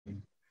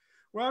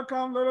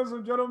Welcome, ladies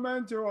and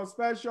gentlemen, to a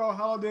special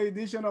holiday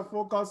edition of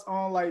Focus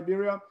on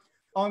Liberia.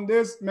 On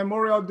this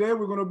Memorial Day,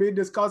 we're going to be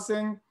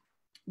discussing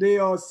the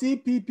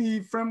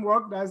CPP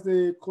framework. That's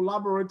the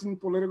Collaborating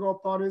Political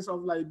Parties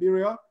of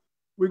Liberia.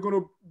 We're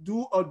going to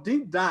do a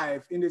deep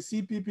dive in the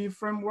CPP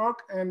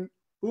framework, and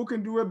who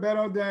can do it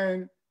better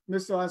than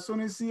Mr.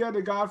 Ansony Sieh,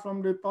 the guy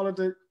from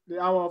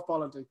the Hour of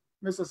Politics.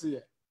 Mr.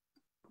 Sieh.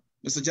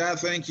 Mr. Jai,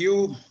 thank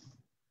you.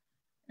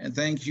 And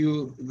thank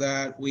you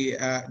that we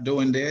are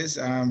doing this.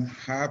 I'm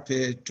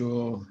happy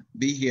to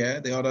be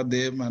here. The other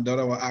day, my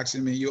daughter was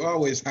asking me, you're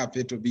always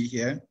happy to be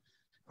here.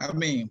 I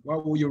mean,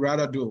 what would you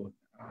rather do?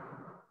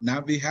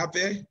 Not be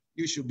happy?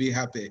 You should be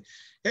happy.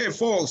 Hey,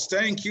 folks,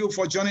 thank you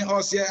for joining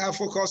us here at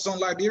Focus on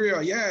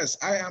Liberia. Yes,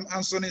 I am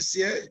Ansony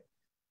Sieh,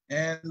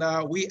 and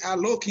we are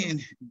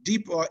looking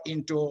deeper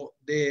into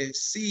the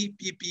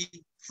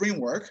CPP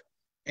framework,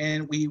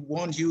 and we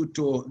want you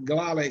to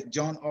gladly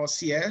join us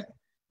here.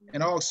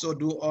 And also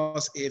do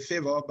us a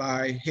favor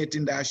by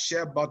hitting that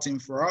share button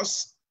for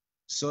us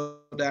so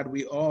that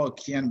we all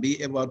can be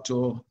able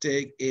to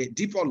take a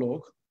deeper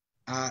look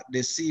at the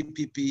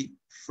CPP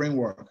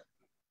framework.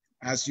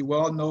 As you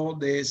well know,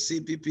 the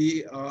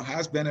CPP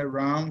has been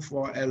around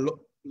for a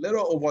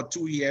little over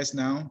 2 years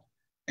now,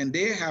 and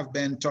they have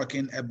been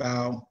talking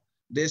about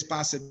this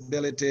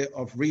possibility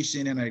of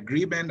reaching an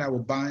agreement that will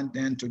bind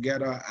them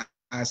together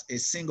as a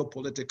single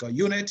political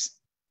unit.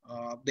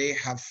 They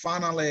have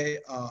finally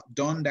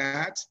done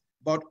that,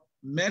 but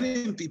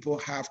many people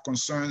have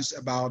concerns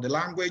about the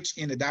language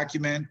in the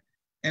document.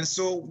 And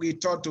so we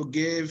thought to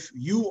give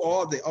you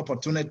all the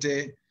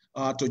opportunity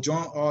to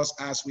join us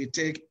as we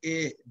take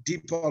a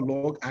deeper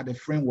look at the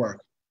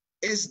framework.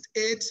 Is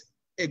it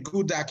a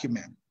good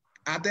document?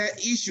 Are there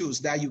issues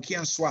that you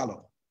can't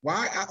swallow?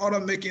 Why are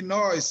others making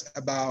noise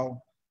about,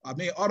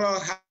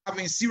 others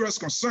having serious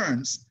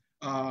concerns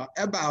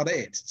about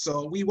it?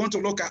 So we want to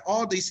look at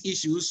all these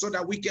issues so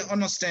that we can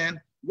understand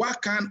what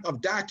kind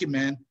of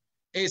document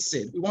is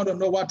it. We want to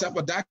know what type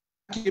of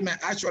document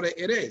actually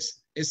it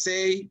is. It's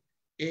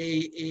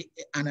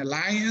an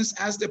alliance,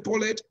 as they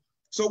pull it.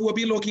 So we'll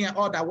be looking at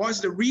all that.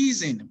 What's the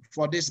reason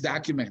for this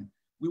document?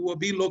 We will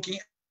be looking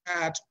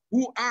at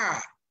who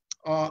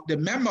are the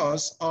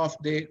members of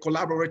the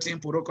Collaborating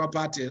Political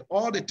Party,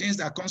 all the things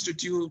that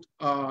constitute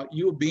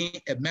you being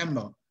a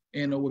member.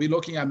 And we'll be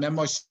looking at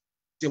membership.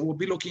 We'll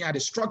be looking at the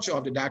structure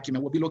of the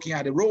document. We'll be looking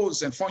at the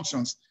roles and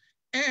functions.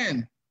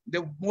 And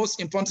the most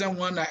important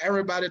one that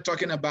everybody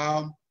talking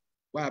about,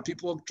 well,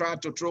 people try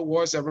to throw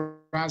words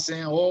around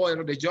saying, oh,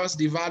 they're just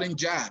dividing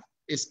job.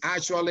 It's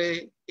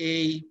actually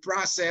a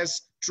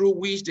process through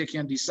which they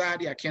can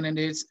decide their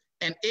candidates.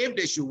 And if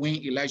they should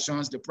win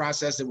elections, the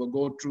process they will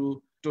go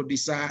through to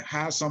decide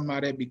how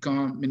somebody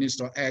become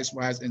Minister X,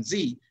 Y, and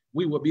Z.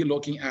 We will be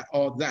looking at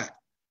all that.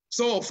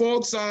 So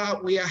folks,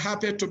 we are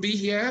happy to be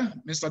here.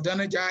 Mr.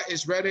 Jai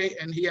is ready,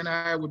 and he and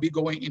I will be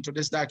going into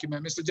this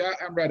document. Mr. Jai,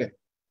 I'm ready.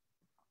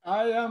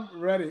 I am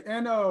ready.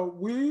 And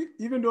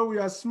even though we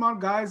are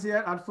smart guys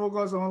here at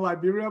Focus on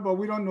Liberia, but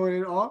we don't know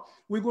it all,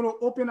 we're going to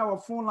open our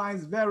phone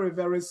lines very,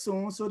 very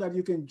soon so that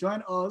you can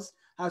join us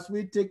as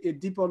we take a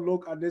deeper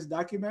look at this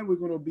document. We're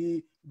going to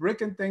be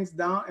breaking things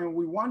down, and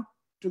we want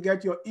to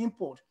get your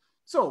input.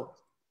 So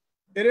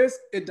it is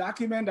a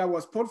document that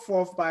was put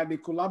forth by the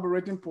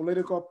Collaborating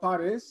Political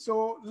Parties.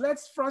 So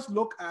let's first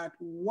look at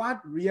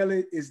what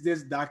really is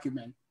this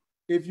document.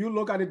 If you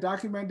look at the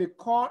document, they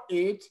call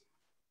it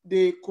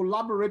the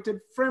Collaborative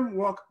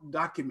Framework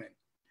Document.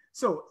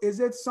 So is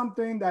it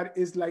something that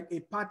is like a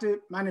party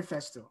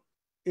manifesto?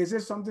 Is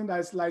it something that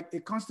is like a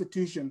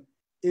constitution?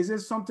 Is it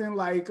something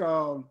like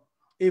a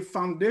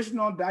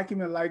foundational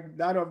document like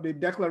that of the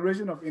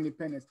Declaration of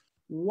Independence?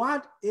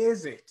 What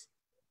is it?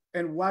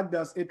 And what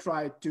does it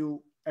try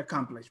to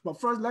accomplish? But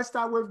first, let's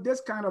start with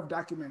this kind of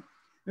document.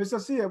 Mr.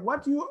 Sieh,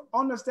 what you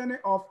understanding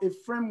of a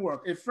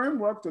framework? A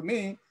framework to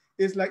me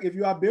is like if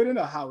you are building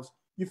a house,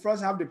 you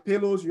first have the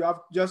pillars, you have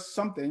just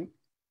something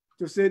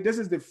to say, this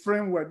is the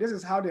framework. This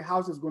is how the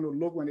house is going to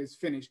look when it's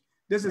finished.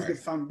 This is the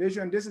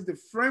foundation. This is the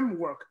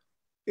framework.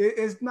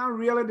 It's not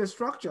really the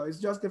structure. It's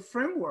just the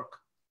framework.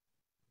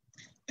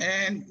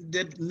 And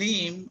the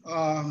name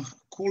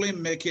couldn't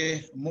make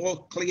it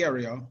more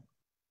clearer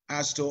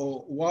as to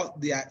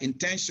what their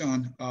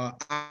intention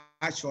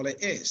actually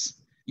is.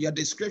 Your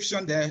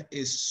description there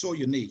is so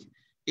unique.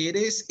 It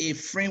is a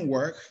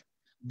framework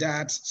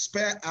that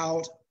spells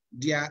out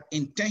their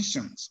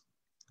intentions.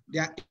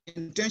 Their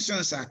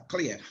intentions are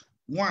clear.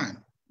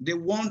 One, they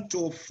want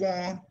to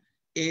form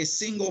a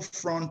single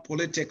front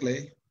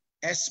politically,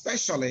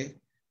 especially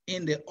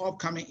in the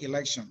upcoming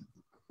election.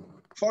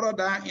 Further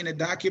down in the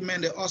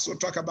document, they also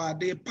talk about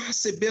the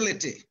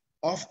possibility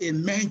of a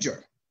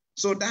merger.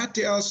 So that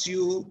tells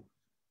you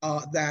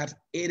that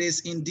it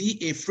is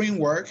indeed a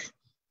framework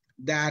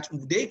that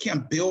they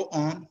can build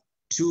on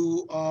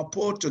to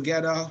put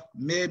together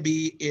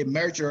maybe a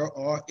merger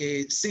or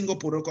a single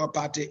political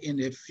party in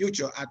the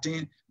future. I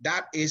think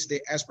that is the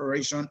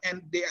aspiration,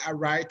 and they are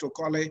right to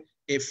call it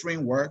a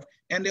framework.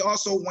 And they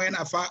also went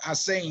as far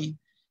as saying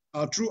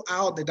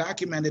throughout the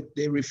document,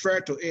 they refer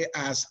to it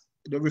as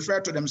they refer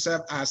to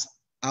themselves as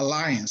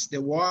alliance.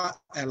 The word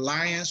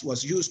alliance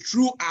was used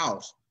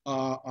throughout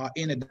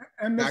in the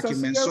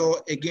document.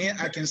 So again,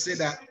 I can say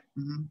that.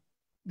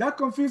 That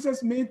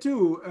confuses me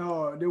too,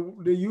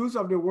 the use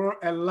of the word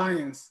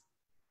alliance,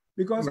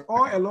 because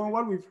all along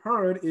what we've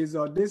heard is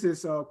this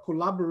is a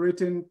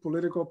collaborating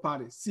political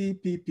party,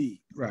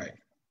 CPP. Right.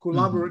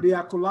 They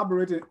are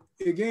collaborating.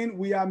 Again,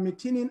 we are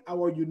maintaining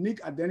our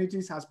unique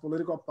identities as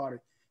political party.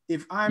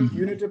 If I'm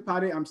Unity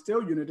Party, I'm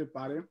still Unity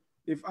Party.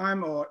 If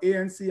I'm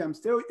ANC, I'm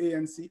still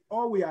ANC.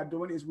 All we are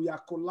doing is we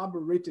are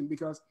collaborating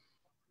because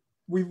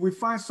we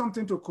find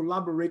something to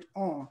collaborate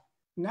on.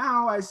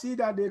 Now I see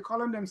that they're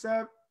calling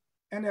themselves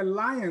an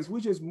alliance,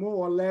 which is more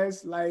or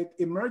less like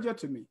a merger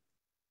to me.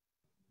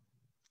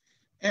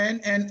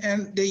 And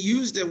they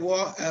use the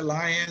word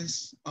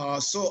alliance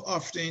so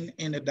often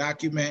in the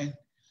document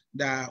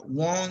that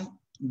one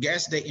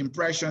gets the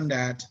impression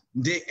that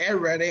they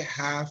already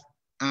have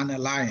an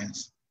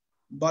alliance.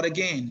 But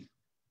again,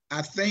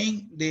 I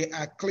think they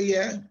are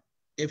clear.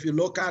 If you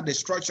look at the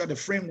structure, the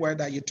framework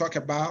that you talk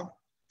about,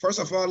 first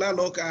of all, let's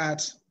look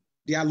at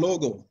their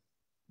logo.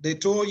 They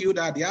told you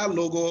that their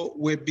logo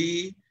will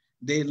be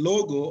the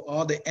logo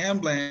or the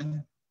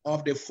emblem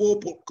of the four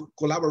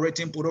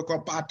collaborating political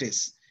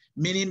parties,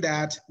 meaning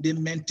that they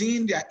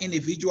maintain their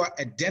individual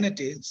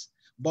identities,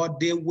 but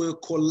they will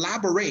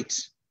collaborate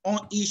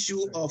on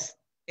issue of,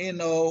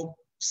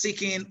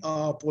 seeking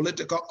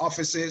political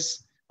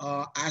offices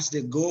as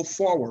they go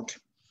forward.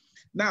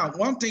 Now,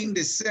 one thing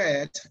they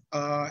said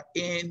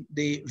in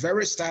the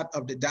very start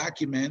of the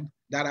document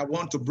that I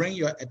want to bring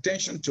your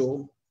attention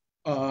to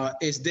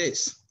is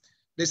this.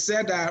 They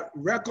said that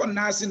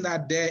recognizing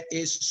that there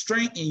is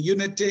strength in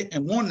unity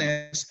and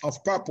oneness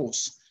of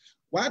purpose.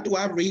 Why do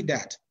I read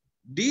that?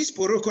 These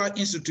political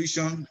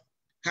institutions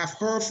have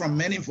heard from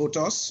many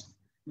voters,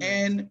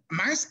 and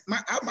I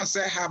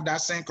myself have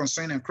that same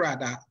concern and cry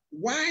that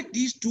why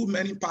these too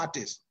many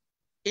parties?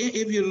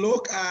 If you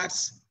look at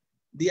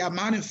their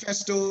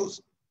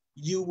manifestos,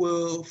 you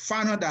will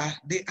find out that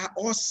they are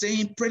all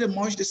saying pretty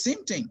much the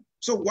same thing.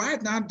 So why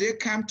not they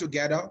come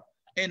together,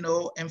 and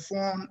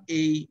form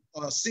a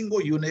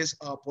single unit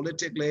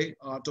politically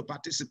to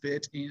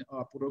participate in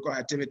political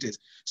activities?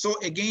 So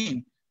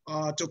again,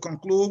 to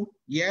conclude,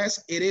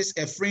 yes, it is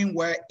a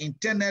framework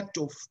intended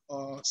to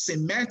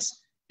cement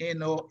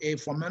a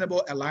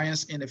formidable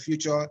alliance in the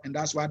future, and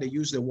that's why they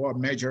use the word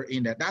merger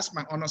in there. That's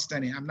my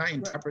understanding. I'm not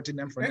interpreting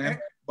them for them,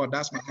 but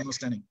that's my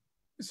understanding.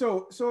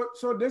 So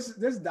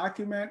this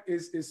document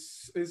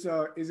is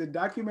a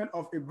document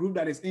of a group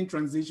that is in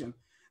transition.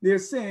 They're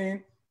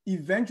saying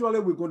eventually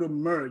we're going to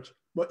merge,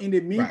 but in the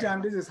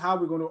meantime, this is how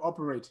we're going to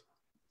operate.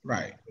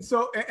 Right.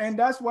 So, and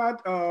that's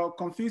what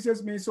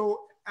confuses me. So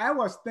I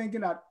was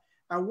thinking that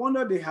I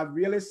wonder they have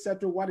really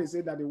settled what is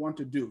it that they want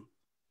to do.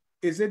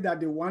 Is it that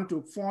they want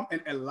to form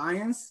an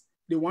alliance?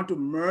 They want to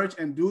merge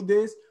and do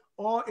this?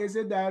 Or is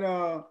it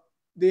that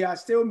they are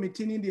still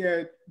maintaining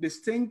their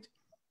distinct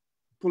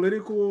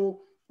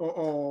political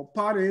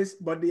parties,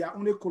 but they are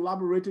only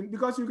collaborating?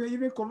 Because you can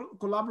even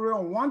collaborate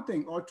on one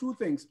thing or two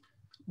things.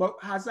 But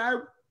as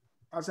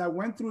I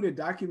went through the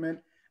document,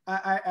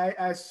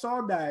 I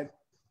saw that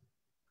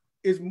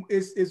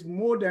it's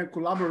more than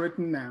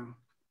collaborating now.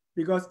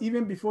 Because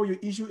even before you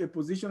issue a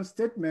position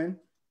statement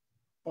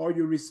or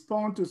you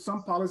respond to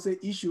some policy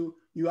issue,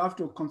 you have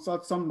to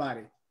consult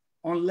somebody.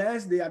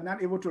 Unless they are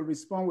not able to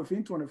respond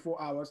within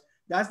 24 hours,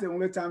 that's the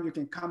only time you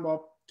can come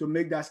up to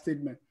make that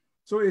statement.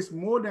 So it's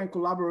more than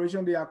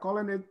collaboration. They are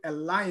calling it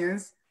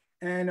alliance.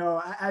 And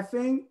I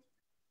think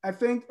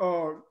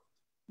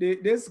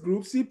this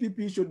group,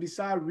 CPP, should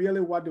decide really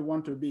what they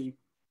want to be.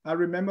 I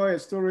remember a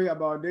story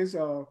about this,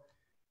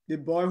 the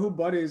boy who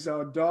bought his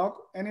dog.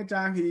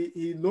 Anytime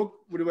he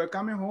looked, when they were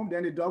coming home,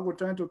 then the dog would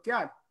turn to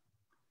cat.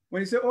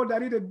 When he said, oh,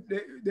 daddy,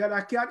 there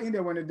are cat in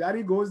there. When the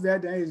daddy goes there,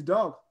 then his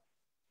dog.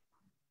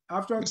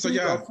 After 3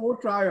 or 4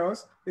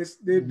 trials,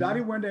 the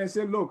daddy went there and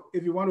said, look,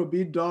 if you want to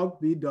be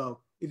dog, be dog.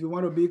 If you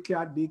want to be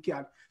cat, be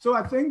cat. So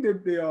I think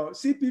that the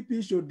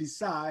CPP should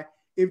decide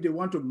if they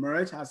want to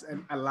merge as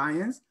an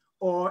alliance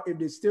or if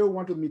they still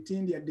want to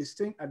maintain their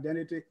distinct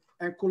identity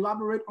and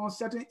collaborate on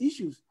certain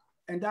issues.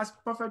 And that's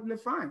perfectly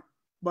fine.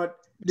 But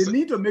they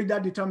need to make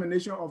that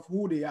determination of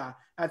who they are.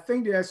 I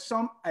think there's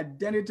some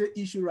identity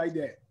issue right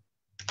there.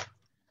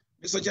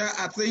 Mr. Jai,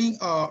 I think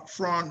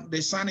from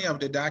the signing of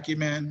the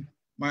document,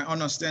 my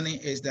understanding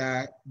is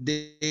that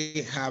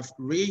they have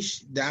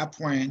reached that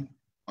point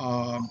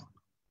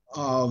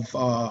of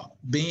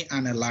being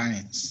an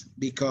alliance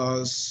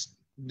because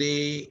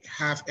they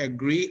have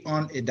agreed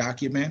on a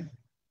document.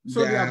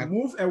 So they have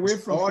moved away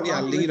from all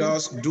their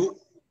leaders do.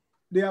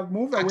 They have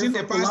moved away. I think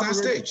they passed that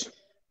stage.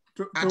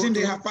 I think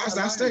they have passed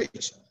that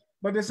stage.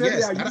 But they said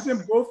they are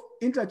using both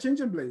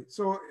interchangeably.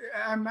 So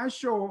I'm not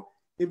sure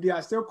if they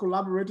are still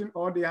collaborating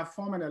or they have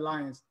formed an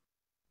alliance.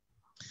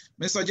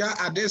 Mr. Jai,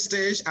 at this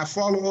stage, I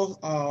follow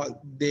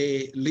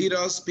the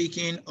leaders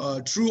speaking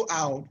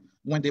throughout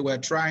when they were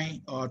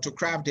trying to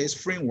craft this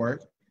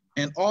framework.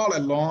 And all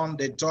along,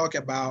 they talk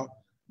about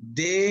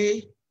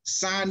they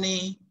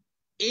signing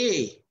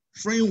a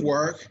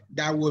framework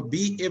that will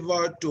be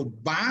able to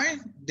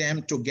bind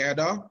them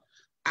together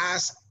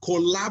as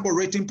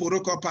collaborating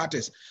political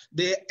parties.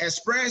 They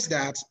express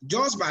that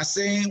just by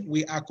saying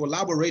we are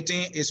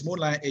collaborating is more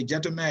like a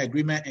gentleman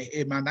agreement and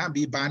it might not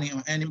be binding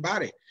on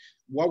anybody.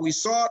 What we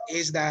saw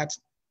is that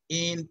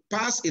in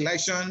past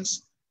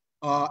elections,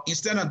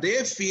 instead of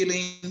they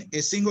feeling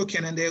a single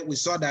candidate, we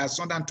saw that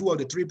sometimes 2 of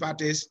the 3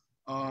 parties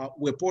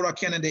will put a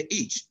candidate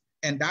each,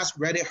 and that's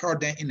really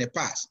hurt them in the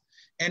past.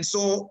 And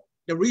so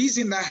the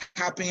reason that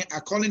happened,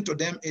 according to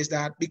them, is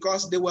that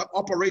because they were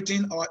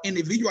operating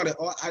individually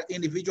or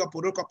individual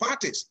political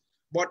parties.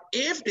 But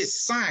if they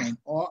signed,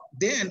 or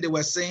then they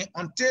were saying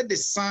until they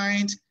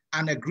signed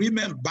an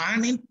agreement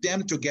binding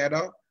them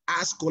together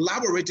as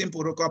collaborating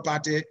political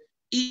party,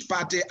 each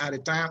party at the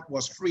time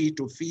was free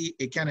to field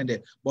a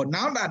candidate. But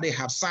now that they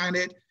have signed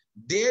it,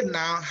 they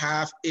now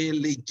have a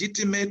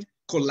legitimate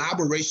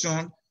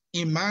collaboration,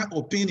 in my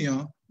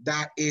opinion,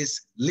 that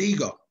is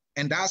legal.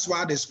 And that's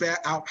why they spell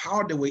out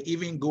how they will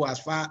even go as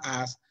far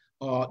as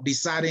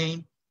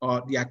deciding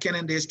their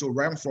candidates to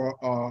run for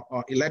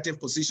elective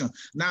position.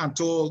 Now,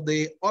 to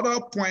the other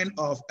point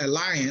of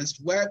alliance,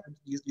 where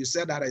you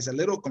said that is a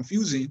little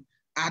confusing,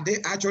 are they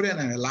actually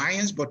an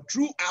alliance? But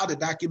throughout the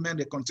document,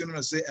 they continue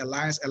to say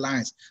alliance,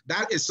 alliance.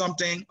 That is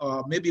something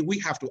maybe we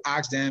have to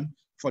ask them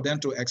for them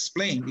to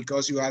explain,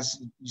 because you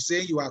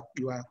say you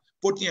are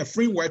putting a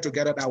framework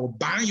together that will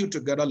bind you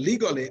together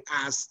legally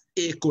as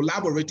a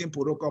collaborating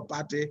political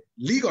party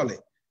legally.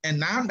 And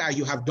now that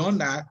you have done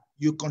that,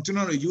 you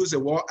continue to use the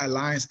word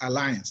alliance,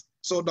 alliance.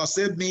 So does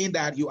it mean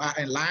that you are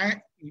an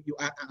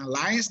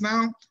alliance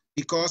now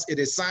because it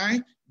is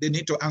signed? They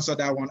need to answer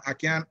that one. I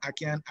can't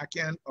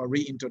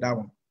read into that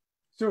one.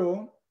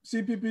 So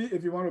CPP,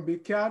 if you want to be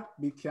cat,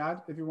 be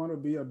cat. If you want to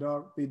be a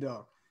dog, be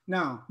dog.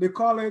 Now, they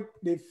call it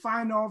the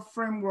final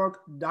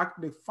framework,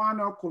 the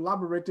final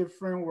collaborative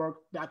framework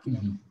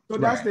document. Mm-hmm. So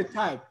that's the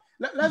type.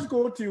 Let's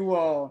go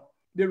to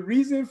the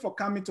reason for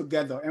coming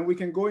together, and we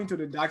can go into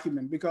the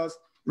document, because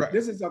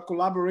this is a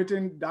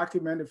collaborating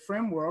document, a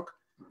framework,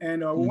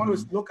 and we want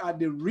to look at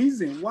the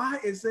reason. Why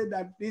is it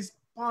that these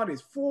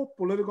parties, 4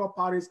 political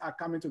parties, are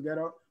coming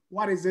together?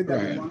 What is it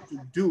that we want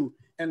to do?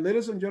 And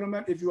ladies and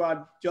gentlemen, if you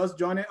are just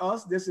joining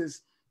us, this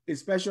is a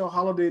special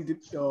holiday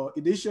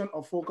edition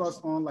of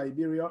Focus on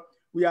Liberia.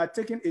 We are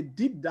taking a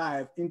deep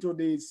dive into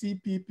the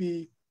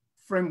CPP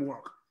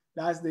framework.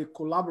 That's the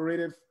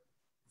collaborative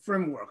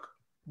framework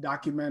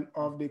document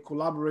of the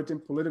collaborating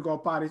political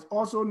parties,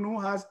 also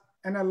known as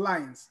an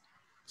alliance.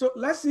 So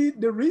let's see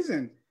the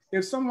reason.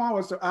 If someone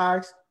was to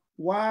ask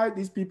why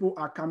these people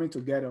are coming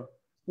together,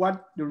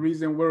 what the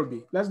reason will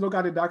be. Let's look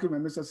at the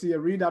document. Mr. Sieh,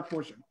 read that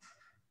portion.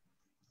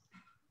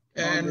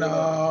 And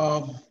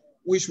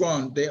which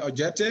one? The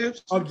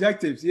objectives?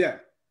 Objectives, yeah.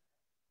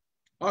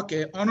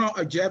 Okay, honor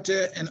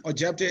objective, and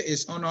objective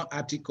is honor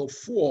Article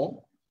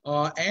 4.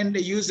 And they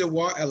use the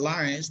word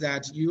alliance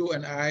that you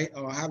and I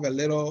have a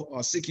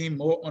little seeking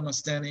more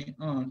understanding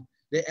on.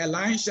 The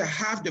alliance shall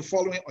have the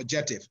following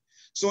objective.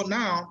 So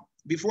now,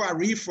 before I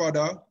read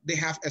further, they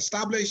have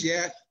established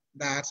here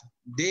that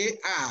they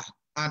are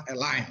an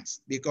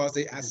alliance, because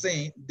they are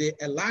saying the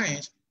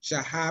alliance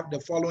shall have the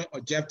following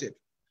objective: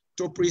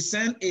 to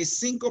present a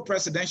single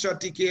presidential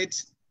ticket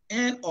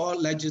and or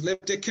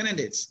legislative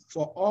candidates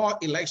for all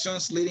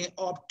elections leading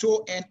up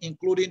to and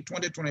including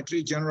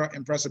 2023 general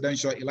and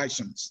presidential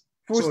elections.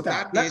 So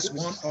that is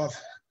one of,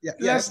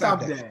 let's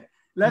stop there.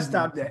 Let's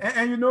stop there.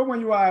 And you know, when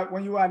you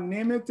are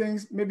naming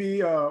things,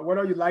 maybe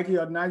whether you like it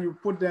or not, you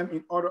put them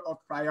in order of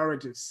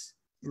priorities.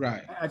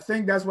 Right. I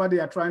think that's what they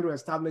are trying to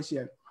establish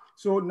here.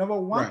 So number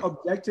one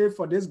objective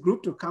for this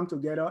group to come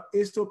together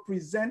is to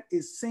present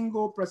a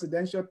single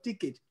presidential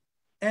ticket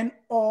and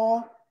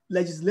all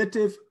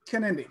legislative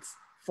candidates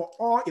for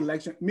all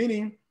elections,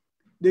 meaning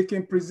they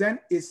can present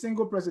a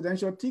single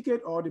presidential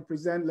ticket, or they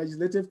present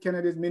legislative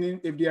candidates,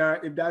 meaning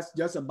if that's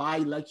just a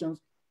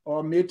by-elections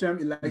or midterm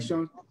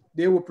elections,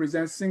 they will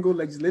present single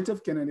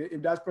legislative candidate.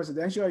 If that's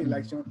presidential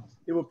election,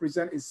 they will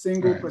present a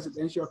single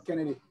presidential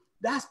candidate.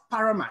 That's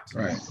paramount.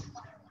 Right.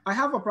 I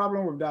have a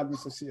problem with that,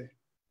 Mr. Sieh.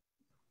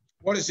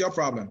 What is your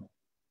problem?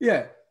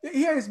 Yeah,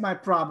 here is my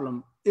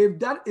problem. If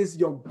that is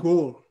your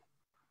goal,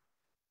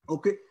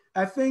 okay,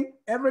 I think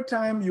every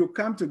time you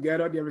come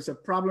together, there is a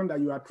problem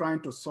that you are trying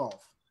to solve.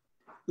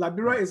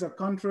 Liberia is a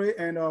country,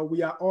 and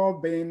we are all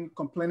been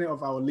complaining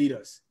of our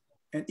leaders.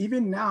 And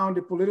even now,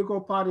 the political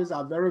parties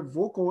are very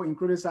vocal in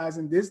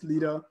criticizing this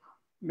leader,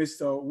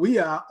 Mr.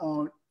 Weah,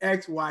 on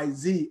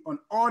XYZ, on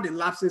all the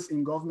lapses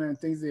in government and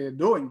things they're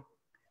doing.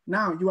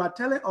 Now, you are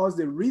telling us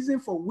the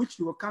reason for which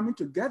you are coming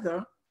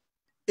together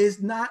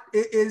is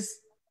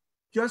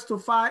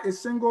justify a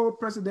single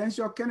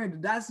presidential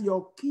candidate. That's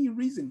your key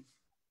reason.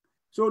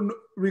 So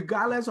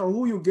regardless of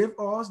who you give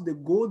us, the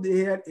goal they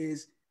had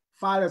is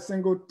file a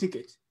single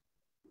ticket,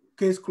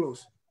 case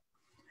closed.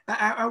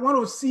 I want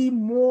to see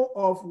more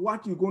of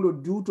what you're going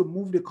to do to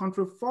move the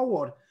country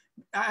forward.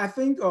 I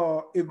think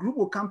a group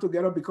will come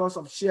together because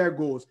of shared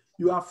goals.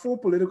 You have 4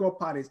 political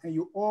parties and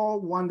you all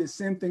want the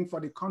same thing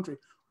for the country.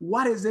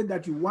 What is it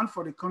that you want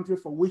for the country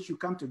for which you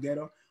come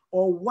together?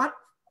 or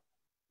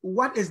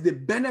what is the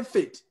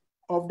benefit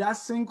of that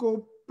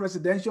single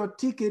presidential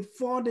ticket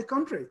for the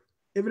country?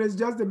 If it is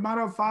just a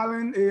matter of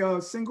filing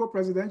a single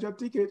presidential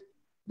ticket,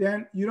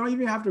 then you don't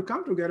even have to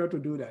come together to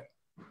do that.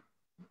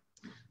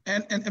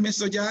 And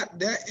Mr. Jah,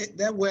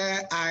 that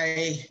where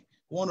I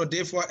want to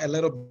differ a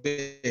little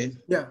bit.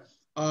 Yeah.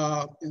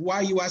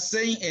 What you are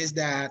saying is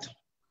that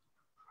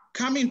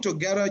coming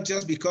together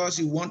just because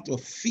you want to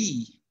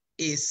fee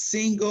a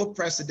single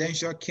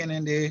presidential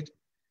candidate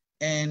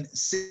and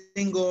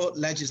single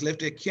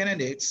legislative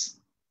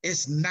candidates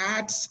is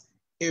not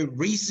a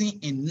reason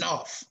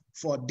enough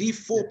for these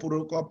four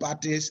political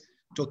parties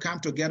to come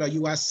together.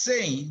 You are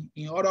saying,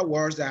 in other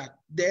words, that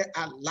there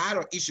are a lot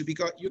of issues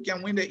because you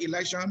can win the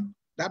election,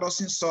 that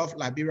doesn't solve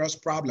Liberia's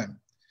problem.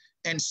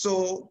 And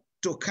so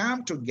to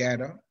come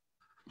together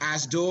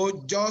as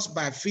though just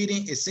by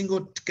feeding a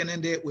single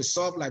candidate will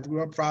solve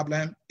Liberia's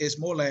problem is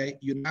more like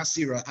you're not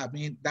serious. I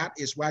mean, that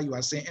is why you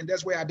are saying, and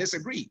that's why I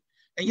disagree.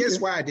 And here's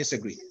why I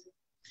disagree.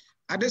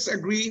 I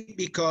disagree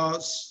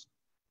because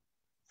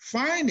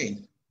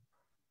finding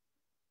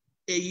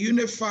a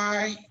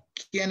unified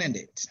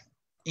candidate,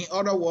 in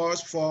other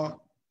words, for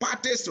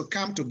parties to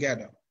come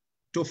together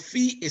to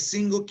feed a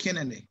single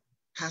candidate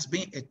has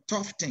been a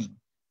tough thing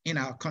in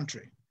our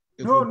country.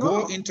 If we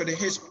go into the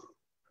history.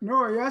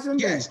 No, it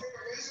hasn't been.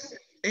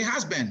 It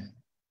has been.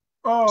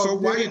 Oh, so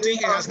why do you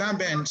think it has not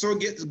been? So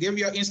give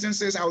your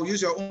instances. I will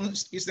use your own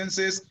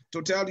instances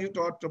to tell you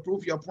to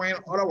prove your point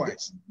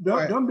otherwise.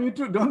 Don't be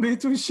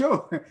too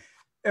sure.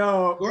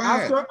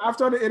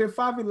 After the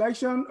 85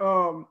 election,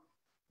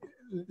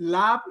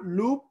 LAP,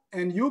 Loop,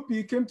 and UP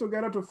came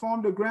together to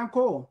form the Grand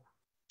Corps.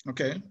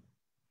 Okay.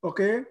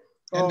 Okay.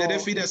 And did they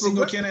feed a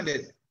single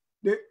candidate?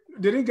 They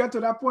didn't get to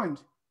that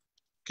point.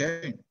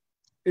 Okay.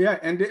 Yeah,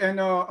 and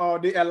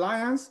the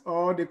alliance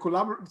or the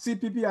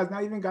CPP has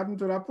not even gotten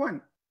to that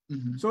point.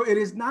 Mm-hmm. So it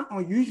is not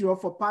unusual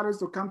for parties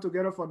to come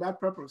together for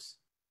that purpose.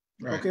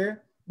 Right. Okay.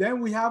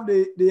 Then we have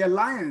the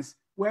alliance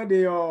where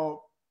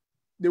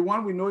the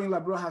one we know in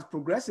Liberia has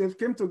progressives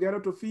came together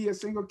to feed a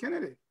single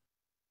candidate.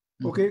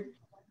 Mm-hmm. Okay.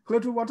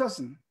 Clayton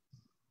Watterson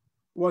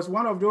was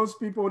one of those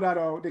people that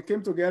they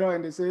came together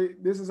and they say,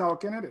 this is our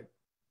candidate,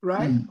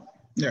 right? Mm-hmm.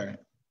 Yeah.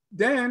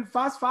 Then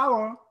fast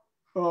forward,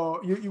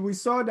 we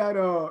saw that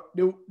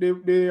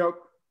the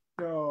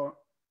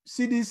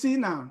CDC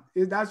now,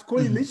 that's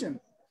coalition.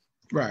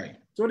 Mm-hmm. Right.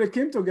 So they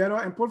came together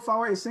and put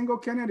forward a single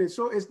candidate.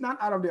 So it's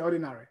not out of the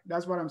ordinary.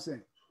 That's what I'm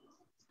saying.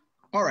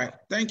 All right.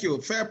 Thank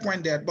you. Fair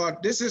point there.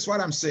 But this is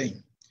what I'm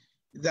saying,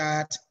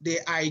 that the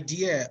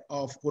idea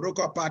of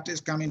political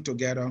parties coming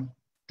together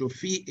to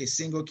feed a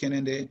single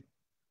candidate,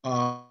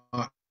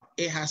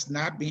 it has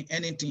not been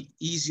anything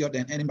easier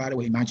than anybody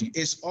would imagine.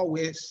 It's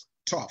always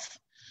tough.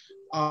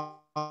 What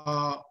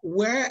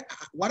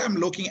I'm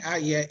looking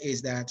at here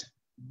is that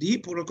the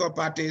political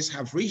parties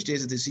have reached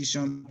this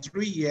decision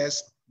 3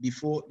 years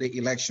before the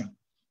election.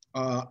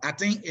 I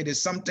think it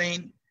is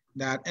something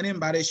that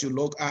anybody should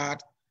look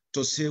at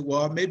to say,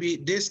 well, maybe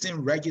this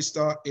thing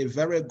register a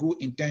very good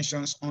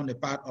intentions on the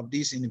part of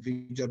this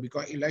individual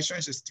because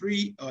elections is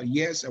 3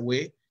 years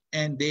away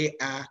and they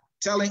are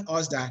telling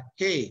us that,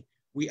 hey,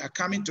 we are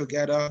coming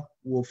together,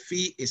 we'll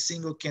feed a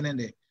single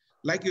candidate.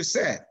 Like you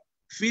said,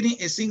 feeding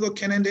a single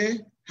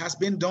candidate has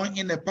been done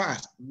in the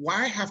past.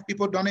 Why have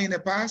people done it in the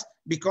past?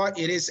 Because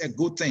it is a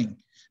good thing.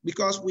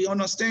 Because we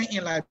understand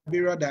in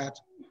Liberia that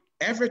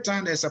every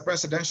time there's a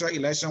presidential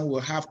election,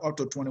 we'll have up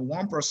to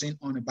 21%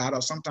 on the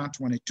ballot, sometimes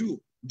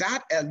 22.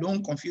 That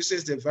alone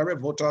confuses the very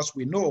voters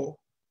we know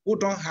who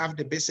don't have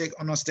the basic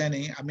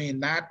understanding. I mean,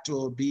 not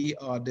to be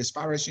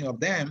disparaging of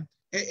them.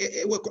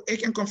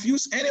 It can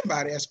confuse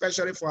anybody,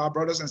 especially for our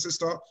brothers and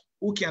sisters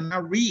who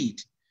cannot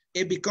read.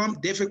 It becomes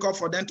difficult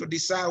for them to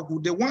decide who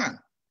they want.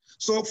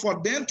 So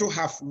for them to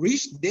have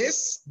reached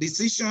this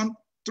decision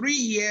 3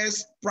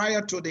 years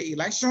prior to the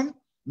election,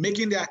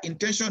 making their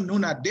intention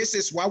known that this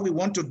is what we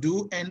want to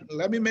do, and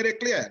let me make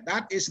it clear,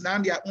 that is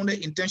not their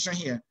only intention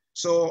here.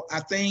 So I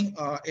think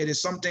it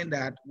is something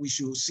that we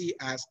should see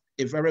as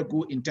a very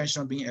good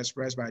intention being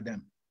expressed by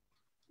them.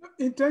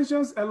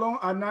 Intentions alone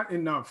are not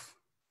enough.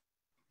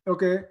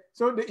 Okay,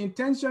 so the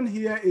intention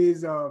here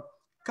is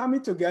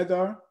coming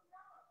together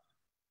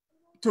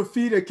to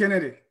feed a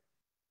candidate.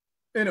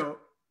 You know,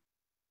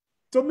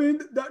 to me,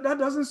 that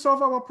doesn't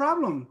solve our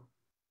problem.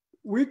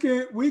 We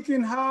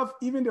can have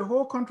even the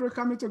whole country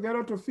coming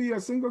together to feed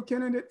a single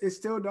candidate. It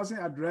still doesn't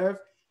address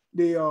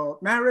the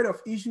myriad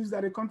of issues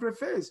that the country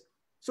faces.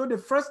 So the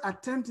first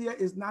attempt here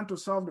is not to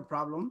solve the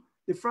problem.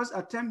 The first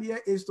attempt here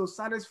is to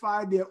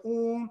satisfy their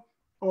own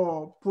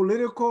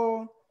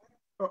political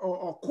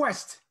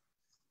quest.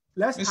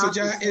 Mr.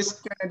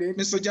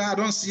 Jah, I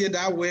don't see it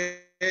that way,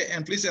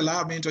 and please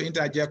allow me to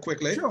interject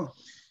quickly. Sure.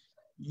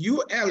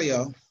 You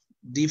earlier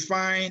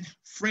defined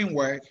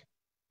framework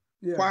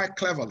quite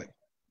cleverly.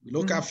 You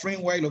look at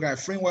framework, look at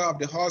framework of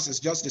the house is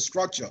just the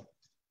structure.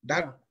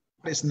 That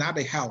is not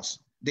the house.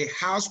 The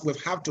house will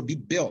have to be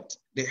built.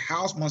 The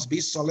house must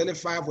be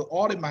solidified with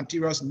all the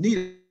materials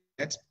needed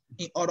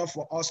in order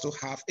for us to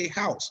have a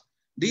house.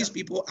 These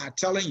people are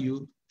telling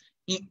you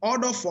in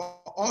order for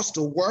us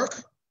to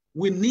work,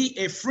 we need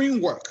a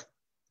framework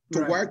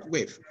to work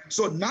with.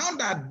 So now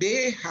that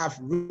they have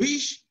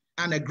reached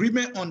an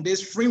agreement on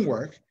this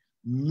framework,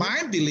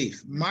 my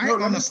belief, my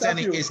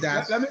understanding is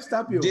that— Let me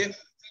stop you.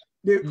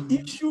 The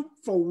issue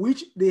for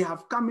which they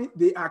are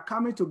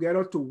coming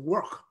together to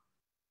work.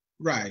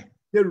 Right.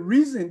 The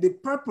reason, the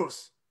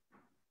purpose.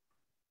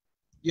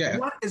 Yeah.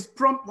 What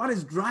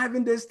is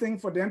driving this thing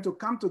for them to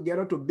come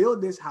together to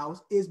build this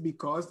house is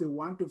because they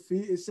want to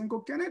free a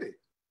single candidate.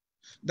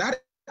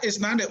 That is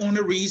not the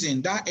only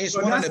reason. That is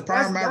one of the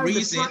primary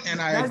reasons,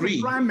 and I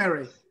agree.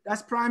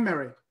 That's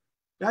primary.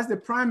 That's the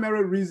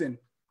primary reason.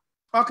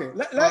 Okay,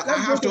 I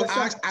have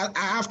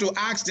to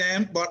ask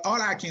them, but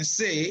all I can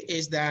say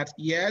is that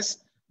yes,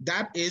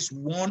 that is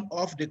one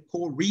of the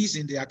core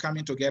reasons they are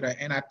coming together,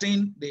 and I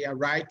think they are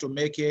right to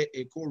make it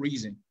a core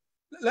reason.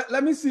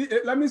 Let me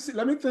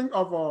think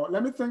of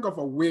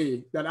a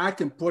way that I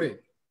can put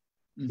it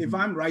if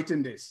I'm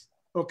writing this.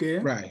 Okay.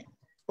 Right.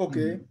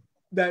 Okay.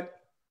 That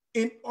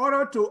in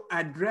order to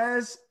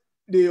address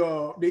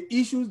the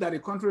issues that the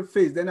country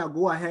faces, then I'll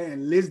go ahead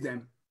and list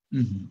them.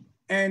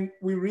 And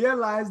we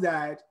realize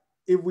that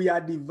if we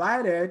are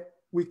divided,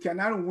 we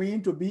cannot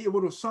win to be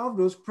able to solve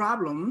those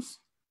problems.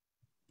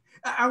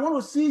 I want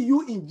to see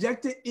you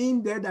injected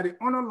in there that the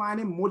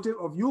underlying motive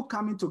of you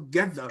coming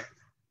together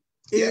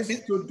is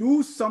to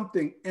do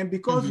something. And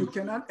because you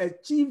cannot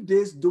achieve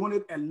this doing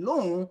it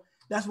alone,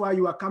 that's why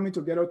you are coming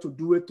together to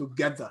do it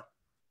together.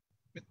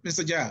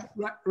 Mr. Jah.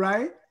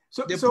 Right?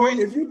 So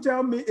if you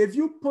tell me, if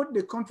you put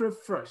the country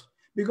first,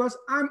 because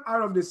I'm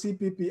out of the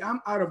CPP,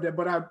 I'm out of there,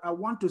 but I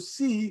want to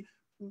see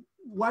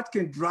what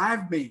can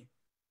drive me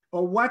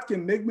or what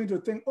can make me to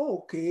think, oh,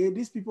 okay,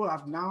 these people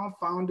have now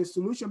found the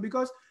solution.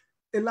 Because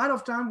a lot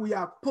of time we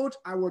are put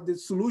the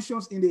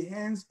solutions in the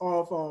hands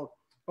of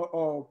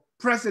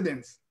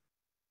presidents.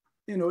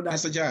 You know,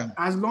 that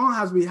as long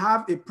as we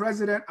have a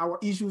president, our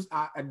issues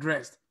are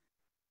addressed.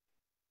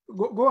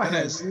 Go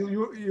ahead.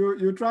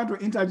 You try to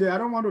interject. I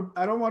don't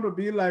want to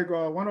be like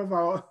one of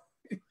our.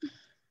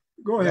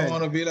 Go ahead. I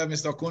don't want to be like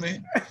Mr.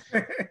 Kune.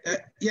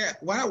 Yeah,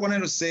 what I wanted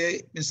to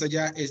say, Mr.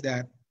 Jah, is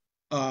that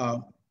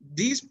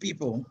these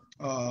people,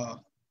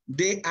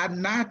 they are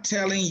not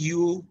telling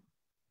you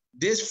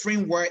this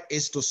framework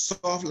is to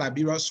solve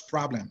Liberia's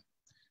problem.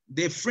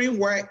 The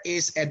framework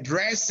is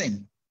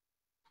addressing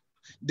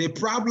the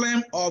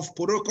problem of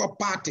political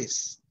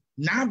parties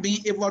not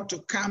being able to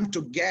come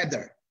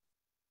together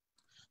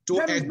to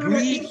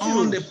agree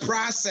on the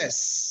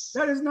process.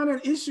 That is not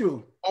an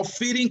issue of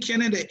feeding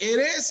Canada. It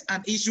is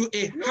an issue.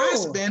 It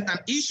has been an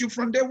issue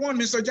from day one.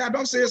 Mr. Jah,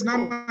 don't say it's not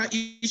an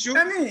issue.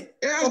 It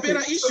has been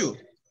an issue.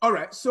 All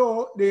right.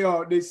 So the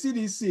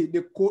CDC,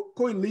 the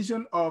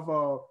coalition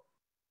of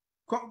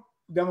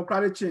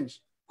democratic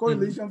change,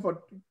 coalition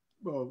for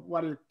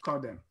what do you call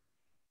them?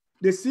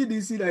 The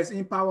CDC that is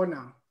in power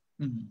now.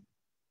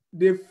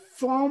 They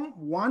form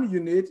one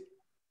unit.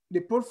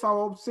 They put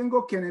forward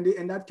single candidate,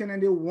 and that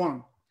candidate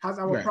won. Has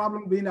our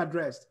problem been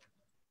addressed?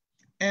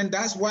 And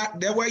that's why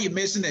you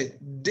mentioned it.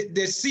 The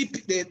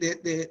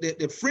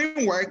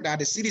framework that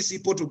the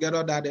CDC put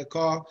together that they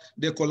call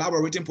the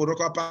collaborating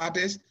political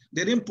parties,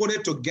 they didn't put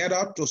it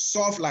together to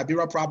solve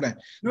Liberia problem.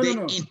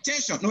 The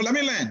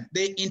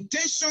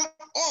intention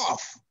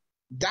of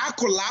that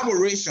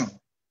collaboration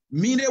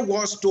meaning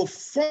was to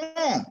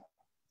form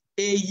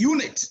a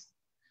unit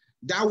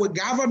that will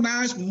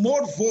galvanize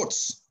more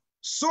votes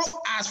so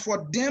as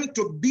for them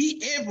to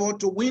be able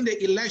to win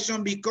the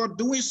election, because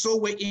doing so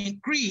will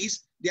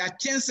increase their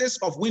chances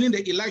of winning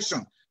the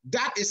election.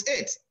 That is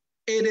it.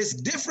 It is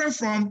different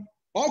from,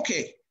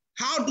 okay,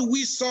 how do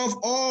we solve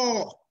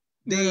all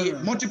the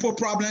multiple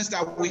problems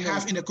that we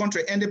have in the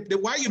country? And the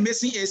why you're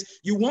missing is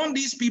you want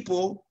these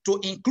people to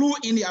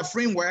include in their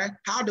framework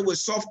how they will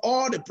solve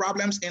all the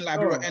problems in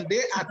Liberia. And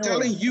they are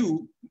telling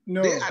you,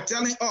 they are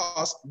telling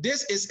us,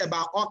 this is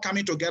about all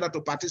coming together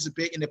to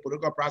participate in the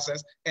political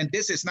process. And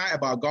this is not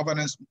about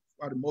governance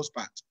for the most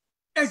part.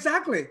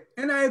 Exactly.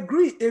 And I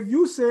agree. If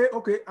you say,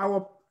 okay,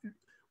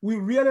 we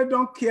really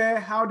don't care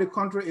how the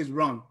country is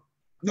run.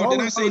 No, they're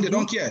not saying they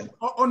don't care.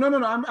 No.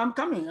 I'm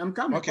coming.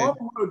 Okay. All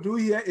we want to do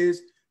here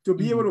is to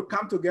be able to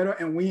come together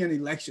and win an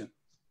election.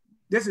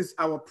 This is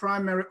our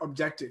primary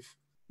objective.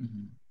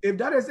 If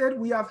that is it,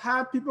 we have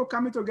had people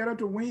coming together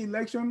to win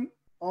election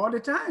all the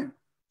time.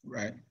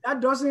 Right.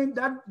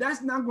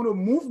 That's not going to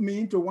move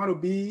me to want to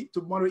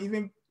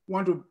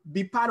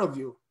be part of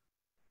you.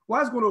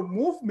 What's going to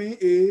move me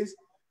is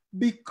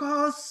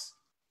because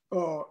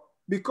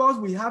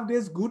we have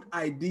this good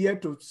idea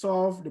to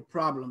solve the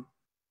problem,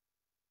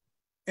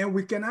 and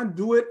we cannot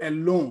do it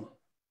alone.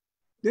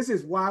 This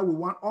is why we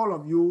want all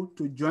of you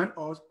to join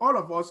us. All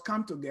of us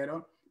come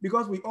together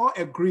because we all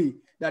agree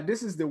that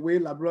this is the way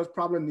Liberia's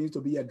problem needs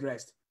to be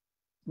addressed.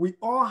 We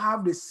all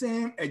have the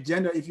same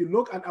agenda. If you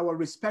look at our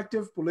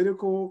respective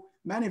political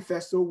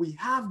manifesto, we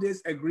have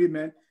this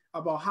agreement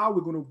about how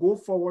we're going to go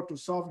forward to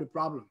solve the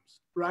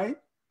problems, right?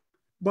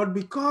 But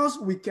because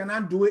we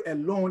cannot do it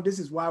alone, this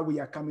is why we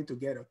are coming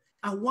together.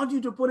 I want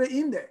you to put it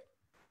in there.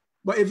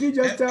 But if you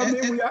just tell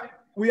me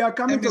we are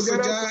coming And Mr.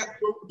 together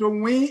to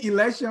win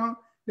election.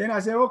 Then I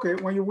say, okay,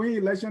 when you win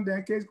election,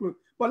 then case closed.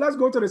 But let's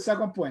go to the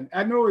second point.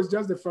 I know it's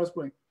just the first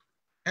point.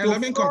 And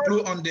let me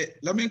conclude on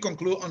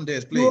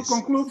this, please. We will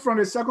conclude from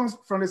the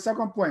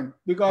second point,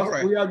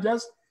 because we are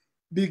just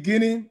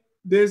beginning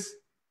this.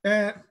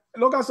 And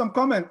look at some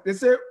comment. They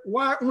say,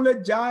 why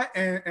only Jai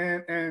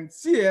and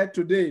Sieh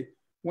today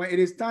when it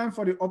is time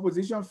for the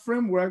opposition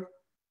framework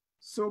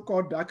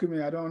so-called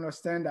document? I don't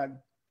understand that.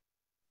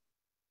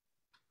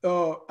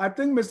 I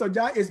think Mr.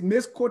 Jai is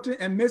misquoting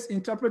and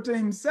misinterpreting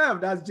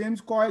himself. That's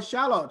James Coy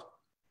Charlotte.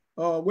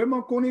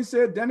 Wilmot Cooney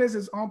said, Dennis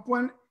is on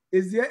point.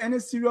 Is there any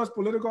serious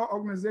political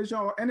organization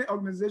or any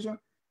organization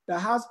that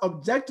has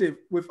objective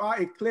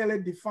without a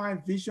clearly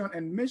defined vision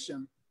and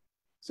mission?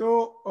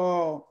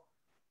 So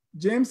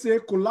James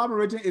said,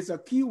 collaborating is a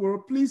key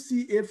word. Please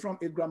see it from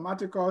a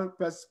grammatical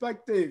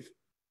perspective.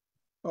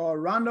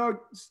 Randall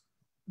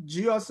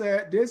Gio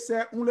said, they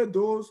said only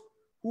those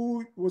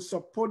who will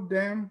support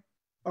them.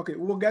 Okay,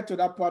 we'll get to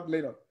that part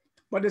later.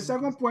 But the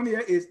second point here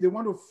is they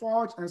want to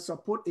forge and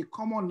support a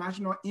common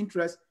national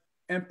interest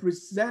and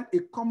present a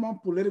common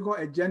political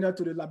agenda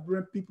to the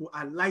Liberian people.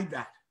 I like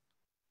that.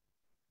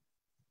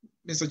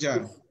 Mr.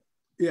 John.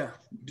 Yeah.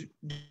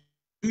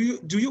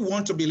 Do you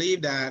want to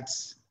believe that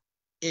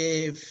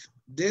if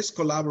this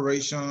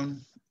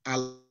collaboration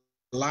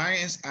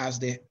alliance, as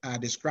they are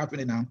describing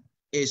it now,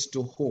 is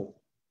to hold,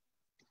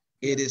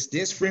 it is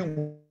this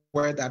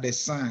framework that they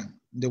signed,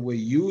 they were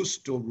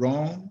used to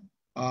run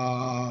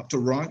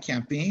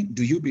campaign?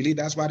 Do you believe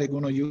that's what they're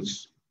going to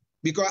use?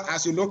 Because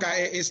as you look at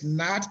it, it's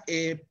not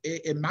a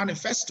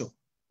manifesto.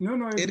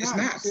 No, it is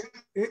not.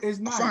 It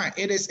is not. Fine.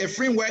 It is a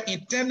framework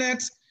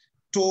intended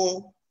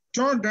to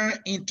turn them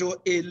into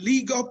a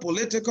legal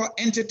political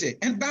entity.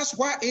 And that's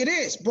why it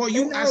is. But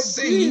you are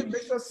saying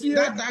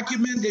that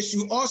document, they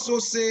should also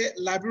say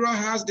Liberia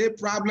has their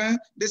problem.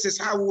 This is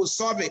how we will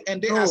solve it.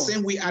 And they are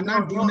saying we are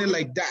not doing it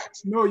like that.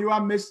 No, you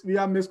are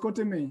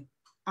misquoting me.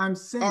 I'm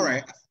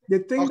saying the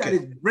thing that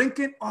is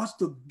bringing us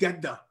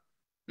together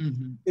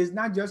is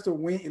not just to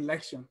win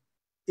election.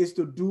 It's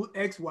to do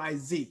X, Y,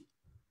 Z.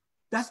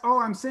 That's all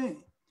I'm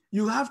saying.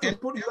 You have to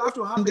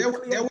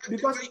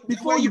because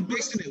before you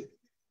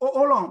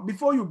hold on,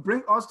 before you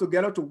bring us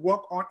together to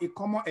work on a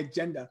common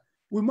agenda,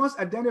 we must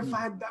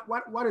identify that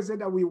what is it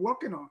that we're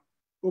working on?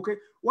 Okay,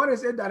 what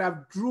is it that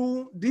have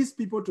drew these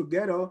people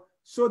together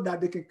so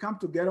that they can come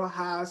together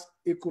as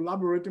a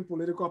collaborating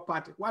political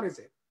party? What is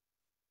it?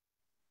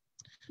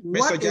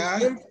 What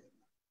is it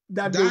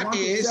that they want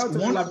to tell to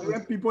the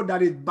Liberian people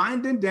that is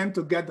binding them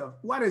together?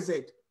 What is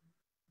it?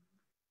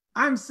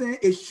 I'm saying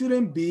it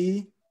shouldn't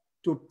be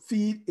to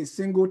feed a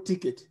single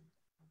ticket.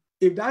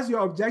 If that's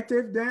your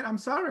objective, then I'm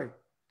sorry.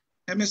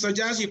 And Mr.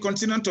 Jazz, you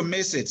continue to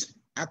miss it.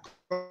 I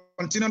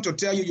continue to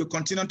tell you, you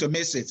continue to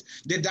miss it.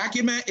 The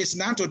document is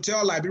not to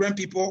tell Liberian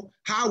people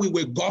how we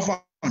will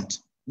govern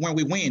when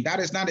we win. That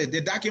is not it.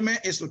 The document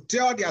is to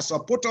tell their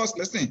supporters,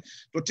 listen,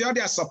 to tell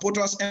their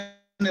supporters and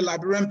the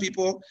Liberian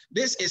people,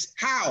 this is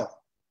how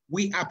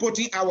we are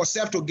putting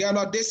ourselves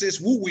together. This is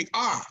who we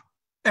are.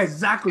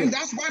 Exactly. And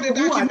that's what the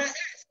document is.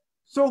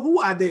 So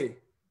who are they?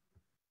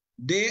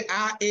 They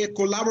are a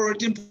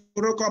collaborating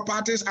political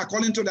parties.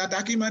 According to that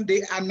document,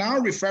 they are now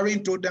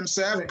referring to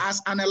themselves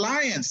as an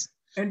alliance.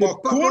 And the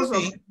purpose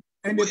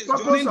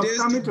of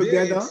coming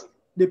together,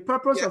 the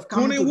purpose of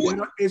coming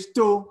together is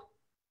to...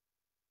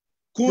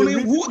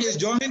 Cooney, who is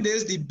joining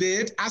this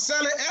debate, I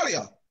said it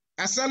earlier.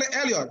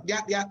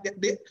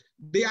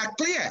 They are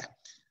clear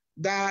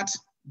that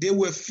they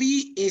will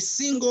feed a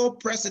single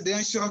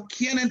presidential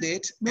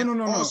candidate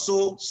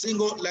also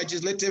single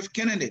legislative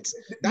candidates.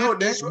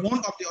 That is one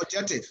of the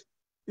objectives.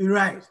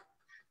 Right.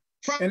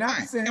 Fine.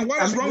 And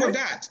what is wrong with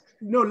that?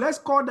 No, let's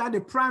call that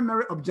the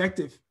primary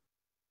objective.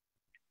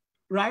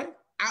 Right?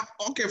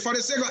 Okay, for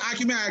the sake of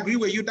argument, I agree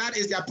with you. That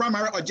is their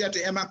primary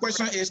objective. And my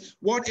question is,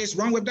 what is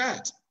wrong with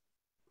that?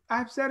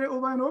 I've said it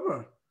over and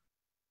over.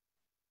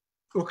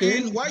 Okay.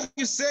 And what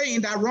you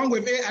saying that wrong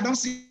with it, I don't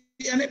see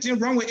anything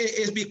wrong with it,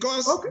 is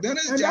because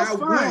Dennis Jai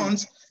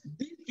wants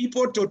these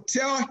people to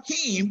tell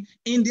him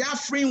in their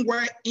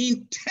framework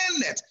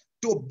intended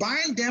to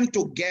bind them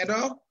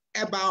together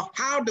about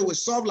how they will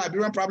solve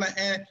Liberian problem.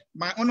 And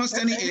my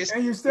understanding is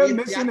and you're still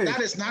missing it. That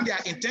is not their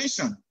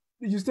intention.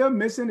 You're still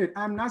missing it.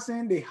 I'm not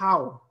saying the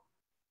how.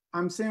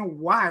 I'm saying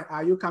why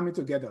are you coming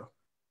together?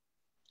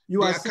 They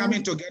are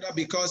coming together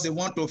because they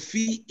want to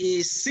feed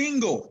a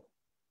single.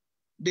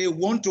 They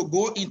want to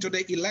go into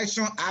the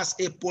election as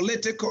a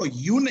political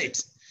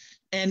unit.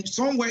 And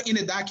somewhere in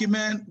the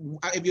document,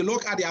 if you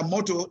look at their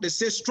motto, they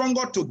say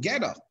stronger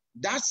together.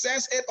 That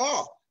says it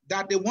all,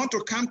 that they want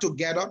to come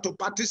together to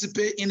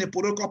participate in the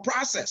political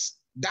process.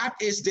 That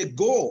is the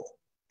goal.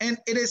 And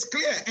it is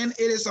clear, and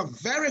it is a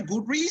very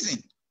good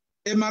reason.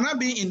 It might not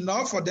be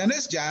enough for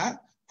Dennis Jai,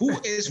 who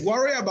is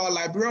worried about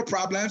Liberia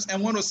problems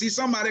and want to see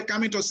somebody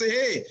coming to say,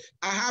 hey,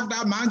 I have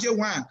that manja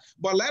one.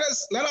 But let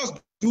us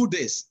do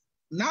this.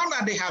 Now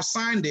that they have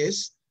signed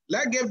this,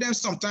 let's give them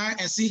some time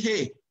and see,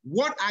 hey,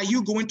 What are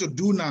you going to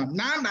do now?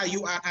 Now that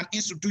you are an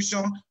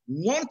institution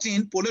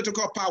wanting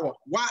political power,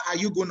 what are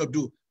you going to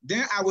do?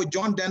 Then I will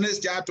join Dennis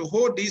Jar to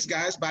hold these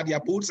guys by their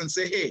boots and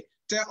say, hey,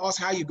 tell us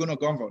how you're going to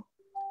govern.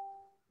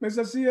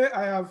 Mr. Sieh,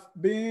 I have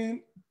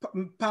been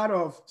part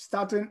of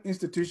starting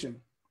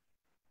institution.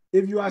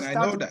 If you are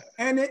starting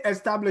any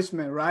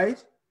establishment,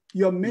 right,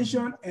 your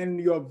mission and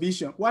your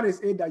vision, what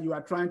is it that you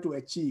are trying to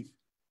achieve?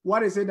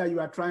 What is it that you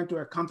are trying to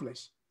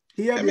accomplish?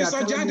 Here they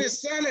Mr. Jan, they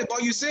sell it,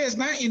 but you say it's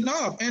not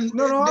enough. And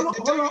hold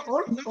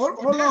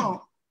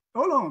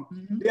on.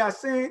 They are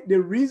saying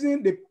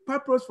the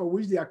purpose for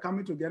which they are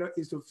coming together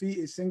is to feed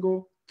a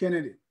single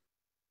candidate.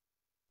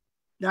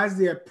 That's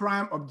their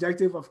prime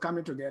objective of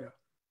coming together.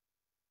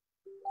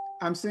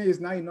 I'm saying it's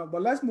not enough,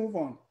 but let's move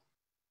on.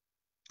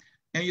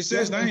 And you say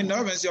it's not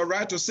enough, it's your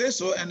right to say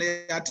so, and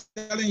they are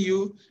telling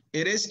you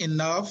it is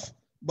enough,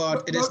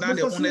 but it is not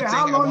the only thing.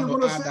 How long are you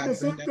going to say the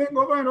same thing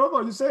over and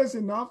over? You say it's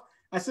enough.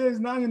 I say it's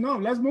not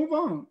enough. Let's move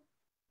on.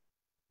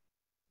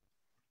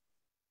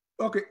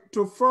 Okay,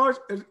 to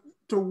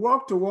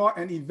work toward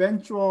an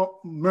eventual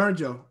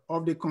merger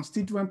of the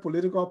constituent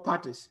political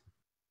parties.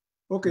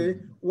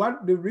 Okay,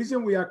 what the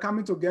reason we are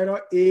coming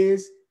together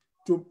is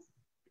to,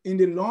 in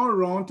the long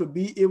run, to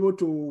be able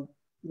to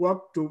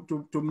work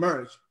to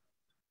merge.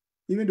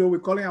 Even though we're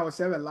calling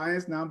ourselves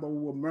alliance now, but we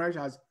will merge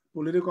as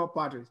political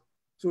parties.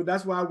 So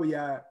that's why we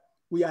are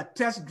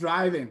test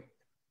driving,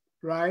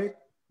 right?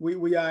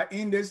 We are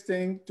in this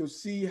thing to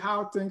see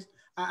how things,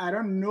 I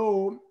don't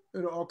know,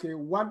 okay,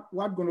 what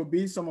going to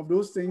be some of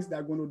those things that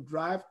are going to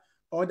drive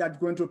or that's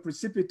going to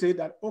precipitate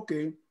that,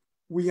 okay,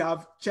 we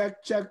have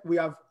we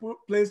have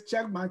placed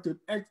check mark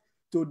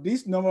to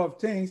this number of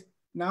things.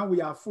 Now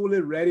we are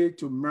fully ready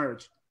to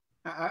merge.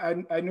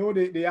 I know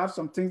they have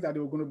some things that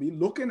they're going to be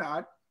looking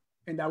at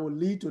and that will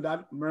lead to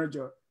that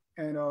merger.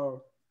 And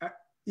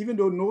even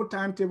though no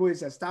timetable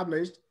is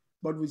established,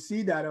 but we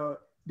see that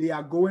they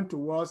are going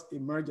towards a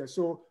merger.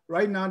 So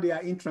right now they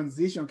are in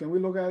transition. Can we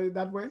look at it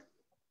that way?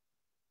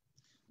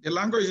 The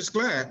language is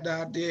clear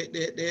that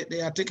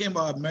they are taking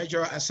about a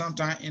merger at some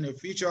time in the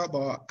future,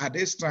 but at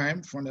this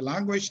time, from the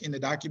language in the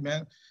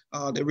document,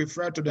 they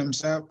refer to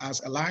themselves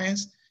as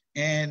alliance.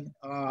 And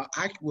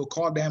I will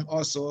call them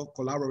also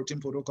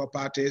collaborating political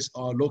parties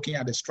or looking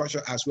at the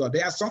structure as well.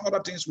 There are some other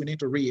things we need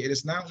to read. It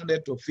is not only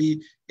to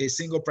feed a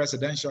single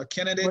presidential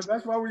candidate but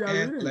that's why we are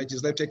and reading.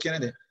 legislative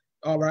candidate.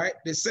 All right,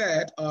 they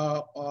said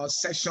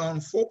section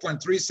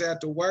 4.3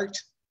 said to work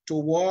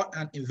toward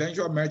an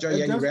eventual merger.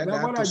 Yeah, you read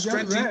that, to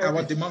strengthen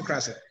our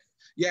democracy.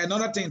 Yeah,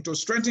 another thing, to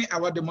strengthen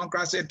our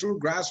democracy through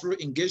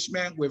grassroots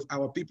engagement with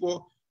our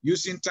people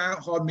using town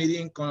hall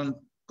meeting,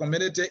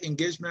 community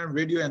engagement,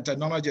 radio, and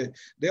technology.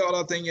 The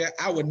other thing, yeah,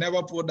 I would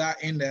never put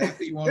that in there.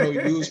 You want to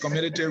use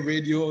community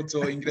radio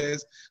to engage.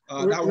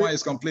 That one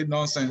is complete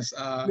nonsense.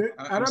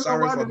 I'm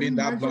sorry for being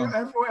that blunt.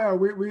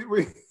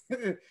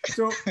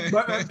 So,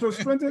 but to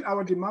strengthen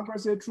our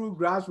democracy through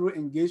grassroots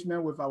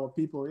engagement with our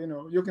people, you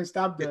know, you can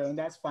stop there and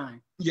that's fine.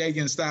 Yeah, you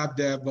can stop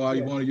there, but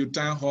you want to use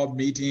town hall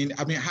meeting.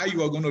 I mean, how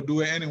you are going to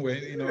do it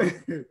anyway, you know?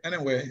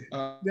 Anyway,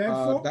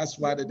 that's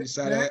why they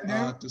decided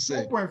to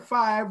say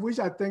 4.5, which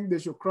I think they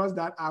should cross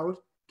that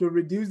out to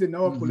reduce the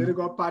number of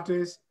political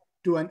parties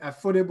to an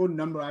affordable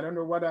number. I don't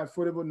know what an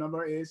affordable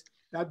number is.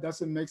 That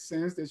doesn't make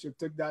sense. They should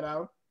take that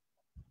out.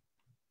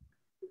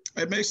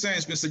 It makes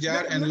sense, Mr.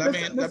 Jad, and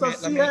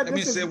let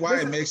me say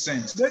why it makes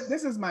sense.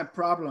 This is my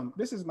problem.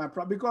 This is my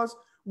problem because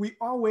we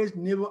always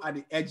nibble at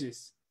the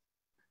edges.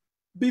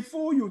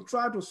 Before you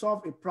try to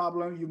solve a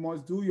problem, you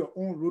must do your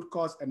own root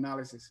cause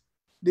analysis.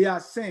 They are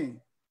saying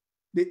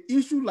the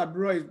issue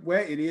Liberia is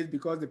where it is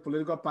because the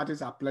political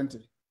parties are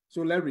plenty.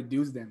 So let's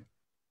reduce them.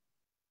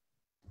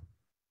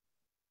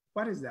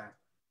 What is that?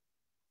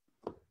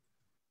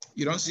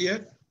 You don't see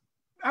it?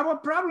 Our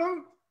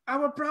problem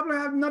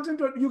has nothing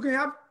to, you can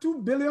have 2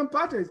 billion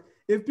parties.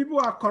 If people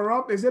are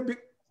corrupt, is it big?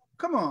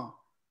 Come on.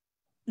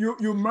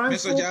 You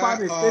merge four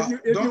parties.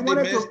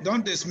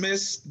 Don't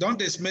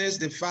dismiss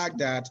the fact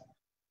that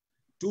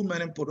too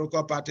many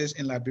political parties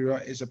in Liberia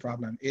is a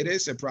problem. It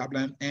is a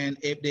problem. And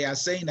if they are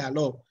saying that,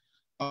 look,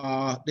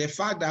 the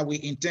fact that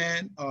we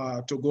intend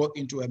to go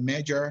into a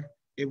merger,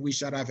 if we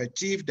should have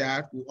achieved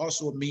that, will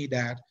also mean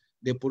that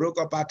the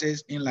political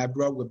parties in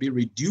Liberia will be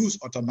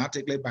reduced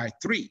automatically by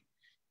 3.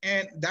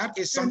 And that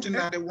is something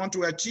that they want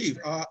to achieve.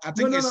 I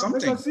think it's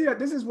something.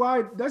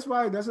 That's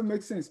why it doesn't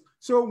make sense.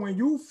 So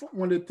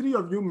when the 3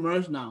 of you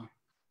merge now,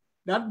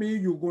 that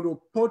means you're going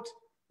to put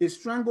a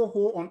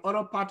stranglehold on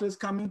other parties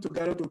coming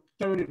together to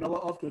carry the number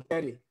up to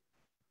 30.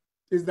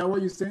 Is that what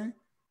you're saying?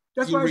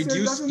 That's why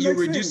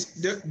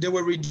they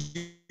will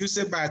reduce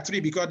it by 3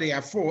 because they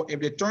are 4. If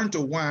they turn to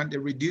 1, they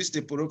reduce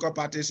the political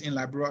parties in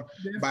Liberia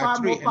by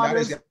 3, and that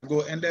is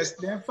go. And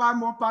then 5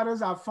 more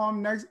parties are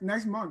formed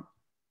next month.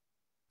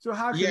 So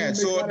how can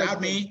so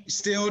that means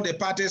still the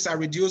parties are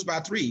reduced by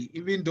 3,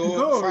 even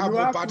though 5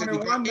 more parties,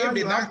 because if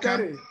they not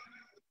come,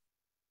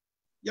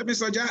 yeah,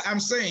 Mr. John,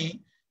 I'm saying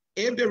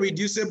if they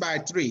reduce it by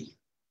 3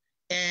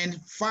 and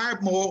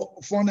 5 more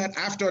formed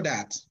after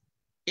that,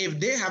 if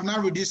they have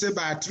not reduced it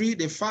by 3,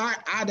 the 5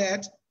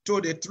 added to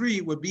the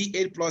 3 would be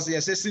 8 plus the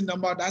existing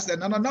number. That's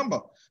another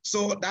number.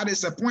 So that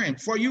is a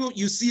point. For you,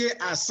 you see it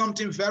as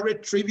something very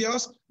trivial,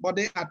 but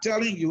they are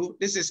telling you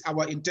this is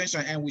our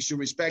intention and we should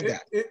respect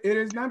that. It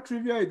is not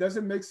trivial. It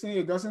doesn't make sense.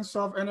 It doesn't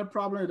solve any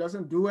problem. It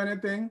doesn't do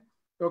anything.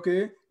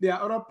 Okay. There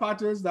are other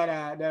parties there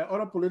are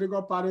other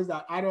political parties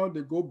that either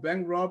they go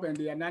bankrupt and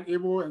they are not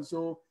able, and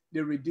so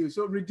they reduce.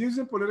 So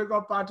reducing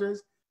political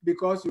parties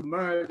because you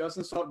merge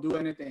doesn't do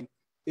anything.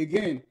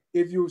 Again,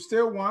 if you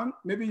still want,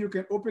 maybe you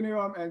can open it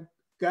up and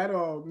get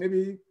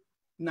maybe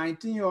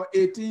 19 or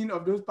 18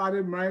 of those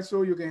parties merged,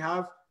 so you can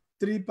have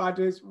 3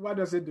 parties. What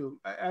does it do?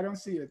 I don't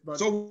see it. But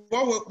so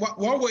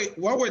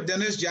what would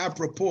Dennis Jab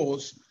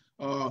propose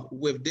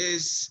with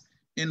this,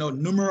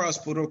 numerous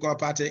political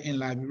party in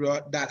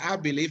Liberia that I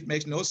believe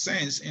makes no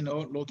sense,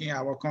 looking at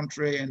our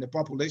country and the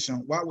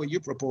population? What would you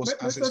propose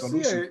as a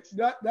solution?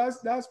 Sieh,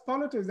 that's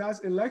politics.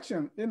 That's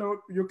election.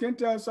 You can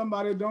tell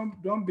somebody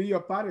don't be your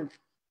party.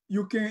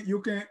 You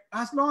can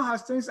as long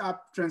as things are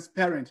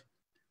transparent,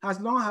 as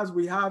long as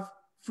we have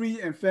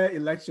free and fair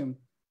election,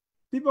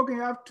 people can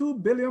have 2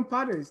 billion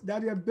parties.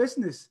 That's their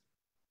business.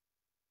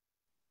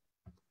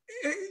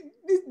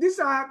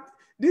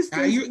 These things.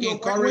 Are you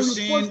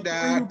encouraging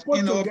that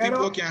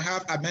people can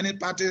have as many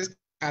parties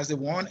as they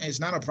want? It's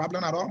not a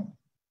problem at all.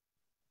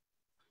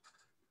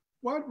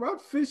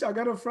 What fish I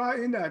gotta fry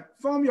in that?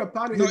 Form your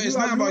party. No, it's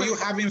not about you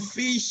having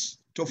fish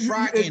to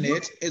fry in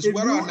it. It's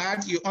whether or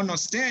not you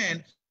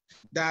understand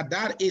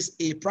that is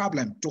a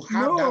problem to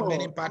have that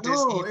many parties.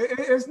 No,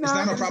 it's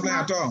not a problem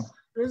at all.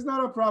 It's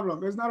not a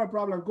problem. It's not a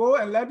problem. Go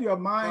and let your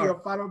mind, your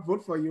father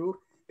vote for you.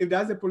 If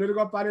that's the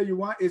political party you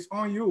want, it's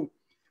on you.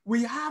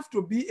 We have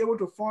to be able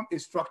to form a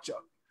structure.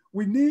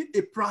 We need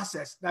a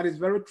process that is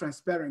very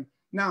transparent.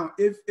 Now,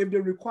 if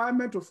the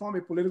requirement to form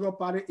a political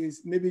party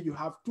is maybe you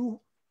have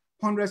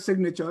 200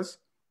 signatures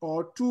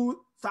or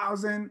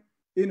 2,000,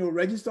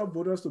 registered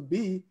voters to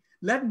be,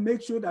 let's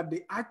make sure that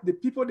the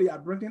people they are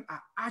bringing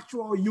are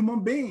actual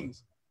human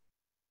beings.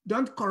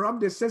 Don't corrupt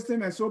the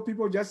system and so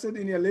people just sit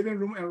in their living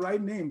room and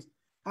write names.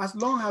 As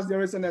long as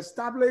there is an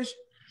established,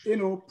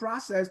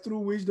 process through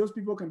which those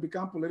people can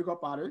become political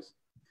parties,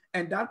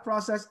 and that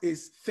process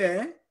is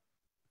fair,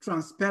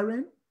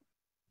 transparent,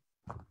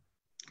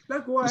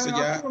 let's go ahead and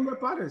have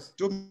parties.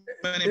 Too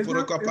many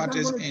political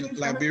parties in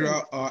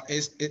Liberia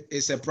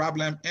is a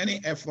problem.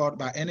 Any effort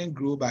by any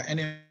group, by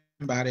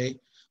anybody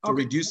to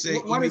reduce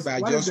it even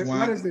by just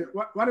one.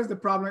 What is the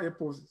problem it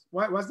poses?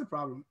 What's the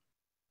problem?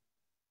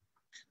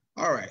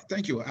 All right,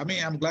 thank you. I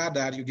mean, I'm glad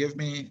that you gave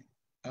me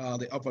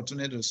the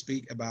opportunity to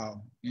speak about,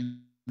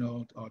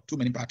 too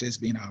many parties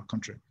being in our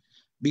country.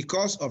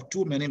 Because of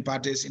too many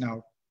parties in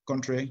our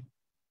country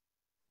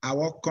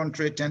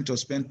tend to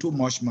spend too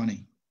much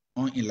money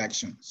on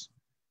elections.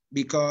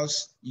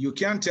 Because you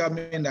can't tell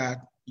me that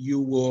you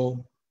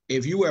will,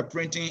 if you were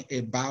printing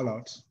a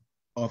ballot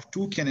of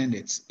 2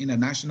 candidates in a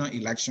national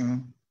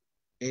election,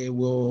 it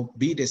will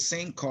be the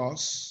same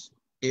cost.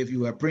 If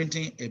you were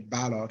printing a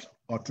ballot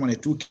or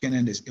 22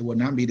 candidates, it will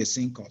not be the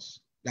same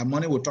cost. That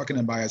money we're talking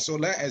about. So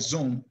let's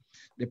assume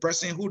the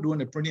person who doing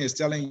the printing is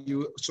telling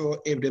you,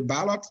 so if the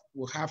ballot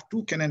will have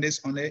 2 candidates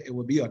on it, it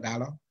will be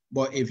 $1.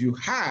 But if you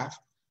have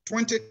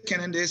 20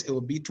 candidates, it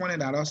will be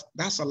 $20.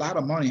 That's a lot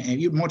of money. And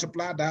you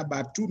multiply that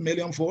by 2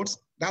 million votes,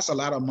 that's a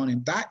lot of money.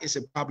 That is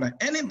a problem.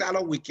 Any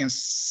dollar we can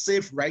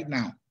save right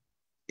now,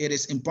 it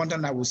is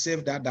important that we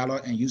save that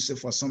dollar and use it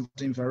for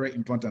something very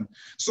important.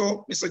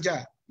 So, Mr.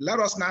 Jai, let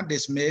us not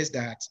dismiss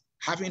that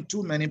having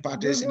too many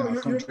parties in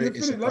our country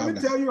is a problem.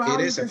 Let me tell you how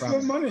you can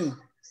save money.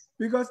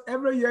 Because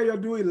every year you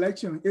do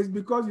election, it's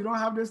because you don't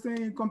have this thing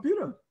in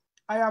computer.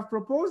 I have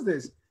proposed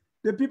this.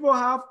 The people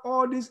have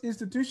all these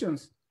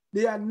institutions.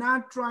 They are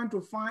not trying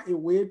to find a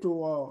way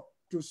to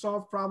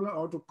solve problem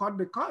or to cut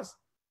the cost.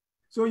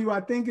 So you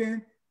are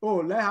thinking, oh,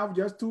 let's have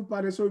just 2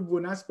 parties so we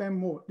will not spend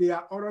more. There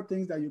are other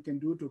things that you can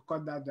do to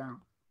cut that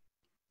down.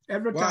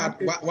 Every time.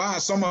 Why are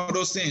some of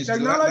those things?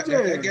 Technology.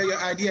 Get your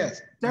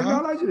ideas.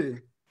 Technology.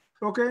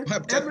 Okay.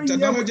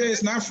 Technology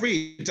is not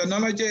free.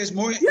 Technology is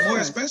more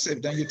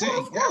expensive than you think.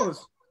 Of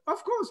course.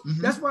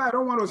 Mm-hmm. That's why I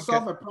don't want to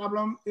solve a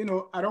problem.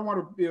 I don't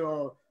want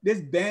to this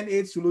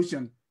Band-Aid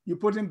solution. You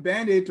put in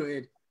Band-Aid to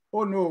it.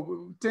 Oh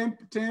no,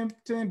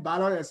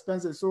 $10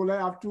 expensive. So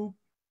let's have 2,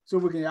 so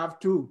we can have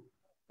 2.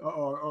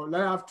 Or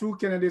let's have 2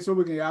 candidates so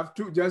we can have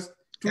 2. Just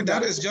 2. And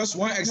that is just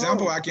one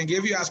example. I can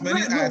give you as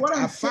many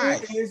as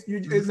 5.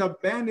 It's a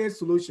Band-Aid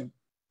solution.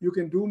 You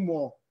can do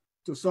more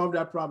to solve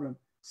that problem.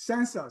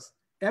 Census.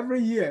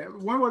 Every year,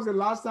 when was the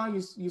last time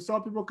you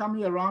saw people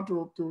coming around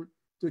to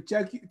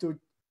check,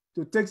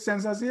 to take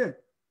census here?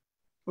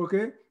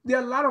 Okay, there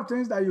are a lot of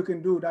things that you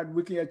can do that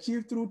we can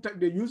achieve through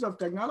the use of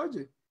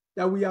technology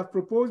that we have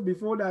proposed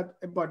before that,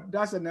 but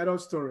that's another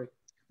story.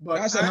 But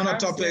that's another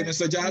topic,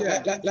 Mr. John.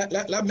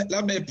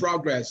 Let me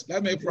progress.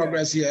 Let me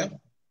progress here.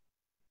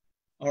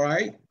 All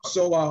right,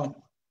 so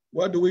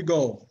where do we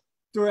go?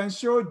 To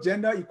ensure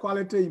gender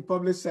equality in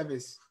public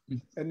service.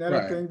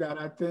 Another thing that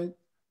I think,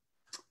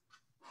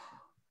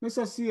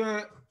 Mr.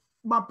 Sieh,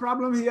 my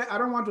problem here, I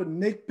don't want to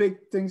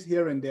nitpick things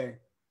here and there.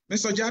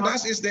 Mr. Jah,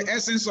 that is the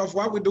essence of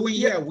what we're doing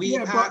here. We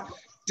are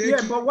taking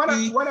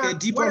a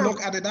deeper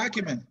look at the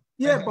document.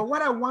 Yeah, but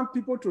what I want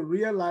people to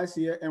realize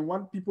here and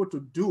want people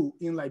to do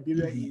in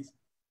Liberia is,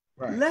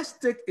 let's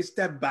take a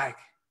step back.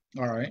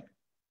 All right.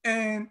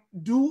 And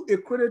do a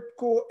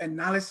critical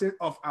analysis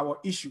of our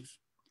issues.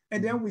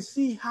 And then we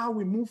see how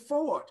we move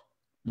forward.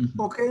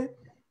 Okay?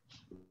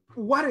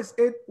 What is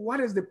it?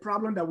 What is the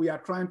problem that we are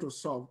trying to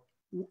solve?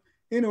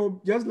 You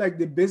know, just like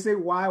the basic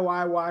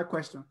why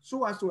question,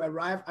 so as to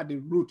arrive at the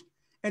root.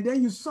 And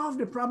then you solve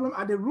the problem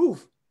at the root.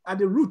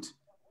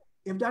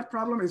 If that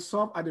problem is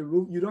solved at the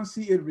root, you don't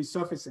see it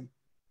resurfacing.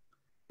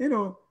 You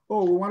know,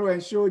 oh, we want to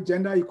ensure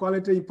gender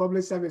equality in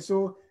public service.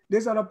 So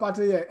this other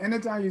party here,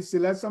 anytime you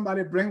select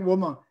somebody, bring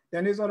woman,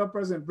 then this other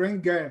person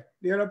bring girl,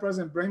 the other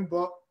person bring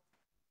boy.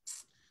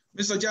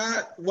 Mr.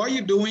 Jah, what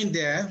you're doing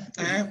there,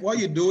 what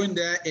you're doing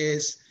there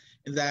is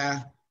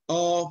that,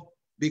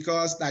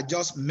 because that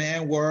just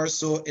men were,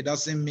 so it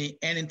doesn't mean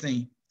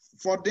anything.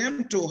 For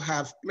them to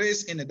have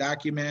placed in the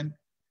document,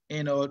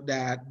 you know,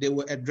 that they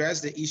will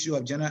address the issue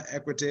of gender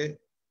equity,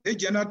 the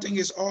gender thing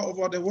is all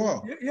over the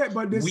world. Yeah,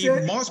 but we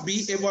must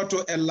be able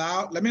to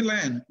allow, let me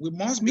learn, we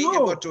must be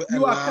able to allow.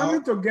 You are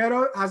coming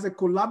together as a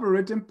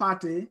collaborating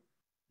party.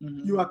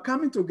 You are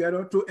coming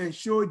together to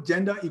ensure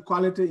gender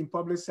equality in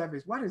public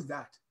service. What is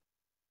that?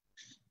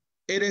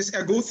 It is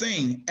a good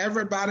thing.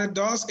 Everybody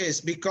does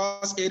it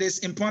because it is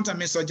important,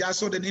 Mr. Jah,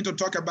 so they need to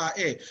talk about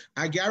it.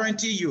 I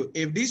guarantee you,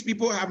 if these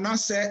people have not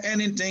said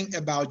anything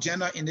about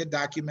gender in the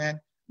document,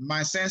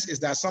 my sense is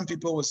that some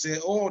people will say,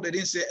 oh, they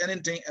didn't say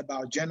anything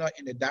about gender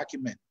in the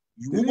document.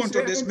 You want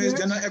to dismiss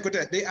gender equity.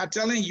 They are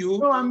telling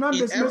you in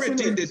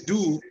everything they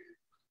do.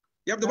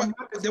 Yep, the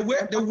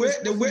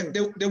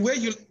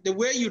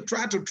way you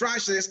try to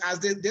trash this as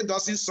they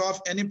doesn't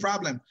solve any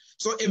problem.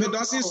 So if it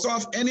doesn't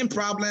solve any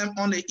problem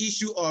on the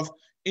issue of,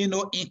 you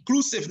know,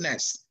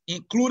 inclusiveness,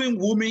 including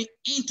women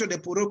into the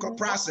political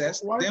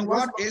process, then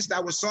what is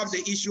that will solve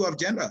the issue of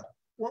gender?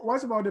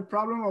 What's about the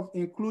problem of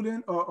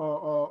including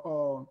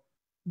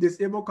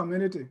disabled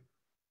community?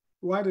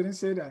 Why didn't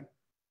say that?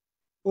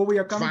 Or we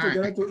are coming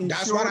together to ensure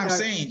that's what I'm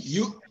saying.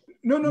 You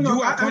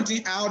are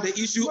pointing out the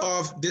issue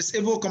of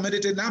disabled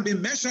community not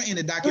being mentioned in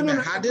the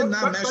document. Had they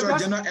not mentioned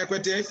gender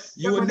equity,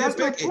 you would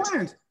nitpick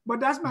it. But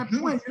that's my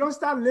point. You don't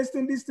start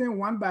listing this thing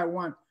one by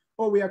one.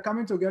 Oh, we are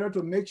coming together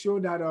to make sure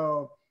that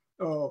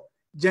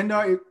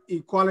gender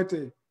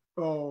equality.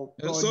 So,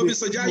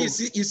 Mr. Jah, you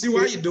see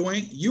what you're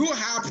doing? You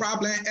had a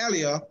problem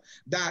earlier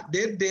that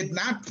they did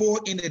not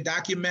put in the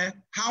document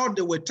how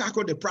they would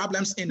tackle the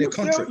problems in the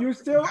country.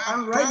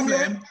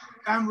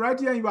 I'm right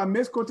here, you are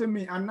misquoting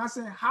me. I'm not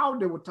saying how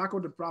they will tackle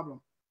the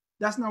problem.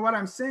 That's not what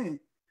I'm saying.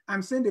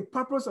 I'm saying the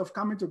purpose of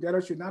coming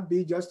together should not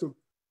be just to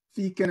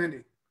feed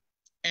Kennedy.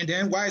 And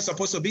then why it's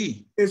supposed to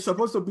be? It's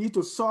supposed to be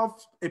to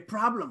solve a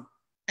problem.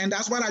 And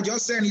that's what I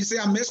just said. You say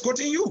I'm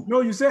misquoting you.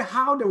 No, you say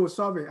how they will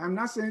solve it. I'm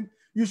not saying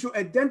you should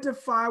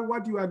identify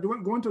what you are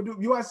going to do.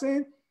 You are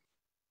saying,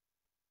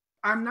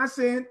 I'm not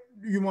saying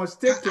you must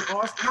stick to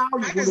us how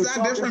you're going to solve it. How is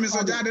that different,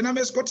 Mr. Jah? Did I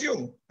misquote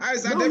you? How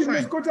is that different? You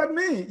misquoted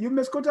me. You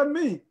misquoted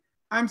me.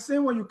 I'm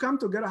saying when you come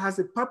together has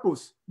a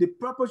purpose. The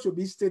purpose should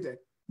be stated.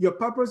 Your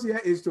purpose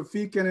here is to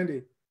feed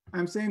Kennedy.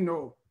 I'm saying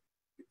no,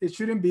 it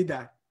shouldn't be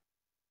that.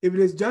 If it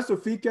is just to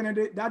feed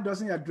Kennedy, that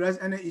doesn't address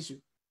any issue.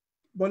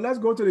 But let's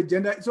go to the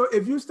gender. So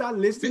if you start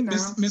listing now,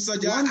 Mr.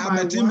 Jah,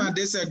 I'm in my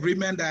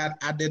disagreement that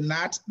I did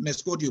not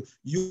misquote you.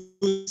 You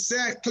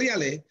said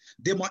clearly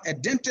they must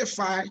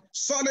identify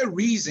solid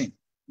reason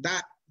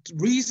that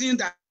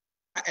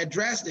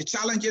address the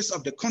challenges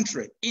of the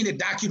country in the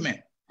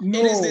document. No.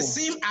 It is the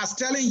same as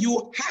telling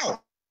you how.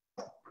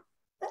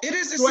 It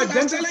is the same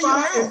as telling you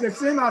how. Is the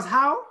same as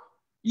how?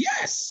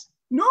 Yes.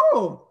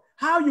 No.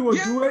 How you will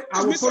do it?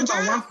 I will put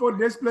my 1 foot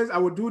this place. I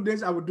will do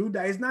this. I will do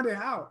that. It's not a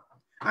how.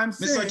 I'm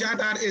saying, Mr. Jah,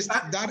 that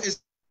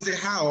is the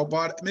how,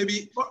 but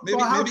maybe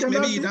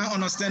you're not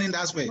understanding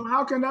that way.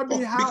 How can that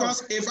be how?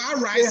 Because if I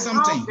write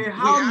something, we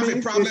have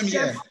a problem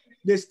here.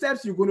 The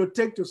steps you're going to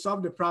take to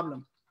solve the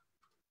problem.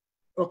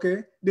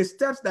 Okay, the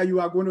steps that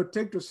you are going to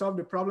take to solve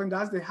the problem.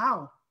 That's the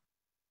how.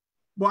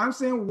 But I'm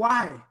saying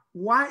why?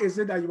 Why is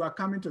it that you are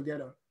coming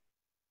together?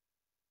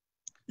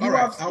 I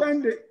will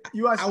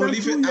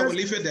leave it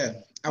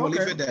there. I will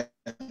leave it there.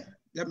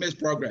 That makes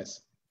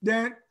progress.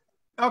 Then,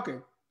 okay.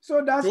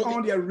 So that's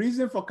on the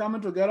reason for coming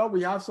together.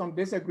 We have some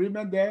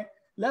disagreement there.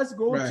 Let's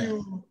go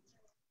to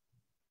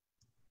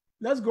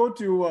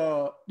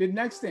the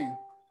next thing.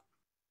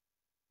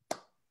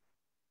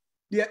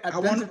 Let's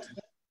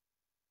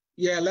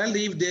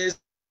leave this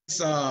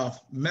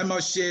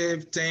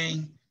membership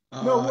thing.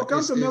 No, we'll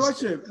come to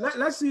membership.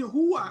 Let's see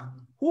who are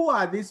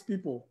these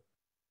people,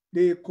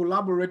 the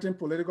collaborating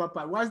political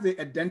party. What's the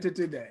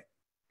identity there?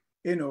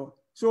 You know,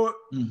 so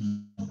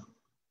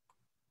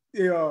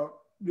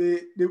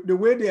the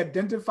way they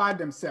identify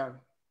themselves.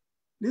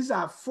 These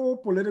are 4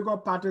 political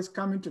parties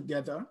coming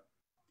together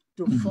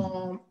to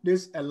form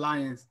this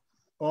alliance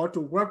or to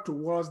work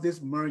towards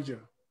this merger.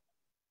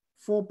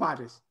 4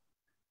 parties.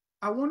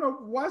 I wonder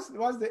what's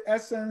the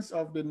essence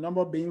of the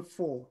number being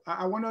 4?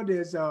 I wonder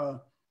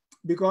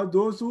because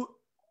those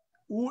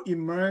who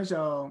emerged,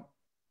 for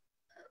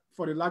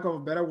the lack of a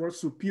better word,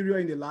 superior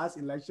in the last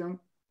election,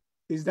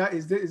 is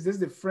this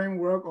the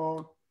framework,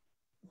 or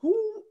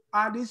who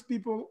are these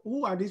people?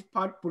 Who are these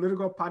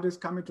political parties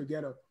coming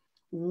together?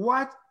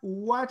 What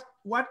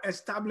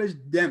established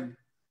them?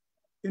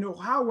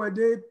 How were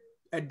they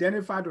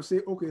identified to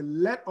say, okay,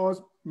 let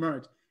us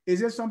merge?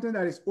 Is it something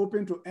that is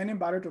open to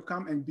anybody to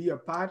come and be a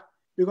part?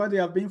 Because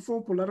there have been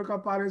 4 political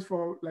parties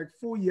for like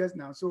 4 years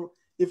now. So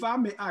if I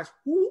may ask,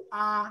 who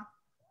are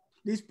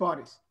these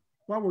parties?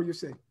 What would you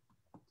say?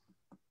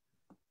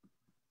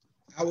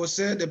 I would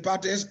say the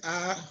parties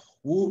are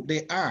who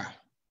they are.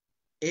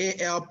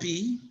 ALP,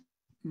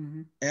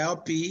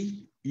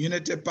 LP,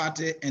 Unity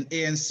Party, and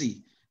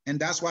ANC. And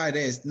that's why it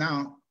is.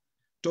 Now,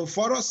 to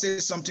further say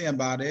something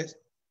about it,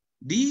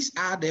 these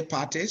are the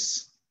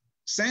parties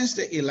since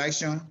the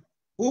election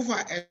who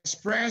have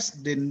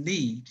expressed the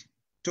need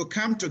to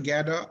come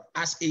together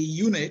as a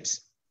unit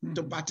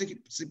to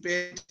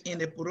participate in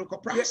the political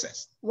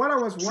process. Yeah. What I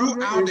was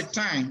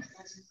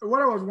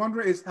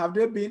wondering is, have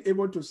they been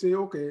able to say,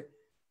 okay,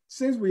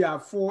 since we are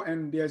 4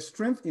 and their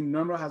strength in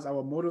number, as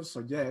our motto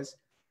suggests,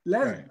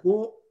 let's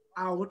go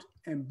out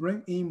and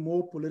bring in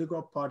more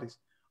political parties?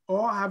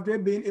 Or have they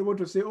been able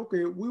to say,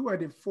 okay, we were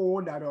the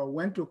 4 that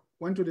went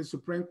to the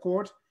Supreme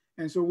Court,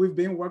 and so we've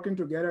been working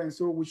together, and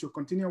so we should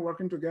continue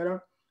working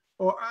together?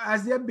 Or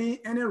has there been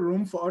any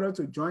room for others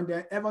to join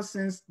them ever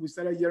since we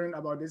started hearing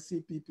about the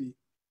CPP?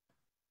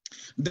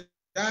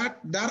 That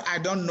I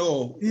don't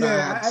know.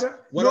 Yeah,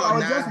 whether or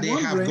not they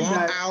have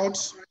gone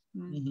out.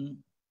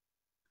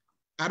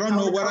 I don't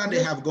know whether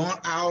they have gone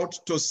out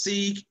to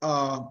seek,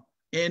 the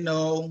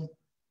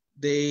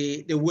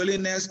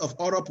willingness of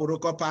other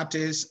political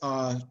parties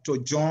to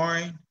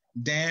join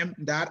them.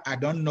 That I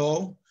don't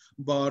know.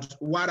 But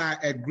what I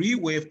agree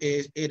with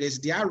is it is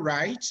their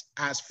right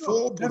as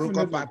 4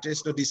 political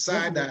parties to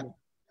decide that.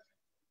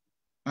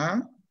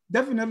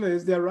 Definitely,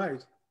 it's their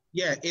right.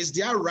 Yeah, it's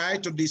their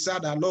right to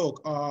decide that,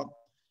 look,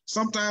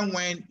 sometimes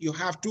when you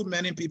have too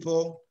many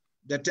people,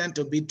 there tend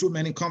to be too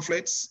many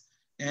conflicts.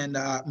 And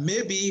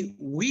maybe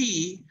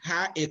we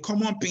had a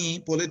common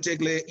pain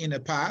politically in the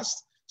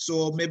past.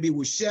 So maybe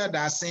we share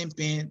that same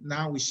pain.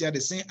 Now we share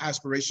the same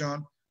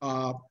aspiration.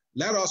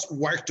 Let us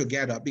work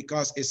together,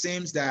 because it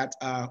seems that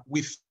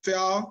we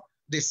felt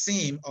the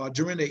same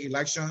during the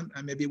election,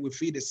 and maybe we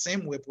feel the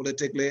same way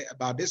politically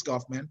about this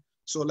government.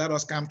 So let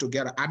us come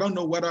together. I don't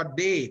know whether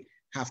they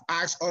have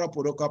asked other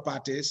political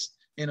parties,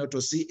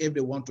 to see if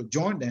they want to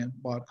join them.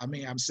 But I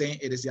mean, I'm saying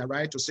it is their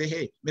right to say,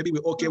 hey, maybe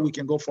we're okay, we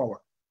can go forward.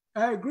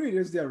 I agree,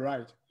 it's their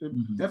right.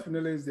 It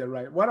definitely is their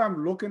right. What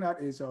I'm looking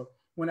at is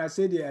when I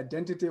say the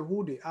identity,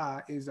 who they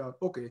are, is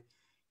okay,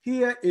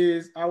 here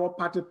is our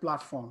party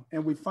platform.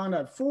 And we found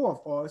out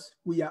 4 of us,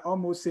 we are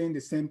almost saying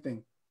the same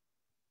thing.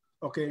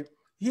 Okay,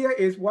 here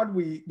is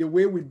the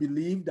way we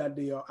believe that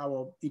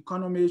our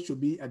economy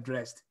should be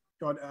addressed,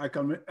 or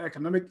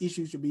economic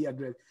issues should be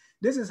addressed.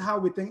 This is how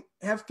we think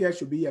healthcare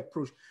should be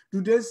approached.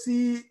 Do they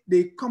see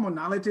the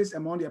commonalities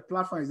among their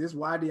platforms? Is this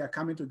why they are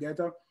coming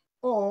together?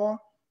 Or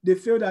they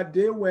feel that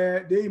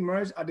they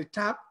emerged at the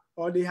top,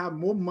 or they have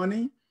more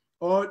money,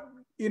 or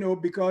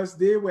because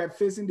they were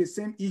facing the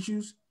same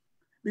issues?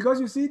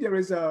 Because you see,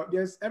 there's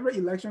every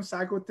election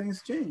cycle,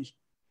 things change.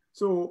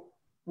 So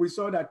we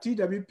saw that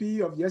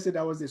TWP of yesterday,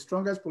 that was the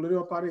strongest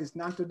political party, is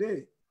not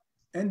today.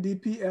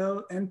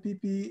 NDPL,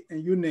 NPP,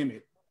 and you name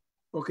it.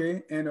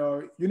 Okay, and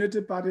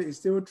Unity Party is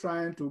still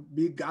trying to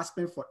be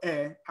gasping for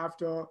air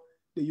after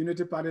the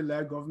Unity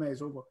Party-led government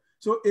is over.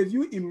 So if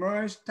you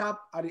emerge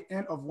top at the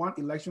end of one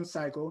election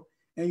cycle,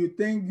 and you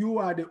think you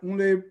are the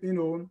only,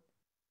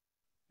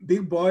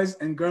 big boys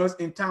and girls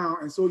in town,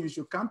 and so you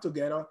should come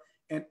together,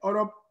 and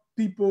other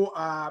people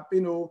are,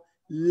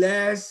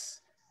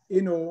 less, I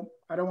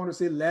don't want to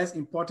say less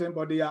important,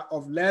 but they are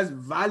of less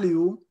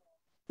value.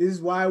 This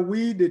is why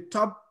we, the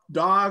top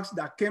dogs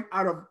that came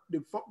out of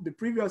the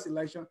previous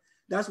election,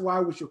 that's why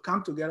we should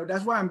come together.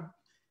 That's why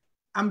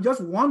I'm just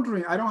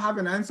wondering. I don't have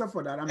an answer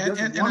for that. And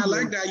I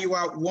like that you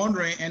are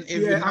wondering. And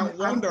if you're not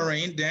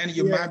wondering, then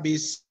you might be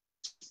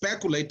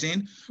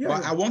speculating.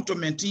 But I want to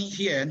maintain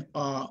here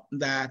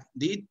that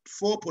the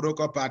 4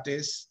 political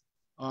parties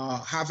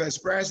have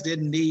expressed the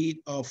need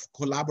of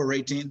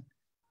collaborating,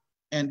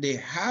 and they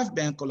have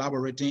been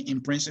collaborating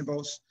in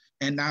principles,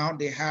 and now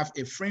they have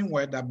a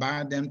framework that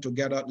binds them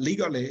together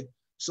legally.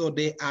 So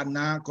they are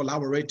now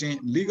collaborating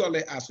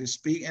legally as we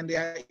speak, and they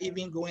are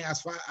even going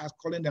as far as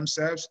calling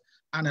themselves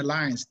an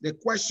alliance. The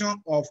question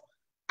of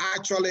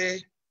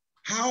actually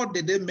how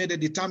did they make a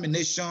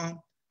determination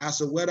as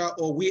to whether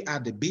we are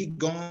the big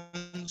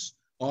guns,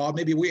 or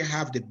maybe we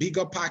have the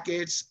bigger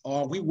packets,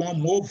 or we want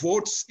more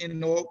votes,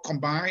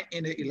 combined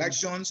in the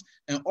elections,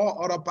 and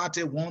all other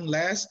parties want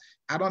less.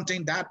 I don't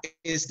think that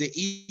is the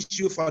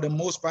issue for the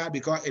most part,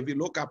 because if you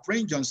look at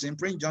Prince Johnson,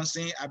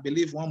 I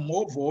believe, won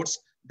more votes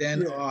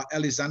than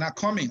Alexander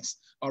Cummings.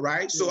 All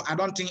right, so I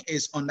don't think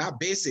it's on that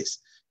basis.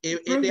 There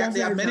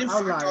are many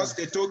factors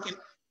they took in.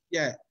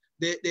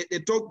 They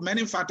took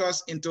many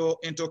factors into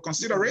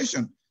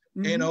consideration.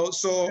 You know,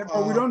 so yeah,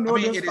 but we don't know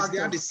those it is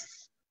there.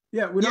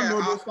 Yeah, we don't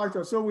know those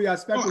factors, so we are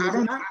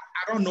speculating. I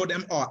don't know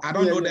them all. I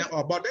don't know them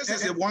all, but this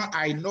is the one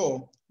I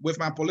know with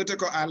my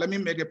political. Let me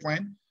make a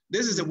point.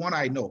 This is the one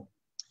I know.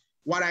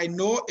 What I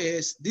know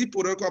is the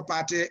political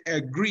party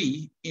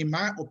agree, in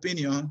my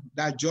opinion,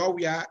 that Joe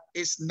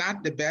is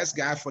not the best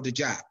guy for the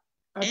job.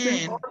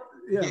 And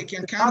they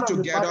can come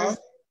together.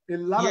 They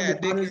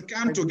can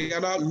come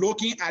together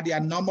looking at their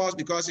numbers,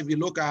 because if you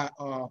look at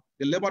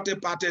the Liberty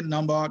Party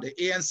number, the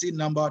ANC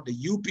number,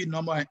 the UP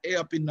number, and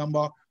ALP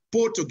number,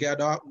 put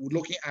together,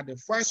 looking at the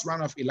first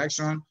round of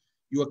election,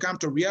 you will come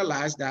to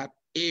realize that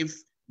if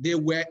they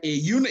were a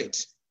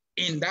unit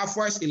in that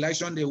first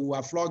election, they would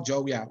have flogged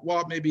Joe.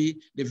 Well, maybe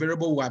the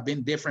variable would have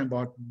been different,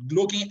 but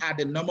looking at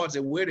the numbers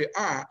the way they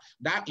are,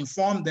 that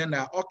informed them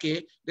that,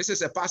 okay, this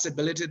is a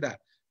possibility that,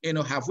 you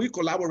know, have we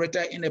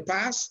collaborated in the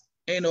past?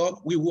 You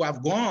know, we would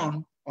have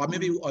gone, or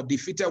maybe or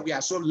defeated. We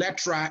are so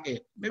let's try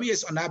it. Maybe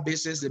it's on that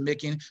basis they're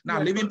making.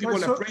 Now, leaving people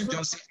like Prince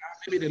Johnson,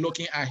 maybe they're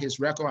looking at his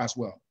record as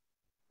well.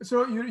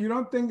 So you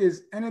don't think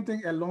it's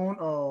anything alone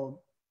or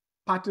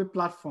party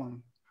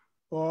platform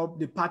or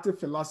the party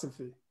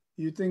philosophy?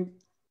 You think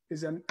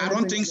is an? I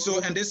don't think so,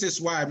 and this is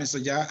why,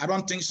 Mr. Jah, I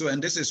don't think so,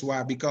 and this is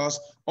why, because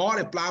all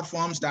the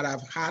platforms that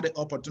I've had the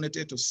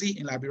opportunity to see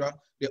in Liberia,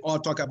 they all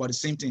talk about the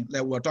same thing.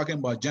 Like we're talking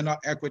about gender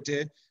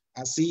equity.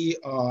 I see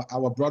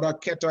our brother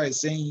Keto is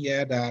saying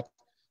here that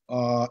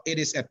it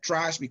is a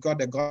trash because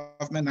the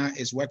government now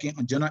is working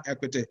on gender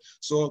equity.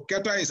 So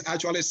Keto is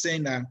actually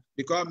saying that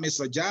because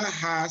Mr. Jah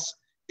has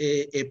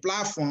a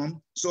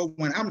platform, so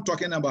when I'm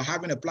talking about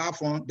having a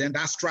platform, then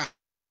that's trash.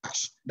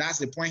 That's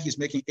the point he's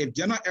making. If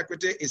gender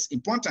equity is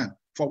important,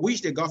 for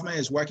which the government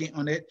is working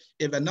on it,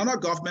 if another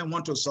government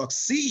wants to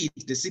succeed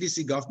the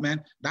CDC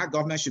government, that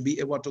government should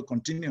be able to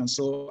continue.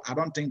 So I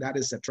don't think that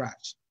is a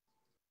trash.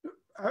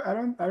 I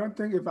don't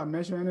think if I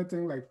mention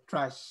anything like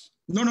trash.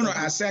 No.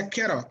 I said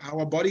Keto.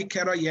 Our body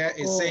Keto here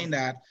is saying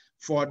that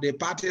for the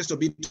parties to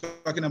be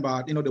talking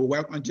about, you know, the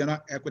work on gender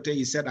equity,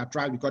 he said that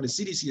trash because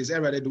the CDC is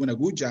already doing a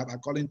good job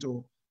according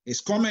to his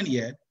comment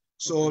here.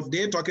 So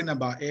they're talking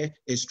about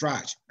it's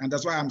trash. And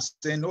that's why I'm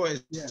saying, no,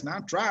 it's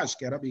not trash,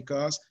 Keto,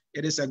 because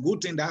it is a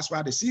good thing. That's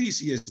why the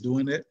CDC is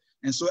doing it.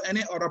 And so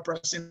any other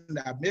person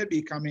that may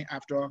be coming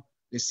after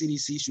the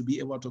CDC should be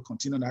able to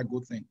continue that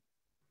good thing.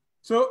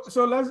 So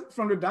let's,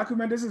 from the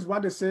document, this is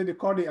what they say, they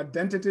call the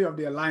identity of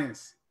the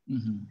alliance.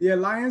 The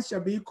alliance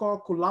shall be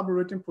called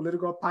Collaborating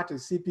Political Party,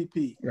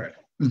 CPP. Right.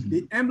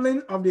 The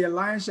emblem of the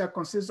alliance shall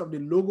consist of the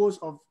logos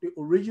of the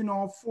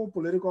original 4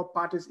 political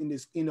parties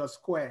in a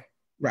square.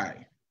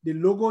 Right. The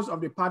logos of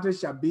the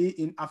parties shall be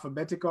in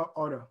alphabetical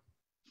order.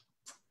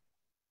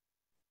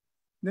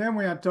 Then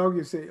when I talk,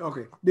 you say,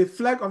 okay, the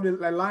flag of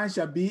the alliance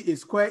shall be a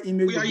square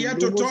image. We are here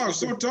to talk,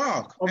 so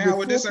talk. Of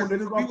the 4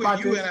 political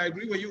parties, and I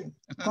agree with you.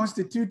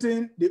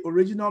 constituting the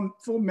original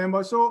 4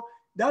 members. So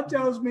that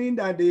tells me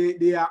that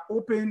they are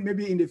open,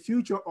 maybe in the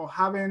future, of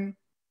having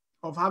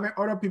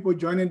other people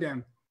joining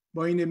them.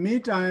 But in the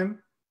meantime,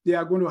 they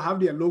are going to have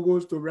their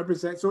logos to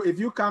represent. So if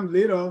you come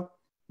later,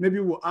 maybe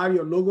we'll add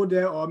your logo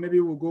there, or maybe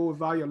we'll go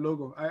without your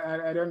logo.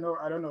 I don't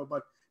know.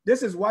 But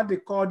this is what they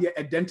call their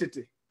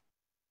identity.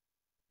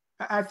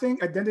 I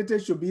think identity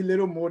should be a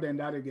little more than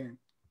that again.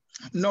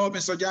 No,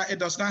 Mr. Jah, it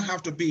does not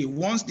have to be.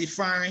 Once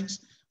defines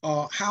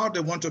how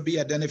they want to be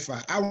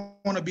identified. I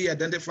want to be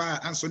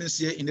identified Ansony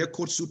Sieh in a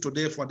coat suit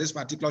today for this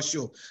particular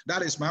show.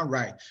 That is my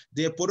right.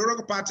 The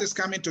political parties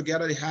coming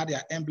together, they had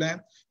their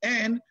emblem.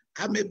 And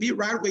I may be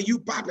right with you,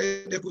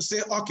 partly. They could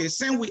say, okay,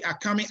 since we are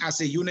coming as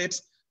a unit,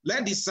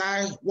 let's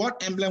decide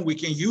what emblem we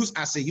can use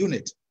as a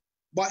unit.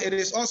 But it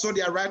is also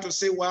their right to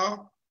say,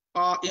 well,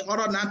 in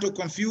order not to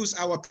confuse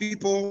our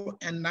people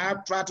and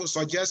not try to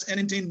suggest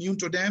anything new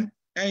to them,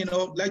 and, you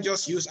know, let's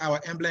just use our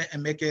emblem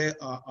and make it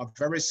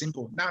very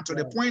simple. Now, to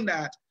the point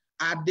that,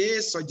 are they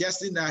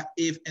suggesting that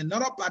if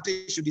another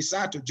party should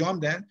decide to join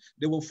them,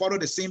 they will follow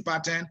the same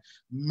pattern?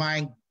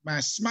 My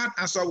smart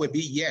answer would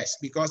be yes,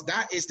 because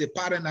that is the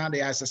pattern now they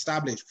have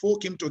established.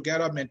 Folk came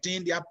together,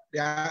 maintain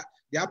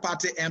their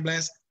party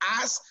emblems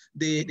as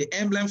the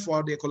emblem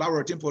for the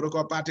collaborating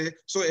political party.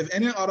 So if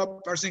any other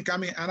person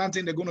come in, I don't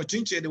think they're going to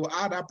change it. They will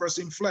add that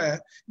person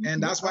flair.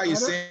 And that's why you're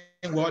saying,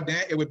 well,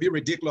 then it would be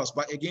ridiculous.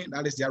 But again,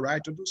 that is their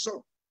right to do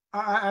so.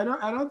 I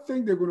don't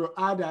think they're going to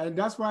add that. And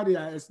that's why they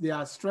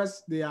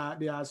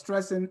are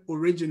stressing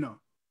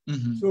original.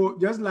 So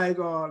just like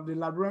the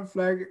Liberian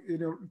flag, you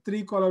know,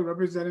 3 colors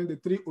representing the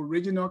 3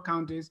 original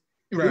counties.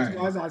 Right. These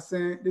guys are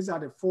saying these are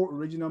the 4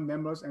 original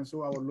members. And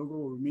so our logo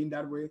will remain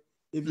that way.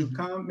 If you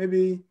come,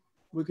 maybe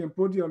we can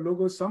put your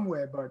logo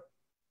somewhere, but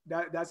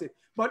that's it.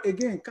 But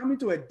again, coming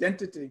to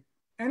identity,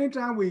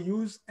 anytime we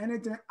use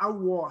anything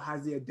outward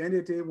has the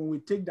identity, when we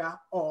take that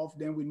off,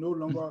 then we no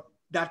longer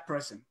that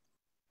person.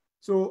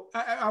 So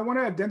I want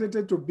our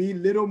identity to be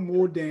little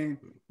more than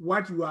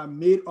what you are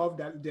made of,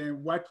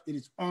 than what it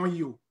is on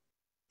you.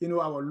 You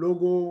know, our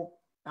logo,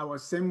 our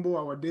symbol,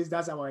 our this,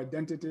 that's our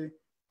identity.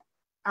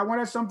 I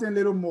wanted something a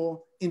little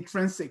more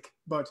intrinsic,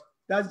 but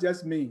that's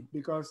just me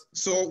because.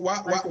 So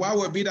why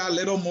would be that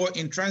little more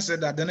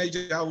intrinsic that then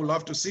I would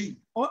love to see?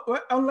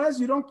 Unless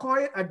you don't call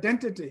it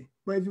identity,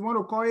 but if you want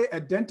to call it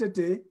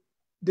identity,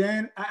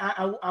 then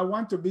I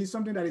want to be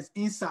something that is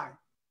inside,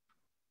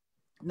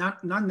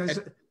 not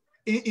necessarily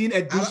in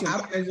addition,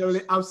 not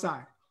necessarily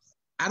outside.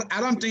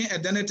 I don't think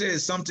identity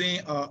is something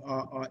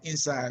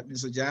inside,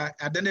 Mr. Jack.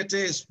 Identity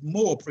is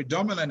more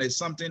predominantly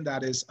something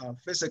that is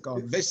physical,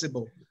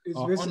 visible,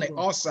 visible on the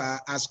outside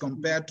as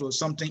compared to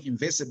something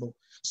invisible.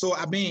 So,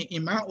 I mean,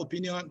 in my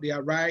opinion, they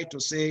are right to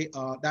say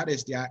that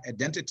is their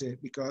identity,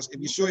 because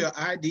if you show your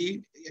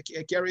ID,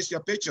 it carries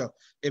your picture.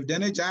 If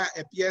Dennis Jack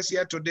appears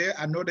here today,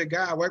 I know the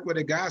guy, I work with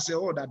the guy, I say,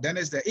 oh, that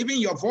Dennis there. Even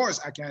your voice,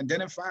 I can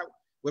identify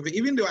with it,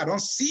 even though I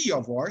don't see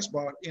your voice,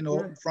 but you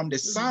know, from the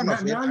sound of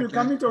it. Now you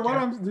come into what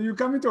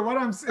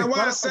I'm saying. Well,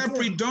 I said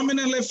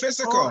predominantly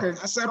physical. Oh, okay.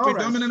 I said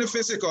predominantly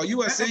physical. You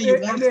were saying you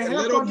want a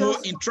little more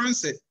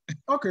intrinsic.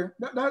 Okay,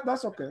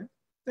 that's okay.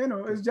 You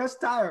know, it's just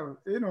style.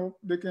 You know,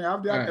 they can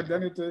have their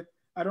identity.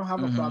 I don't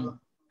have a problem.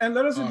 And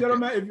ladies and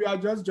gentlemen, if you are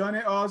just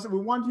joining us,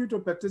 we want you to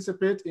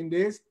participate in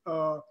this.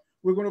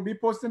 We're going to be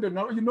posting the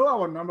number. You know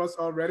our numbers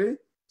already.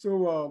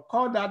 So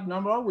call that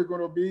number. We're going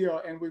to be,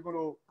 and we're going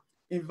to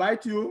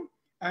invite you.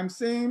 I'm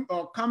seeing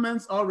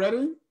comments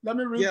already. Let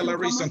me read. Yeah, let's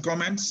read some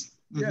comments.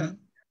 Yeah.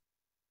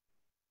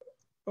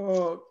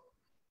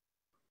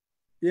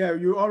 Yeah,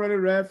 you already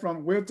read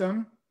from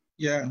Wilton.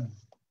 Yeah.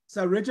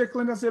 So Richard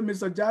Clinton said,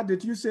 Mr. Jad,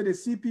 did you say the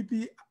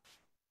CPP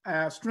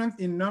strength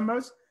in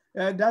numbers?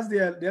 That's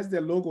their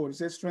logo. It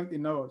says strength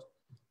in numbers.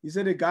 He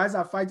said the guys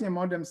are fighting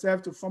among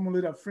themselves to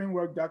formulate a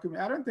framework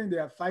document. I don't think they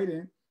are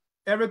fighting.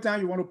 Every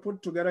time you want to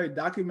put together a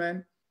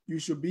document, you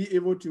should be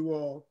able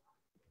to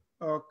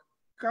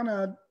kind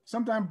of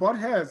sometimes butt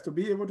heads to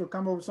be able to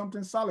come up with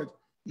something solid.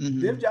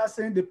 They're just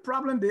saying the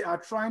problem they are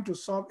trying to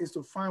solve is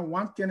to find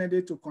one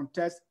candidate to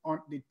contest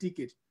on the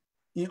ticket.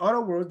 In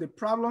other words, the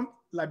problem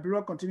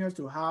Liberia continues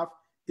to have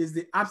is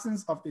the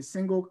absence of a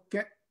single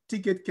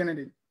ticket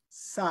candidate.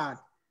 Sad.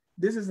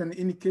 This is an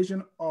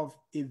indication of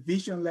a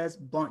visionless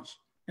bunch.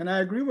 And I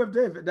agree with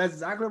Dave. That's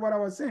exactly what I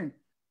was saying.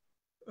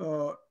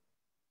 And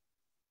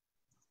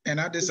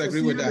I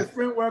disagree with that. The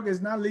framework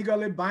is not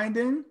legally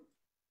binding.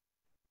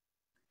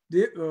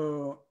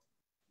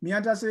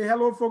 Mianta say,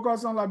 hello,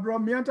 focus on Liberia.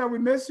 Mianta, we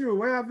miss you.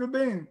 Where have you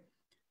been?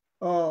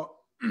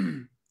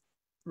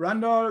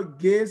 Randall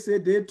Gay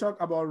said they talk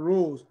about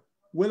roles.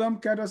 William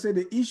Carter said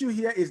the issue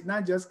here is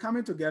not just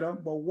coming together,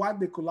 but what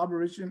the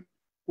collaboration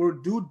will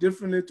do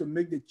differently to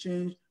make the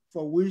change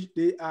for which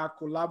they are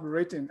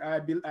collaborating. I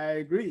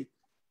agree.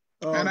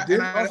 And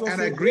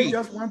I agree. They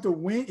just want to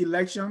win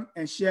election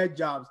and share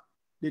jobs.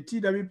 The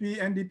TWP,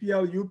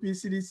 NDPL, UP,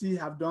 CDC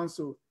have done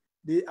so.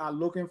 They are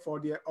looking for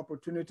their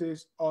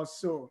opportunities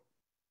also.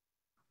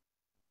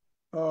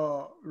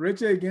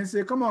 Richard again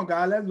say, come on,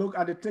 guys, let's look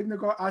at the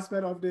technical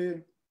aspect of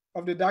the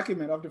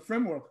document, of the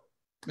framework.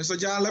 Mr.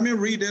 John, let me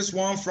read this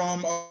one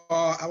from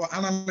our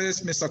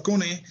analyst, Mr.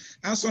 Cooney.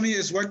 Ansony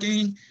is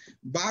working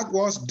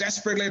backwards,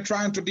 desperately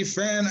trying to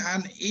defend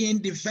an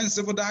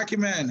indefensible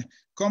document.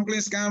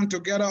 Companies come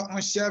together on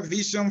shared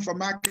vision for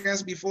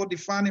markets before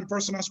defining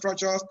personal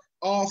structures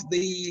of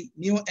the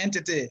new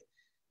entity.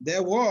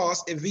 There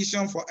was a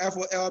vision for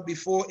FOL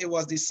before it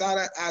was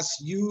decided as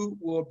you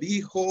will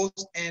be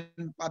host and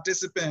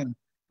participant.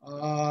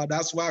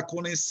 That's why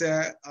Cooney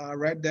said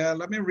right there.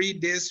 Let me read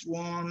this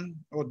one.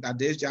 Oh, that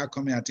Dave Jack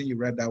coming. I think you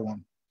read that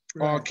one.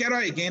 Right.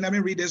 Kera again. Let me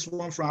read this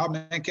one from our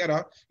man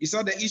Kera. He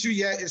said the issue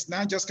here is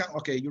not just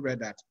okay. You read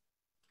that.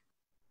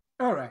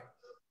 All right.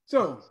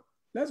 So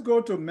let's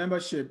go to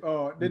membership.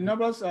 The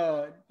numbers.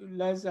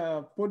 Let's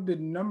put the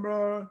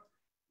number.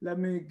 Let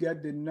me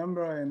get the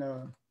number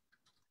and.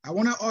 I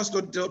want us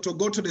to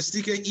go to the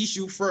sticker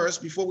issue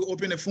first before we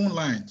open the phone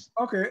lines.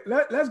 Okay.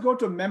 Let's go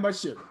to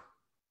membership.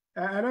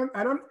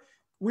 The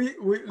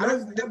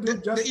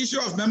issue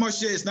of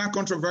membership is not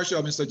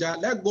controversial, Mr. Jack.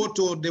 Let's go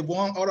to the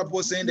one other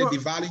person saying the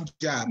dividing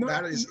job.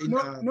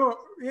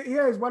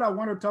 Here is what I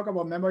want to talk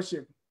about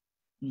membership.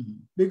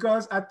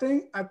 Because I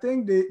think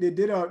they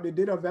did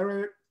a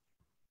very,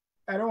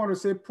 I don't want to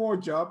say poor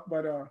job,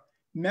 but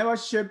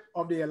membership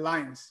of the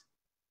alliance.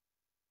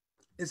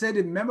 It said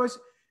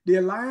the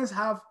alliance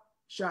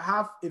shall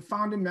have a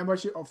founding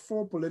membership of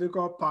 4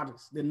 political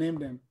parties. They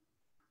named them.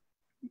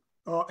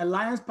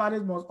 Alliance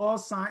parties must all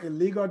sign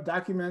illegal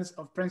documents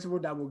of principle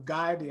that will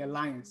guide the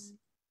alliance.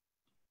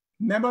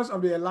 Members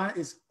of the alliance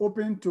is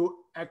open to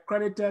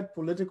accredited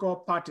political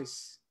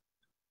parties.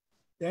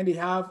 Then they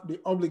have the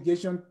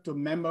obligation to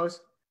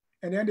members.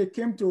 And then they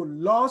came to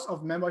laws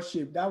of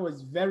membership. That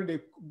was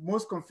the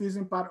most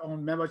confusing part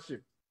on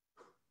membership.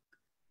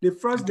 The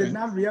first did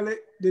not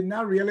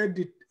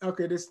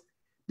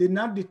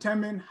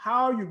determine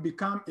how you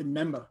become a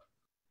member.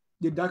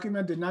 The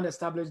document did not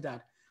establish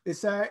that. It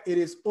said it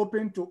is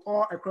open to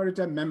all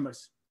accredited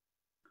members.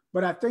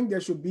 But I think there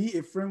should be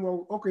a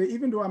framework. Okay,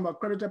 even though I'm an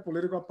accredited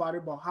political party,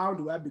 but how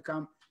do I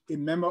become a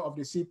member of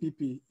the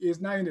CPP? It's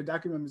not in the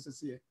document, Mr.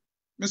 Sieh.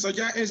 Mr.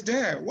 Jack, it's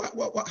there.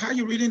 How are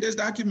you reading this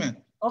document?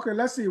 Okay,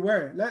 let's see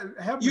where.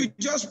 Help me.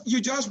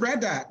 You just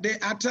read that. They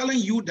are telling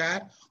you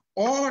that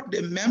all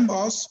the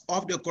members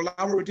of the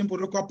collaborating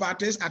political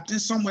parties, I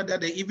think somewhere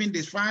that they even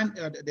define,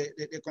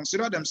 they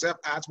consider themselves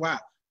as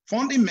what?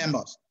 Founding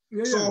members.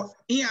 Yeah, so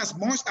in as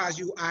much as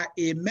you are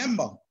a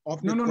member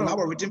of the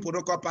collaborating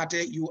political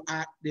party, you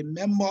are the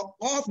member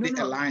of the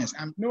alliance.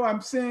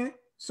 I'm saying,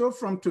 so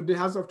from today,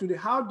 as of today,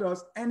 how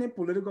does any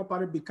political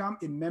party become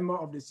a member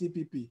of the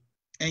CPP?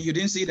 And you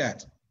didn't see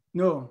that?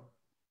 No,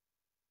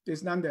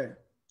 it's not there.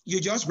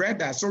 You just read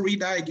that, so read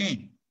that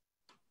again.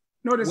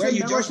 No, they where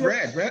you just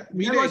read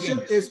membership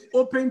it again. Is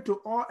open to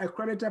all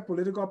accredited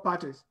political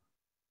parties.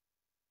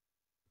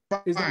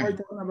 Fine. Is that what you're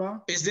talking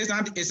about? Is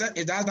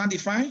that not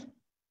defined?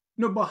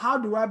 No, but how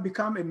do I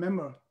become a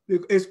member?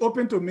 It's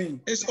open to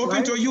me. It's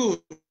open to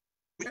you.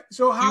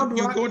 So how do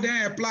you go there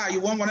and apply? You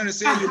want one to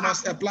say you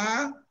must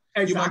apply.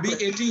 Exactly. You must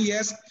be 18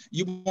 years.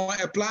 You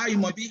must apply. You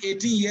must be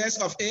 18 years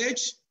of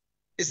age.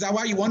 Is that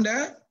why you want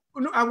that?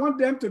 No, I want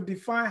them to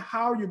define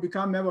how you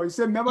become member. You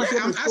say membership.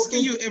 Yeah, I'm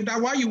asking you if that's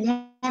why you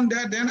want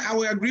that. Then I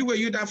will agree with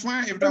you. That's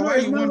fine. If that's why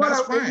you want,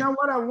 that's fine. It's not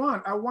what I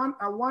want. I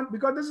want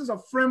because this is a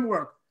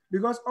framework.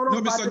 Because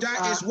Mr.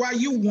 That is why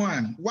you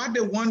want. What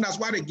they want, that's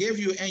why they gave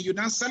you, and you're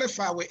not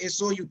satisfied with it.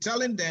 So you're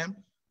telling them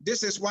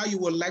this is why you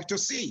would like to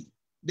see.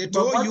 They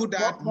told you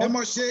that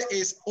membership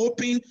is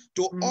open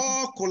to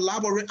all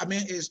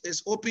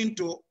is open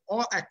to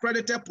all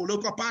accredited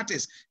political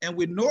parties. And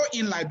we know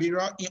in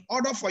Liberia, in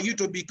order for you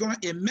to become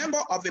a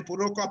member of a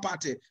political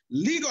party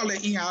legally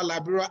in our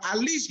Liberia, at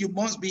least you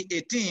must be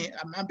 18.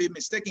 I might be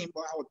mistaken,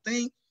 but I would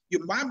think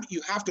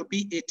you have to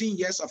be 18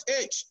 years of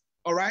age.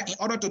 All right, in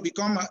order to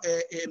become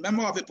a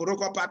member of a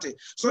political party.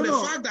 So the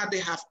fact that they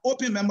have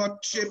open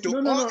membership to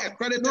all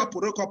accredited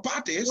political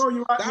parties,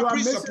 that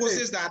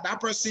presupposes that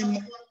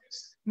person.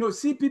 No,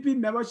 CPP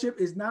membership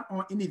is not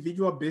on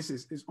individual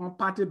basis, it's on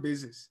party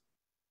basis.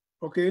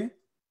 Okay?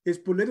 It's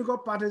political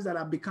parties that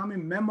are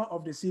becoming member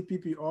of the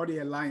CPP or the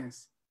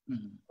alliance.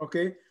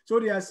 Okay? So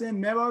they are saying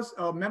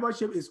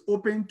membership is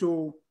open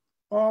to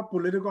all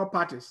political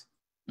parties.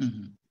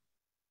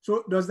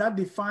 So does that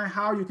define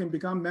how you can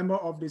become member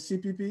of the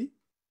CPP?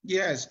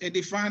 Yes, it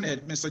defined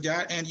it, Mr.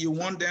 Jai, and you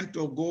want them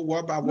to go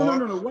word by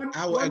word.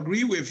 I will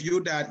agree with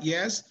you that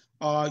yes,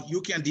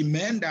 you can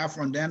demand that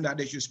from them that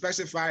they should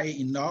specify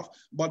enough,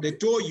 but they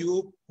told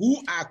you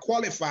who are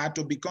qualified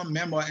to become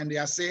member, and they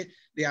are saying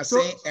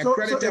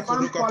accredited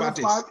political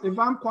parties. If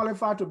I'm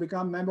qualified to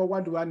become member,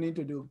 what do I need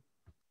to do?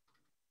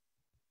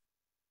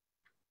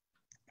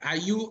 Are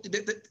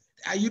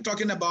you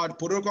talking about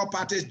political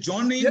parties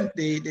joining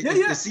the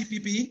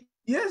CPP?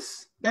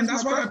 Yes. And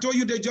that's what I told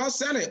you. They just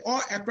said it.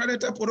 All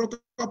accredited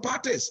political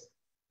parties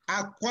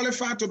are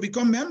qualified to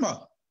become member.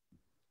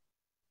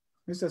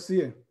 Mr.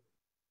 Sieh,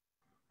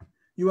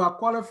 you are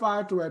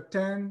qualified to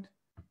attend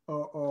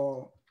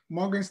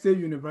Morgan State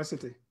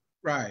University.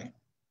 Right.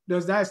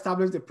 Does that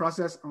establish the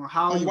process on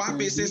how? On what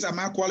basis am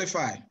I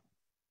qualified?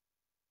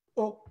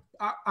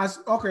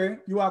 Okay,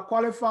 you are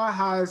qualified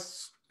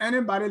as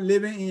anybody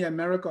living in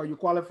America. You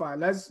qualify.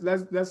 Let's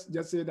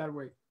just say it that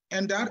way.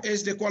 And that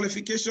is the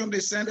qualification they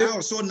sent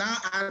out. So now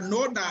I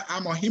know that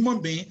I'm a human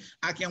being.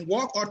 I can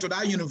walk out to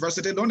that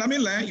university. Don't let me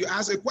learn. You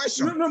ask a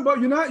question. No, but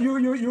you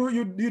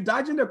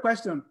dodging the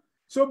question.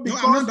 So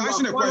because I'm not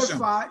dodging the question.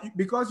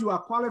 Because you are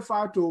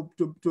qualified to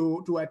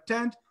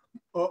attend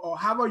or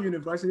Harvard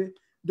University,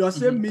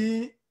 does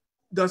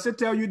it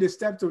tell you the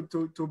step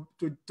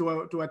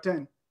to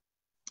attend?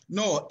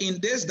 No, in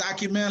this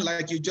document,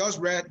 like you just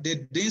read,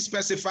 they didn't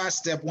specify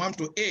step 1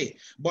 to 8,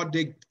 but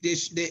they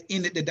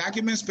in the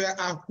document spell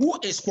out who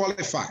is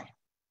qualified.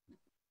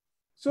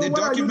 So the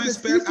document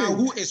spell out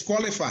who is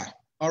qualified.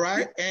 All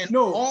right, and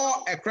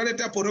all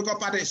accredited political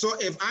parties. So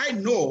if I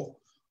know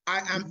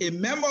I am a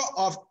member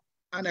of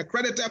an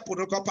accredited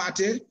political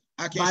party,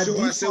 I can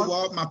show and say,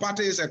 well, my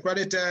party is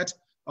accredited.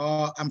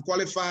 I'm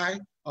qualified.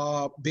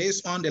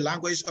 Based on the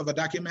language of a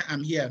document,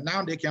 I'm here.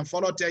 Now they can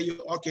tell you,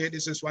 okay,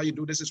 this is why you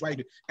do, this is why you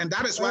do. And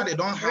that is why they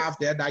don't have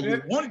that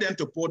you want them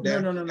to put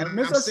there. No. And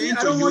Mr. C,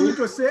 I don't want you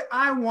to say,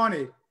 I want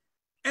it.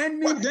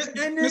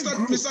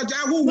 Mr. Jai,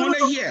 who want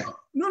it here?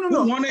 No.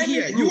 Who want it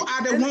here? You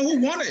are the one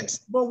who want it.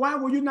 But why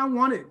would you not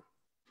want it?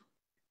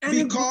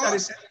 Any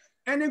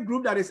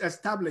group that is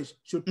established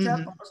should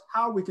tell us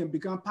how we can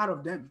become part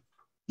of them.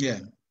 Yeah.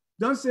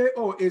 Don't say,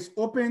 oh, it's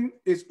open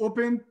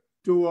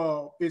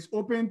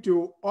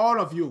to all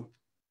of you.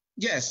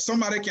 Yes,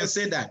 somebody can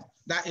say that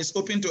is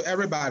open to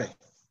everybody.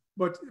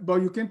 But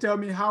you can tell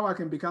me how I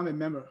can become a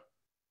member.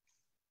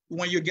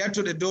 When you get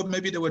to the door,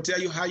 maybe they will tell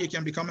you how you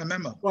can become a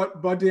member.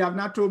 But they have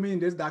not told me in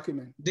this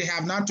document. They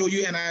have not told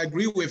you, and I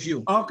agree with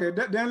you. Okay,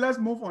 then let's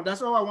move on.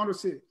 That's all I want to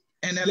say.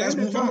 And then let's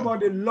move on about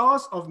the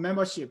loss of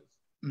membership.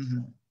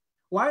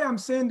 Why I'm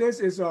saying this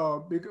is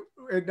because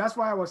that's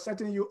why I was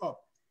setting you up.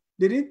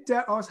 They didn't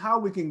tell us how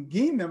we can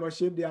gain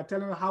membership. They are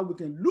telling us how we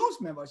can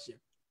lose membership.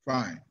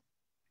 Fine.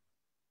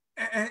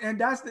 And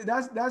that's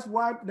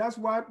what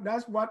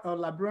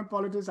Liberian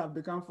politics have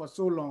become for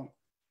so long.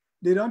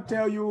 They don't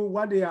tell you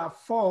what they are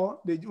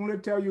for. They only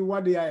tell you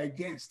what they are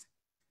against.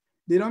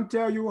 They don't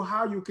tell you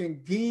how you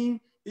can gain,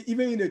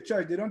 even in the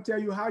church, they don't tell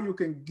you how you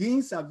can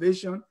gain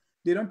salvation.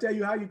 They don't tell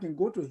you how you can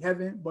go to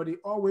heaven, but they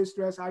always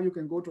stress how you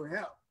can go to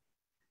hell.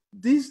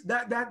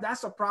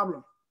 That's a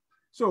problem.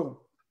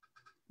 So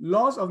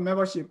laws of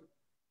membership,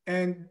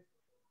 and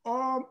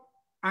an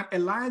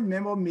alliance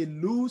member may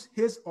lose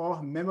his or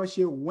her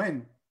membership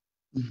when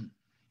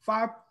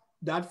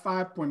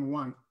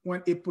 5.1,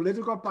 when a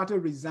political party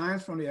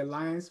resigns from the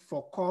alliance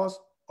for cause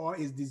or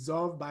is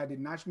dissolved by the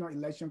National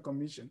Election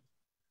Commission.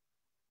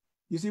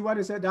 You see what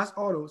they said? That's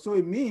auto. So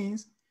it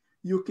means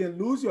you can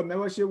lose your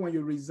membership when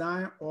you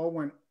resign or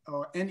when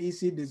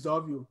NEC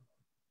dissolve you.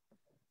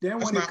 Then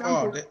that's when it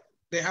comes to,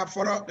 they have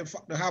further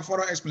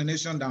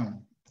explanation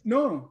down.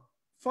 No,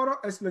 further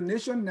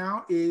explanation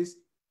now is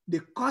the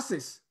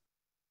causes.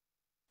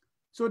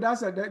 So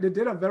they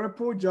did a very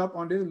poor job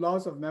on this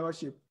loss of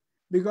membership,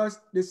 because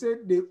they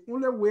said the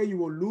only way you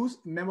will lose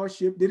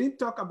membership, they didn't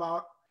talk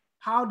about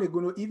how they're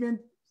going to even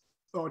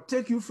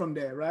take you from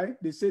there, right?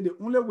 They said the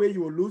only way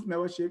you will lose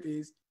membership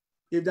is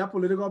if that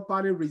political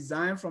party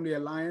resigns from the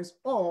alliance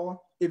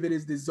or if it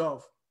is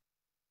dissolved.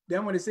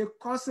 Then when they say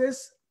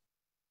causes,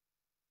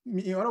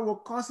 in other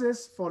words,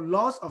 causes for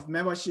loss of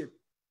membership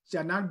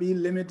shall not be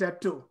limited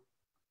to.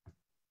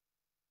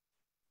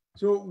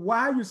 So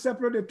why you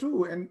separate the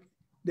two? And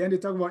then they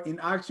talk about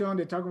inaction,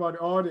 they talk about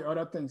all the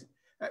other things.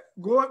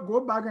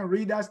 Go back and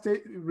read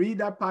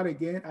that part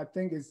again. I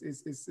think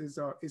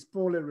it's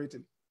poorly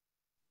written.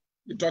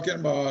 You're talking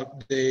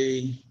about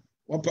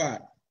what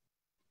part?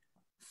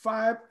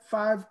 5,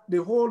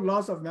 the whole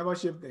loss of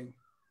membership thing.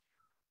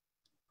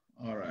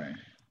 All right.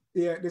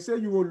 Yeah, they say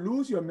you will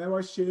lose your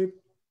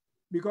membership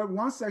because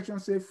one section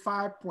says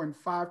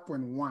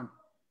 5.5.1.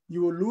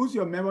 You will lose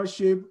your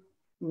membership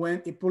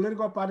when a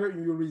political party,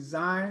 you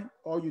resign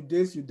or you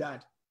this, you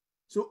that.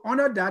 So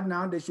under that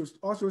now, they should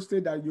also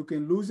state that you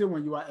can lose it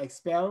when you are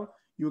expelled,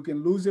 you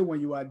can lose it when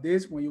you are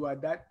this, when you are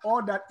that,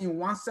 all that in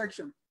one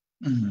section.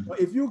 But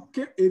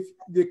if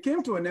they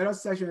came to another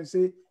section and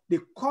say the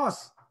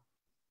cost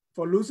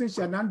for losing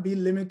shall not be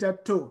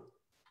limited to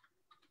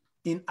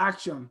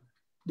inaction,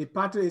 the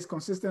party is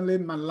consistently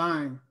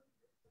malign,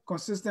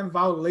 consistent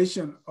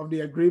violation of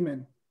the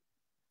agreement.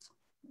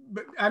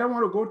 But I don't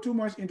want to go too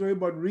much into it,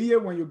 but really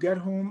when you get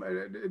home,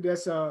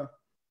 it's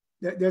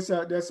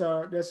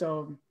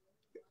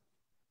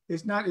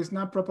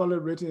not properly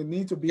written. It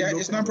needs to be. Yeah,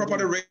 it's not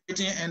properly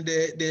written, and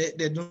they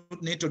do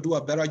need to do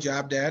a better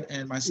job there.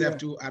 And myself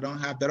too, I don't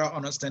have better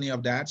understanding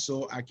of that,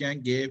 so I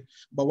can't give.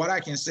 But what I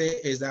can say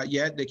is that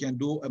they can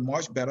do a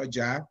much better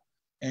job.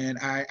 And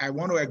I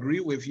want to agree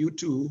with you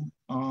too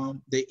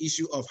on the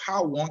issue of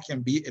how one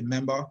can be a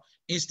member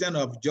instead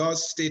of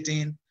just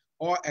stating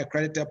all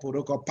accredited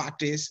political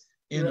parties,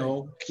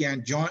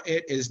 can join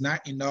it. Is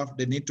not enough.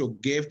 They need to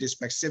give the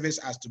specifics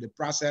as to the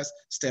process,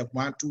 step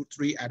 1, 2,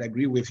 3. I'd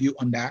agree with you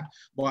on that.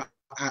 But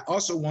I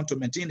also want to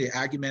maintain the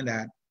argument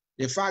that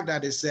the fact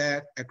that they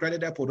said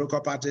accredited political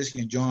parties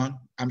can join,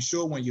 I'm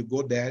sure when you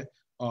go there,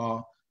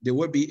 they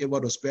will be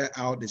able to spell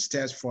out the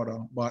steps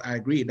further. But I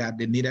agree that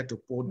they needed to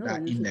put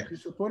that in there. You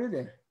should put it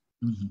there.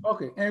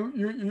 Okay, and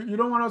you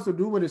don't want us to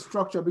do with the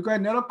structure, because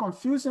another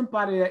confusing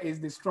part here is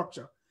the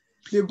structure.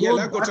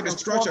 Let's go to the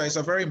structure. It's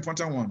a very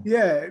important one.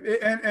 Yeah,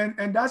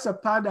 and that's a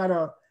part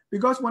that,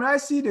 because when I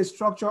see the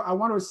structure, I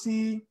want to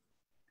see,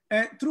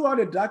 and throughout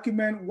the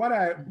document,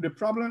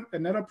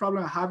 another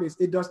problem I have is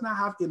it does not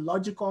have a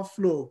logical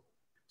flow.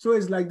 So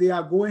it's like they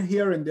are going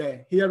here and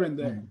there, here and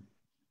there.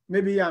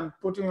 Maybe I'm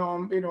putting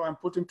on, I'm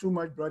putting too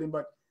much burden,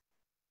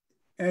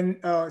 and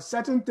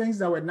certain things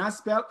that were not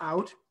spelled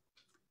out.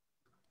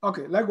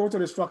 Okay, let's go to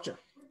the structure.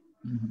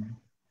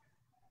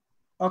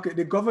 Okay,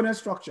 the governance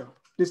structure.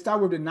 They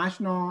start with the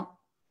National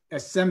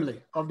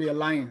Assembly of the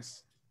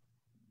Alliance.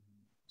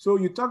 So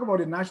you talk about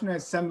the National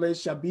Assembly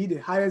shall be the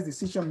highest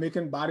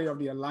decision-making body of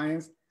the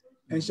Alliance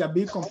and shall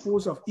be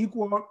composed of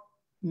equal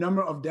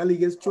number of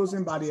delegates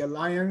chosen by the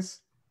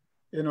Alliance,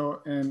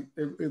 and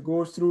it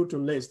goes through to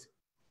list.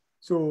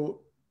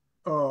 So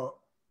the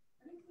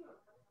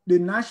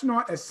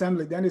National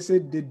Assembly, then they say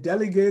the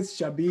delegates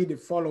shall be the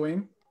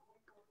following.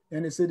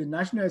 And they say the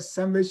National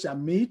Assembly shall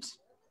meet.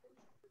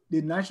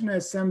 The National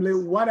Assembly,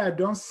 what I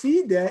don't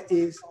see there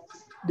is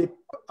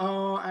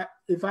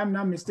if I'm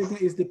not mistaken,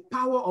 is the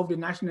power of the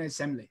National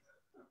Assembly.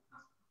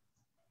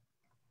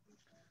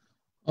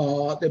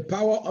 The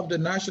power of the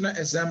National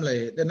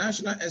Assembly. The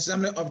National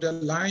Assembly of the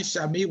Alliance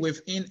shall meet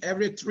within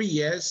every 3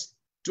 years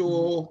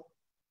to,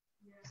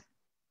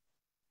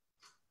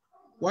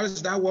 what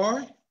is that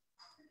word?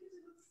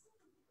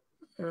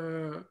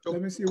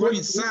 Let me see.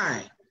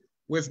 Coincide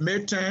with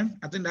midterm,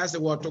 I think that's the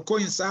word, to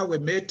coincide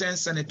with midterm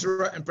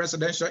senatorial and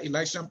presidential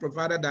election,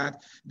 provided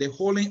that the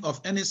holding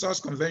of any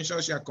such convention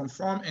shall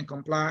conform and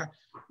comply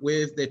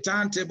with the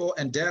timetable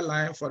and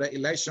deadline for the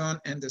election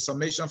and the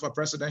submission for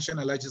presidential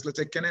and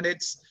legislative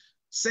candidates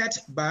set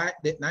by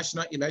the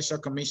National Election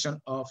Commission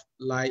of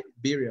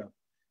Liberia.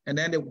 And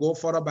then they go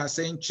further by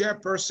saying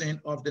chairperson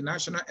of the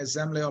National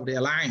Assembly of the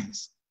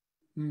Alliance.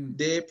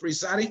 The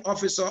presiding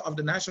officer of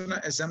the National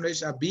Assembly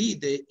shall be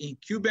the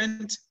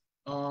incumbent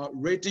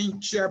rating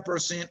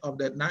chairperson of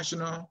the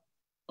National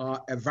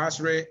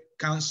Advisory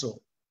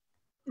Council.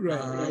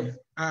 Right.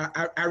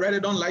 I really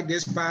don't like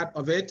this part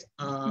of it.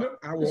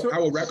 I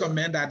will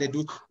recommend that they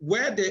do.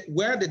 Where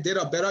they did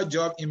a better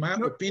job, in my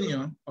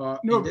opinion,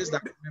 in this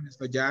document,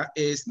 Mr. Jah,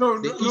 is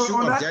the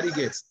issue of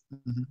delegates.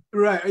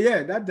 Right.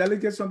 Yeah, that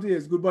delegate something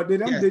is good, but they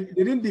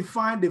didn't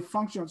define the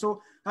function.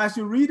 So as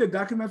you read the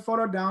document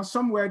further down,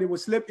 somewhere they will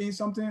slip in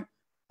something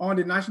on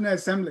the National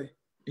Assembly.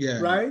 Yeah.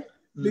 Right.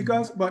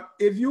 Because, but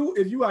if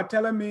you are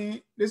telling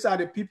me these are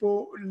the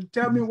people,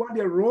 tell me what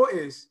their role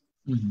is.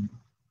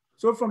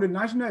 So from the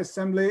National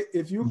Assembly,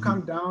 if you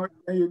come down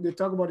and they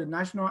talk about the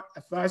National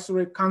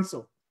Advisory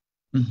Council,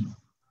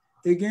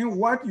 again,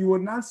 what you will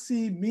not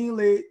see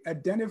mainly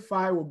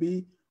identify will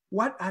be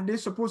what are they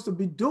supposed to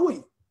be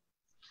doing?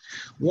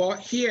 Well,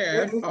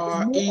 here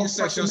in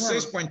section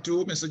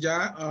 6.2, Mr.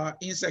 Jah,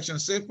 in section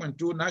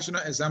 6.2, National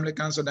Assembly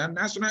Council, the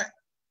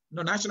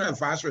National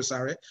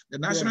Advisory, the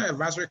National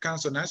Advisory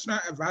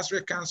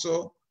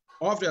Council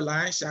of the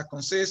Alliance shall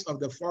consist of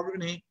the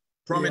following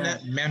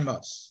prominent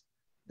members.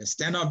 The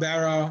standard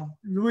bearer.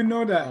 We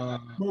know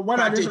that. But what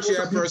party are they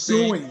supposed to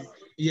be doing?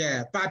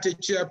 Yeah, party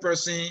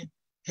chairperson,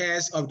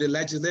 heads of the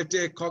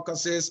legislative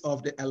caucuses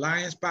of the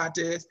alliance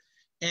parties.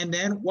 And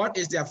then what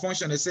is their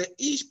function? They say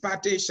each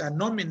party shall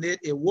nominate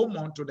a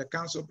woman to the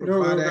council,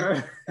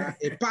 provided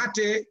a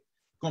party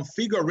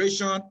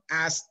configuration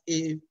as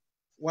a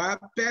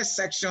per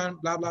section,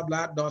 blah, blah,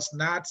 blah, does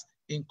not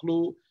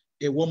include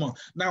a woman.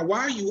 Now,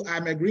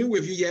 I'm agreeing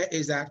with you here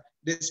is that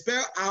they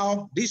spell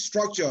out these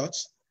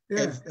structures,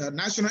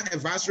 National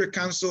Advisory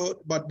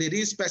Council, but they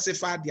didn't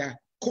specify their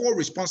core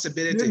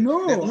responsibility.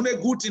 The only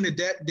good thing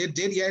they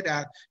did here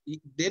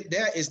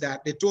is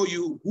that they told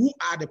you who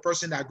are the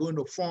person that are going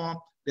to form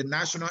the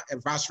National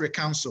Advisory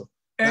Council.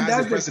 And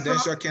that's the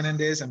presidential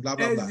candidates and blah,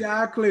 blah, blah.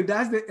 Exactly.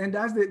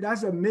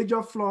 That's a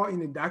major flaw in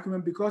the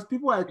document, because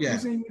people are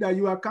accusing you that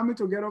you are coming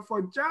together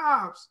for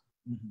jobs.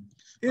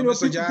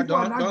 Mr. Jah,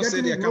 don't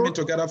say they're coming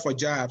together for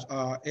jobs.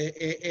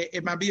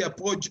 It might be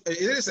it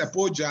is a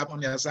poor job on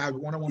their side.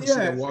 We want to see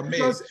the war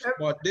made,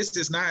 but this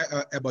is not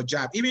about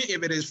job. Even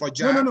if it is for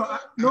job,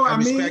 I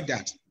respect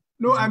that.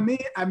 No, I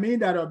mean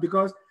that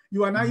because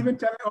you are not even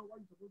telling us what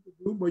you're supposed to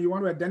do, but you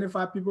want to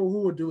identify people who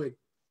will do it.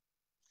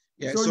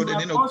 Yeah, so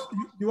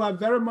you are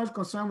very much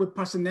concerned with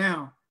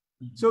personnel.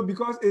 So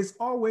because it's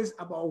always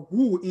about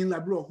who in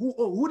Liberia,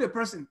 who the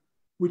person.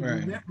 We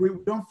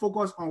don't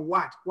focus on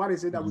what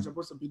is it that we're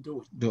supposed to be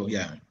doing.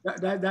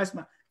 That's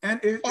my, and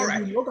if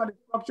you look at the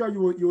structure,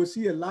 you will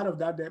see a lot of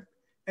that there.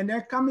 And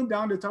then coming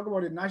down, they talk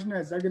about the National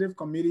Executive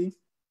Committee.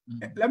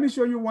 Let me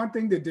show you one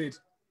thing they did.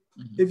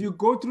 If you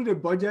go through the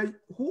budget,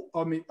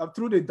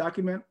 through the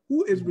document,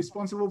 who is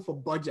responsible for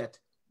budget?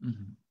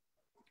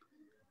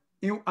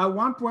 At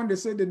one point, they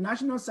said the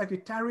National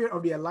Secretariat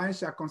of the Alliance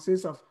shall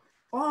consist of,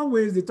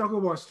 always they talk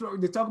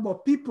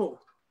about people.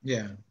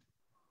 Yeah.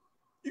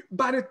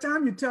 By the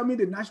time you tell me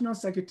the National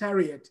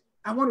Secretariat,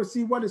 I want to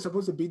see what it's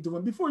supposed to be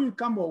doing. Before you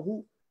come or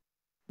who,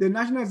 the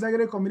National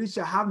Executive Committee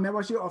shall have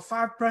membership of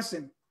 5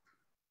 persons.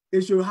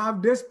 It should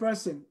have this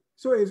person.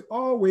 So it's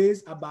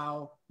always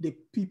about the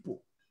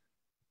people.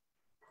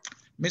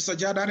 Mr.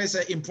 Jah, that is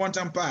an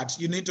important part.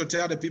 You need to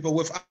tell the people,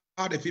 without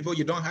the people,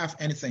 you don't have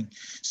anything.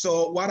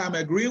 So what I'm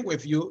agreeing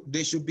with you,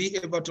 they should be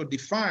able to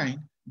define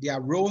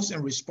their roles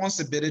and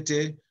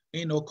responsibility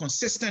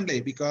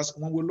consistently, because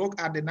when we look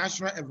at the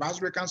National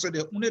Advisory Council,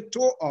 they only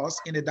told us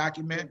in the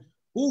document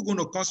who's going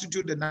to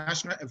constitute the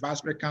National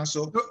Advisory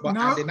Council, but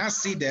I did not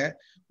see there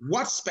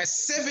what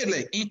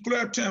specifically in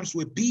clear terms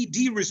would be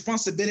the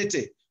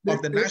responsibility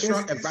of the National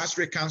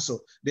Advisory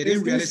Council. They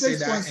didn't really say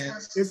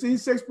that. It's in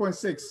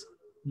 6.6.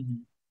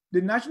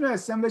 The National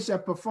Assembly shall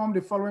perform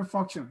the following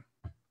function.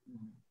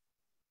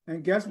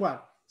 And guess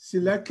what?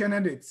 Select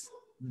candidates,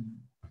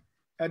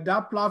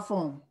 adopt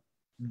platform,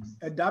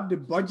 adopt the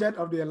budget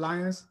of the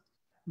alliance,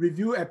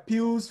 review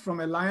appeals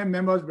from alliance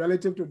members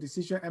relative to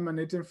decision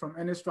emanating from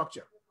any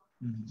structure.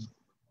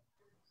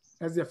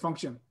 That's their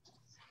function.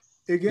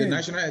 Again, the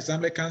National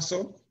Assembly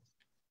Council,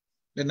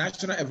 the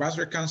National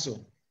Advisory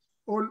Council.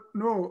 Oh,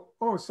 no.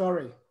 Oh,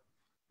 sorry.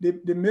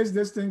 They missed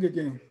this thing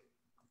again.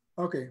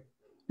 Okay.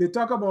 They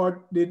talk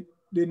about the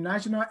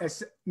National,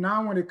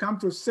 now when it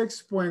comes to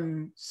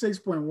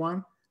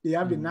 6.6.1, they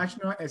have the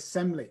National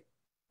Assembly.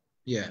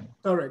 Yeah.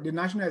 Sorry, the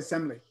National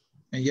Assembly.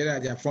 And here are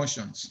their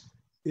functions.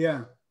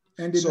 Yeah.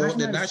 And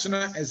the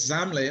National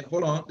Assembly,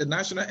 hold on, the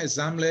National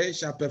Assembly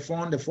shall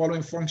perform the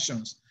following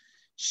functions.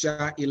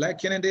 Shall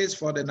elect candidates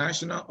for the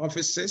national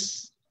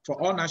offices, for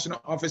all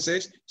national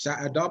offices, shall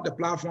adopt the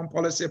platform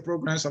policy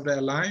programs of the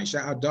Alliance,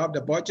 shall adopt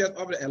the budget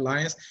of the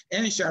Alliance,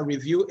 and shall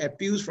review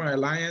appeals from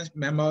Alliance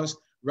members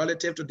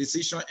relative to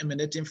decision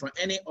emanating from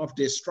any of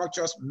the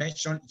structures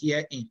mentioned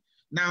herein.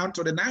 Now,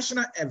 to the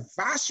National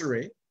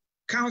Advisory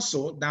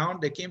Council, down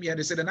they came here,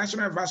 they said the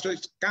National Advisory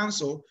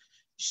Council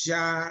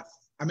shall,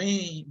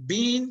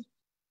 being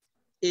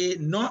a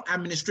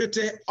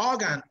non-administrative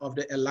organ of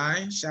the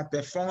Alliance, shall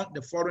perform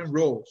the following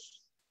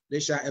roles. They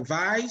shall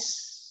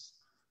advise,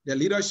 the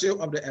leadership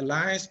of the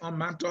alliance on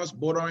matters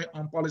bordering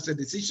on policy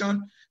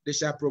decision. They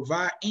shall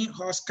provide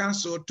in-house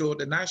counsel to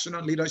the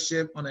national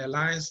leadership on the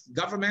alliance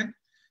government.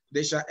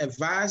 They shall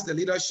advise the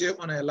leadership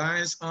on the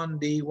alliance on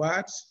the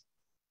what?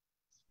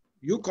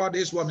 You call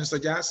this what,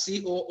 Mr. Jazz?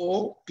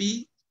 COOP?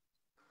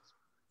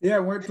 Yeah,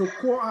 went to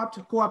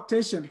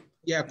cooptation.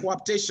 Yeah,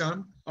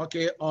 cooptation,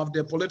 okay, of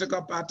the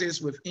political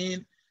parties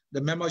within the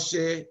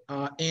membership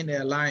in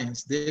the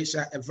alliance. They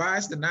shall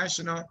advise the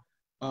national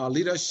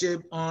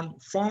leadership on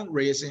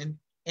fundraising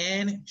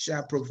and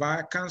shall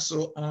provide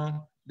counsel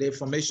on the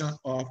formation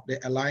of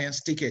the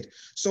alliance ticket.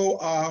 So,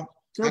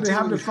 so they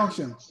have the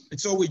function.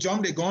 So we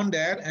jumped the gun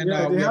there, and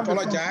yeah, we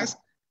apologize.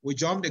 We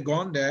jumped the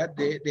gun there.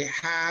 They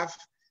have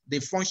the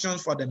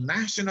functions for the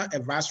National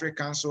Advisory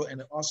Council, and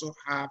they also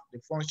have the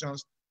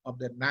functions of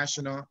the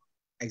National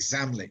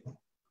Assembly.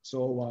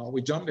 So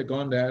we jumped the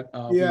gun there.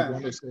 We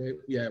want to say,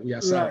 yeah, we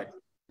are sorry. Right.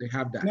 They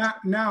have that.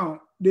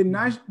 Now the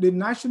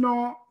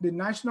National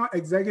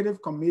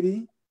Executive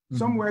Committee,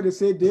 somewhere they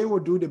say they will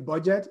do the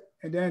budget,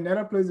 and then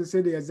another place they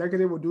say the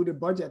executive will do the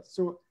budget.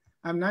 So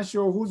I'm not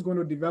sure who's going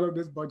to develop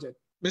this budget.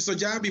 Mr.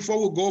 John,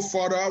 before we go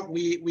further,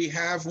 we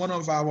have one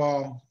of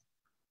our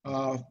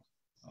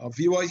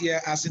viewers here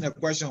asking a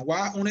question.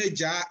 Why only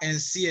Ja and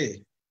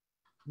Sieh?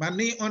 My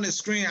name on the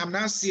screen, I'm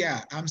not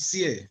Sieh, I'm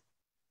Sieh.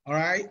 All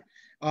right.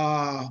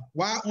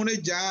 Why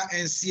only Ja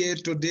and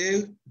Sieh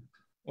today?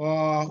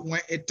 When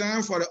a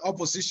time for the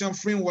opposition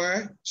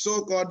framework,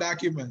 so-called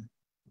document.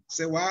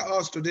 Say why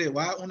us today?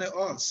 Why only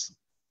us?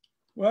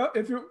 Well,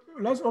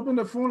 let's open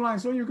the phone line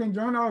so you can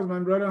join us, my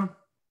brother.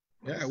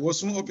 Yeah, we'll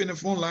soon open the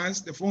phone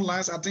lines. The phone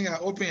lines, I think, are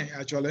open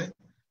actually.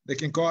 They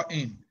can call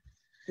in.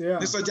 Yeah.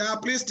 Mr. Jai,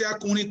 please tell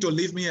Kuni to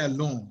leave me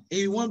alone. If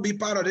he won't be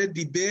part of the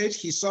debate,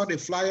 he saw the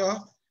flyer,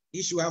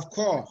 he should have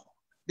called.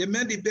 The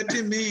man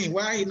debating me,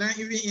 why he not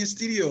even in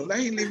studio?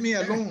 Let him leave me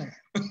alone.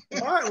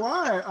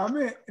 Why? I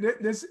mean,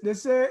 they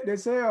say,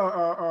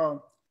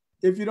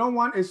 if you don't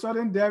want a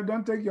sudden death,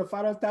 don't take your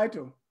father's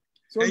title.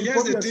 So and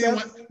here's the thing,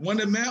 when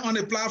the man on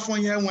the platform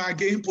here, when I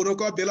get him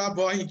protocol Bella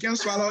boy, he can't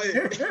swallow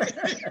it.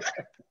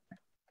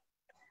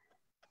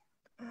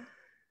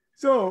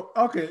 So,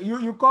 okay,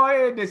 you call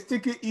it the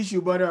sticky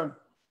issue, but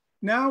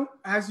now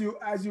as you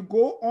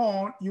go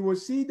on, you will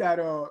see that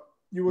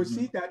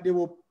see that they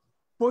will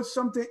put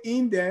something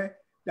in there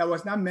that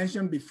was not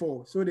mentioned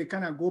before. So they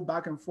kind of go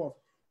back and forth.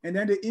 And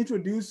then they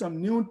introduce some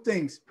new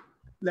things.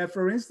 Like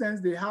for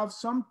instance, they have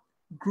some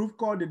group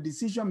called the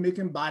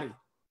decision-making body.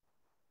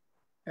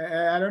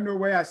 I don't know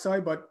where I saw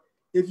it, but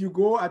if you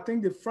go, I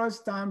think the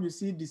first time you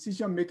see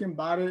decision-making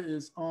body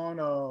is on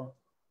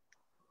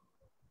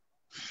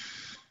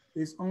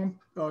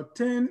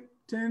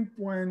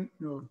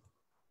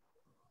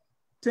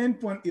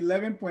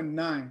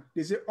 10.11.9.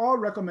 They say all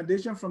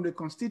recommendations from the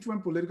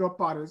constituent political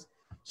parties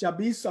shall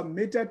be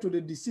submitted to the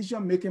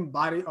decision-making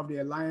body of the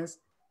alliance,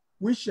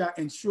 which shall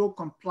ensure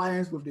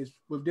compliance with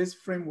this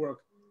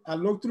framework. I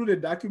looked through the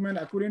document,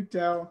 I couldn't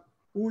tell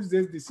who's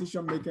this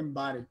decision-making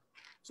body.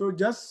 So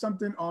just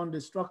something on the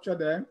structure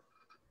there.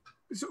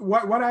 So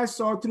what I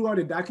saw throughout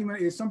the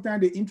document is sometimes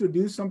they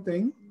introduce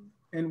something,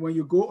 and when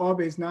you go up,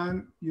 it's not,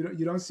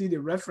 you don't see the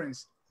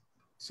reference.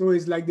 So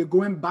it's like they're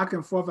going back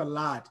and forth a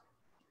lot.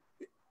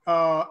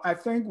 I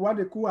think what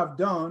they could have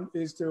done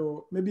is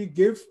to maybe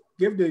give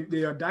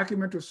the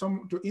document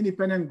to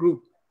independent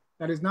group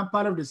that is not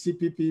part of the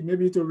CPP,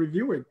 maybe to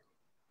review it,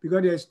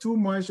 because there's too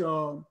much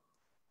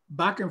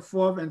back and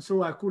forth, and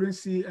so I couldn't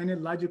see any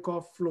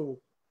logical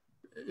flow.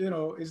 You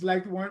know, it's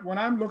like when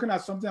I'm looking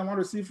at something, I want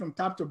to see from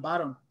top to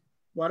bottom.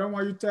 Well, I don't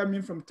want you to tell me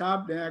from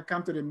top, then I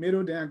come to the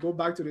middle, then I go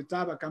back to the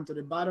top, I come to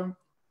the bottom.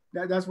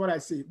 That's what I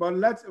see. But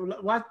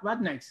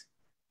what next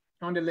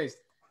on the list?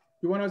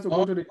 You want us to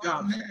go to the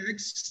top?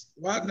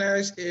 What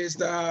next is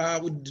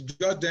we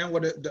just done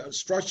with the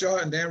structure,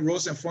 and then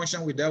roles and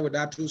function, we dealt with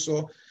that too.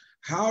 So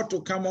how to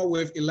come up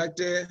with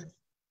elected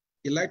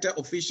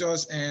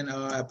officials and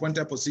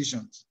appointed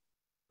positions.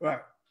 Right.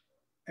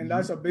 And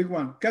that's a big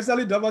one.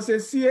 Kesali Dova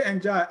says, Sieh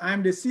and Jai, I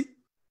am the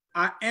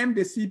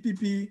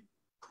CPP,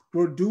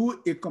 will do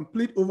a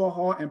complete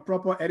overhaul and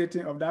proper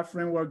editing of that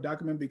framework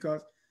document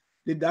because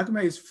the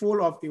document is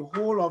full of a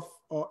whole of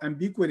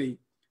ambiguity.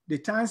 The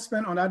time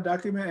spent on that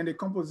document and the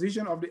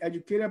composition of the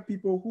educated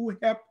people who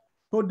helped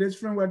put this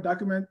framework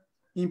document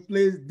in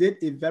place did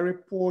a very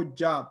poor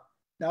job.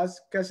 That's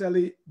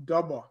Kesali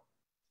Dova.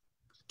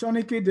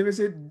 Tony K. Davis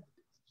said,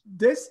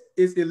 this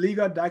is a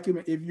legal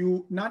document. If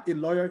you're not a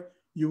lawyer,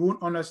 you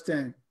won't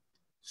understand.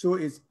 So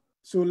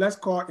let's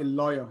call a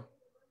lawyer.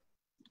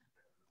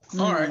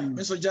 All right,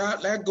 Mr. Jai,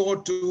 let's go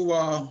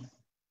to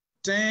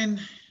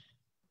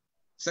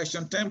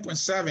section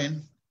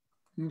 10.7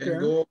 and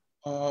go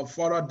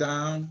further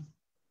down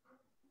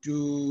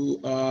to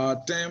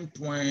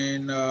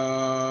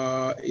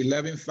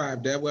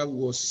 10.11.5. There where we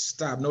will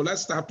stop. No,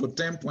 let's stop to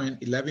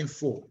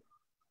 10.11.4. All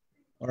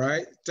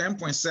right,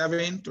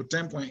 10.7 to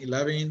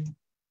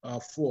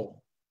 10.11.4.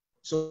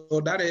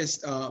 So that is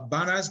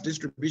balanced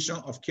distribution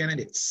of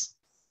candidates.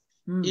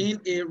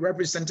 In a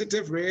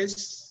representative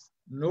race,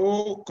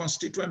 no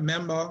constituent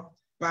member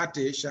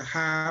party shall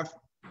have,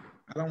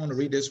 I don't want to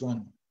read this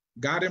one,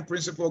 guiding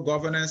principle,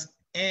 governance,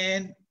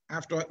 and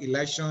after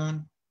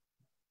election.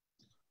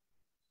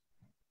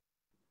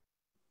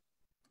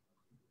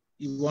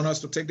 You want us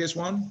to take this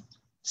one?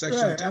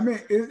 Section 10. I mean,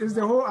 it's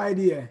the whole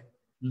idea.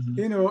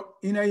 You know,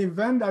 in an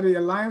event that the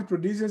alliance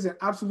produces an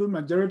absolute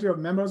majority of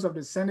members of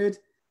the Senate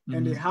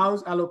and the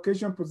House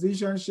allocation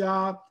position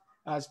shall,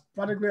 as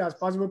particularly as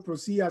possible,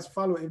 proceed as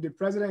follows. If the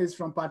president is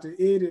from party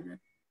A,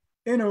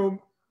 you know,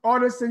 all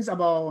those things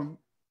about,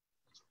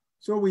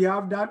 so we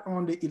have that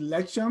on the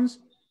elections.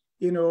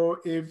 You know,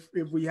 if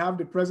we have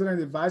the president,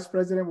 the vice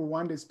president, we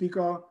want the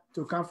speaker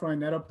to come from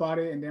another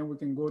party, and then we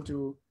can go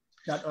to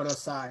that other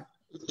side.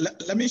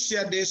 Let me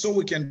share this so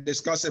we can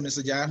discuss it,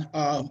 Mr.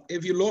 John.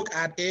 If you look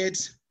at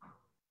it,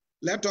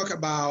 let's talk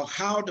about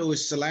how do we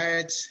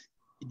select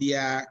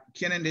their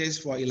candidates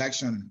for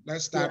election.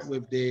 Let's start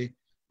with the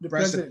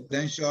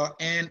presidential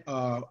and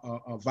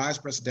vice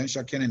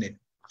presidential candidate.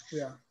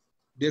 Yeah.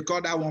 They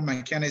call that one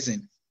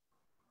mechanism.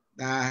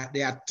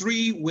 There are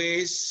three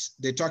ways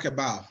they talk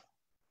about.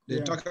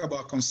 They talk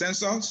about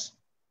consensus,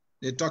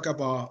 they talk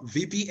about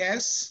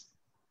VPS,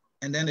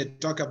 and then they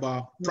talk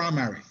about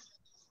primary.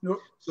 No.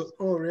 So,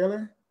 oh,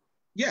 really?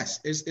 Yes,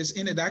 it's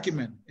in the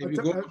document. If you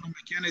go on the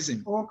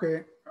mechanism.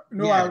 Okay.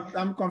 No, yeah.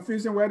 I'm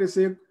confusing where they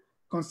say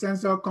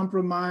consensus,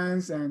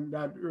 compromise, and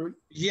that.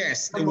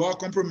 Yes, the word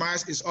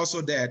compromise is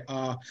also there.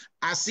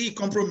 I see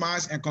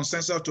compromise and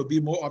consensus to be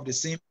more of the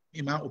same,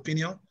 in my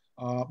opinion.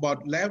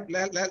 But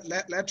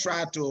let's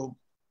try to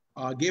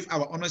give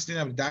our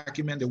understanding of the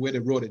document the way they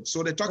wrote it.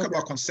 So they talk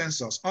about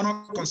consensus.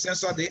 Under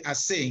consensus, they are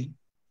saying.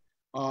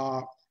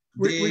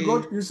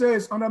 You say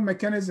it's under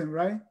mechanism,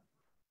 right?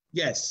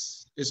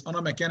 Yes, it's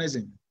under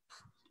mechanism.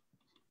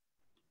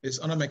 It's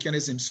under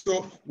mechanism.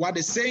 So what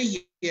they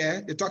say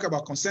here, they talk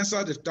about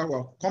consensus, they talk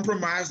about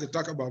compromise, they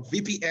talk about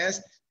VPS,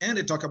 and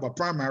they talk about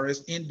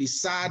primaries in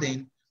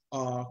deciding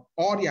all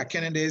their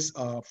candidates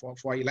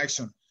for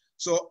election.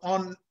 So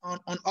on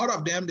all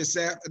of them, they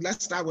say,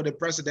 let's start with the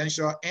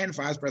presidential and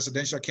vice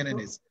presidential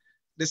candidates.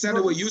 They said they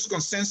will use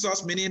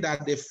consensus, meaning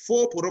that the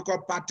four political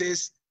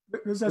parties,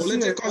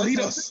 political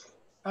leaders.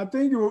 I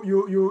think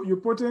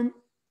you put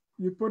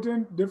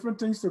in different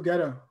things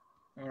together.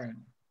 All right.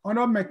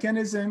 Under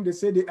mechanism, they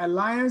say the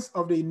alliance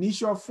of the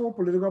initial four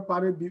political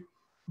parties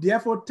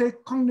therefore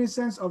take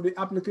cognizance of the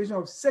application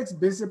of 6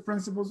 basic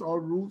principles or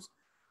rules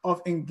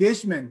of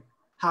engagement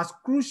as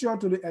crucial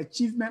to the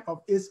achievement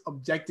of its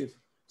objective.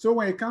 So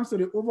when it comes to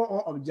the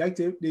overall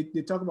objective, they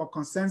talk about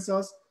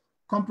consensus,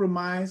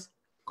 compromise,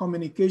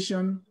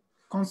 communication,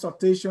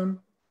 consultation,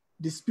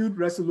 dispute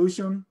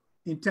resolution,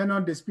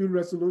 internal dispute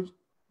resolution,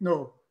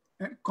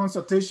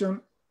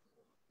 consultation,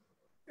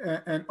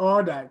 and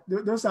all that.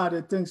 Those are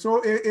the things.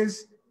 So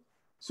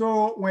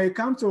so when it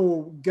comes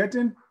to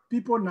getting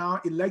people now,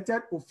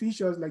 elected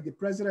officials like the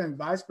president and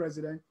vice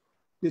president,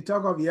 they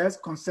talk of, yes,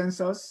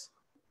 consensus.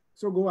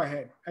 So go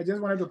ahead. I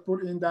just wanted to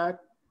put in that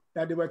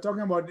they were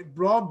talking about the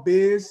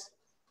broad-based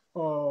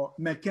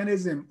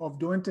mechanism of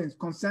doing things: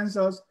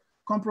 consensus,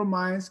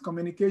 compromise,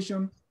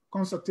 communication,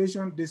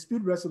 consultation,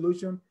 dispute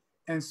resolution,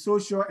 and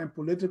social and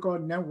political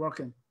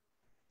networking.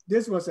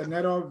 This was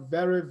another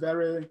very,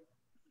 very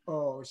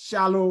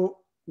shallow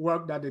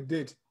work that they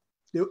did.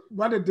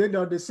 What they did,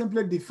 they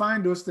simply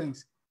defined those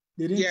things.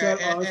 They didn't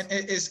tell us. And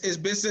it's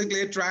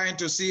basically trying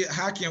to see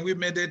how can we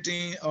make it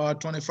in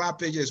 25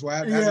 pages.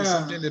 Well, that's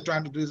something they're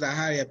trying to do is that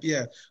high up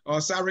here.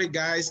 Sorry,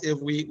 guys, if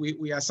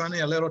we are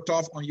sounding a little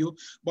tough on you.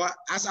 But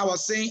as I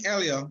was saying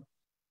earlier,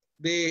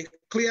 they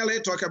clearly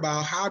talk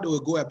about how do we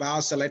go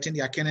about selecting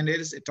their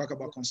candidates. They talk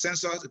about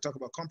consensus, they talk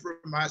about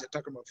compromise, they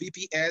talk about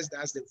VPS,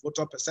 that's the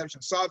voter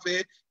perception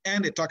survey,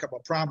 and they talk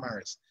about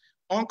primaries.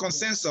 On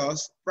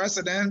consensus,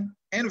 president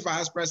and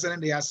vice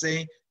president, they are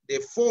saying the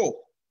four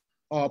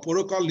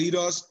political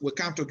leaders will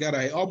come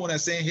together.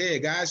 Almost saying, hey,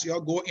 guys, you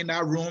all go in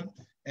that room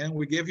and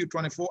we give you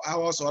 24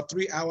 hours or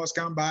 3 hours,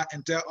 come back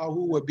and tell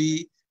who will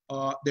be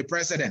the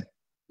president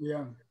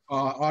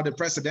or the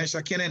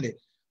presidential candidate.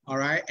 All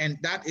right. And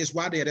that is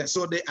what they are.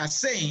 So they are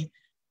saying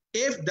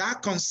if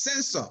that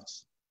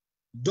consensus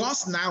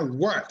does not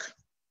work,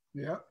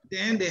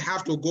 then they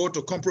have to go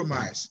to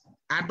compromise.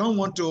 I don't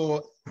want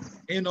to,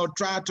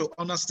 try to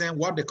understand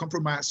what the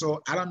compromise.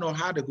 So I don't know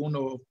how they're going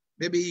to,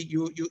 maybe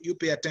you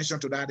pay attention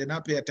to that. They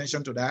not pay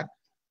attention to that.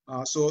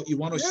 So you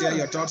want to share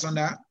your thoughts on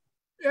that?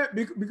 Yeah,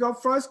 because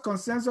first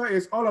consensus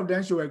is all of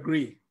them should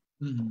agree,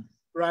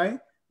 right?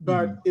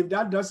 But if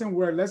that doesn't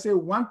work, let's say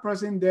one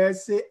person there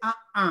say,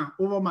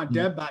 over my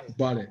dead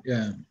body.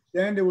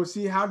 Then they will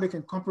see how they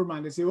can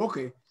compromise. They say,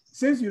 okay,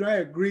 since you don't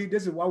agree,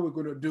 this is what we're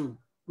going to do.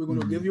 We're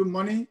going to give you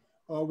money,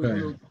 or we're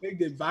going to make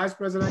the vice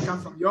president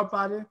come from your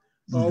party,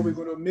 or we're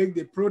going to make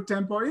the pro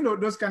tempore,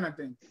 those kind of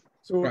things.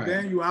 So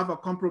then you have a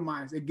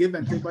compromise, a give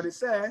and take. But it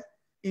said,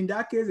 in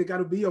that case, it got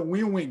to be a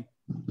win-win.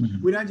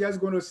 We're not just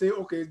going to say,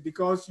 okay,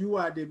 because you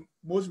are the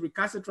most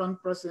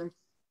recalcitrant person,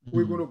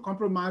 we're going to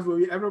compromise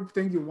with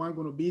everything you want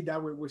going to be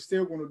that way. We're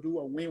still going to do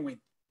a win-win.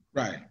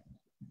 Right.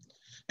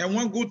 And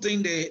one good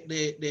thing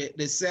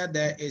they said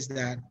there is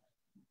that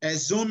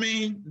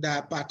assuming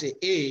that Party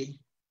A,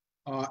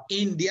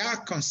 in their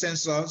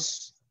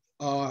consensus,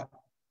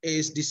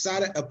 is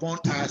decided upon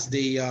as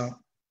the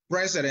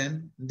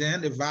president,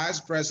 then the vice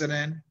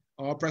president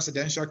or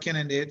presidential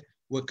candidate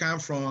will come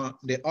from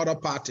the other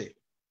party.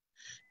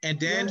 And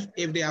then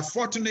if they are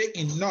fortunate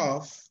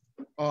enough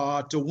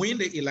to win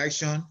the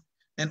election,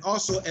 and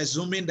also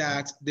assuming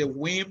that they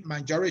win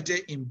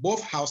majority in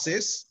both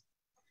houses,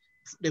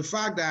 the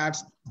fact that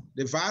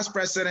the vice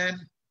president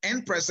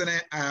and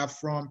president are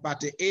from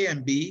party A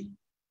and B,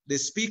 the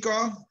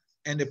speaker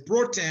and the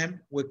pro tem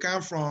will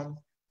come from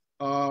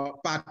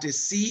party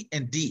C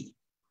and D.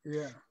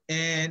 Yeah.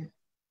 And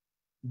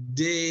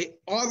the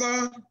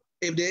other,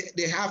 if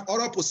they have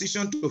other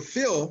position to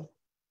fill,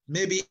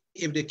 maybe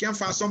if they can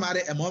find somebody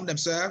among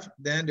themselves,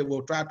 then they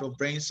will try to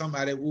bring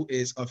somebody who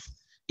is of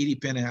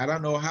independent. I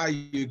don't know how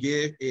you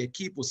give a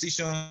key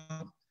position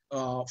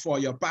for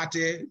your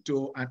party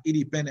to an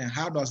independent.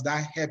 How does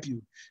that help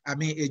you? I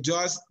mean, it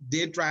just,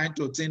 they're trying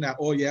to think that,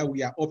 oh yeah,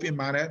 we are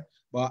open-minded,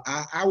 but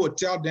I would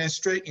tell them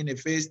straight in the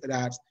face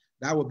that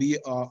that would be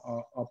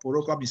a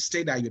political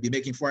mistake that you'll be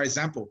making. For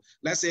example,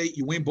 let's say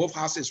you win both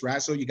houses,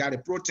 right? So you got a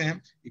pro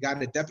tem, you got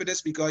the deputy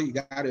speaker, you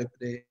got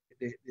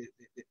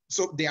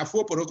so there are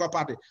four political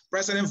parties: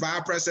 president,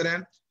 vice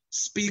president,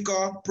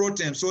 speaker, pro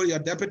tem. So your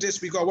deputy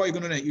speaker, what are you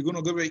going to do? You're going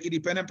to go with an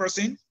independent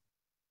person?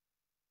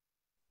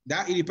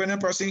 That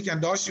independent person can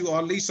endorse you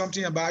or leave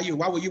something about you.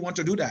 Why would you want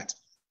to do that?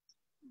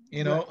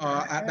 You know,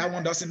 that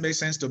one doesn't make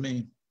sense to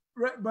me.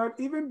 Right, but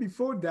even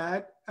before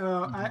that,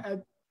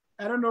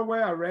 I don't know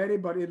where I read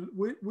it, but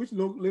which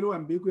looked a little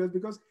ambiguous,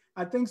 because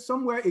I think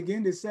somewhere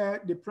again they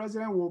said the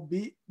president will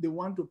be the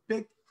one to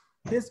pick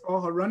his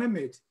or her running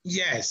mate.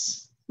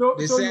 Yes. So,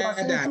 they so said you are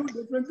saying that,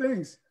 two different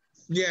things.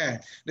 Yeah,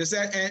 they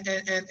said,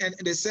 and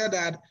they said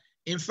that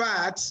in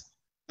fact,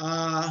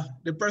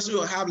 the person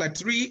will have like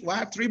 3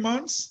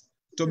 months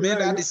to make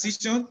that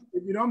decision.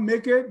 If you don't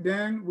make it,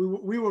 then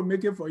we will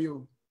make it for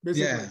you,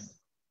 basically. Yeah.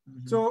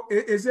 So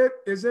is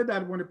it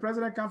that when the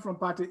president comes from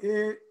party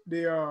A,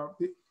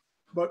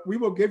 but we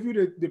will give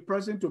you the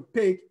person to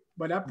pick,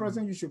 but that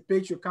person you should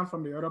pick should come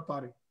from the other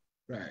party.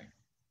 Right.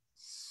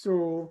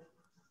 So,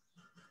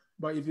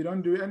 but if you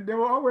don't do it, and they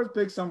will always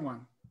pick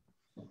someone.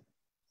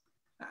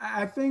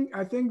 I think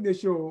they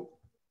should,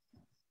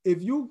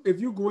 if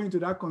you go into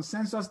that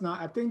consensus now,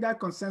 I think that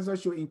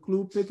consensus should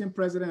include picking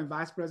president and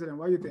vice president.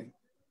 What do you think?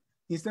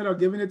 Instead of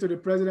giving it to the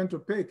president to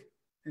pick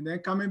and then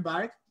coming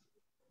back,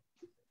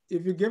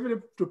 if you give it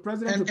to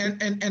president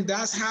and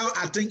that's how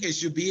I think it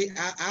should be.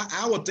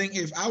 I would think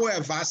if I were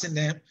advising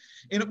them,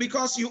 you know,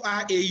 because you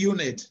are a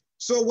unit.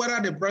 So whether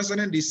the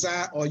president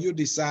decide or you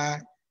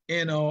decide,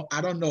 you know,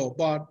 I don't know.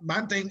 But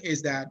my thing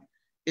is that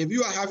if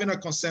you are having a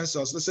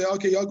consensus, let's say,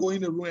 okay, you're going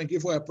in the room and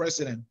give for a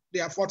president.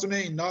 They are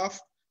fortunate enough,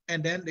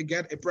 and then they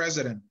get a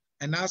president.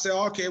 And now say,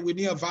 okay, we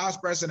need a vice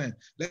president.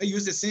 Let's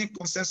use the same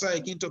consensus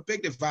again to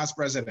pick the vice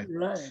president.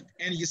 Right.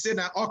 And you say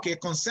now, okay,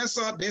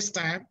 consensus this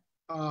time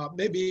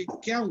maybe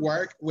can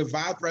work with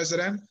vice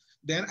president.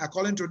 Then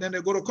according to them,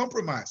 they go to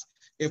compromise.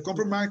 If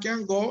compromise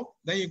can go,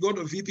 then you go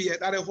to VPS.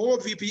 That the whole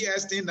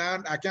VPS thing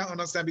now, I can't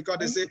understand, because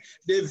they say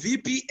the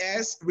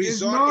VPS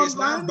result is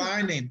not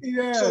binding.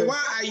 Yes. So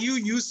why are you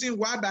using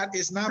what that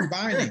is not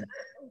binding?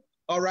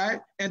 All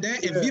right. And then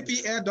if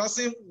VPS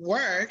doesn't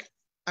work,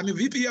 I mean,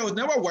 VPS will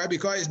never work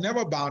because it's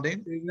never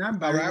binding. It's not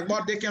binding. All right.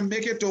 But they can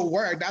make it to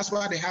work. That's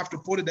why they have to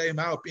put it there, in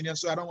my opinion.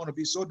 So I don't want to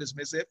be so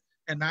dismissive.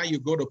 And now you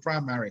go to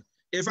primary.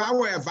 If I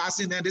were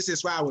advising them, this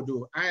is what I would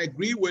do. I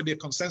agree with the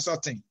consensus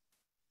thing.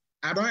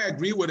 I don't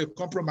agree with the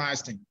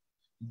compromise thing.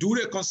 Do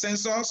the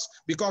consensus,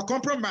 because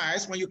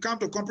compromise, when you come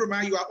to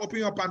compromise, you are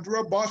opening up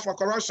Pandora box for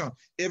corruption.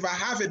 If I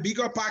have a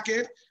bigger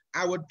pocket,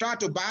 I would try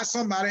to buy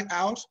somebody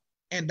out,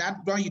 and that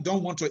one you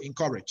don't want to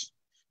encourage.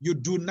 You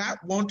do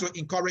not want to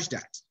encourage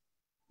that.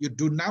 You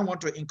do not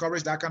want to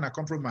encourage that kind of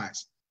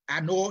compromise.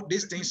 I know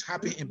these things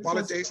happen in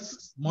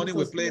politics. Money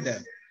will play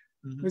there.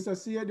 Mr.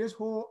 Sieh, this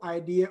whole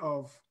idea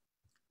of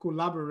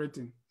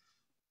collaborating,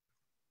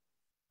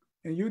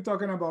 and you're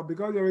talking about,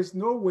 because there is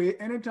no way,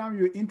 anytime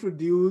you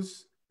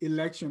introduce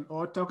election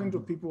or talking to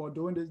people or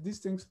doing this, these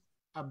things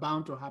are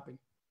bound to happen.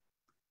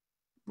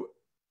 But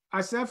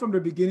I said from the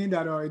beginning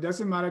that it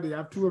doesn't matter, they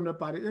have 200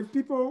 parties. If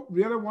people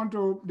really want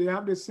to, they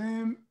have the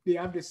same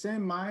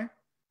mind,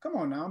 come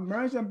on now,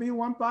 merge and be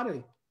one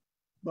party.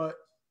 But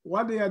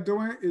what they are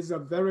doing is a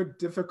very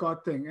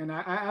difficult thing. And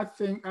I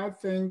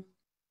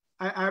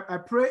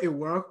pray it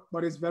works,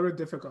 but it's very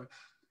difficult,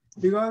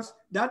 because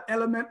that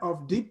element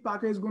of deep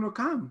pocket is going to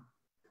come.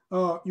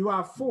 You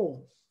have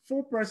four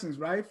persons,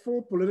 right?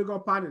 4 political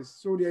parties.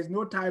 So there's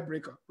no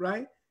tiebreaker,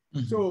 right?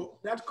 So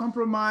that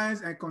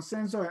compromise and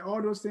consensus and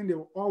all those things, there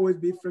will always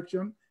be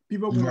friction.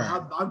 People are going to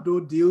have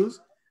backdoor deals.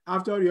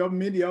 After you have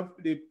made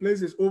up, the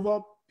place is over,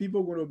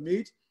 people are going to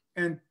meet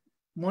and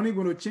money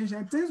going to change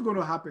and things going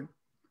to happen.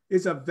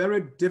 It's a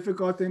very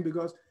difficult thing,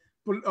 because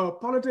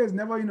politics is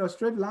never in a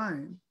straight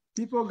line.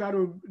 People got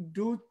to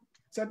do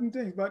certain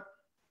things, but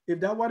if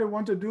that's what they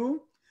want to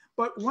do.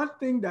 But one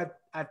thing that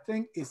I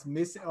think is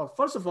missing,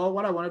 first of all,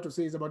 what I wanted to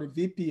say is about the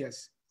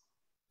VPS.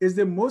 is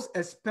the most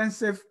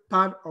expensive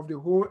part of the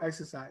whole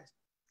exercise.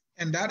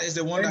 And that is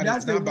the one And that that's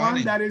is the not one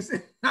binding. that is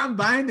not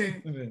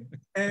binding.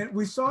 And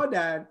we saw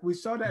that,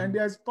 and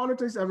there's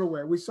politics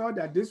everywhere. We saw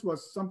that this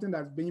was something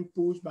that's being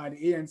pushed by the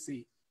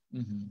ANC.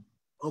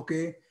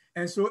 Okay.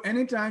 And so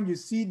anytime you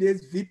see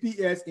this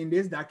VPS in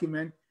this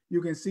document,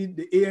 you can see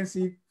the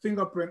ANC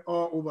fingerprint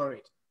all over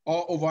it.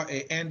 All over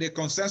it. And the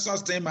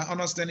consensus thing, my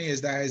understanding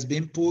is that it's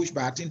been pushed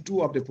by, I think,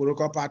 2 of the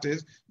political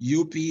parties,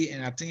 UP,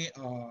 and I think,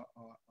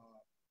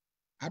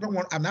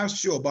 I'm not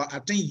sure, but I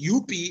think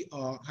UP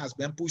has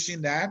been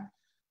pushing that.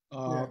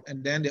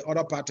 And then the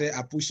other party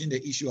are pushing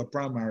the issue of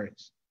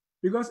primaries.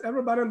 Because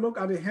everybody look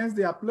at the hands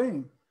they are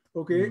playing.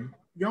 Okay.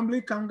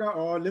 Yombly Kanga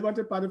or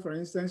Liberty Party, for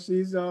instance,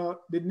 she's the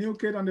new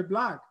kid on the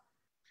block.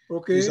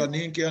 Okay. She's a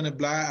new kid on the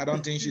block. I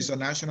don't think she's a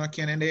national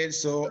candidate.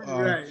 So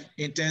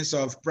in terms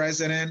of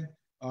presidential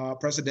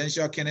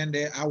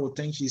candidate, I would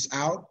think she's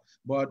out.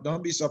 But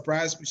don't be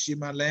surprised, she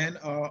might land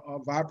a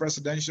vice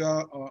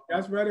presidential.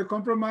 That's where the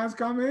compromise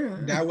come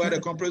in. That's where the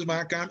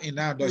compromise come in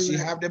now. Does she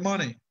have the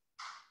money?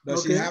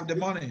 Does she have the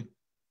money?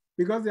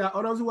 Because there are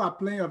others who are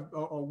playing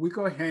a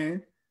weaker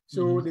hand,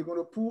 so they're going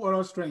to pull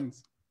other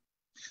strings.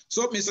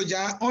 So, Mr.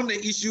 Jai, on the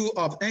issue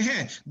of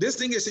this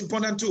thing is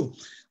important too.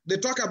 They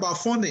talk about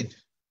funding.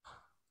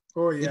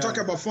 Oh, yeah. They talk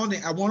about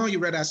funding. I wonder you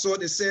read that. So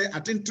they say, I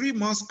think 3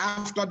 months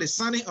after the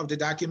signing of the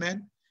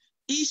document,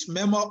 each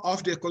member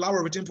of the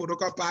collaborating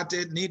political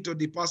party need to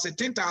deposit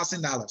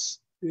 $10,000.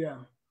 Yeah.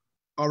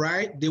 All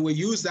right. They will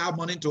use that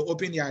money to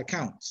open their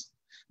accounts.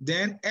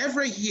 Then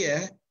every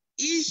year,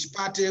 each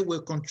party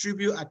will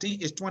contribute, I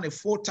think it's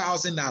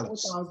 $24,000.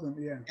 $4,000,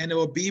 yeah. And it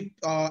will be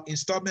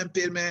installment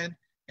payment.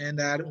 And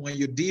that when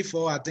you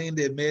default, I think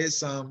they made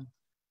some,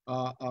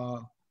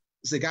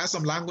 they got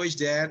some language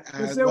there.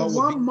 They say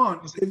 1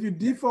 month. If you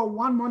default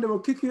 1 month, they will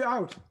kick you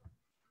out.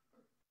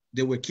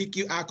 They will kick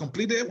you out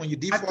completely when you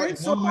default I think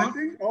in 1 month. I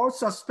think all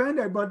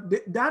suspended, but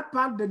that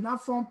part did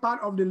not form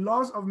part of the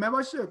laws of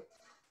membership.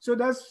 So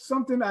that's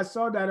something I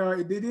saw that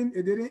it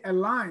didn't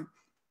align.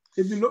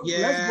 If you look,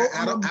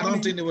 I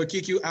don't think they will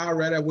kick you out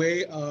right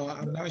away.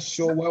 I'm not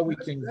sure where we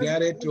can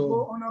get it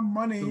to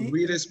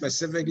read it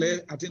specifically.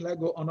 I think let's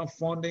go on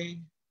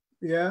funding.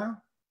 Yeah.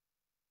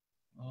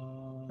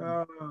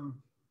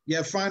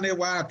 Yeah, finally,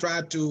 while I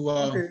try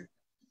to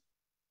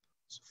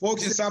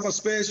folks in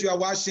cyberspace, you are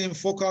watching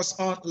Focus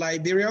on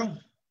Liberia.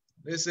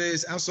 This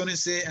is Ansony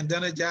Sieh and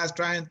then just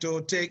trying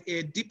to take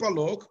a deeper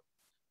look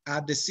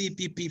at the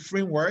CPP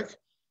framework.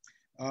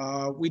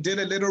 We did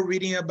a little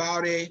reading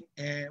about it,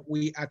 and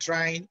we are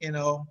trying,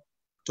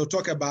 to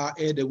talk about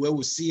it the way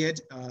we see it,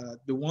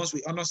 the ones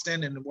we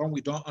understand and the one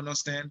we don't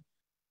understand.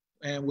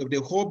 And with the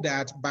hope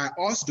that by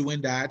us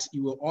doing that,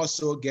 you will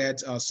also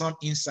get some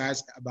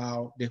insights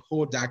about the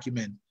whole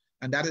document.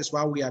 And that is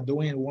what we are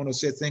doing. We want to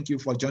say thank you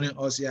for joining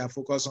us here at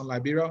Focus on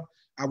Liberia.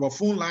 Our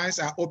phone lines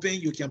are open.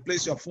 You can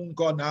place your phone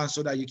call now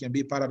so that you can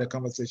be part of the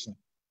conversation.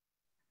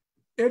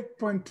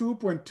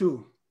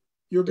 8.2.2.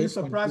 You'll be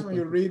surprised when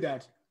you read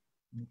that.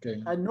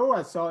 Okay. I know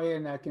I saw it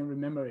and I can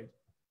remember it.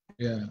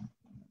 Yeah.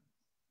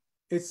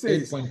 It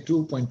says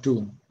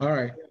 8.2.2. All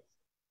right.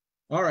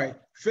 All right.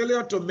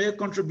 Failure to make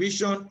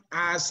contribution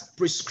as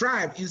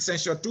prescribed in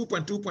section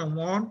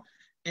 2.2.1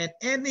 and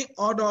any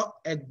other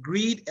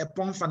agreed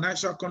upon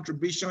financial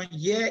contribution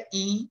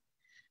herein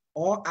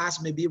or as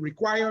may be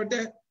required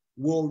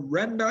will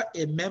render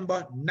a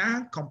member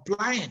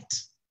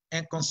non-compliant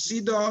and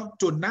consider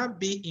to not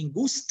be in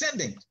good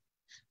standing.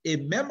 A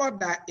member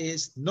that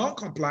is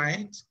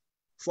non-compliant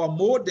for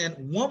more than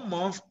 1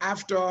 month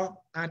after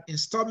an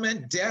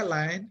installment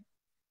deadline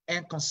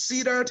and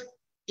considered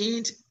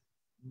in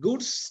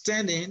good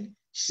standing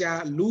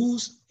shall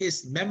lose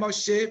his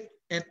membership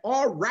and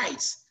all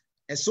rights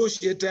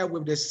associated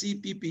with the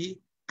CPP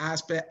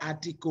as per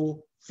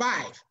Article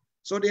 5.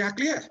 So they are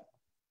clear.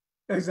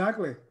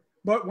 Exactly.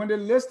 But when they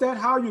listed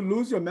how you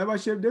lose your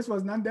membership, this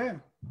was not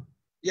there.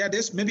 Yeah,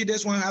 maybe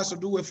this one has to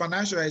do with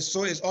financial,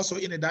 so it's also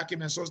in the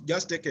document, so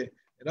just take it.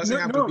 It doesn't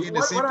have to be in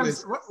the same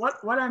place.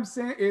 What I'm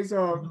saying is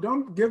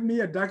don't give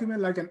me a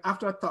document like an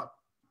afterthought.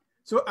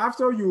 So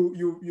after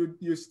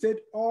you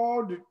state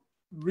all the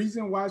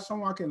reason why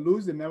someone can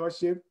lose the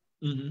membership,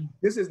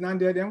 this is not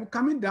there. Then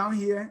coming down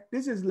here,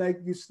 this is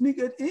like you sneak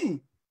it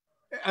in.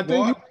 I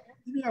think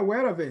you're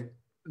aware of it.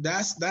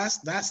 That's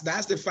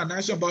the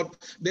financial, but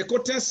they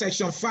quoted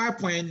section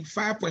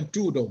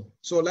 5.5.2 though.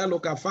 So let's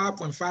look at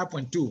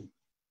 5.5.2.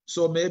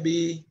 So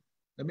maybe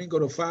let me go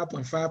to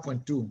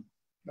 5.5.2.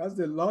 That's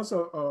the loss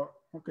of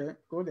okay,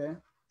 go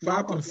there.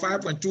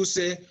 5.5.2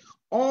 say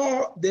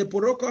all the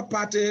political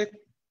party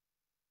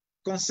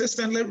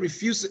consistently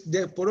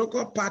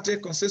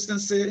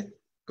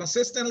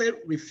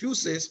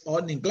refuses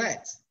or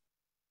neglects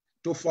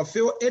to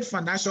fulfill its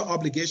financial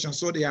obligations.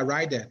 So they are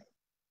right there.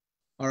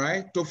 All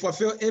right, to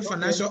fulfill a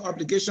financial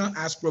obligation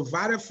as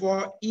provided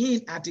for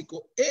in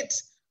Article 8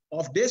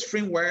 of this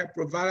framework,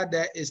 provided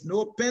there is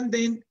no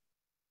pending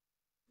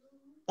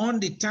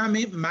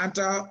undetermined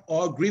matter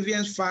or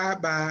grievance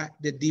filed by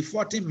the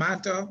defaulting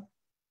matter,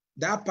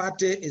 that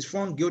party is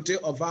found guilty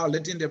of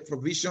violating the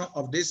provision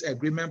of this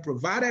agreement,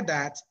 provided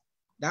that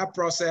that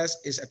process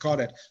is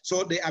accorded.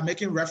 So they are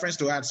making reference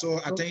to that. So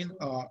I think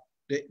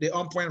the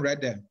on point read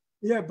there.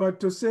 Yeah, but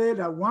to say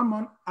that 1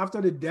 month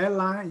after the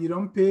deadline, you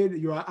don't pay,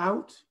 you are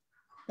out,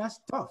 that's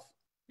tough.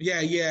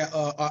 Yeah,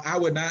 I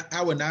would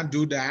not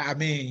do that. I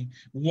mean,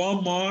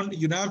 1 month,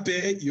 you not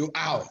pay, you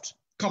out.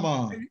 Come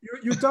on.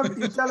 You're telling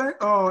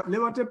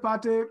Liberty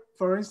Party,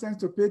 for instance,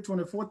 to pay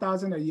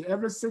 $24,000 a year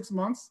every 6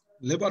 months.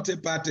 Liberty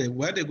Party,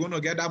 where they going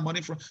to get that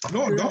money from?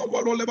 No, don't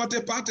follow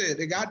Liberty Party.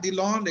 They got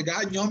DeLon, they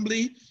got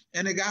Nyomli,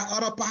 and they got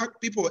other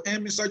people.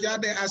 And Mr.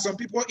 Jad, there are some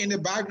people in the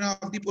background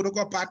of the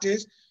political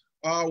parties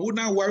who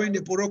not wearing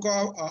the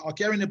protocol or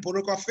carrying the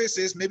protocol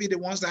faces, maybe the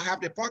ones that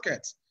have the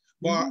pockets.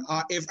 But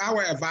if I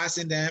were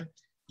advising them,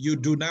 you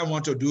do not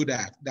want to do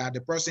that, that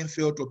the person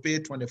failed to pay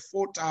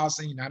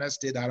 24,000 United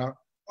States dollars.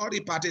 All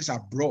the parties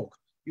are broke.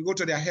 You go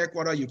to their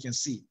headquarters, you can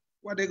see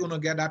where they're going to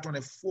get that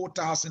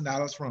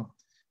 $24,000 from,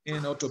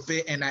 to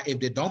pay. And if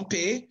they don't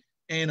pay,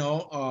 I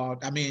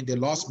mean, they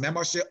lost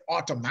membership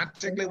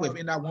automatically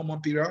within that 1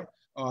 month period.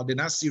 They're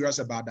not serious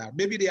about that.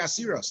 Maybe they are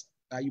serious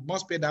that you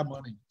must pay that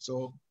money.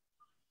 So,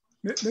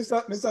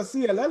 Mr.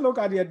 Sieh, let's look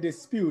at your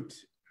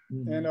dispute.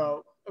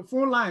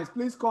 Phone lines,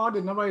 please call.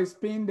 The number is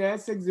pinned there,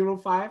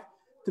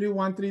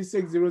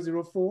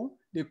 605-313-6004.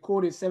 The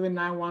code is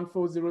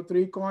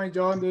 791403. Call and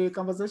join the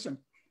conversation.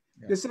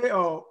 Yeah. They say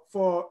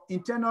for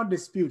internal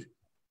dispute,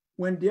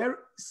 when there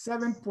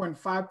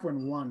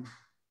 7.5.1,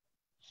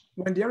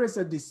 when there is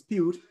a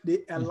dispute,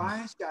 the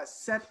alliance shall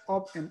set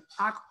up an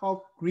ad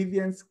hoc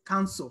grievance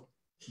council.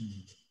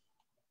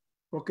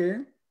 Okay?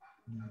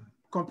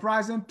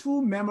 Comprising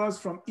 2 members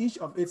from each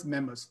of its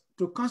members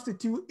to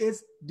constitute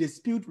its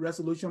dispute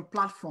resolution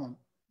platform.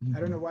 I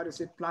don't know why they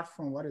say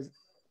platform. Or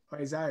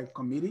is that a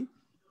committee?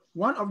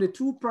 One of the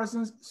 2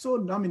 persons so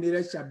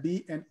nominated shall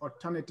be an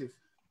alternative.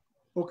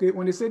 Okay,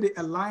 when they say the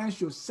alliance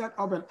should set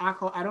up an ad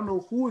hoc, I don't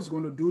know who is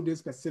going to do this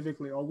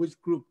specifically or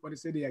which group, but they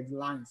say the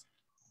alliance.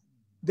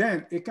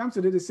 Then it comes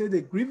to this, they say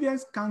the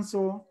grievance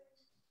council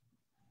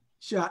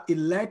shall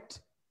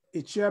elect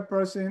a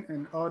chairperson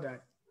and all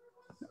that.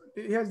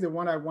 Here's the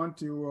one I want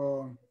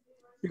to,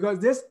 because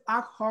this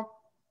ad hoc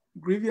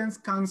grievance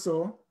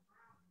council,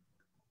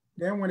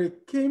 then when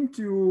it came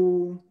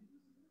to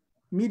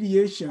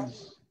mediation,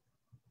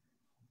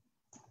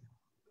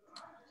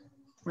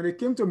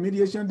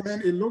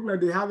 then it looked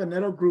like they have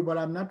another group, but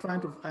I'm not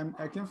trying to,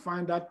 I can't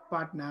find that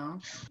part now.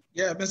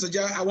 Yeah, Mr.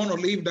 Jack, I want to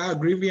leave that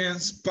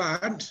grievance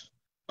part.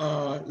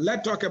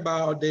 Let's talk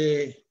about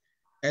the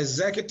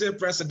executive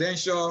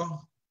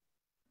presidential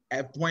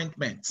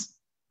appointments.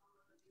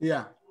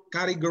 Yeah.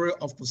 Category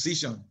of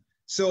position.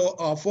 So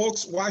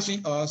folks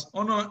watching us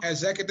on our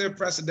executive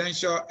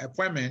presidential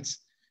appointments,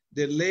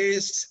 they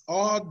list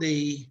all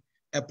the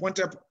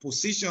appointed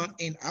position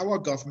in our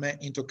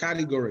government into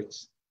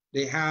categories.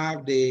 They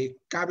have the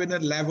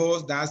cabinet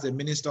levels, that's the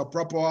minister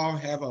proper,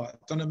 have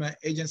autonomous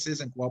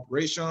agencies and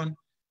cooperation,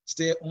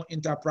 state-owned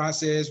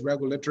enterprises,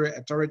 regulatory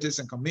authorities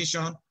and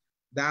commission.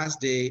 That's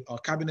the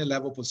cabinet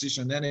level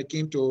position. Then it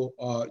came to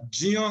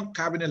junior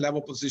cabinet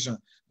level position.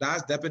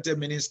 That's deputy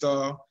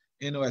minister,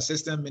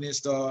 assistant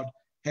minister,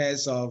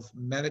 heads of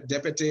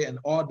deputy and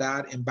all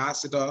that,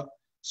 ambassador.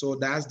 So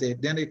that's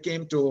then it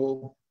came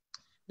to,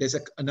 there's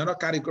another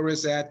category,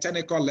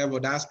 technical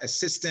level, that's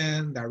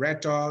assistant,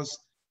 directors,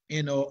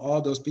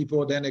 all those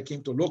people. Then it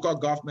came to local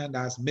government,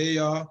 that's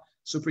mayor,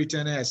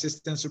 superintendent,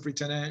 assistant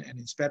superintendent, and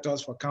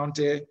inspectors for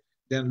county.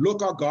 Then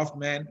local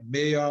government,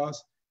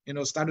 mayors,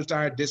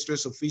 statutory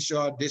districts,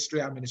 official,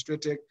 district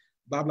administrative,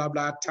 blah, blah,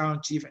 blah, town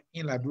chief.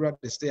 In Liberia,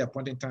 they stay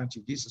appointing town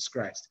chief, Jesus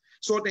Christ.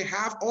 So they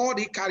have all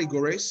the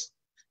categories,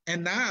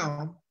 and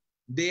now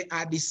they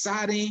are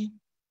deciding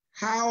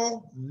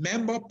how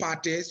member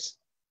parties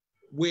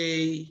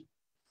will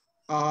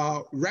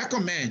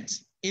recommend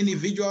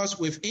individuals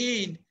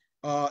within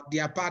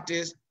their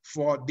parties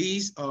for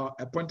these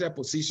appointed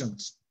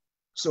positions.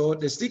 So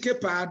the sticky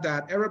part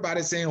that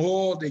everybody's saying,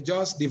 oh, they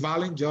just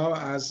devaluing job,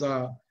 as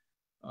my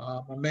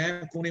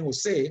man Kuni will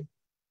say.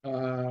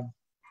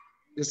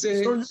 They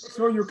say,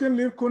 so you can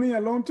leave Kuni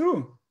alone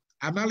too.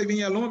 I'm not leaving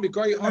you alone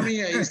because you're on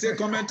me and you're still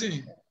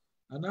commenting.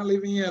 I'm not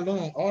leaving you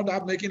alone. All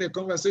that making the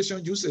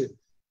conversation juicy.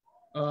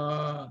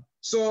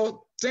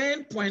 So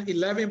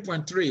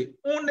 10.11.3,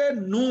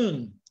 only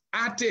known,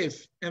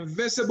 active, and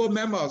visible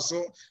members.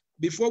 So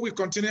before we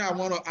continue, I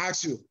want to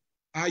ask you,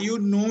 are you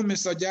known,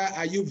 Mr. Jai?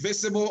 Are you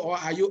visible or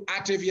are you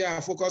active here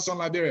and focused on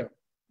Liberia?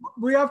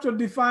 We have to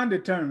define the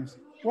terms.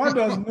 What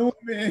does known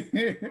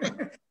mean?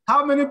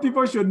 How many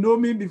people should know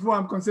me before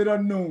I'm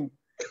considered known?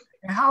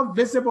 And how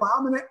visible,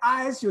 how many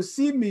eyes should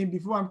see me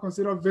before I'm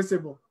considered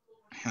visible?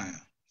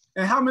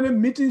 And how many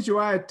meetings should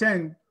I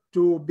attend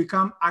to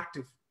become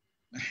active?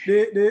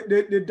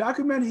 The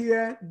document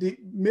here, they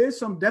made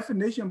some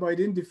definition, but it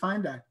didn't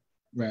define that.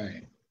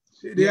 Right.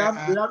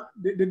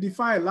 They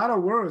define a lot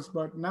of words,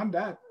 but not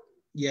that.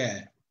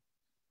 Yeah.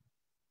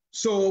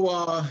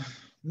 So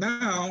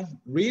now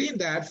reading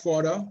that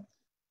further,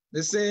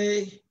 they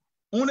say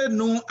only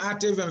known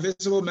active and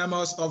visible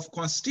members of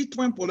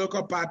constituent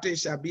political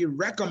parties shall be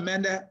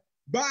recommended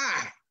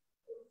by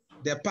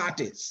the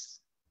parties.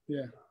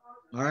 Yeah.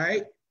 All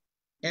right.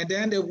 And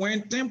then they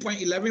went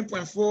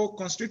 10.11.4,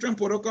 constituent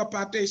political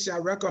parties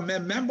shall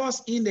recommend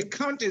members in the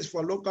counties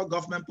for local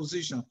government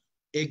position.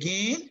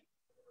 Again,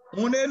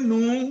 only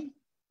known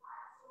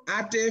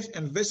active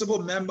and visible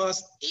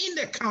members in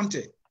the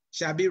county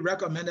shall be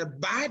recommended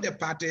by the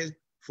parties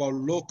for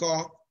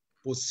local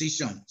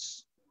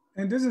positions.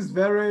 And this is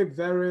very,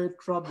 very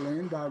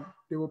troubling that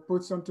they will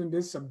put something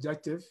this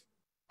subjective.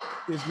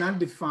 It's not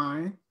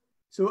defined.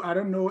 So I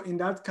don't know, in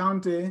that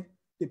county,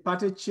 the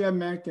party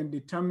chairman can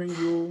determine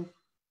you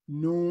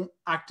known,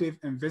 active,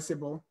 and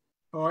visible,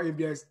 or if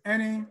there's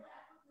any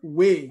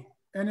way,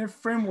 any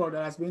framework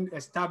that has been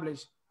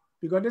established,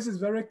 because this is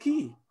very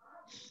key.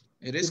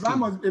 It is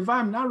if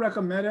I'm not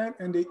recommended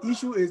and the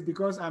issue is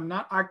because I'm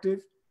not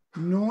active,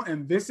 known,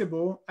 and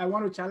visible, I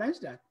want to challenge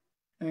that.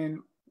 And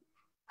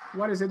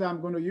what is it that I'm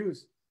going to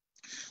use?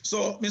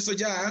 So, Mr.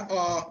 Jai,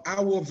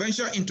 I will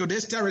venture into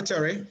this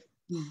territory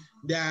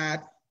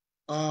that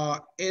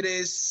it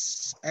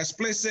is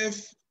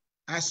explicit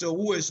as to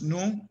who is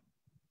known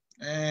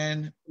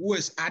and who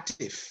is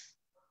active.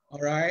 All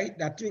right,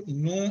 that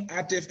known,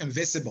 active, and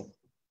visible.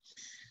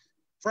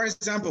 For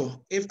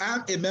example, if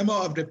I'm a member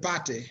of the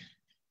party.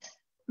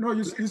 No,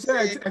 you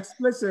said it's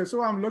explicit,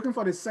 so I'm looking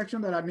for the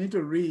section that I need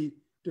to read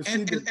to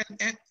see.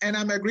 And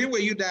I'm agreeing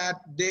with you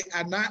that they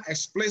are not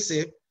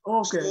explicit.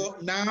 Okay. So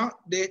now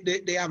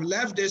they have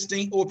left this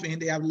thing open.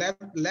 They have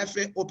left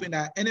it open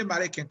that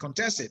anybody can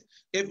contest it.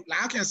 If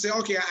I can say,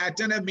 okay, I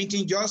attended a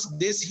meeting just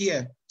this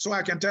here, so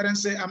I can tell them,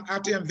 say I'm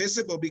active and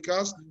visible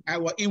because I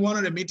was in one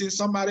of the meetings,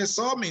 somebody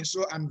saw me,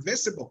 so I'm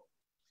visible.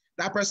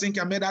 That person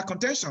can make that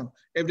contention.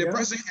 If the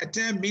person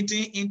attend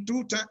meeting in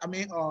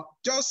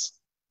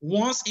just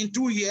once in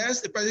 2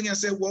 years, the person can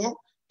say, well,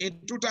 in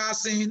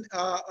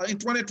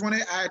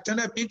 2020, I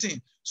attended a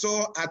meeting.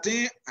 So I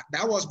think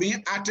that was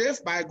being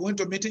active by going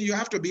to a meeting. You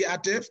have to be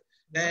active.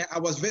 And I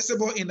was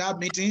visible in that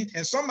meeting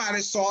and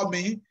somebody saw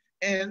me.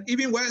 And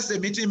even where's the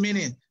meeting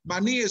meaning? My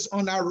name is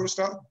on that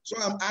roster. So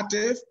I'm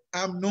active,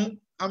 I'm known,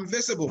 I'm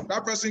visible.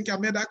 That person can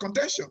make that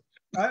contention.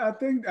 I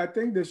think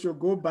they should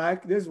go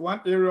back. There's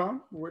one area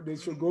where they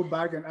should go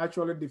back and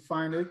actually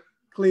define it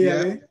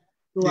clearly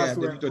so as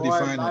to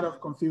avoid a lot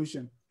of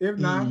confusion. If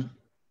not,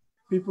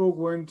 people are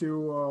going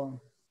to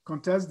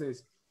contest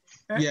this.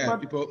 And,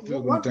 people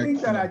one thing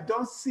that I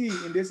don't see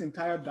in this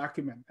entire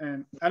document,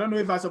 and I don't know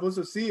if I'm supposed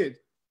to see it,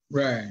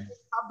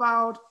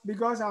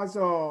 because as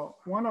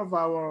one of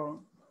our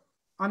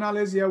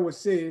analysts here would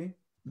say,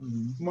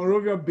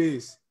 Monrovia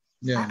base.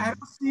 I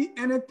don't see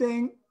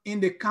anything in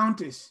the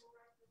counties,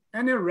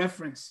 any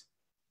reference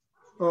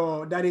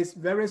that is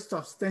very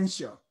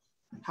substantial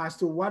as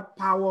to what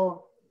power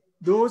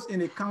those in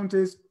the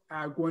counties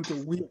are going to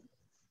wield.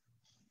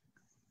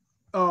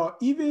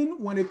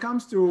 Even when it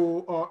comes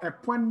to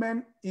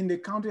appointment in the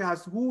county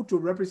as who to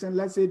represent,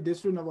 let's say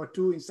district number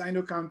 2 in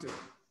Sino County,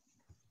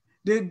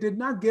 they did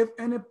not give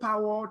any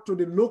power to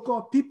the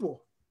local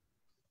people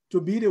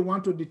to be the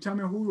one to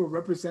determine who will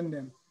represent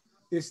them.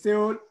 It's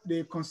still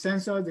the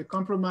consensus, the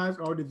compromise,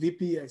 or the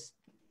VPS.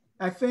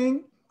 I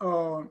think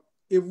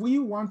if we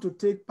want to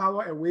take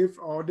power away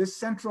from this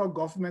central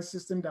government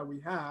system that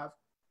we have,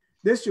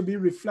 this should be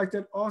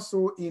reflected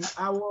also in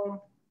our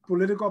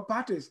political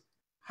parties,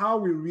 how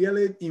we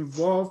really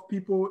involve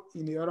people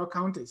in the other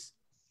counties.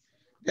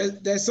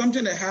 There's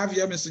something I have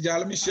here, Mr. Jai.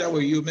 Let me share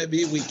with you.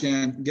 Maybe we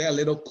can get a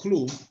little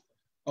clue.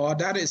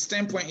 That is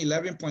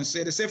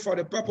 10.11.6. They say, for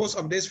the purpose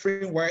of this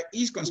framework,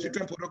 each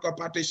constituent political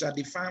party shall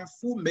define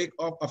full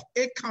makeup of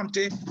a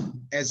county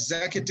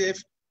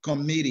executive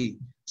committee.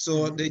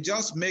 So they're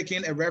just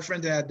making a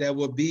reference that there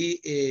will be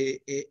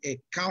a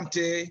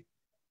county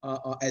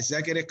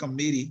executive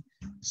committee.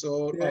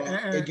 So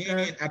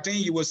again, I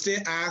think you will still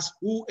ask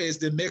who is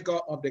the maker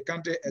of the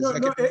county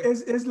executive. No,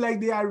 it's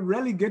like they are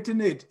relegating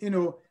it.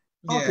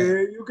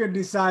 Okay, you can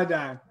decide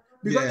that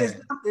because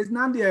it's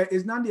not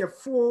their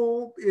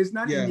full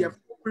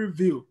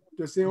review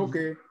to say,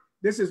 okay,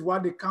 this is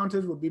what the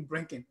counties will be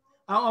bringing.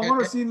 I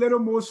want to see a little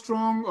more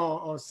strong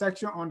or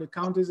section on the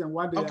counties and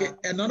what they are. Okay,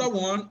 another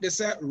one, they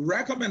said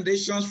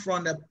recommendations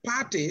from the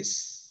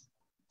parties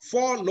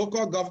for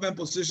local government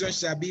positions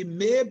shall be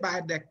made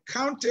by the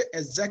county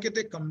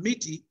executive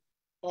committee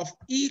of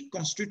each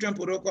constituent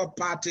political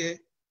party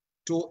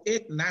to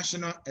its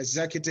national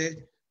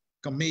executive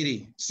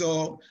committee.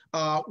 So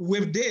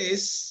with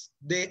this,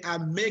 they are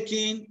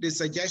making the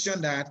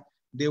suggestion that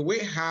they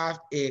will have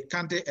a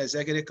county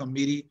executive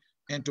committee,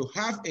 and to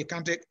have a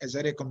county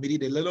executive committee,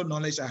 the little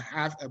knowledge I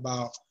have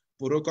about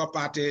political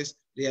parties,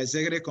 the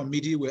executive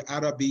committee will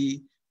either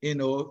be,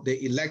 the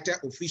elected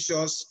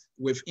officials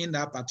within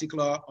that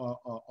particular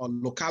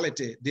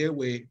locality. They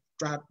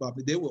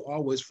will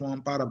always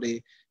form part of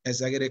the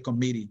executive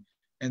committee.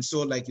 And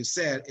so, like you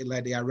said,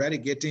 like they are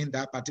relegating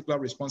that particular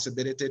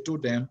responsibility to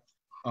them.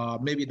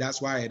 Maybe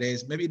that's why it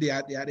is. Maybe they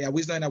are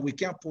wisdom that we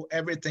can't put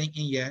everything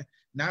in here.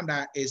 Now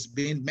that it's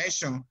being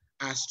mentioned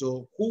as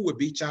to who would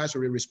be charged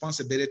with the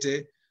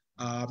responsibility.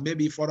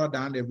 Maybe further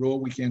down the road,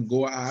 we can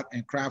go out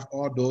and craft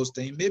all those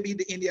things. Maybe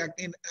I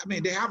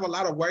mean, they have a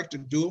lot of work to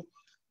do,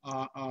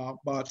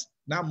 but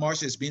not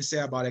much is being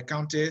said about the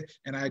county.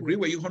 And I agree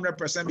with you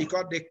 100%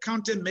 because the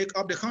county make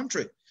up the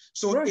country.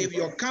 So if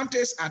your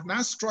counties are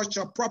not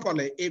structured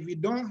properly, if you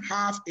don't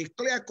have a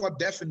clear-cut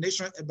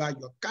definition about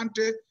your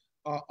county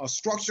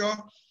structure,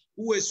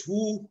 who is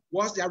who,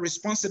 what's their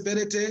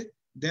responsibility,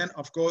 then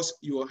of course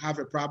you will have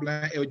a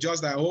problem. It was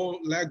just like, oh,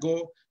 let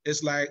go.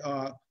 It's like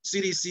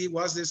CDC,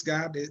 what's this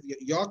guy?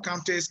 Your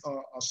county's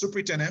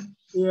superintendent.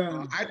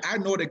 Yeah. I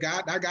know the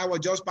guy. That guy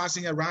was just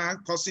passing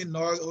around, causing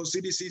noise, oh,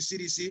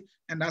 CDC,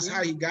 and that's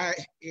how he got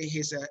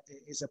his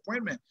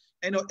appointment.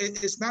 And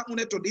it's not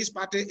only to this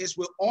party, it's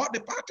with all the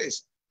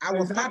parties.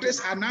 Our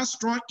parties are not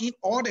strong in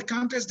all the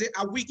counties. They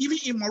are weak. Even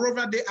in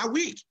Monrovia, they are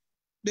weak.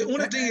 The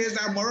only thing is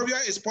that Monrovia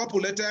is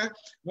populated.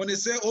 When they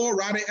say, oh,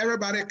 rather,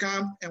 everybody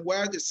come and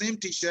wear the same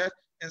t-shirt.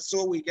 And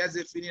so we get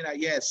the feeling that,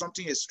 yeah,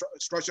 something is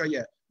structured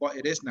here, but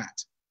it is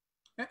not.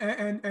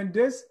 And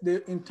this,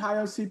 the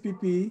entire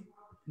CPP,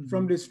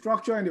 from the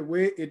structure and the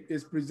way it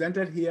is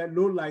presented here,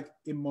 look like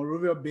a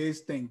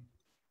Monrovia-based thing.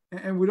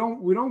 And we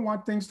don't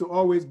want things to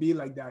always be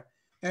like that.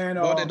 And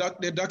well,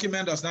 the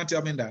document does not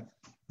tell me that.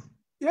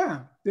 Yeah,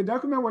 the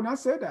document will not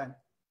say that.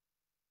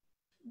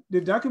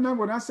 The document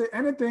will not say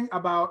anything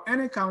about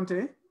any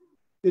county.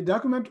 The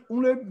document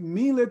only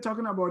mainly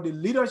talking about the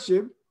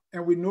leadership,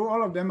 and we know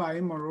all of them are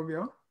in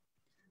Monrovia.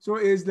 So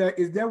is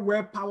there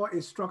where power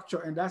is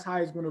structured, and that's how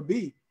it's going to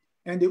be.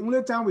 And the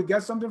only time we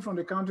get something from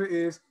the county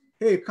is,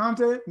 hey,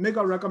 county, make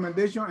a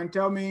recommendation and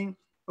tell me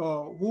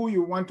who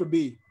you want to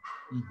be.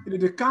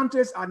 The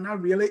counties are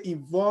not really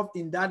involved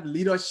in that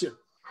leadership.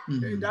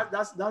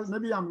 That's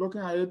maybe I'm looking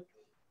at it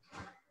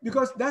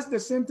because that's the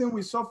same thing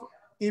we saw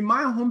in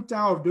my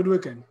hometown of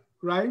Dudwicken,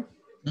 right?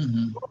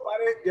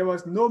 There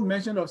was no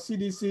mention of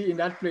CDC in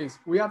that place.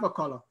 We have a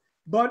color.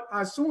 But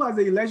as soon as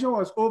the election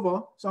was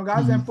over, some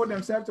guys then put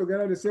themselves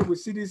together to say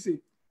with CDC.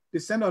 They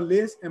send a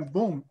list and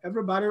boom,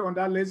 everybody on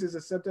that list is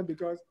accepted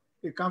because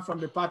it comes from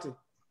the party.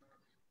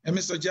 And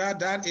Mr. Jad,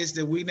 that is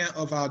the weakness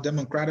of our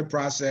democratic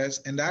process.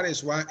 And that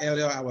is why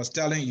earlier I was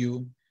telling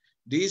you,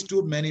 these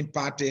too many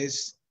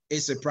parties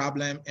is a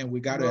problem and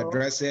we got to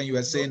address it. And you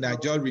were saying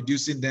that just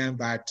reducing them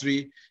by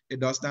 3, it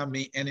does not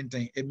mean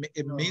anything.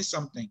 It means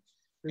something.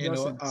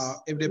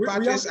 If the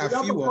parties are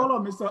fewer. We have a caller,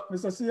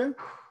 Mr. Sieh.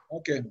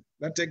 Okay,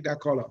 let's take that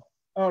caller.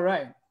 All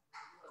right.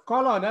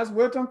 Caller, that's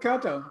Wilton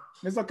Carter.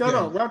 Mr.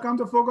 Carter, welcome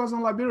to Focus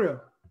on Liberia.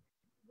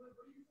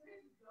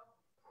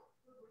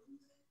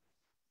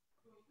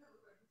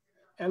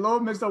 Hello,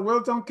 Mr.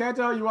 Wilton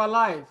Carter, you are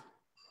live.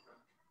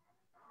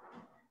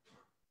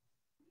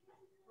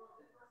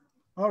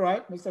 All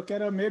right, Mr.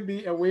 Carter may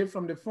be away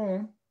from the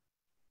phone.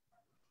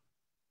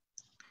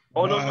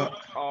 Oh, no.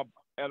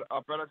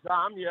 Brother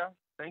John, I'm here.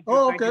 Thank you.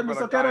 Oh, okay,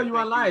 Mr. Carter, you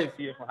are live.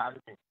 Here for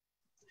having me.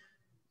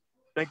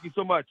 Thank you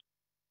so much.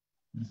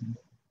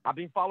 I've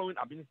been following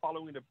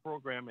the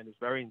program, and it's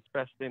very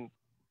interesting.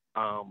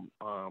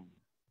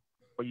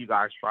 For you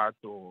guys try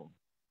to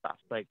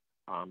dissect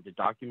the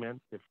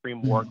document, the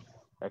framework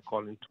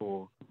according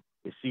to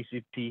the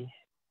CCP.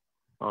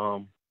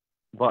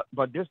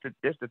 But this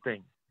the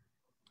thing.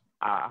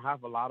 I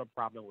have a lot of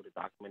problem with the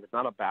document. It's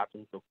not a bad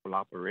thing to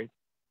collaborate,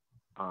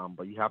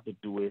 but you have to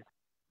do it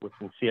with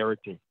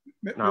sincerity.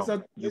 Now,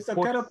 Mr.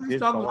 Carter, please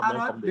talk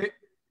louder.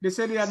 They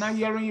say they are not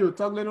hearing you.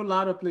 Talk a little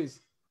louder,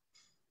 please.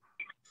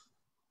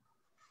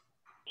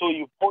 So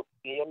you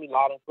hear me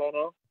loud and clear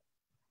now?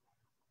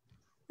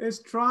 It's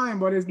trying,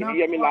 but it's not. Can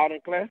you hear me loud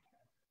and clear?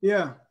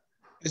 Yeah.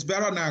 It's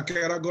better now,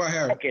 Carter. Go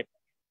ahead. Okay.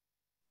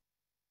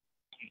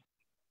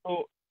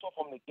 So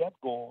from the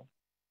get-go,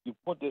 you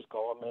put this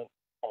government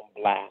on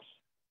blast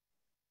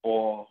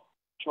for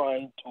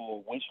trying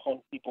to witch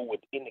hunt people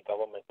within the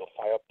government to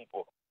fire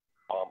people.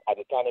 At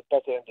the time, the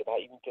president did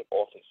not even take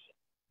office.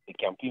 The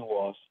campaign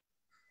was,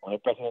 when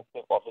the president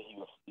took office,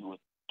 he would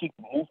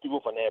move people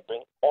from there,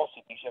 bring all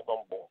citizens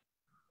on board.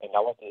 And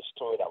that was the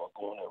story that was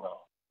going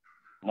around.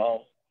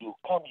 Now, you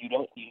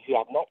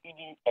have not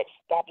even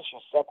established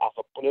yourself as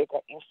a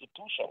political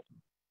institution,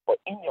 but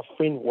in your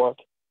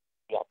framework,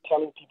 you are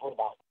telling people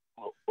that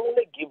you will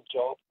only give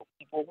jobs to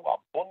people who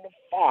are bona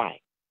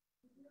fide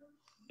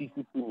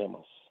CCP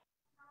members.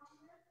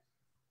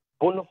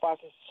 Bona fide.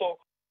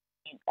 So,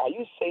 are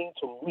you saying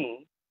to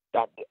me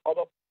that the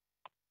other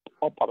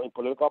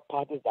political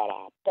parties that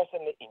are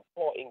personally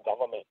employed in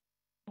government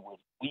will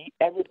weed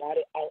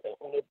everybody out and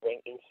only bring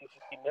in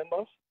CCP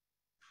members?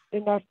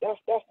 Then that's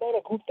not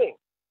a good thing.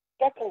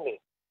 Secondly,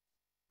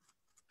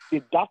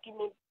 the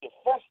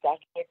first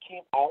document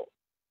came out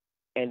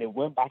and they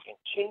went back and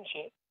changed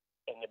it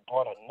and they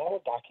brought another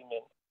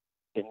document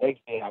the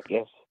next day, I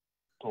guess,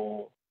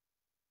 to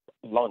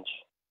launch.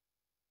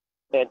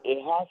 And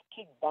it has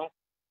kicked back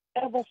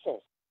ever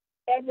since.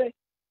 Every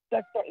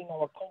sector in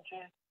our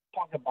country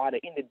talk about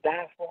it. In the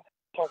diaspora,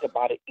 talk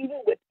about it.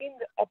 Even within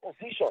the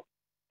opposition,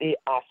 they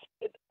are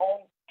split on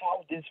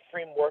how this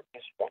framework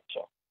is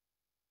structured.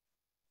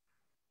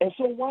 And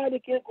so then why they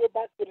can't go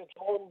back to the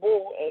drawing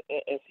board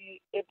and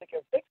see if they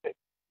can fix it?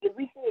 The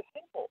reason is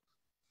simple.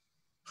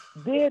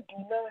 They do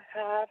not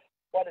have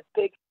what it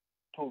takes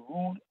to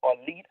rule or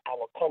lead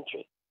our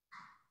country.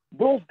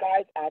 Those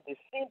guys are the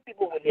same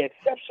people, with the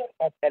exception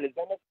of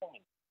Alexander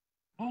Cummings.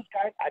 Those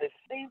guys are the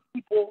same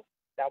people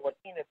that were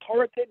in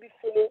authority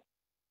before,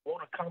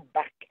 want to come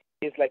back.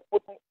 It's like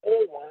putting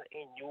old wine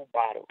in new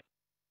bottle.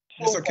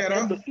 So Mr.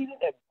 Kettle? to even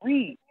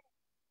agree,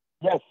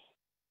 yes.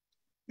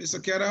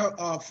 Mr.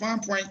 Kettle, fine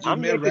point you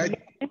made, right?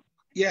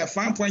 Yeah,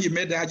 fine point you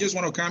made there. I just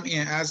want to come in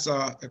and ask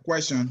a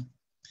question.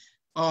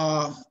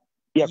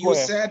 You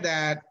said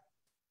that,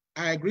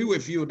 I agree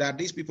with you that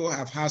these people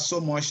have had so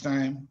much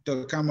time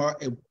to come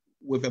up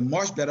with a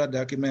much better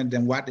document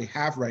than what they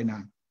have right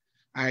now.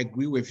 I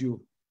agree with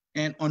you.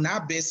 And on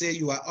that basis,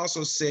 you are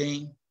also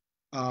saying,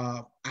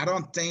 I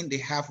don't think they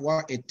have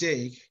what it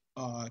takes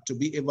to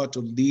be able to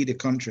lead the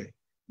country,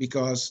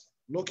 because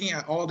looking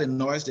at all the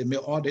noise they made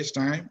all this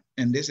time,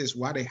 and this is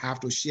what they have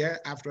to share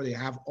after they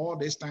have all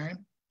this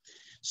time.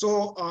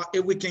 So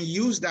if we can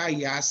use that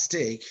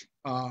yardstick,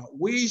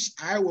 which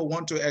I will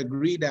want to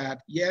agree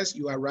that, yes,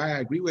 you are right, I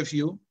agree with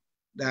you,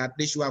 that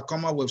they should have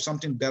come up with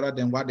something better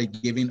than what they're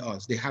giving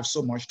us. They have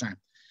so much time.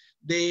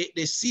 The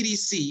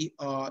CDC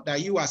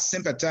that you are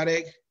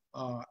sympathetic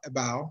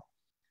about,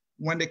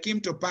 when they came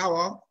to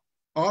power,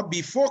 or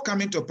before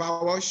coming to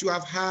power, should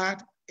have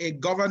had a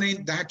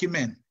governing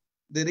document.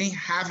 They didn't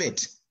have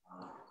it.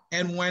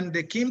 And when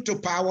they came to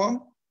power,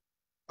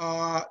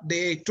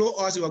 they told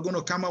us they were going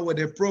to come up with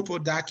a proper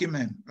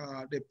document,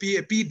 the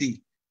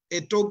PAPD.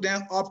 It took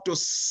them up to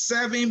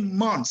 7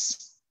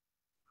 months.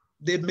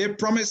 They made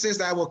promises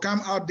that will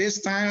come out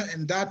this time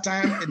and that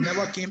time. It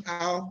never came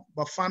out,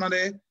 but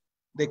finally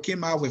they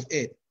came out with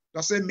it.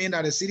 Does it mean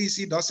that the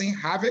CDC doesn't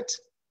have it?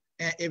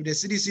 And if the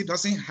CDC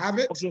doesn't have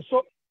it, okay,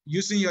 so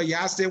using your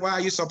yardstick, why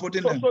are you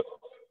supporting them?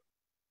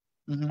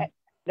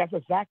 That's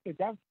exactly,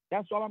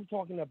 that's what I'm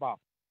talking about.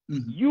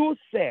 You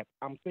said,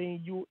 I'm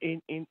saying you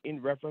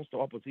in reference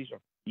to opposition,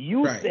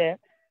 you said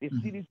the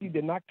CDC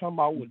did not come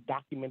out with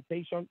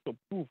documentation to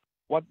prove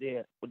what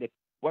they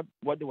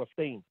were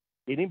saying.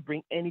 They didn't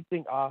bring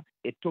anything out.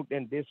 It took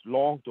them this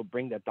long to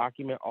bring the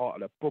document or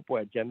the proper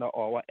agenda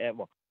or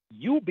whatever.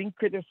 You've been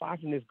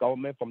criticizing this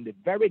government from the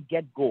very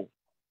get-go,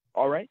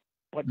 all right?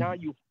 But now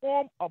you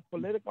form a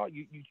political,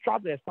 you try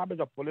to establish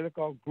a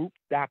political group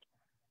that,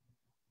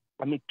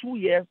 2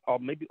 years or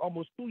maybe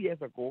almost 2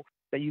 years ago,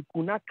 that you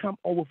could not come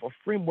up with a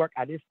framework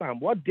at this time.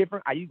 What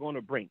different are you going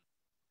to bring?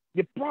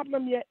 The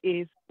problem here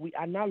is we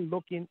are not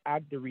looking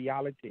at the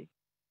reality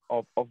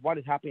of what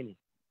is happening.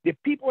 The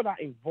people that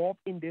are involved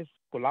in this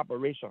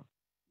collaboration,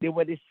 they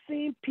were the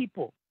same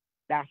people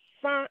that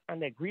signed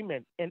an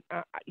agreement. And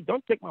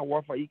don't take my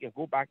word for it. You can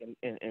go back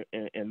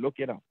and look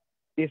it up.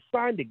 They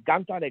signed the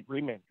Gantt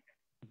agreement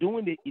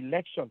during the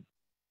election,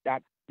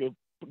 that the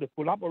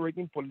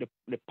collaborating for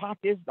the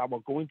parties that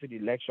were going to the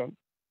election,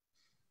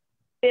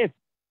 if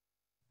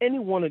any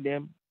one of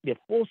them, they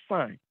full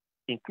sign,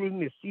 including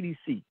the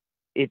CDC,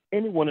 if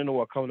any one of them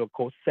were coming to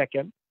call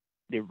second,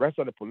 the rest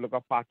of the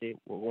political party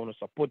were going to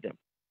support them.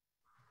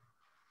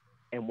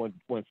 And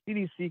when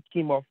CDC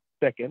came off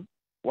second,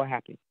 what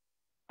happened?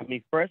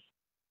 First,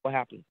 what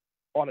happened?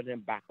 All of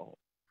them back off.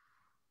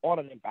 All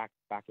of them back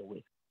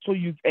away. So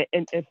you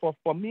and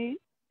for me,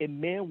 a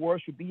man's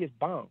word should be his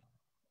bond.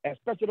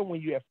 Especially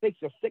when you have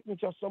fixed your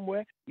signature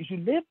somewhere, you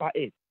should live by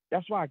it.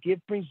 That's why I give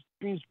Prince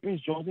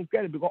Johnson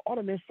credit, because all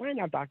of them signed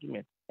that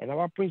document. And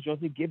now Prince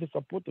Johnson gave his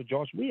support to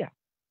George Weah.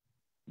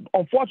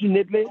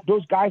 Unfortunately,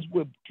 those guys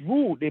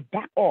withdrew, they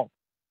back off.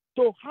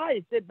 So how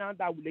is it now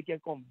that they can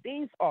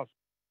convince us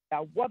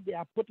that what they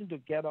are putting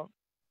together,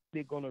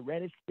 they're going to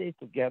really stay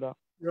together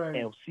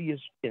and see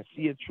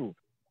it through?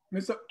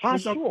 Mr.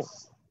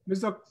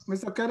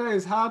 Ketter,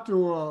 it's hard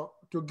to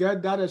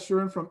get that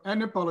assurance from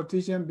any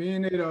politician,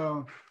 being it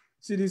a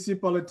CDC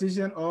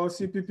politician or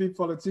CPP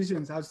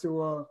politicians, as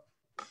to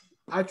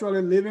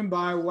actually living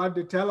by what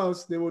they tell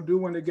us they will do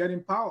when they get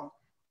in power.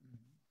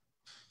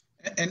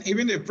 And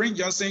even the Prince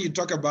Johnson you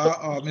talk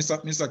about,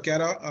 Mr.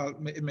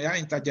 Ketter, may I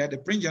interject? The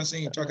Prince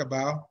Johnson you talk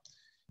about,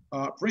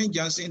 Prince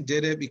Johnson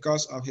did it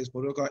because of his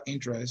political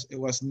interest. It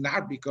was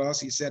not because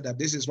he said that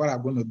this is what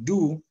I'm going to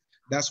do.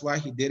 That's why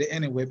he did it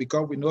anyway,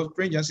 because we know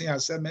Prince Johnson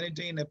has said many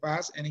things in the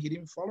past and he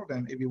didn't follow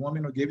them. If you want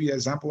me to give you an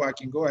example, I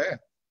can go ahead.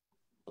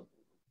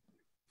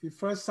 He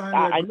first signed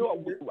I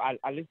know.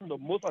 I listened to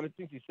most of the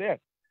things he said.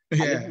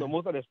 Yeah. I listened to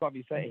most of the stuff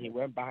he said, and he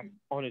went back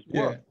on his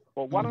word.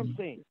 But what I'm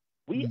saying,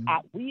 we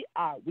are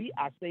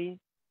saying,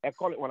 I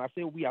call it, when I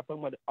say we are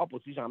talking about the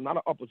opposition, I'm not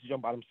an opposition,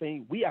 but I'm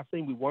saying we are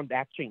saying we want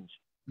that change.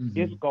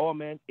 This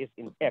government is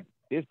in error.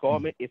 This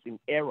government is in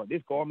error.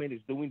 This government is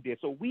doing this.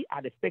 So we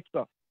are the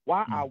fixer.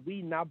 Why are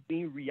we not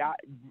being real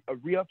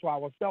to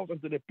ourselves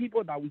and to the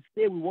people that we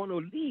say we want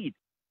to lead?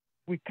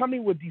 We're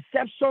coming with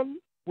deception,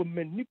 with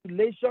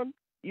manipulation,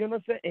 you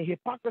understand, and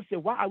hypocrisy.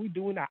 Why are we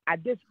doing that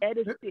at this stage?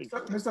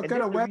 Mr.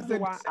 Ketter, where's the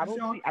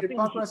deception,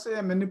 hypocrisy,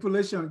 and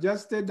manipulation?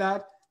 Just state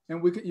that,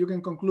 and you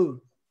can conclude.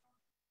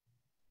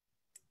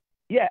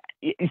 Yeah,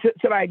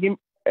 should I again?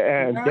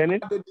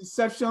 Dennis? The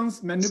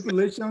deceptions,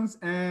 manipulations,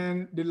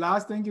 and the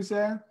last thing you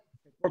said?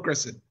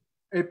 Hypocrisy.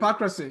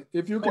 Hypocrisy.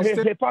 If you can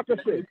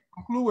hypocrisy.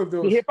 conclude with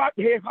those.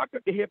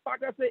 The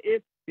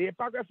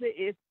hypocrisy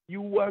is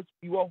you were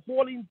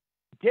holding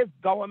this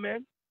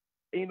government,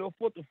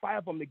 foot to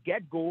fire from the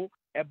get-go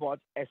about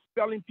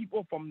expelling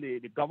people from the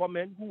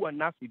government who are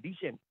not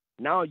sedition.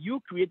 Now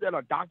you created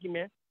a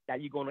document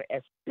that you're going to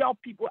expel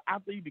people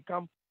after you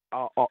become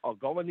a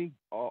governing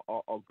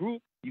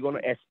group. You're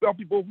going to expel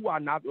people who are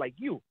not like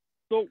you.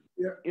 So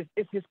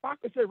it's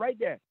hypocrisy right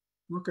there.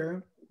 Okay.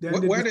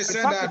 Where they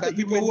said that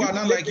people who are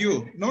not like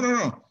you. No.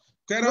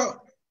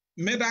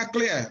 Made that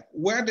clear.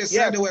 Where they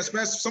said they will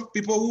expel some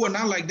people who are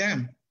not like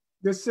them.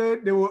 They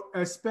said they will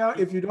expel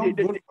if you don't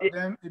vote for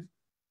them.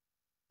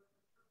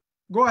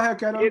 Go ahead,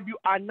 Keto. If you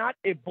are not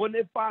a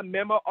bona fide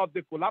member of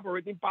the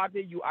collaborating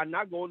party, you are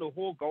not going to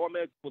hold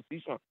government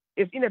position.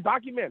 It's in a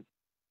document.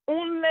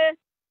 Only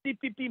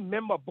CPP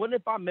member, bona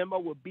fide member,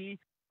 will be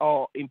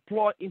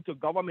employed into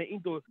government,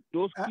 into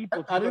those key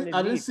positions.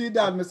 I didn't see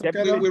that, Mr.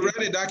 Keto. We read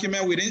the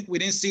document. We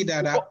didn't see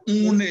that.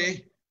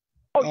 Only.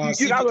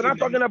 You guys were not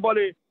talking about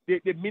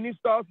the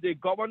ministers, the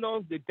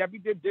governors, the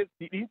deputies.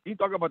 Did you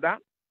talk about that?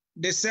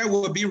 They said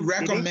will be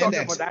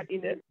recommended.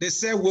 They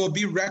said will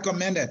be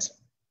recommended.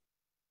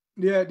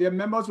 Yeah, their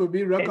members will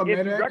be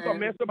recommended. If you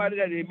recommend somebody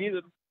that it means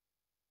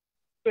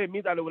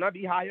that they will not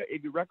be hired.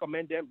 If you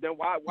recommend them, then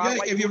why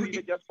you leave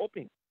it just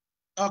open?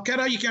 Okay,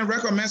 you can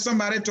recommend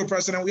somebody to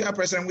President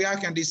Weah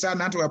can decide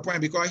not to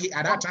appoint because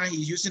at that time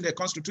he's using the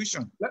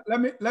Constitution.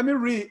 Let me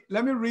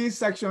read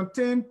section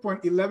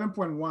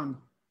 10.11.1.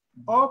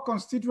 All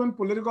constituent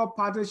political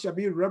parties shall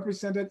be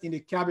represented in the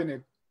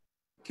cabinet.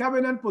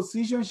 Cabinet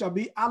positions shall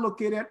be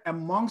allocated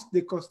amongst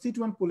the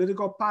constituent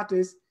political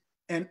parties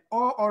and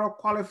all other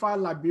qualified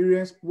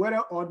Liberians, whether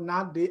or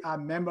not they are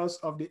members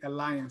of the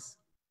alliance.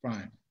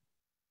 Fine.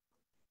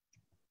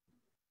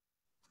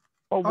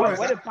 But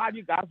what the part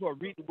you guys were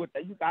reading, what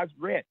you guys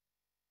read,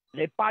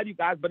 they part you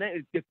guys, but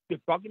then the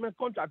document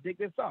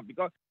contradicts itself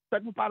because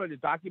certain part of the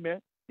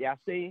document they are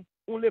saying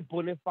only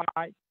bona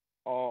fide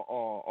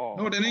or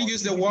no, they didn't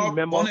use the word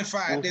bona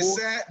fide. They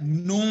said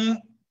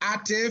known,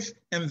 active,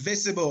 and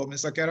visible,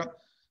 Mr. Keto.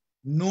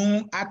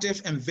 Known, active,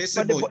 and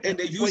visible, and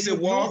they use the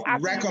word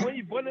recommend. When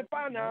you bona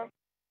fide now,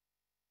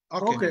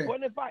 okay.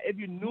 Bona fide, if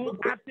you known,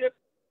 active,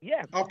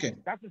 yes. Okay.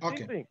 That's the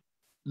same thing.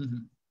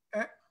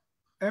 Mm-hmm.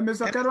 And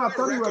Mr. Keto, I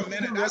thought you were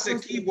that's a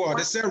key word.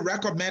 They said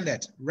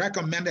recommended.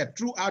 Recommended.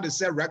 Throughout, they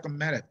said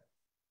recommended.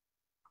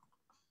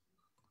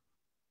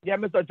 Yeah,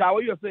 Mr. Jai,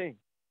 what you're saying?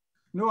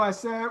 No, I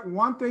said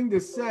one thing they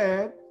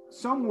said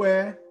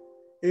somewhere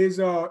is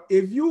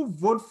if you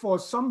vote for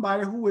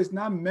somebody who is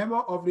not a member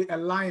of the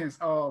alliance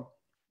or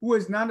who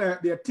is not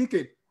their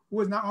ticket,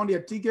 who is not on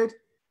their ticket,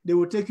 they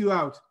will take you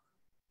out.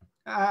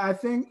 I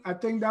think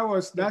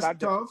that's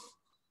tough.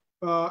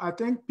 I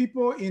think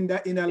people in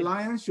the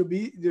alliance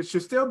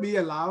should still be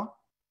allowed.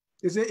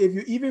 They say if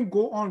you even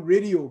go on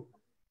radio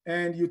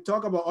and you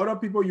talk about other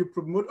people, you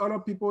promote other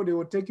people, they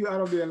will take you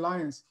out of the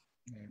alliance.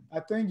 Yeah. I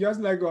think just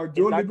like Joe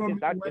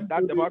Lieberman went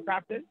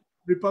to the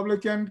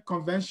Republican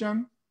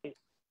convention,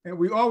 and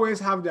we always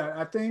have that.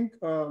 I think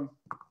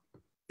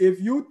if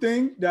you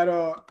think that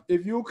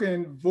if you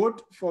can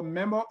vote for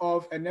member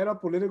of another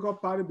political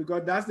party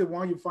because that's the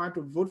one you find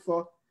to vote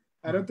for,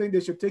 I don't think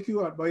they should take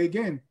you out. But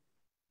again,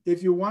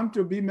 if you want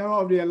to be member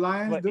of the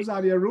alliance, those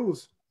are their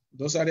rules.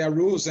 Those are their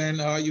rules, and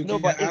you no,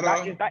 can.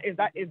 But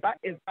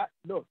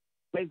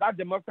is that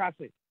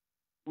democracy?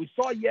 We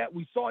saw here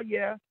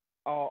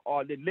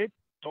the late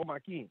John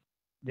McCain.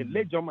 The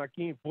late John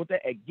McCain voted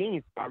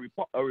against a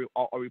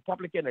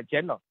Republican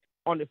agenda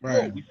on the floor.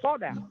 Right. We saw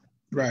that.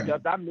 Right.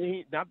 Does that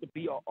mean not to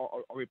be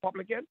a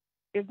Republican?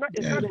 It's not.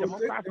 It's not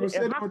democracy.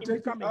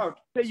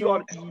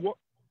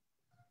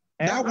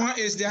 That one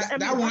is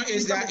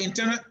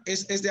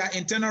their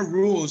internal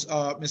rules,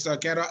 Mr.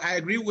 Keto. I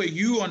agree with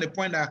you on the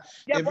point that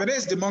if it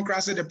is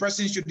democracy, the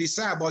person should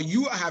decide. But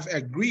you have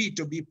agreed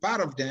to be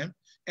part of them,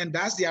 and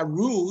that's their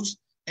rules.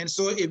 And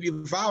so, if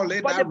you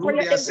violate that rule,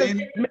 they are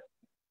saying.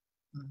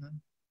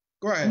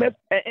 Go ahead.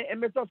 And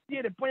Mr.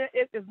 Sieh, the point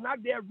is, it's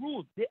not their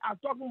rules. They are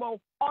talking about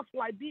us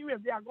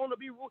Liberians. They are going to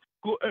be rules.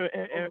 No,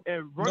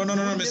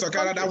 Mr.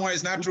 Keto, that one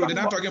is not true. They're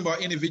not talking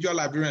about individual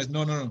Liberians.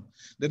 No.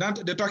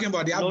 They're talking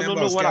about their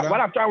members. When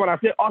I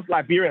say us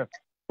Liberians,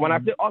 when I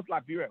say us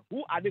Liberians,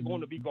 who are they going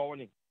to be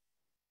governing?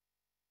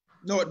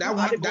 No, that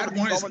one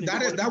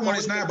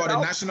is not about the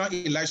national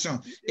election.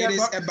 It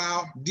is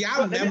about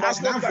their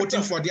members not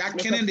voting for their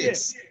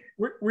candidates.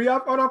 We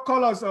have other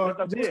callers.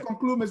 Just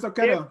conclude, Mr.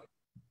 Keto.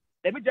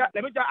 Let me just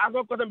ask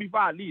one question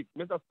before I leave,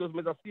 Mr.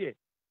 Sieh.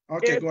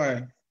 Okay, go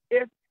ahead.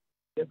 If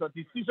there's a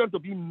decision to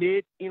be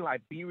made in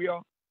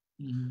Liberia,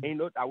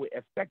 that will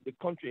affect the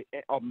country,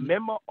 and a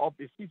member of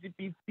the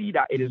CCP see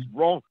that it is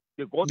wrong,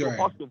 they go to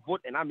us to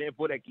vote, and I may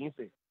vote against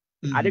it.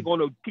 Are they going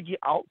to kick it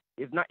out?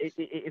 Is that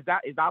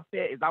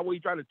fair? Is that what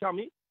you're trying to tell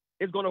me?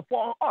 It's going to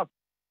fall on us.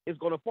 It's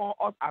going to fall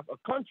on us as a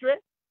country.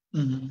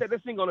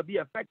 Citizens going to be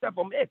affected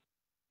from it.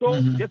 So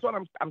that's what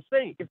I'm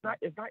saying. It's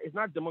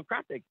not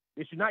democratic.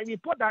 They should not even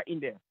put that in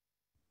there.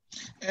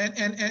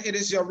 And it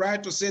is your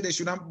right to say they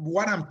should not.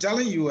 What I'm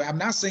telling you, I'm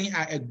not saying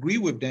I agree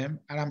with them,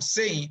 and I'm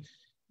saying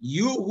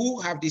you who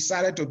have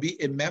decided to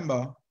be a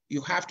member,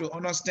 you have to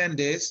understand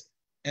this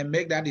and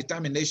make that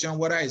determination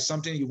whether it's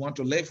something you want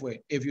to live with.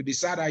 If you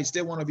decide I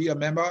still want to be a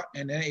member,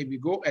 and then if you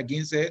go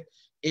against it,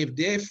 if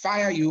they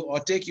fire you or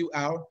take you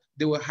out,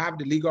 they will have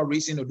the legal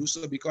reason to do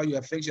so because you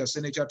have fixed your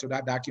signature to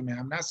that document.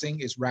 I'm not saying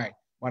it's right.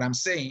 What I'm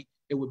saying,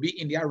 it would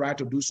be in their right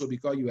to do so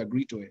because you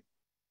agree to it.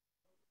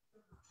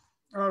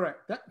 All right.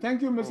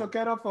 Thank you, Mr.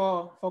 Ketter,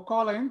 for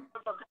calling.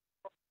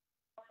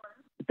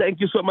 Thank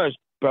you so much,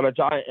 Brother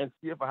John, and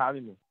Sieh for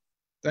having me.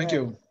 Thank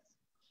you.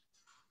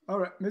 All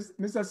right,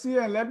 Mr.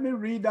 Sieh, let me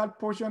read that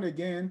portion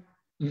again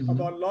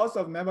about loss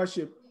of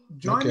membership.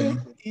 Joining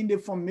in the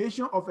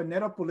formation of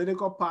another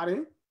political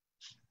party,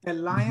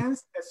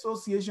 alliance,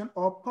 association,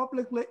 or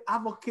publicly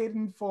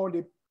advocating for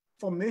the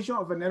formation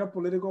of another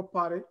political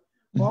party,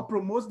 or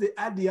promotes the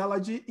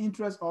ideology,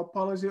 interest, or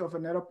policy of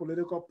another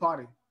political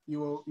party. He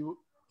will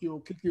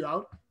kick you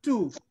out.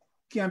 2,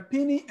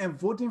 campaigning and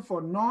voting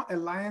for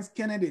non-alliance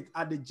candidates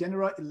at the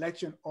general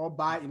election or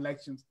by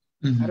elections.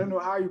 I don't know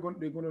how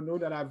they're going to know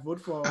that I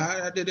vote for.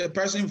 The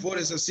person vote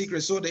is a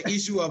secret. So the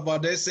issue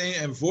about they saying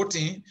and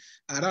voting,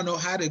 I don't know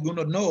how they're going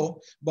to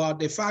know. But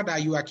the fact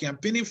that you are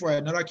campaigning for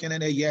another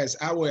candidate, yes,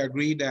 I will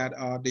agree that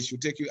they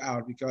should take you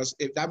out, because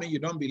if that means you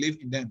don't believe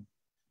in them,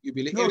 you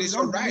believe it is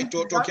your right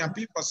to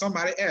campaign for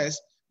somebody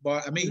else.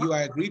 But I mean, you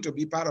agree to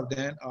be part of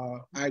them.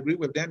 I agree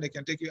with them. They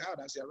can take you out.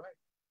 That's their right.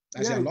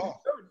 That's their law.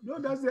 No,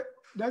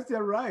 that's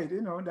their right.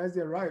 You know, that's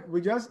their right. We're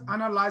just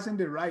analyzing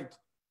the right.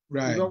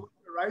 Right. The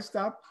right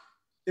stuff.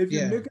 If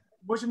you make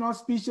emotional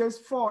speeches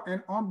for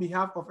and on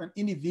behalf of an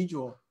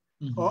individual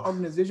or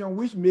organization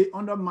which may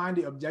undermine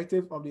the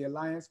objective of the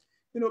alliance,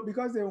 you know,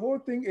 because the whole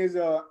thing is,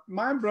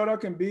 my brother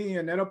can be in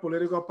another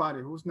political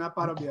party who's not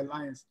part of the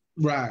alliance.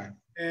 Right.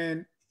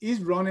 And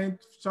he's running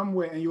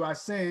somewhere, and you are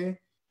saying,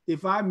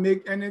 if I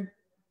make any,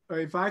 or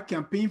if I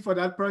campaign for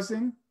that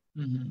person,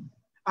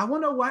 I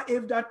wonder why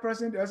if that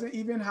person doesn't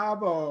even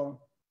have a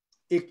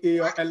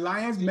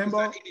alliance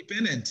member.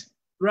 Independent.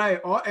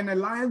 Right, or an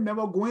alliance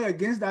member going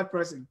against that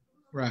person.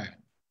 Right.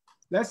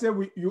 Let's say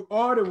you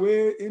all the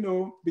way, you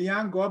know,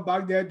 beyond God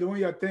back there doing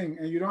your thing,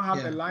 and you don't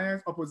have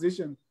alliance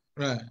opposition.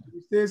 Right.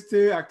 You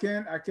say, I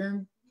can't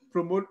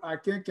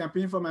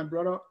campaign for my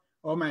brother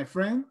or my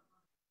friend.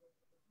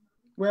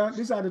 Well,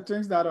 these are the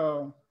things that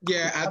are.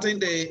 Yeah, I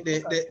think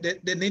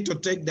they need to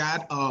take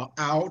that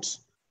out.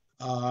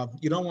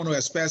 You don't want to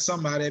expect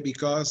somebody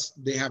because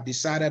they have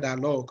decided that,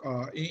 look,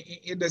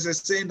 there's a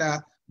saying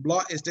that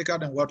blood is thicker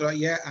than water.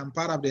 Yeah, I'm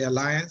part of the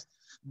alliance.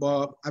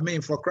 But I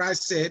mean, for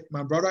Christ's sake,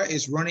 my brother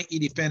is running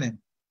independent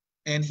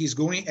and he's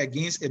going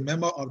against a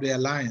member of the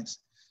alliance.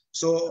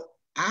 So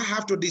I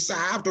have to decide,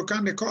 I have to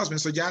count the cost.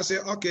 So just say,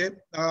 okay,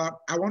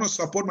 I want to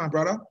support my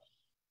brother.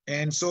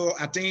 And so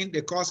I think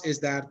the cost is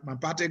that my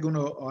party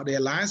or the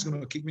alliance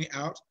gonna kick me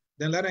out.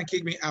 Then let them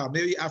kick me out.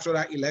 Maybe after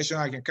that election,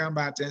 I can come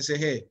back and say,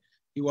 hey,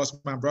 he was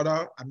my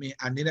brother. I mean,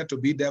 I needed to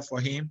be there for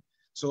him.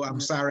 So I'm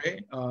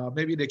sorry.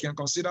 Maybe they can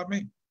consider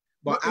me.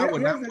 But I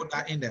would not put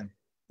that in them.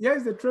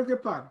 Here's the tricky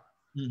part.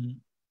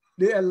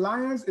 The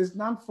alliance is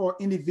not for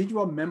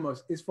individual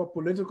members, it's for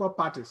political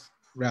parties.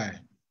 Right.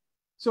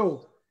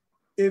 So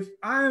if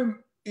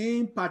I'm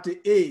in party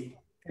A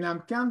and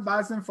I'm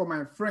canvassing for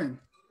my friend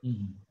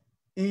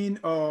in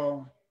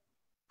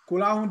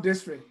Kulahun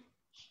district,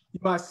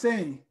 you are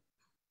saying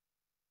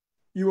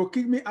you will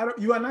kick me out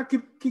of, you are not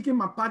kicking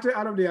my party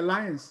out of the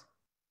alliance,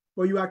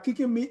 but you are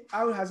kicking me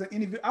out as an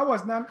individual. I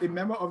was not a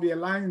member of the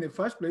alliance in the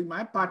first place.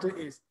 My party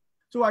is.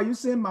 So are you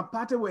saying my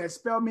party will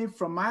expel me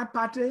from my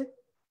party?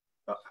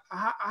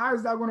 How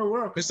is that going to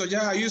work? Mr.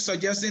 Jai, are you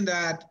suggesting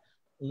that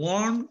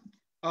one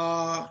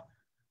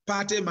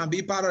party might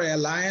be part of the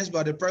alliance,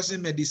 but the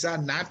person may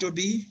decide not to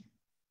be?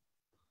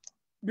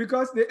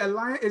 Because the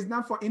alliance is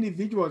not for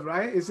individuals,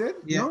 right? Is it?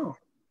 Yeah. No.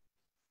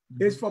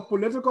 It's for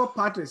political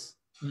parties.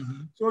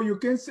 So you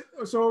can say,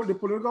 so the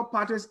political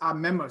parties are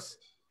members.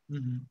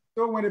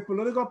 So when a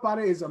political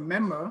party is a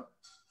member,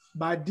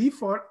 by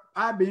default,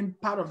 I being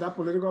part of that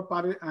political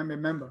party, I'm a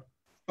member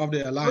of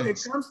the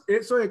alliance.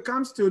 So it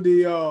comes to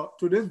the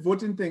to this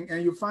voting thing,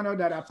 and you find out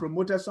that I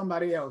promoted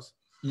somebody else.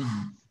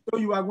 So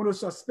you are going to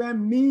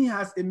suspend me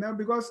as a member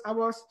because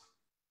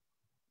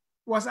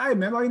was I a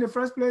member in the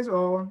first place,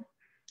 or?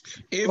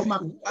 Here's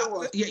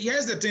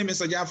the thing,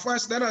 Mr. Jai.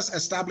 First, let us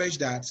establish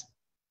that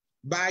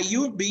by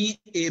you being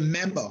a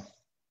member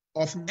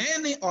of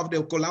any of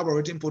the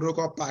collaborating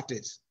political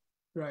parties,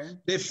 right?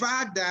 The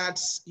fact that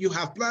you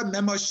have pledged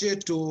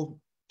membership to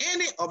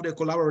any of the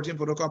collaborating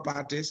political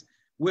parties,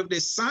 with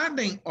the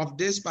signing of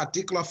this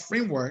particular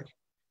framework,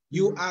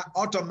 you are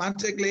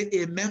automatically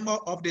a member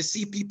of the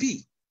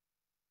CPP.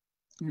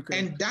 Okay.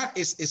 And that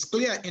is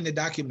clear in the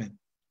document.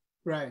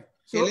 Right.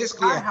 So it is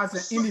clear. I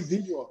as an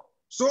individual.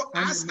 So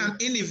as an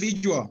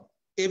individual,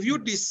 if you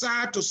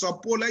decide to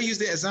support, let's use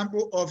the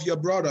example of your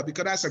brother,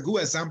 because that's a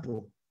good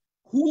example,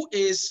 who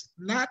is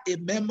not a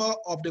member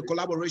of the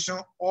collaboration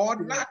or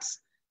not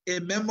a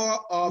member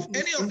of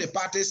any of the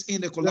parties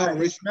in the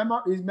collaboration.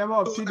 He's member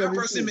of so TWP. That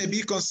person may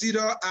be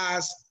considered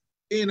as,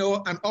 you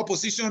know, an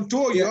opposition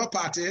to your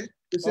party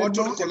or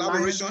to the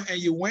collaboration, and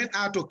you went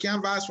out to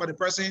canvass for the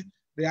person.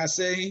 They are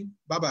saying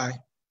bye-bye.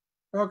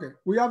 Okay,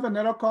 we have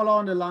another caller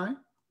on the line.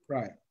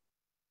 Right.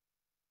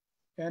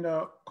 And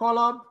call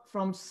up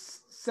from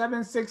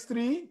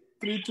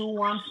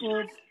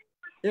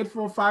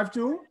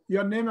 763-3214-8452.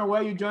 Your name and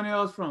where you joining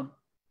us from.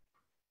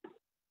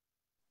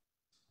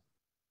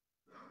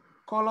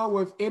 Caller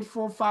with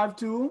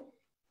 8452.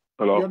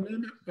 Hello. Your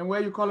name and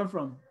where you calling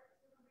from.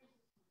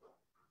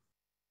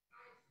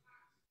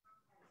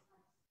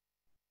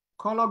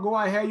 Caller, go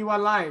ahead. You are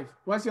live.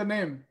 What's your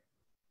name?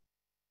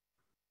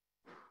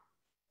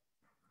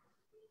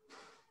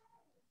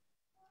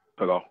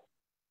 Hello.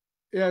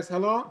 Yes,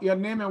 hello. Your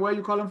name and where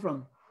you calling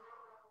from.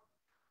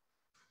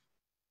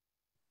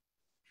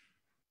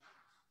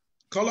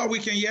 Caller, we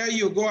can hear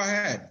you. Go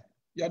ahead.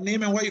 Your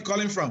name and where you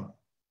calling from.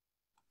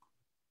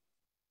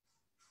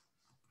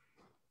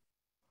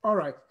 All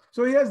right.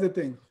 So here's the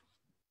thing.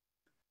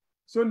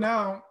 So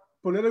now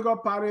political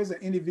parties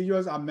and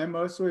individuals are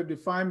members. So if they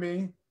find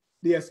me,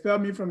 they expel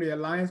me from the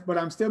alliance, but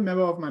I'm still a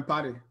member of my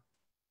party.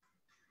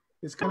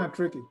 It's kind of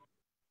tricky.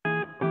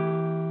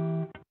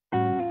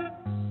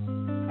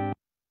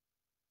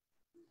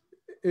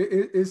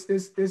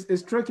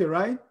 It's tricky,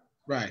 right?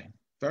 Right.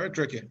 Very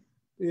tricky.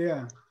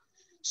 Yeah.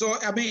 So,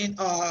 I mean,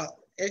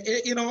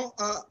 you know,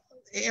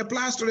 it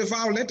applies to the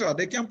violator.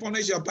 They can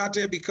punish your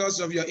party because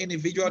of your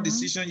individual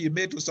decision you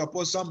made to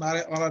support somebody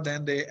other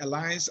than the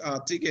alliance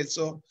ticket.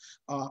 So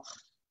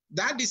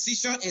that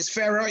decision is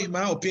fairer, in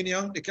my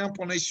opinion. They can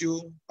punish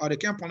you, or they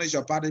can punish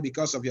your party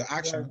because of your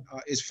action.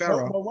 Right. It's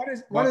fairer. But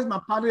what is my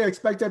party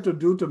expected to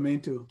do to me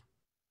too?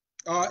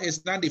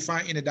 It's not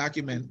defined in the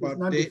document, but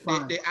they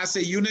as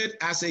a unit,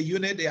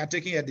 they are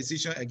taking a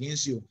decision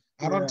against you.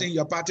 I don't think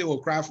your party will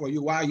cry for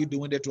you. Why are you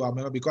doing that to our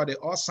member? Because they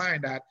all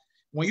signed that.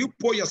 When you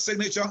put your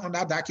signature on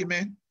that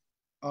document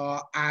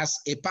as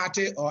a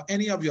party or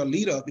any of your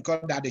leaders,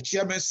 because that the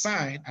chairman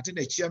signed, I think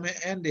the chairman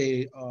and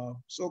the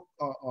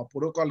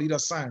protocol leader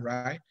signed,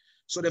 right?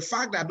 So the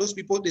fact that those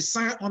people, they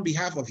sign on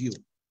behalf of you.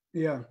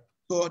 Yeah.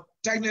 So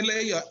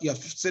technically your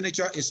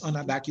signature is on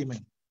that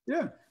document.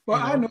 Yeah.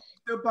 But I know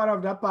still part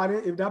of that party.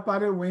 If that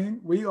party win,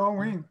 we all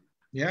win.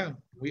 Yeah,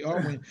 we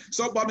all win.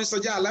 So, but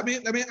Mr. Jah, let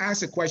me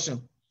ask a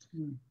question.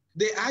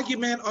 The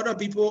argument other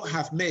people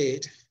have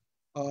made,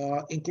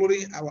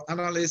 including our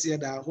analysts here,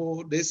 that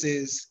this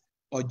is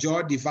a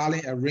job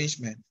dividing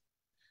arrangement.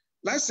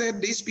 Let's say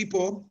these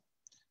people,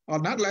 or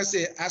not let's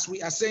say, as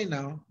we are saying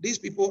now, these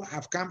people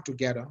have come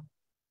together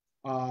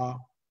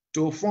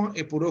to form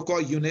a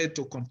political unit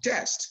to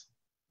contest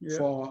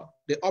for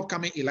the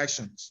upcoming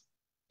elections.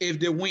 If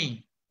they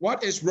win,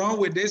 what is wrong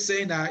with this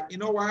saying that, you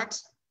know what,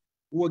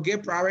 we'll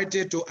give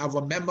priority to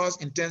our members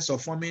in terms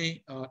of forming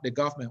the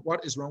government?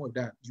 What is wrong with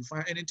that? Do you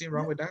find anything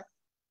wrong with that?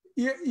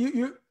 Yeah,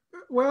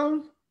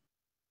 well,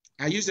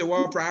 I use the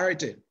word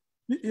priority.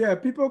 Yeah,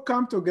 people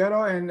come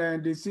together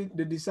and they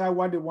decide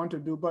what they want to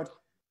do, but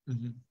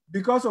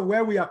because of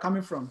where we are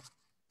coming from,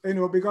 you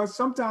know, because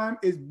sometimes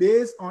it's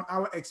based on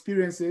our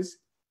experiences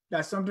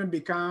that something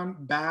become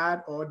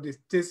bad or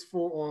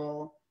distasteful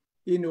or,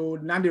 you know,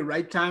 not the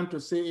right time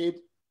to say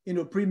it, you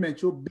know,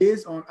 premature,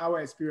 based on our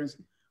experience.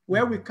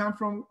 Where we come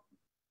from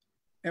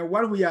and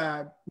what we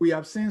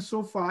have seen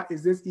so far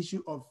is this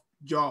issue of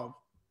job.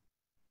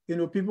 You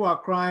know, people are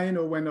crying,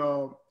 or when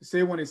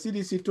say when the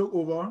CDC took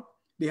over,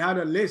 they had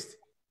a list.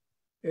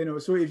 You know,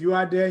 so if you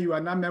are there, you are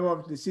not a member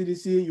of the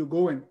CDC, you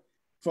go in.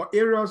 For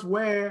areas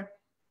where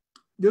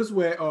those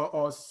were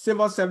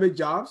civil service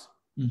jobs,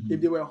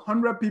 if there were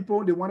 100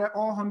 people, they wanted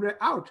all 100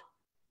 out.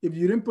 If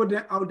you didn't put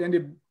them out,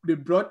 then they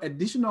brought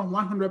additional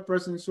 100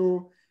 persons.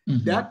 So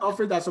that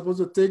office that's supposed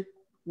to take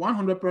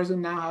 100 persons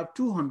now have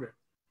 200.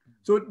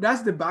 So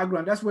that's the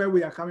background. That's where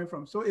we are coming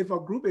from. So if a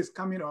group is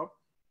coming up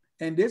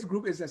and this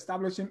group is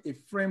establishing a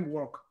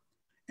framework,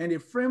 and the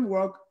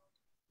framework,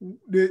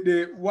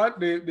 the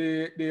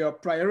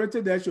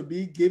priority that should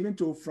be given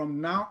to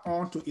from now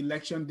on to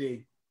election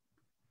day.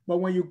 But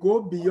when you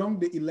go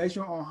beyond the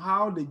election on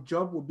how the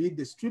job will be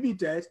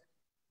distributed,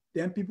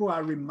 then people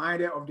are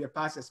reminded of their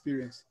past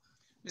experience.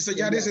 Mr.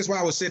 Jah, this is what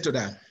I would say to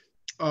that.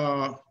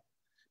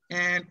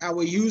 And I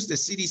will use the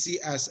CDC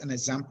as an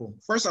example.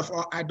 First of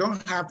all, I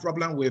don't have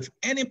problem with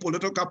any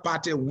political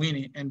party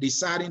winning and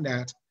deciding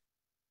that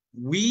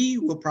we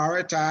will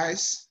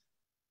prioritize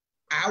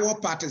our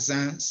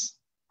partisans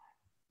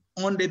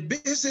on the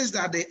basis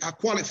that they are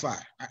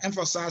qualified. I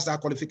emphasize that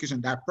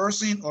qualification, that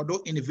person or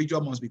those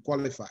individual must be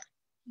qualified.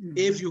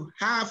 If you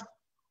have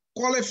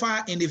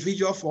qualified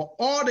individual for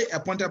all the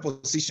appointed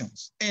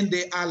positions and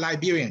they are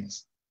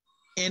Liberians,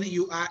 and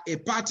you are a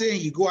party and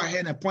you go ahead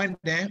and appoint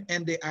them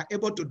and they are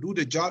able to do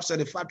the job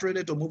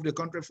satisfactorily to move the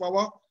country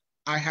forward,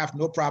 I have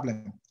no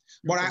problem.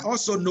 But I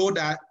also know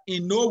that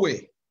in no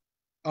way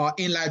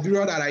in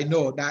Liberia that I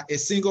know that a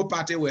single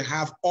party will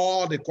have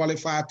all the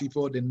qualified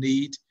people they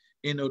need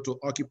to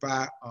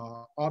occupy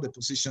all the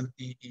positions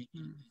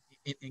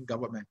in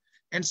government.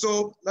 And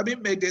so let me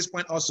make this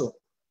point also.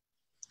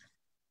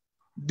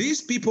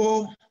 These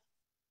people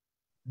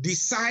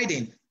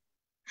deciding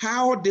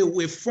how they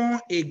will form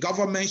a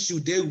government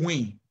should they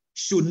win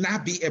should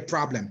not be a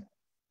problem.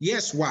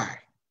 Yes, why?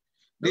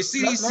 The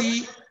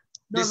CDC,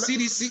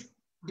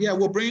 yeah,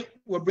 we'll bring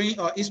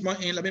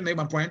Ismail in. Let me make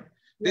my point.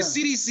 The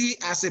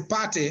CDC as a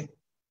party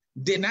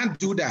did not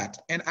do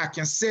that. And I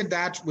can say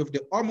that with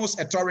the almost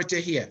authority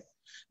here.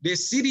 The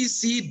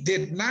CDC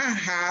did not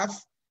have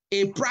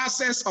a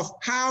process of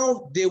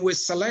how they will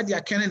select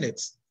their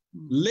candidates.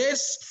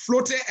 Let's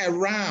float it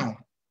around.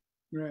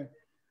 Right.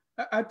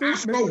 I think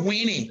after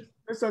winning.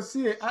 Mr.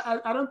 Sieh,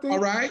 I don't think. All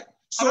right.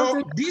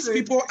 So these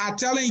people are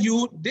telling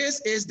you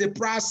this is the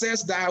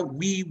process that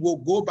we will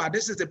go by.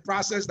 This is the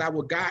process that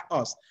will guide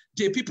us.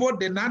 The people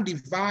did not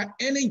divide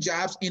any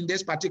jobs in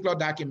this particular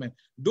document.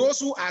 Those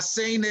who are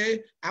saying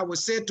it, I will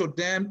say to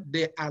them,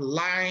 they are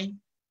lying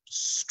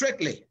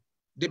strictly.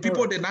 The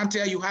people did not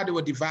tell you how they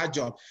will divide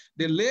jobs.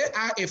 They lay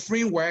out a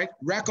framework,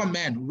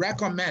 recommend.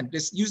 They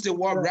use the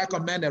word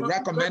recommend and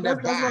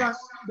recommended by.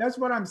 That's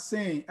what I'm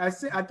saying. I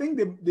think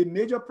the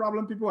major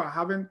problem people are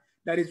having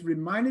that is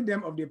reminding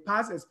them of the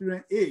past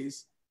experience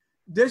is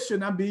this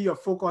should not be your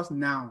focus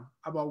now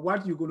about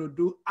what you're going to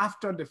do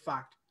after the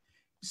fact.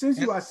 Since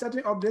you are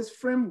setting up this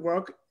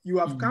framework, you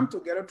have come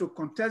together to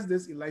contest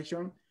this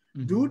election,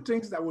 do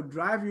things that will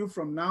drive you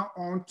from now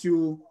on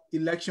to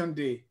election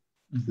day.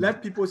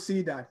 Let people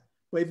see that.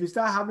 But if you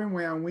start having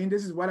when I win,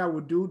 this is what I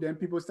would do, then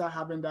people start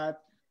having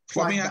that.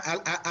 For me,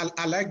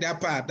 I like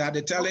that part that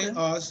they're telling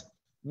us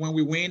when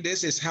we win,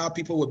 this is how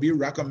people will be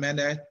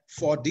recommended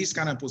for this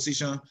kind of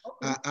position.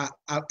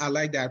 I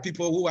like that.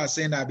 People who are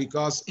saying that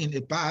because in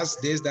the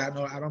past, this, that,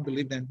 no, I don't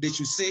believe them. They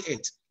should say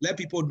it. Let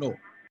people know.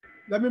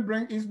 Let me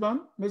bring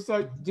Eastbound.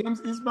 Mr.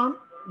 James Eastbound,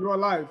 you are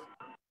live.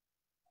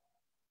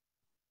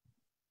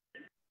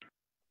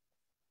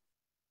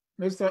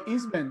 Mr.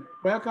 Eastbound,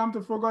 welcome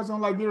to Focus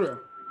on Liberia.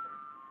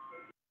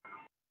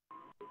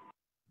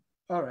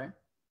 All right.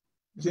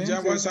 James,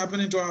 what's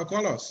happening to our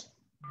callers?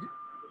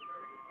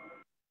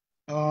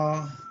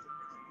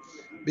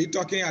 Be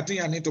talking. I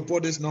think I need to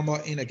put this number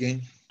in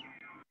again.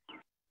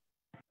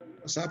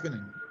 What's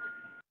happening?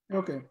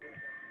 Okay.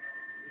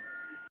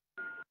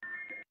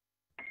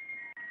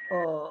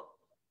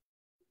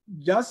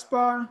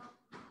 Jasper,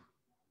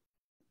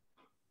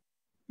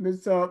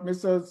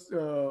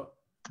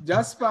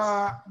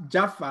 Jasper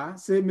Jaffa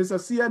say Mr.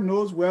 Sieh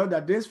knows well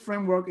that this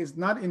framework is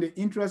not in the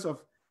interest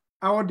of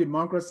our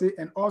democracy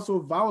and also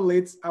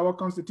violates our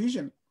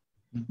constitution.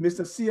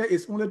 Mr. Sieh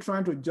is only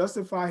trying to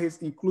justify his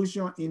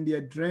inclusion in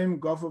their dream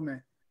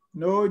government.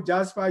 No,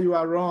 Jasper, you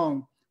are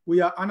wrong. We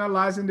are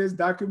analyzing this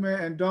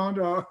document and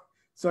don't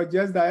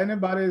suggest that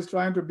anybody is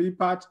trying to be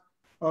part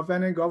of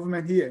any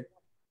government here.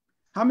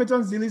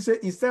 Hamilton Zilli said,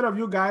 instead of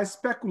you guys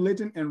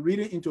speculating and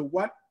reading into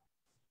what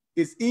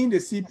is in the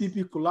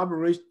CPP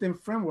collaboration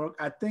framework,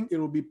 I think it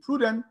will be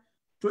prudent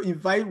to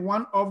invite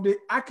one of the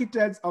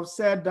architects of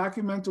said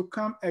document to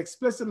come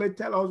explicitly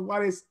tell us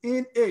what is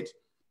in it.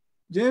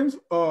 James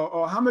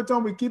or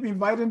Hamilton, we keep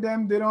inviting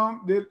them.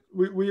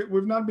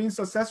 We've not been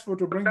successful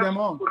to bring them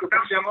on.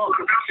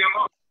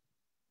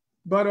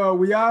 But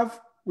we have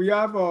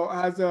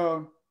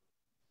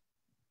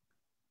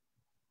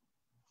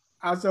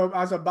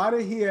as a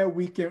body here,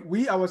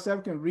 we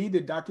ourselves can read the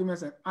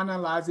documents and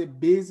analyze it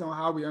based on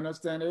how we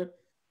understand it.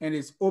 And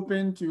it's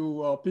open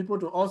to people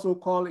to also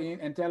call in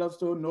and tell us,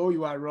 so no,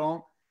 you are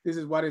wrong. This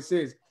is what it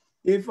says.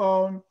 If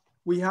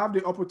we have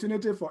the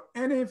opportunity for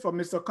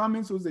Mr.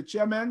 Cummings, who's the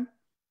chairman,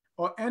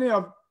 or any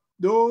of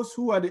those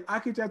who are the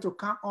architect to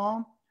come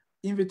on,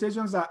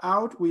 invitations are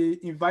out. We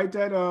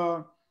invited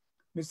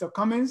Mr.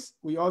 Cummings.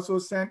 We also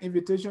sent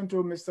invitation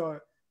to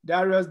Mr.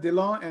 Darius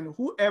Dillon and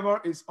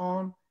whoever is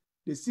on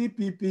the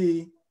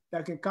CPP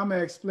that can come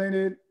and explain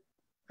it.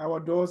 Our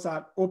doors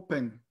are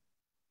open.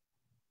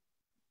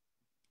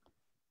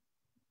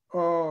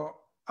 I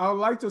would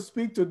like to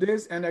speak to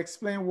this and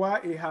explain why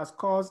it has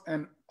caused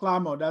an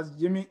clamor. That's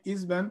Jimmy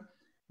Eastman.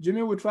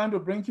 Jimmy, we're trying to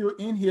bring you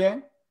in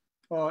here.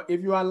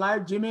 If you are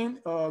live, Jimmy,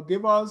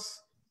 give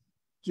us.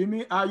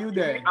 Jimmy, are you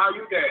there?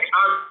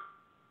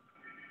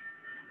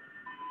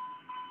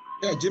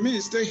 Yeah, Jimmy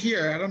is still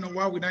here. I don't know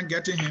why we're not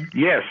getting him.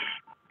 Yes.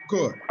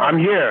 Good. I'm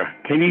here.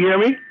 Can you hear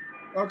me?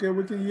 Okay,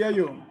 we can hear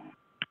you.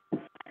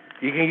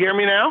 You can hear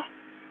me now?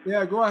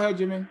 Yeah, go ahead,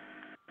 Jimmy.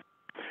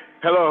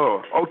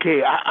 Hello.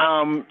 Okay.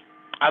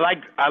 I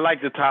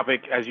like the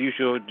topic as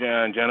usual,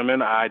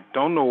 gentlemen. I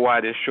don't know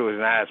why this show is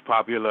not as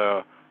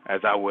popular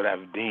as I would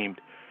have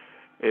deemed.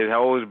 It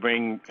always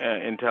brings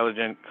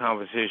intelligent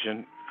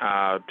conversation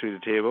to the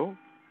table.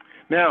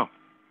 Now,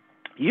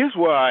 here's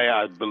why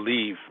I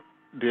believe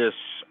this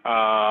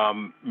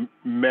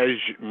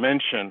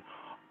mention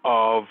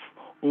of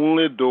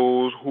only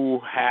those who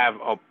have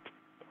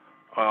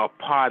a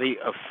party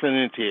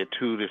affinity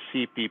to the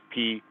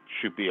CPP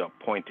should be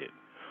appointed.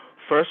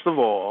 First of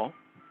all,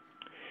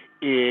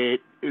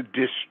 it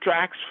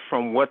distracts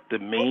from what the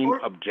main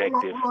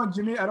objective. Hold on,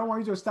 Jimmy. I don't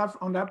want you to start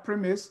on that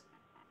premise.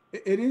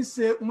 It didn't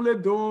say only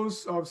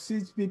those of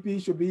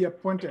CPP should be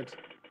appointed.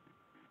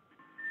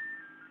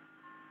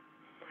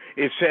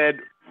 It said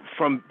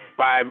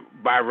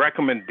by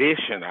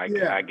recommendation, I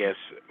guess.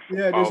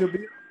 Yeah, there should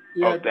be.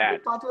 Yeah, that. the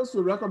parties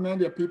should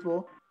recommend their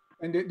people,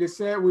 and they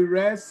said we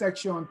read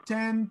section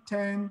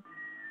 10:10.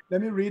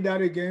 Let me read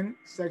that again.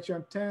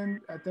 Section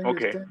 10, I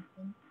think it's 10,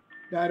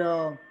 that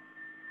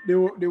they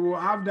will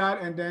have that,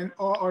 and then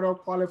all other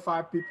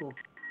qualified people.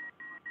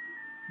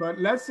 But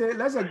let's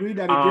agree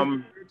that it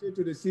gives priority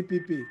to the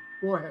CPP.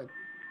 Go ahead.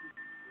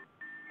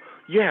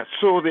 Yeah,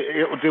 so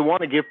they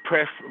want to give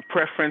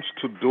preference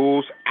to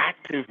those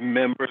active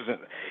members.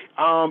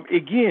 And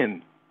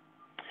again,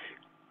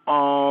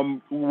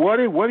 what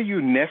are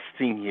you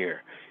nesting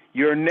here?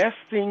 You're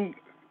nesting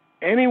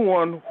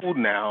anyone who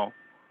now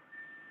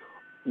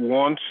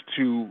wants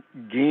to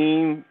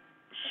gain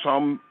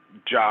some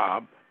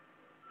job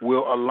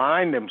will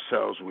align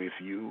themselves with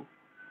you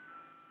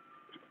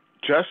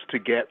just to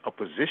get a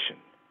position.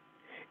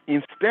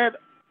 Instead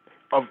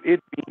of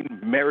it being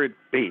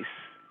merit-based,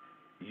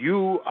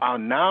 you are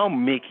now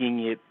making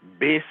it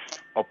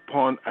based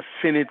upon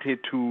affinity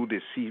to the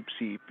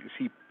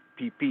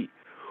CPP.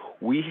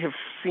 We have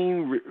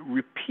seen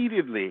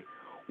repeatedly,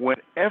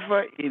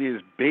 whenever it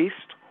is based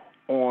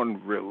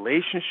on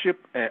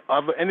relationship and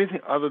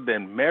anything other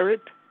than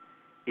merit,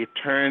 it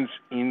turns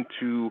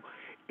into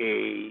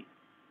a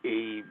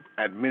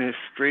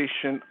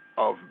administration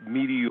of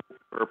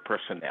mediocre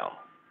personnel.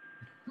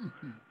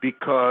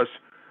 Because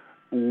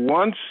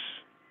once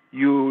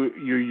you're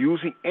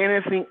using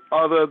anything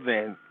other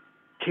than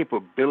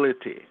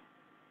capability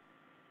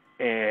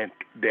and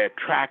their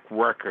track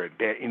record,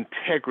 their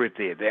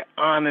integrity, their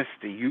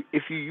honesty,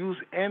 if you use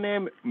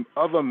any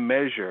other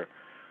measure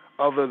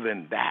other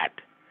than that,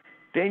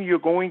 then you're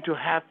going to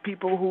have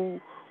people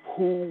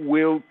who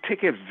will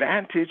take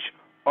advantage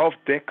of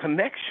their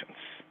connections.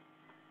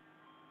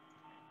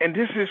 And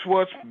this is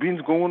what's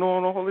been going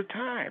on all the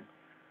time.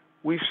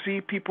 We see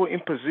people in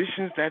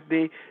positions that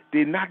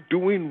they're not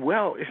doing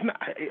well. It's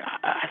not.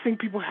 I think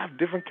people have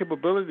different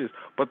capabilities,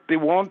 but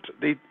they're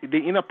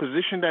in a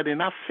position that they're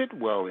not fit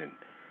well in,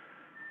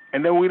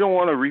 and then we don't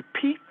want to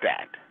repeat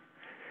that.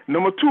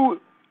 Number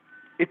two,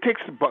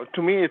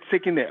 to me it's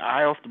taking the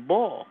eye off the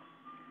ball.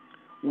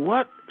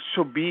 What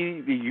should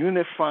be the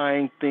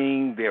unifying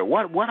thing there?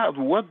 What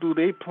do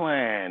they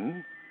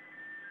plan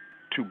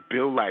to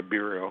build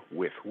Liberia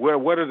with?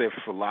 What are their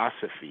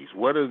philosophies?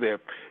 What are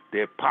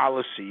their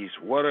policies?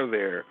 What are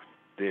their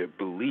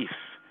beliefs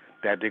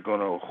that they're going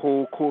to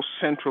hold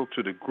central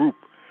to the group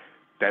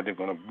that they're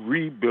going to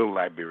rebuild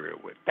Liberia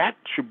with? That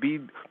should be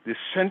the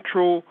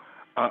central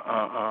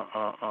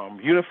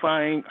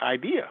unifying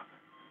idea.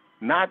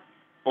 Not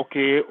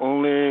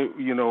only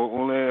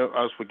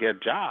us will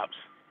get jobs.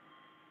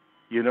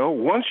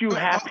 Once you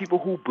have people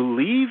who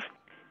believe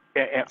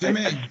and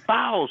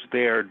espouse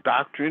their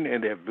doctrine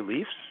and their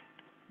beliefs.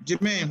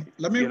 Jermaine,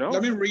 let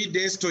me read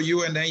this to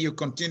you and then you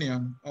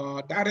continue.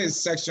 That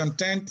is section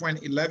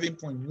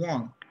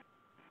 10.11.1.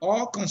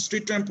 All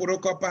constituent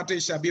political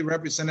parties shall be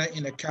represented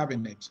in the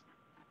cabinet.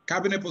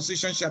 Cabinet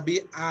positions shall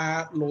be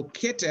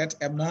allocated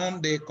among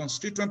the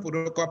constituent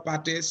political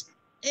parties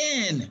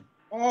and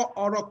all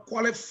other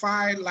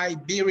qualified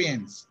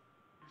Liberians.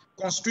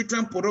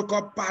 Constituent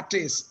political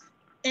parties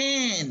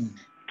and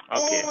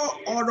all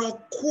other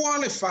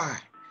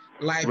qualified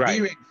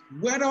Liberians,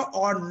 whether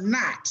or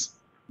not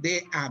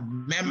they are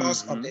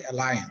members of the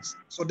alliance.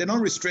 So they're not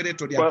restricted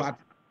to their party.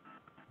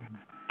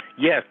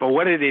 Yes, but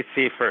what did they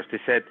say first? They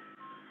said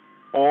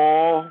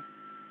all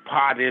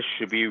parties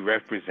should be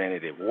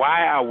representative.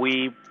 Why are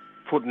we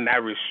putting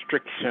that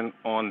restriction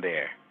on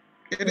there?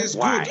 It is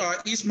good,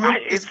 Ismail.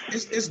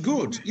 It's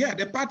good. Yeah,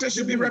 the parties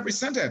should be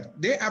represented.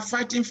 They are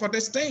fighting for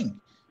this thing.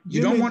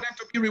 You don't want them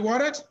to be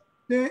rewarded?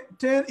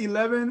 10,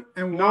 11,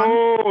 and 1.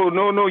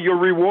 No. Your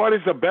reward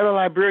is a better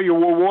Liberia. Your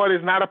reward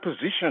is not a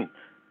position.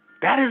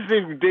 That is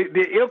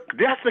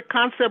that's the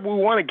concept we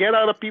want to get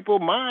out of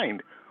people's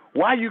mind.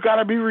 Why you got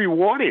to be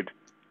rewarded?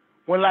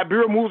 When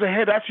Liberia moves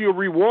ahead, that's your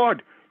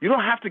reward. You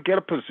don't have to get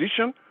a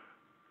position.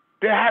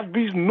 There has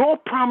been no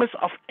promise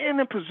of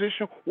any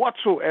position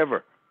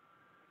whatsoever.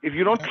 If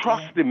you don't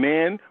trust the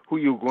man who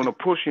you're going to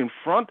push in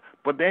front,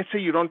 but then say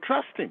you don't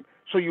trust him,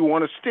 so you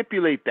want to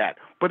stipulate that.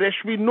 But there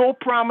should be no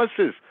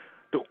promises.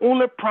 The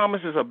only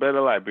promise is a better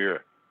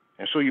Liberia,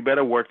 and so you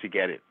better work to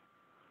get it.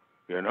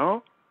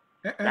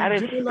 That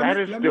is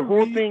the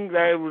whole thing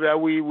that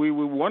we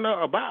wonder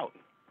about.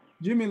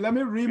 Jimmy, let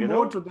me read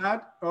more to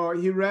that.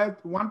 He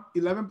read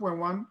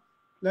 11.1.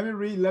 Let me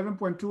read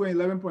 11.2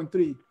 and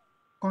 11.3.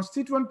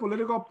 Constituent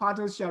political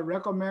parties shall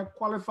recommend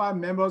qualified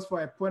members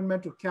for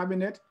appointment to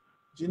cabinet,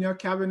 junior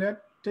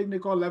cabinet,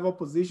 technical level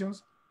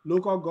positions,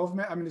 local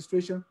government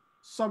administration,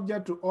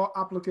 subject to all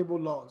applicable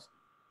laws.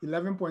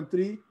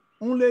 11.3.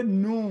 Only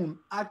known,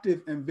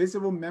 active, and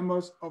visible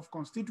members of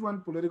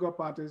constituent political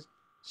parties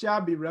shall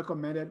be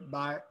recommended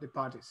by the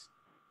parties.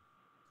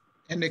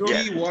 And the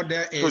key word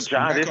there is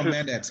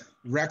recommended.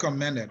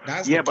 Recommended.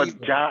 That's the key word.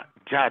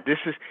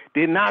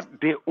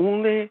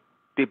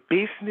 They're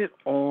basing it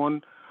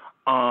on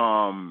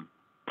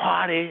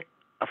party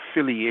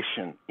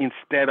affiliation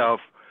instead of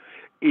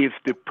if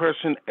the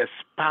person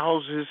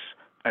espouses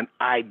an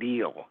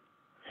ideal.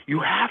 You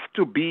have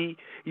to be,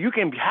 you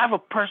can have a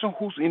person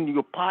who's in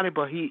your party,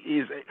 but he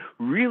is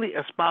really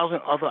espousing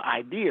other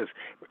ideas,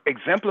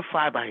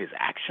 exemplified by his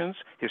actions,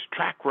 his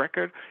track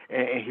record,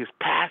 and his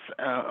past,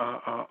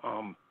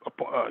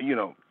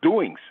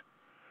 doings.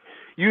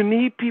 You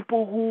need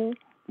people who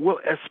will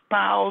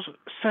espouse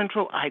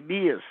central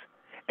ideas,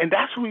 and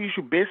that's what you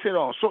should base it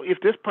on. So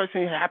if this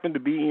person happened to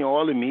be in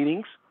all the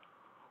meetings,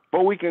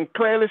 but we can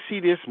clearly see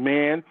this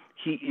man,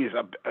 he is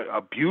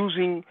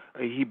abusing,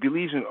 he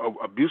believes in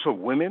abuse of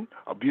women,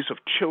 abuse of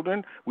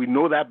children. We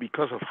know that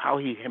because of how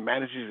he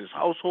manages his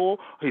household,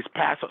 his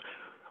past.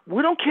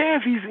 We don't care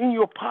if he's in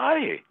your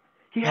party.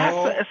 He has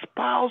to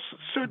espouse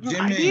certain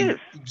ideas.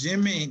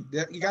 Jimmy,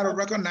 you got to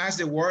recognize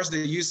the words they're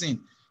using.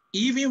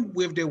 Even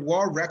with the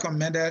word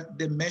recommended,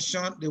 they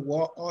mentioned the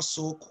word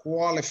also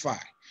qualified.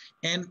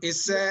 And it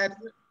said,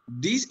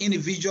 these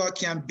individuals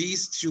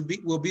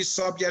will be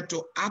subject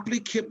to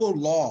applicable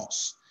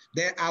laws.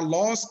 There are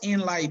laws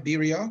in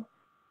Liberia,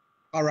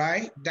 all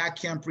right, that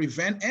can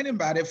prevent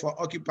anybody from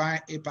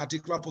occupying a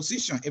particular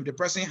position. If the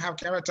person have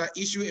character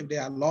issue, if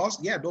there are laws,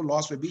 yeah, those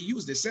laws will be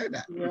used. They said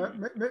that. Yeah,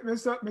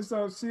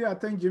 Mr. Sieh, I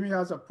think Jimmy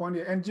has a point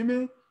here. And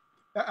Jimmy,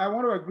 I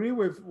want to agree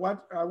with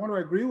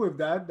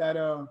that. That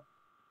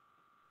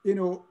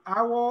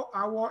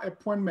our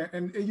appointment,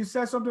 and you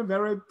said something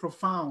very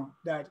profound,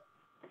 that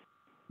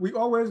we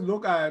always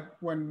look at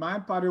when my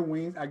party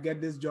wins, I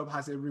get this job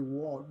as a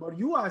reward. But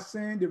you are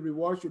saying the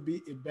reward should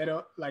be a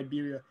better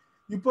Liberia.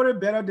 You put it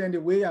better than the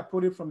way I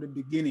put it from the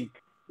beginning.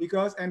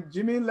 Because, and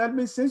Jimmy,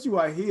 since you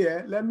are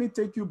here, let me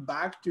take you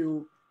back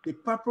to the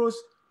purpose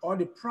or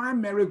the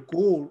primary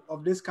goal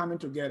of this coming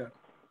together.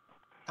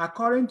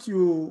 According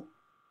to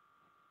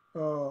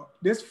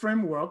this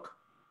framework,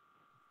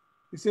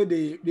 you say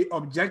the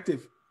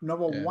objective,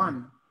 number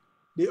one,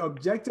 the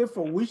objective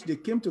for which they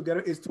came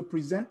together is to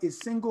present a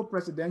single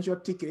presidential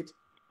ticket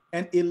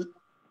and a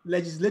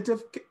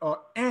legislative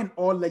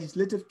or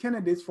legislative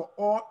candidates for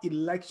all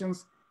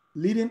elections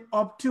leading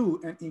up to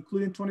and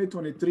including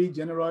 2023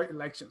 general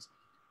elections.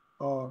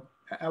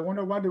 I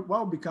wonder what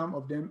will become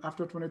of them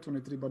after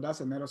 2023, but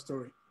that's another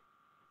story.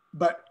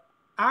 But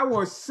I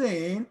was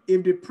saying,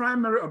 if the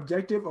primary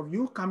objective of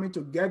you coming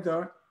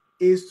together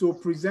is to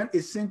present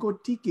a single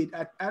ticket,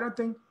 I don't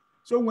think,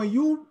 so when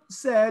you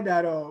said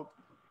that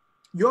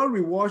your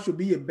reward should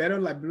be a better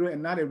Liberia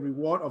and not a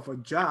reward of a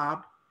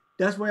job,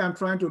 that's why I'm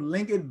trying to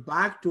link it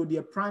back to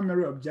their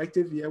primary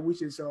objective here,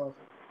 which is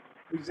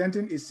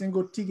presenting a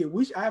single ticket,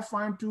 which I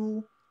find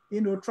too,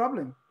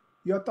 troubling.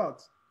 Your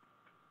thoughts?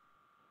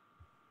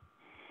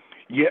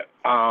 Yeah.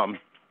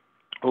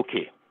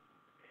 Okay.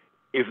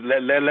 If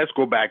let's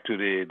go back to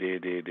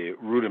the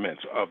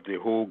rudiments of the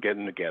whole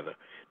getting together.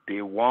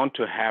 They want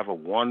to have a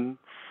one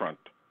front,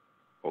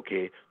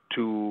 okay,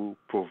 to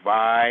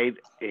provide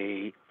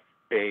a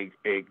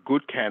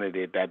good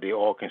candidate that they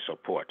all can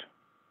support.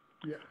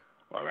 Yeah.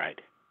 All right.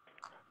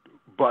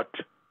 But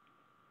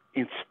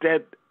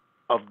instead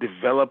of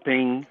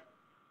developing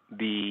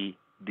the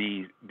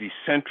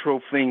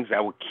central things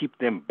that will keep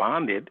them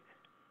bonded,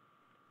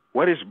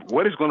 what is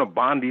going to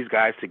bond these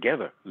guys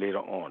together later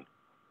on?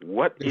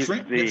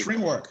 The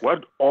framework?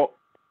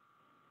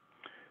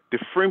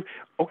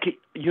 Okay,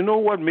 you know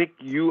what make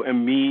you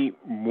and me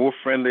more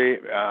friendly,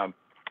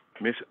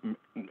 Miss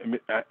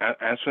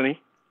Ansony?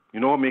 You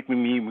know what make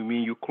me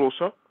and you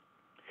closer?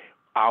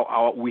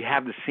 We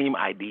have the same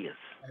ideas.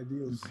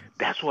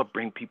 That's what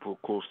brings people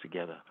close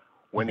together.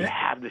 When you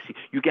have this,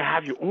 you can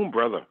have your own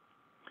brother.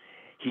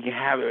 He can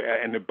have,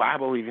 and the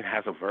Bible even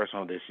has a verse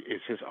on this.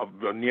 It says,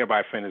 "A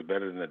nearby friend is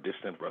better than a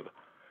distant brother."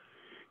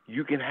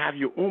 You can have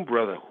your own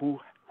brother who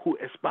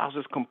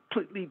espouses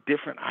completely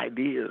different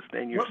ideas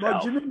than yourself.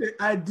 But Jimmy,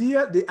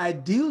 the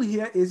ideal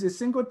here is a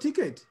single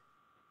ticket.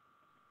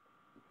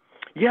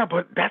 Yeah,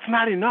 but that's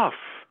not enough.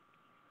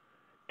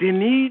 We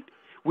need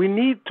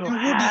to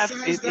have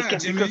it,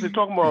 because they're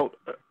talking about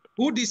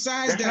who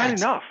decides that's that? Not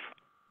enough.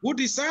 Who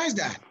decides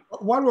that?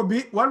 What will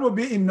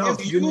be enough?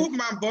 If you,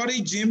 my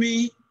buddy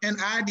Jimmy, and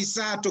I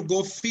decide to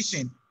go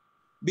fishing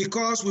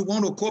because we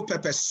want to cook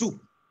pepper soup,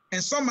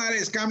 and somebody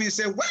is coming and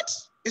say,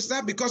 "What? It's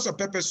not because of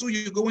pepper soup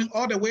you're going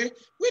all the way."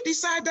 We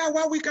decide that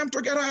while we come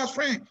together as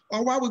friends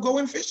or while we're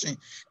going fishing.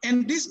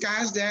 And these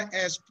guys that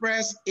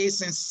express a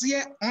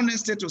sincere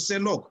honesty to say,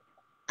 "Look,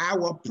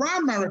 our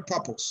primary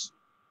purpose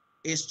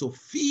is to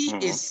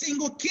feed a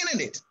single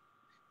candidate."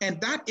 And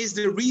that is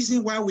the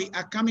reason why we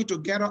are coming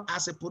together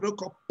as a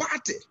political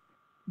party.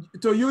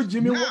 So you,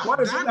 Jimmy, now, what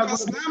is that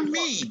does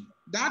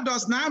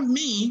not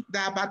mean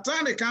that by the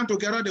time they come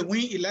together, the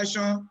win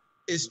election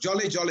is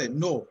jolly.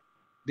 No.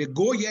 The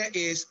goal here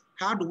is,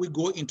 how do we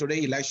go into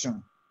the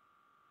election?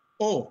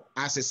 Oh,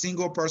 as a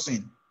single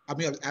person. I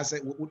mean,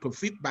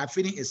 by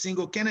feeding a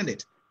single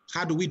candidate.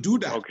 How do we do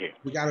that? Okay.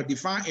 We got to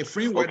define a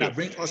framework that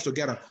brings us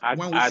together.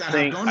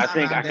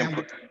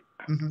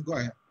 Go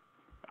ahead.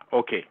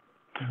 Okay.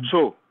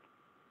 So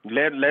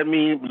let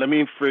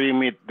me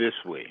frame it this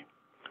way.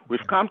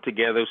 We've come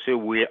together, say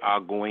we are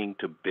going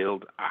to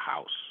build a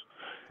house.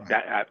 Right.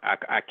 That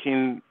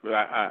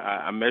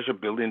I measure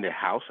building the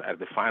house as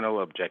the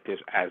final objective,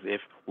 as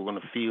if we're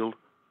going to field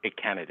a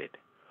candidate.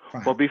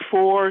 Right. But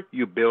before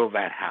you build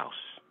that house,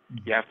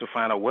 you have to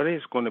find out what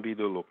is going to be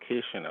the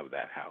location of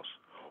that house.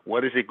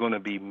 What is it going to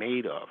be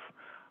made of?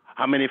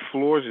 How many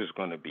floors is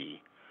going to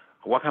be?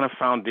 What kind of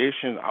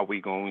foundation are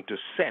we going to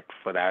set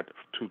for that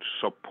to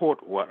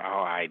support what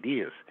our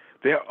ideas?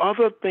 There are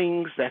other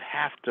things that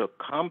have to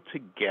come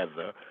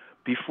together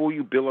before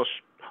you build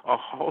a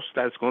house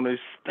that's going to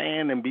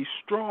stand and be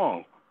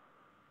strong.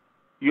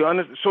 You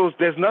understand? So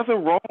there's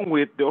nothing wrong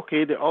with,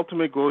 okay, the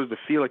ultimate goal is to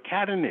field a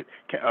candidate.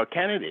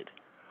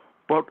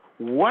 But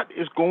what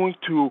is going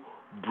to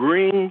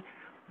bring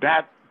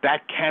that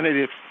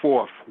candidate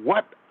forth?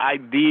 What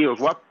ideals,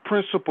 what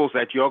principles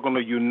that you're going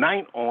to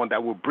unite on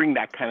that will bring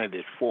that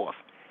candidate forth?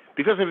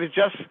 Because if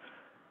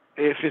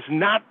it's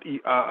not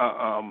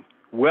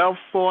well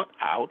thought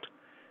out,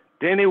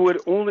 then it will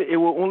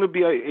only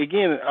be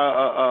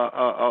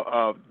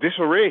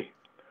disarray.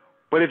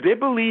 But if they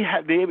believe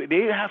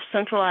they have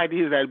central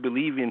ideas that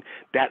believe in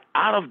that,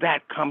 out of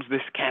that comes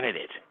this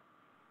candidate,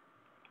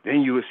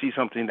 then you will see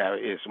something that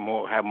is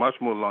have much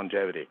more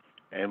longevity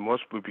and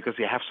because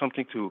they have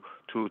something to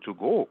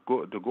go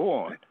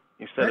on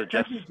instead of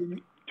just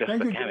a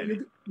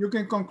candidate. You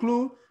can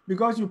conclude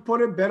because you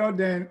put it better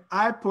than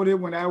I put it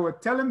when I was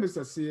telling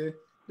Mr. Sieh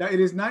that it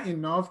is not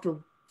enough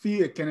to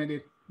field a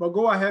candidate. But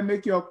go ahead,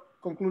 make your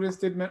concluding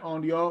statement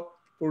on your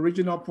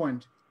original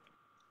point.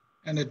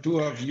 And the two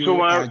of you to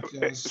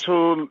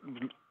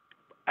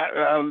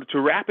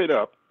wrap it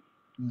up,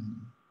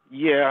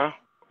 yeah,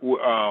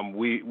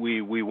 we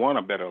want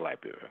a better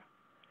Liberia,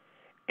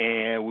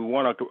 and we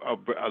want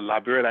a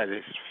Liberia that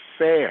is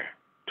fair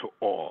to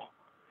all,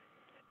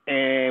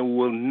 and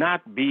will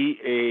not be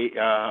a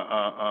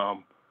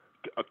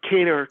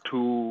cater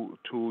to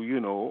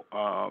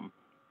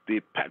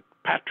the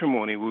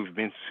patrimony we've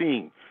been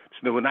seeing. So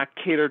they will not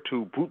cater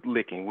to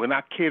bootlicking. We're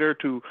not cater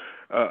to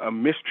a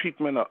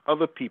mistreatment of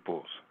other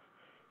peoples.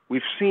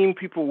 We've seen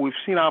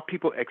our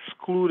people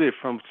excluded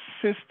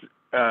since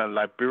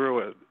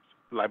Liberia's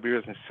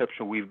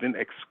inception. We've been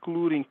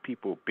excluding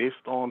people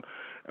based on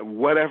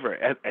whatever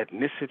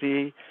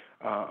ethnicity,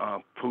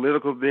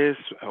 political this,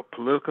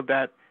 political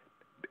that.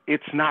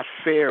 It's not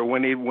fair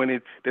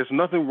there's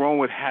nothing wrong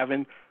with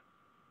having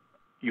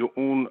your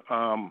own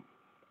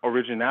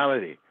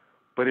originality,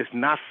 but it's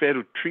not fair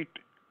to treat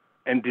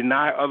and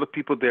deny other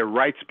people their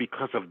rights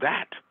because of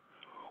that.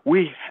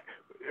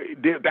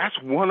 That's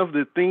one of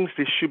the things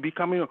that should be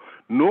coming up.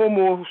 No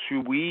more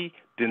should we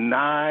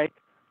deny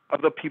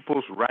other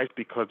people's rights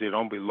because they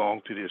don't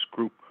belong to this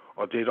group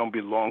or they don't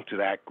belong to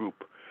that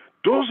group.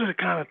 Those are the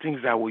kind of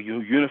things that will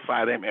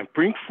unify them and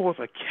bring forth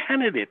a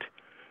candidate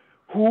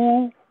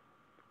who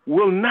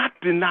will not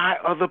deny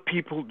other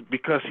people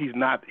because he's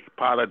not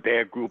part of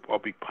their group or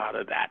be part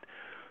of that.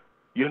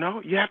 You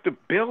have to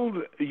build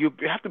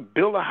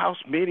a house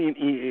made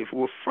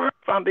with firm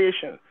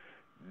foundation.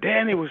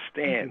 Then it will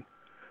stand.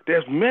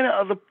 There's many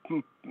other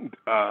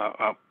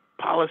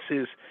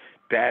policies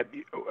that,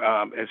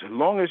 as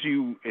long as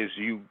you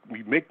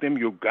make them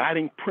your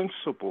guiding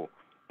principle,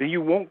 then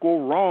you won't go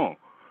wrong.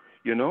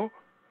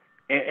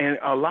 And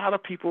a lot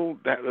of people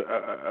that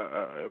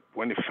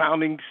when they're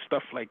founding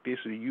stuff like this,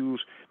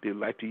 they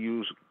like to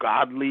use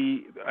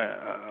godly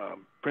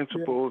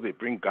principles. They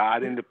bring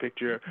God in the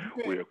picture.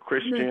 We're a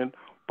Christian,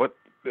 but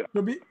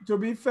to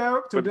be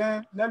fair to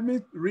them, let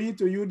me read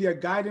to you their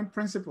guiding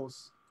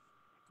principles.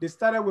 They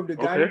started with the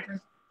guiding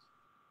principles.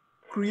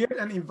 Create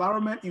an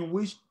environment in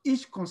which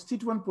each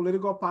constituent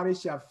political party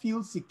shall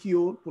feel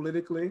secure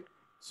politically,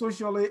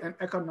 socially, and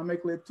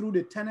economically through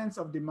the tenets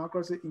of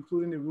democracy,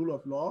 including the rule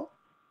of law.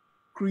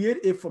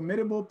 Create a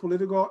formidable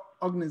political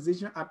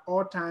organization at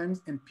all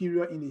times and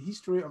periods in the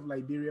history of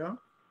Liberia.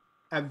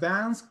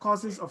 Advance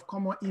causes of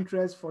common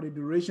interest for the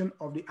duration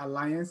of the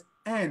alliance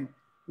and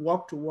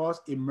work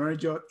towards a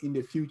merger in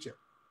the future.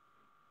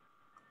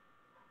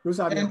 Those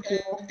are the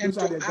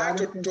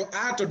to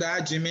add to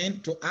that,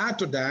 Jimmy,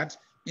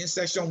 in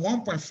section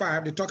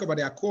 1.5, they talk about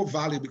their core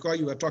value because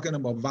you were talking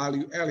about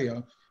value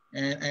earlier.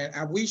 And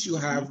I wish you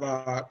have,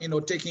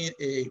 taken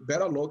a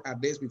better look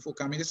at this before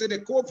coming. They say the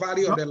core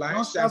value of the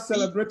line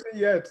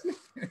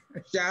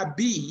shall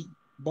be,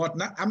 but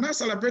I'm not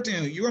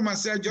celebrating. You and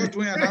myself just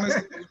doing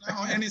analysis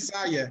on any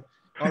side yet.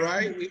 All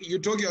right, you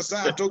took your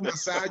side, I took my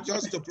side,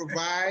 just to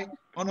provide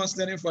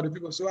understanding for the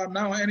people. So I'm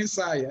not on any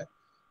side yet.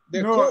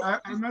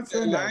 I'm not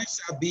saying the line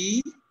shall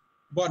be,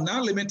 but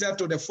not limited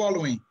to the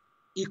following: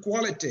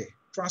 equality,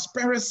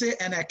 transparency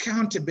and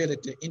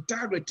accountability,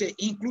 integrity,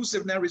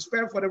 inclusiveness,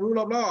 respect for the rule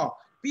of law,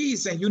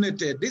 peace and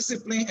unity,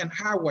 discipline and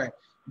hard work,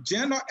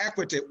 gender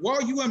equity.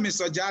 What you and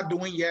Mr. Jah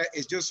doing here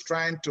is just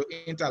trying to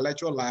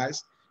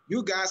intellectualize.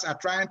 You guys are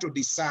trying to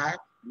decide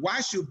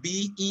what should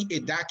be in a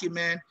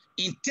document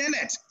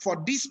intended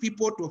for these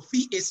people to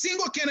feed a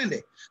single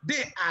candidate.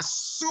 They are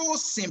so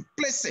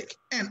simplistic,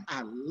 and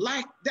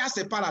that's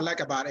the part I like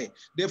about it.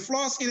 The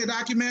flaws in the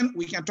document,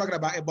 we can talk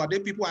about it, but the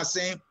people are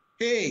saying,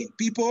 hey,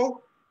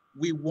 people,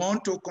 we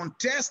want to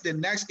contest the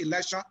next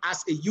election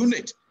as a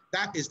unit.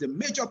 That is the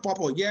major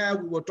purpose. Yeah,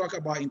 we will talk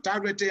about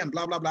integrity and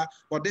blah, blah, blah,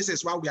 but this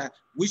is what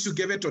we should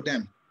give it to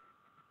them.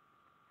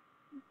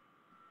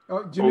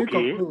 Oh, Jimmy, okay.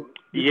 conclude.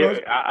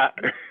 Yeah,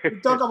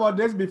 We talked about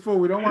this before.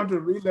 We don't want to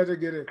let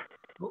it.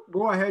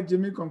 Go ahead,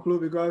 Jimmy,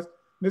 conclude, because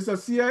Mr.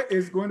 Sieh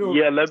is going to.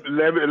 Yeah, let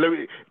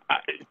me.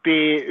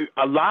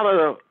 A lot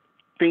of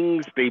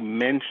things they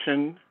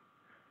mention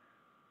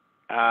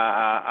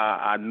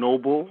are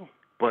noble,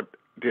 but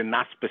they're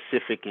not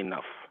specific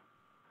enough.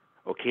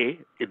 Okay,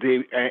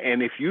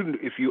 and if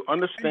you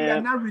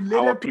understand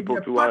our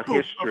people throughout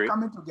history, of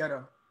coming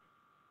together.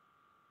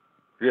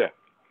 Yeah,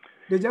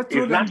 they just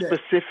it's not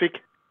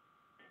specific.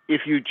 We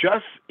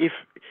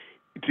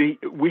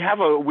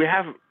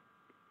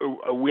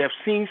have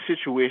seen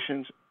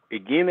situations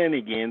again and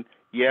again.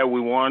 Yeah,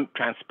 we want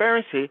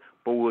transparency,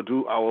 but we'll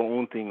do our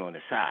own thing on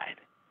the side.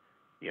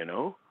 You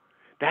know,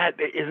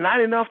 that is not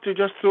enough to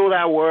just throw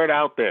that word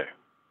out there.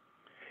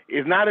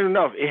 It's not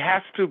enough. You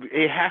have to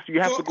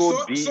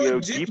go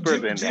deeper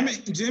than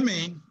that.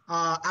 Jimmy,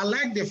 I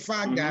like the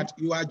fact that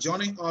you are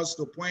joining us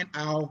to point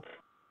out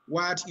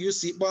what you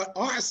see. But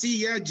all I see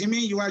here, Jimmy,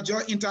 you are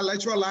just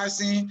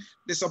intellectualizing.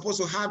 They're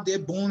supposed to have their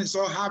bones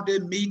or have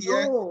their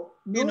media. No,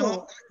 you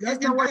know, that's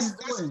not what he's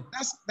doing.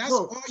 That's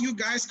all you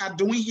guys are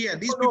doing here.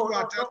 These people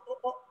are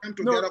come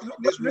together for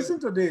this. Listen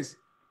to this.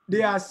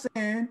 They are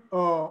saying,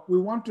 our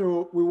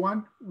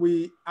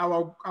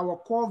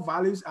core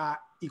values are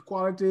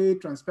equality,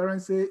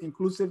 transparency,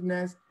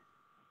 inclusiveness.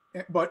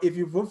 But if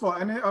you vote for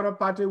any other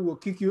party, we'll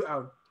kick you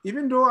out.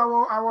 Even though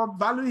our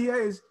value here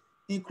is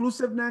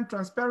inclusiveness,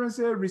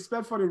 transparency,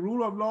 respect for the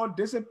rule of law,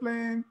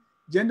 discipline,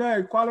 gender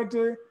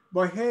equality.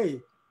 But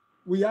hey,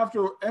 we have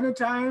to,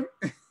 anytime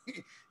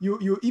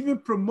you even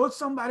promote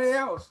somebody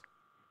else,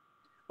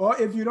 or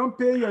if you don't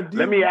pay your due.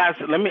 Let me ask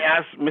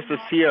Mr.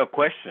 Sieh a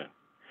question.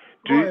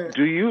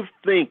 Do you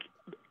think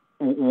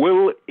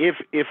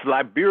if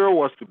Liberia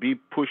was to be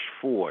pushed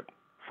forward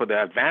for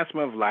the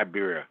advancement of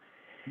Liberia,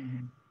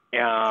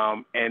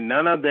 and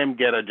none of them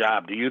get a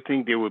job, do you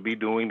think they would be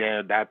doing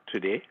that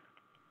today?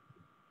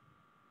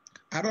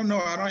 I don't know.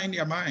 I don't in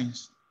their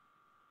minds.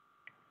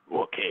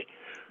 Okay,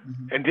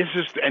 and this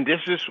is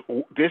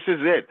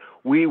it.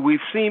 We've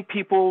seen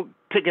people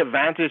take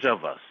advantage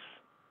of us.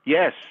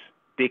 Yes,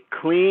 they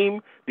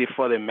claim they're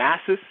for the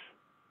masses.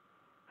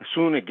 As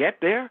soon as they get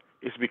there,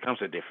 it becomes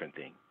a different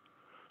thing.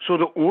 So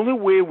the only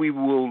way we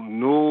will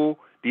know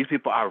these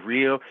people are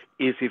real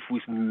is if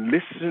we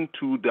listen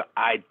to the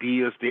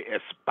ideas they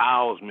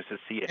espouse, Mr.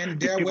 Sieh. And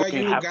there where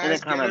you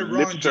guys get it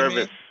wrong,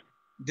 Jimmy.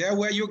 There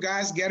where you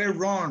guys get it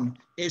wrong.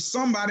 If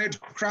somebody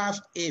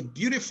craft a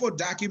beautiful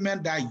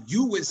document that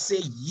you will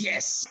say,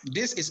 yes,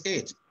 this is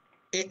it,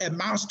 it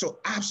amounts to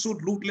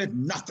absolutely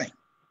nothing.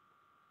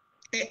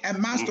 It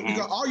amounts to,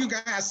 because all you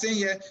guys are saying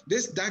here,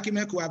 this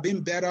document could have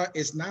been better,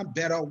 it's not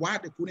better, why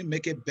they couldn't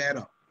make it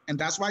better? And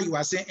that's why you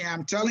are saying, and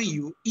I'm telling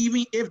you,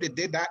 even if they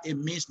did that, it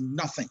means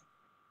nothing.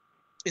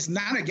 It's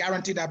not a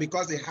guarantee that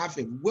because they have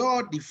a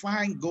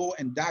well-defined goal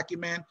and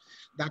document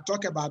that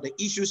talk about the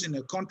issues in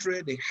the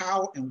country, the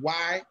how and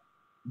why,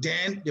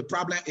 then the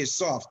problem is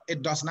solved.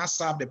 It does not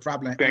solve the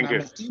problem. Thank you.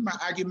 I'm seeing my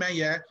argument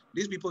here.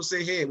 These people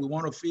say, hey, we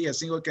want to free a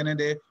single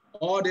candidate.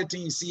 All the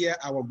things here,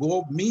 our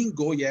main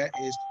goal here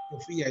is to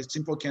free a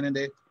simple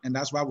candidate, and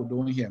that's what we're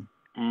doing here.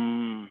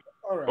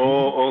 All right.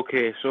 Oh,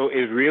 okay. So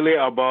it's really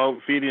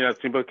about feeding a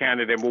simple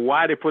candidate. But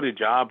why they put the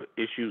job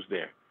issues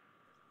there?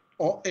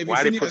 Or if you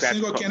finish a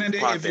single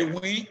candidate, if you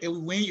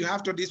win, you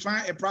have to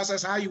define a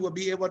process how you will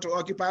be able to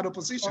occupy the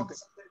position. Okay.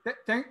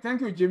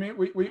 Thank you, Jimmy.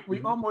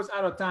 We almost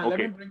out of time.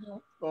 Okay. Let me bring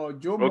you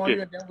Joe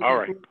Moyo, and then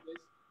we can close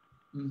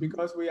this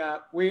because we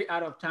are way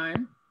out of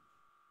time.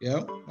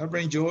 Yeah, I'll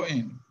bring Joe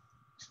in.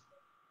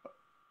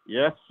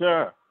 Yes,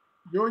 sir.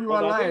 Joe, you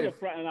are live.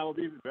 And I will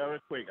be very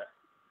quick.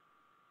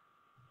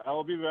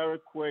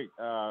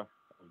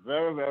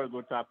 Very, very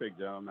good topic,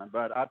 gentlemen.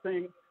 But I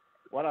think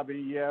what I've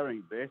been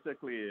hearing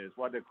basically is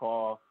what they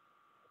call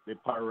the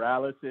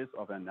paralysis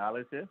of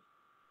analysis.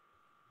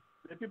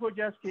 The people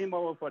just came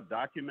over for a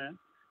document,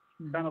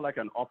 kind of like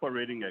an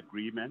operating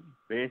agreement,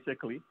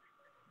 basically.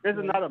 This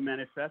is not a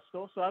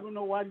manifesto, so I don't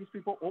know why these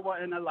people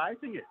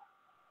overanalyzing it.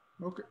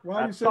 Okay.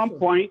 Why At some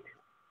point,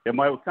 they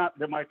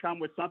might come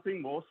with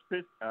something more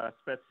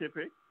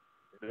specific.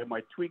 They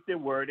might tweak the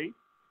wording.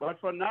 But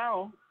for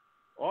now,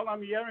 all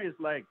I'm hearing is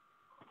like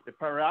the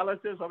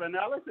paralysis of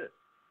analysis.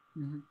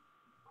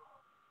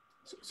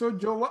 So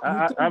Joe, what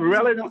I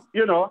really,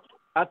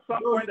 at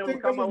some point they will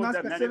come out with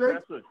that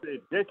manifesto and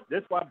say,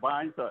 this what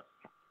binds us.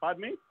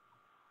 Pardon me?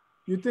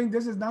 You think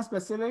this is not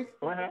specific?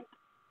 Go ahead.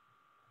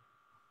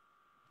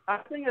 I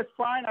think it's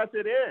fine as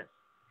it is.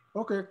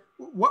 Okay.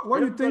 What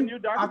do you think,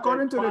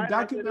 according to the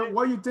document,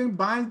 what do you think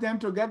binds them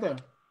together?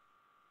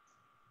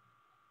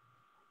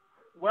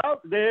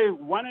 Well, they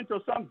went into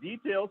some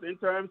details in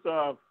terms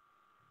of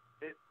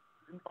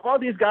all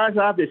these guys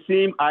have the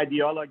same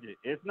ideology.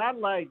 It's not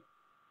like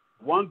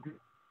one group,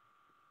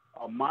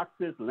 a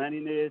Marxist,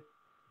 Leninist,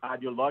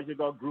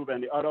 ideological group,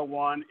 and the other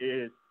one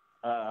is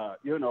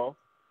you know,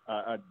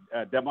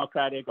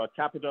 democratic or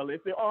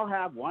capitalist. They all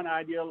have one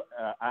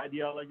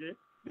ideology.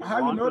 They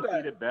How want you know to see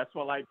that? the best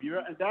for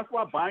Liberia, and that's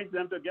what binds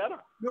them together.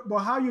 No, but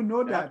how you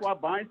know That's that?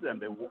 what binds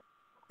them.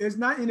 It's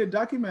not in the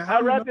document. How I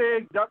you read know?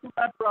 the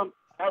document from.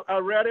 I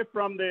read it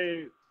from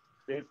the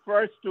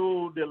first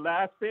to the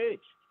last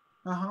page.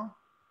 Uh-huh.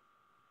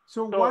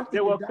 So So what they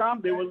in will the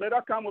come. They document- will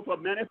later come with a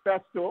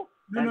manifesto,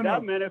 No, and no,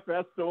 that no.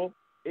 manifesto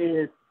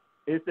is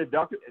the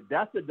document.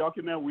 That's the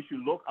document we should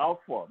look out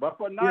for. But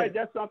for now, Yeah. it's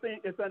just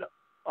something. It's an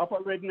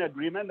operating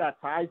agreement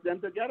that ties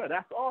them together.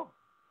 That's all.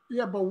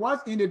 Yeah, but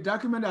what's in the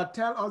document that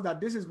tell us that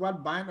this is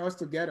what binds us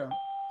together?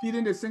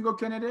 Feeding the single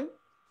candidate?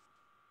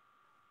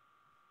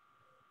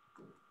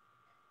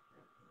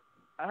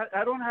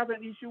 I don't have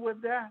an issue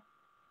with that.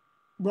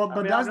 But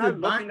mean, that's I'm the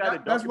not bind, looking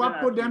at the that's what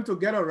document put them as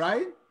together,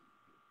 right?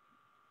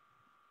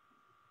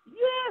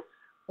 Yes.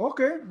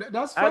 Okay,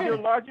 that's fair.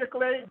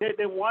 Ideologically,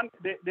 they want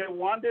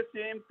the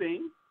same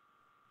thing,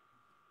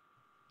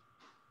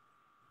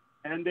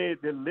 and they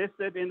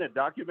listed in the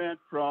document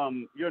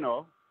from, you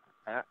know,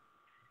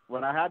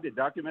 when I had the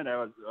document, there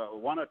was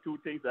one or two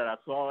things that I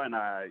saw, and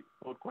I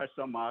put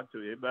question mark to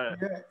it. But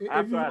Yeah, if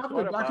after you I have thought the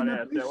about document,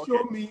 it, I please said, show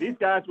okay, me. these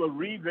guys will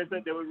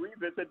revisit. They will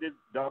revisit this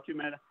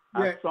document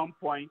Yeah. at some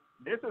point.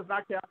 This is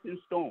not cast in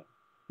stone.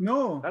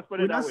 No, Let's put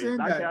we're it that not way. It's saying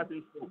not that. cast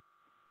in stone.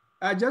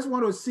 I just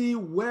want to see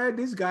where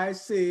these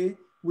guys say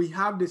we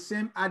have the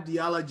same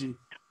ideology.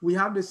 We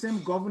have the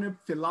same governing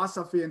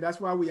philosophy, and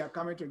that's why we are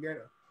coming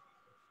together.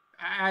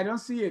 I don't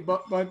see it,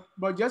 but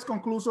just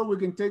conclude so we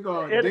can take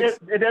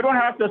They don't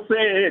have to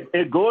say it.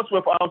 It goes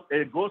without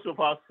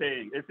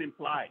saying. It's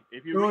implied.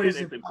 If you read it's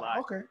implied.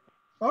 Okay.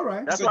 All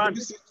right. That's So, why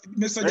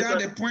Mr. Jah,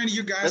 the point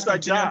you guys Mr.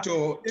 continue Jah,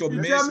 to If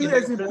you miss tell me in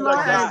it's the whole implied,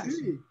 I process.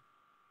 agree.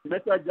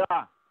 Mr.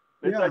 Jah,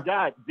 Yeah.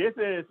 Jah, this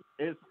is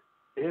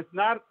it's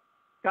not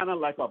kind of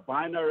like a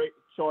binary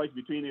choice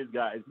between these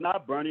guys. It's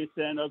not Bernie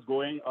Sanders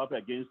going up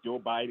against Joe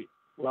Biden.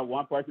 Well,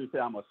 one person say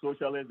I'm a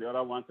socialist, the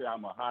other one say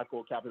I'm a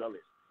hardcore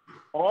capitalist.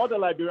 All the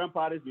Liberian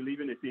parties believe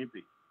in the same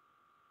thing.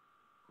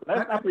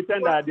 Let's not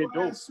pretend that they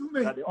don't.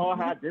 That they all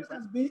have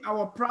different. This has been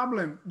our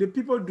problem. The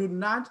people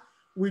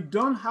we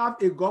don't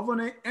have a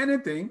governing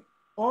anything.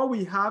 All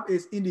we have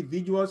is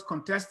individuals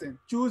contesting.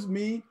 Choose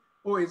me,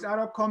 or is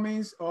either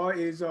Cummings, or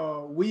is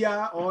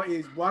Weah, or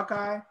is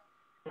Bwakai.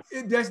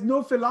 There's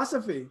no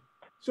philosophy.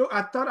 So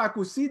I thought I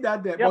could see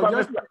that there. Yeah, but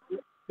just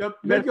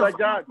Mr.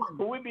 Jah,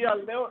 could we be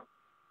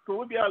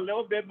a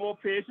little bit more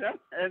patient?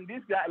 And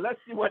these guys, let's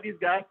see what these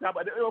guys have.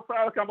 They'll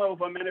probably come up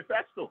with a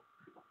manifesto.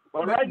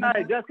 But right now,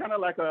 it's just kind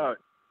of like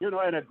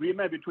an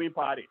agreement between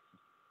parties.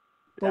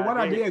 But what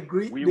are they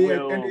agreeing?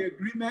 And the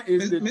agreement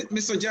is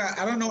Mr. Jah,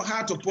 I don't know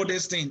how to put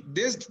this thing.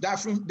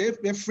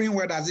 The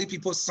framework that these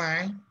people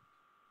sign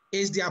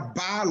is their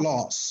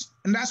bylaws,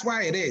 and that's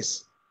why it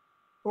is.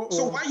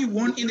 So why you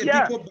want in the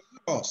people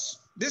bylaws?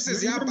 This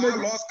is their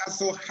bylaws as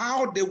to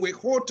how they will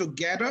hold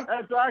together.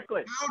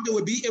 Exactly. How they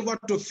will be able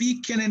to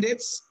feed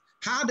candidates.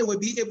 How they will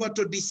be able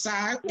to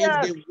decide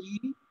if they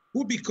win,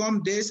 who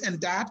become this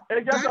and that.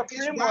 That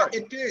is what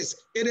it is.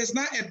 It is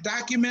not a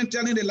document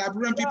telling the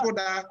Liberian people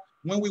that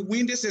when we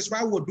win, this is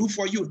what we'll do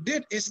for you.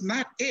 That is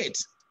not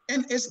it.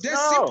 And it's that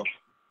simple.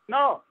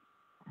 No.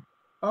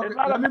 Okay, it's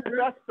not a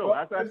manifesto.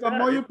 Mr.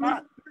 Moyo,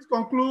 please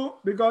conclude,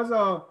 because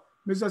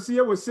Mr.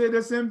 Sieh will say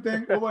the same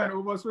thing over and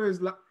over. So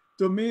it's like,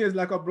 to me, it's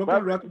like a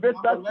broken record.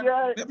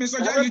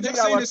 Mr. Jah, you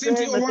just saying the same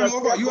thing over and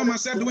over. You and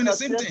myself doing the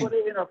same thing.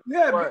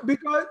 Yeah,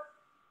 because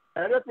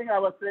everything I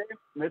was saying,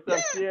 Mr.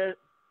 Sieh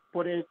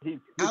put it.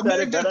 I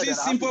made it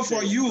simple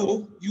for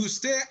you. You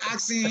stay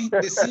asking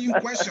the same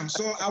question,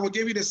 so I will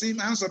give you the same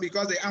answer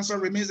because the answer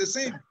remains the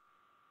same.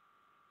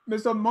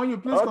 Mr.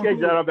 Moyo, please conclude. Okay,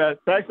 gentlemen.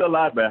 Thanks a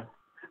lot, man.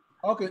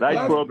 Okay.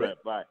 Nice program.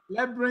 Bye.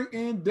 Let's bring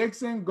in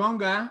Dixon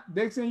Gonga.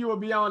 Dixon, you will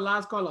be our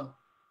last caller.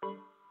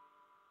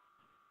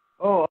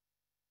 Oh.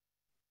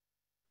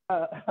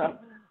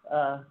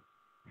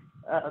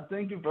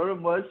 Thank you very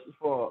much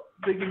for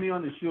taking me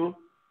on the show.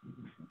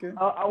 Okay.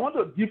 I want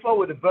to differ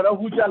with the brother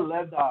who just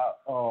left.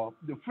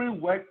 The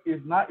framework is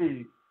not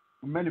a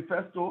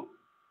manifesto;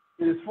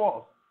 it is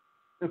false.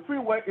 The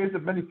framework is a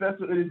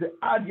manifesto. It is the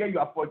idea you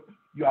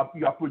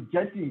are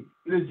projecting.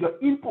 It is your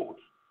input.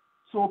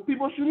 So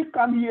people shouldn't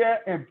come here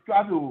and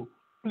try to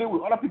play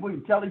with other people's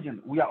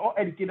intelligence. We are all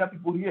educated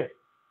people here.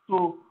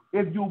 So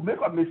if you make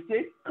a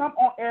mistake, come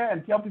on air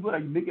and tell people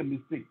that you make a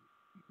mistake.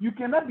 You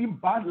cannot be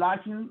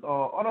backlashing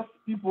other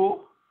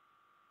people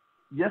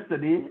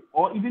yesterday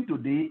or even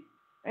today,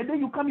 and then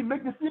you come and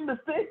make the same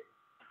mistake.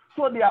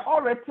 So they are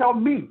already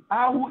telling me,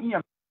 who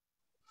am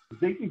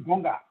Dixon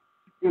Gonga.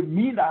 It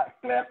means that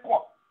clear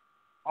cut.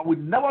 I will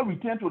never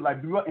return to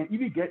Liberia and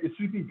even get a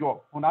sweeping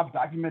job on that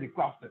document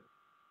crafted.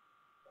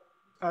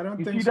 I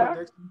don't think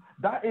so.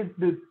 That is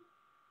the.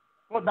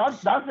 Well,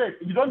 that's it.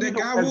 You don't need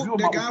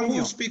the guy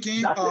who's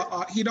speaking.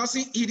 He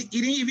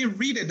didn't even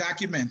read the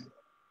document.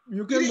 He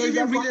didn't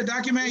even read the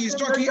document. He's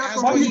talking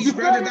as though he's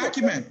read the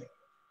document.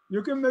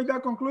 You can make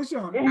that conclusion.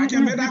 I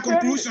can make that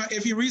conclusion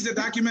if he reads the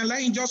document.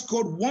 Let him just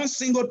quote one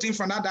single thing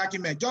from that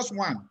document, just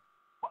one.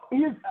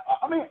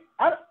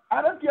 I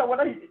I don't care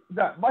whether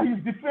that, but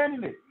he's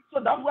defending it. So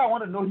that's why I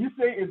want to know. He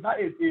say it's not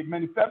a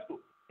manifesto.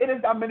 It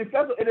is a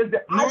manifesto. It is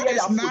the no, idea.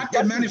 it's not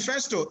a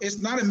manifesto. It's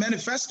not a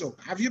manifesto.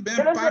 Have you been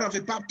part of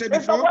a party before?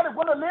 It's not what they're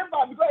going to live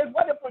by because it's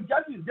what they're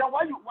projecting. Then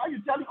why you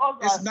telling us?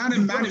 It's not a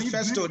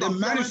manifesto. The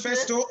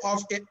manifesto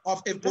of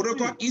a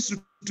political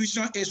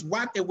institution is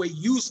what it will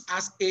use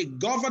as a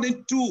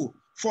governing tool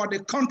for the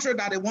country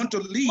that they want to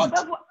lead.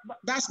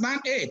 That's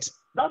not it.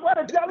 That's what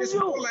they're telling you. It's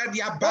like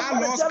their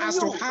bylaws as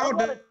to how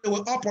they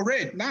will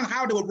operate, not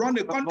how they will run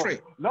the country.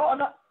 No.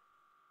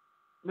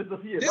 Mr.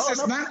 Sieh, this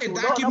is not a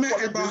document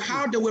about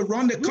how they will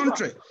run the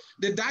country.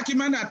 The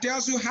document that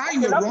tells you how you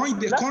will run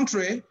the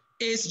country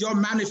is your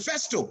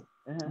manifesto.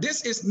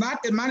 This is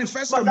not a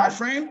manifesto, my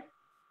friend.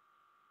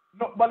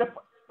 No, but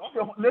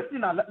listen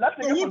now.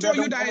 So who told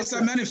you that it's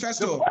a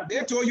manifesto?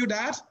 They told you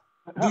that?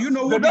 Do you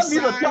know who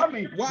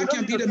decide what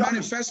can be the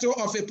manifesto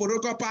of a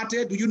political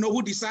party? Do you know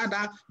who decide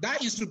that?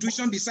 That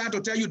institution decide to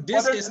tell you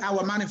this is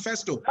our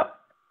manifesto.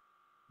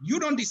 You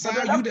don't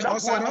decide, you the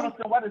outsider.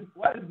 What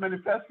is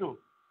manifesto?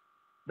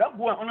 That's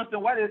what I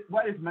understand what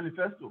is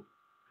manifesto.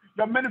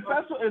 Your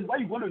manifesto is what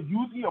you're going to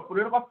use in your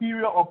political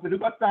period or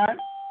political time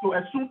to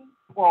assume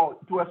power.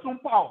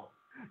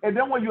 And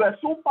then when you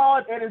assume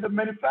power, it is a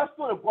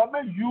manifesto the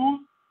government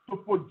use to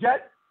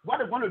project what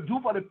they're going to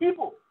do for the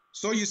people.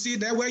 So you see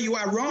that where you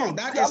are wrong.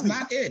 That is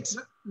not it.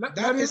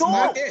 That is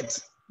not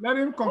it. Let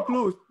him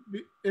conclude.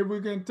 If we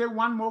can take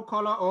one more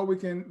caller, or we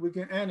can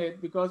end it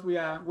because we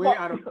are way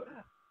out of.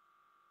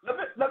 Let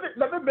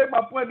me make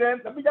my point then.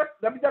 Let me just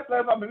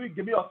clarify. Maybe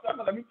give me a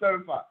second. Let me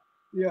clarify.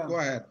 Yeah. Go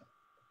ahead.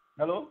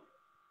 Hello?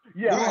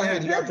 Yeah. Go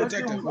ahead. You are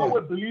protected. We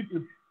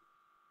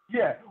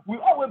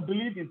always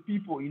believe in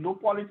people,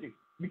 politics.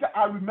 Because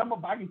I remember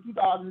back in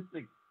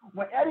 2006,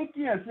 when Eddie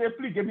King said,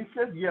 please give me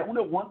 6 years,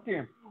 only one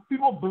thing.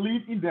 People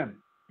believe in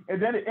them.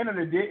 And then at the end of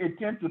the day, it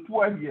turned to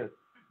 12 years.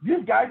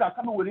 These guys are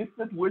coming with this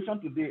situation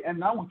today, and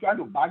now we're trying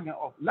to back them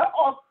up. Let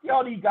us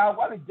tell these guys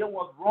what they did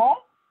was wrong.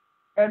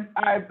 And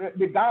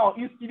the guy on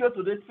his studio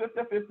today,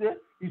 50-50,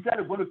 he said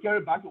they're going to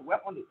carry back the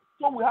weapon.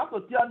 So we have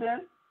to tell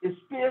them a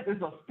space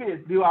is a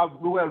space. They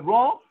were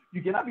wrong.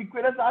 You cannot be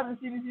criticizing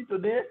CDC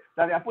today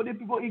that they are putting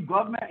people in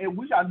government, and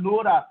which I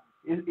know that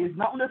it's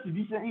not only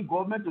civilians in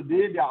government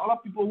today. There are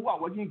other people who are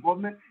working in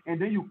government,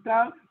 and then you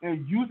come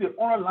and use the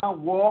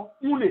online war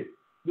only.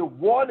 The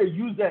war they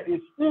use there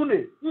is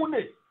only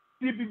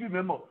CPP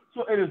member.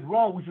 So it is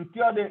wrong. We should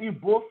tell them in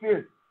both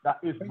faces that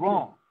it's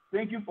wrong.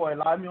 Thank you for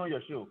allowing me on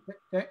your show.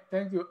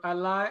 Thank you.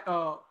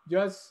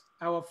 Just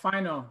our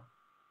final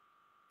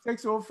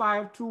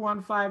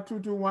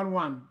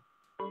 605-215-2211.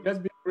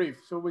 Just be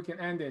brief so we can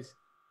end this.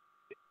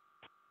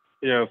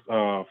 Yes.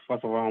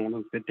 First of all, I want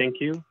to say thank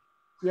you.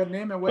 Your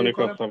name and where you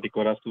from? South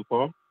Dakota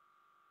Super.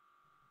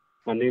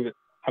 My name is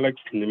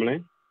Alex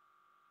Nimley.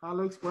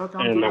 Alex,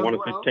 welcome. And I want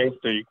to say thanks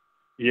to you.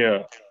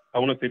 Yeah, I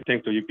want to say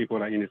thanks to you people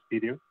that are in the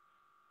studio.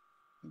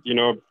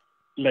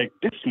 Like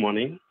this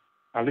morning,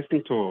 I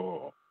listened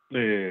to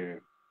the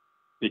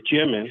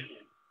chairman,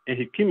 and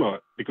he came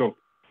out because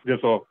there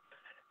were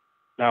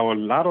a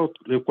lot of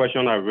the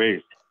questions I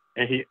raised,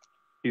 and he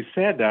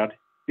said that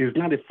it's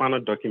not a final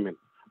document,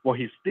 but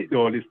he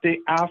stay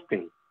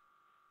asking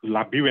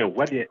Liberians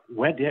what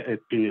their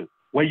opinion,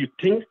 what you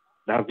think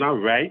that's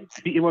not right,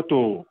 be able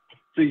to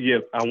say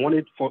yes, I want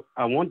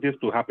this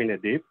to happen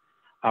at this,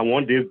 I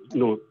want this,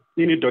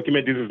 any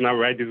document, this is not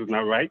right,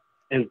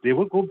 and they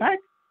will go back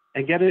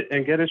and get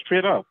it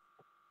straight up.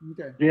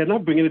 Okay. They are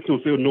not bringing it to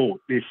say no.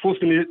 They're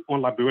forcing it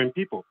on Liberian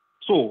people.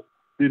 So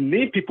they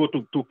need people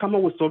to come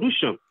up with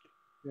solutions.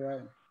 Yeah.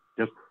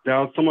 There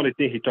are some of the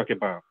things he talked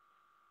about.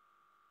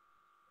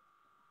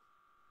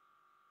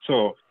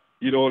 So,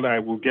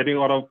 like we're getting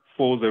other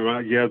folks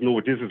around, yes, no,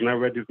 this is not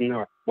right, this is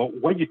not. But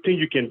what you think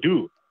you can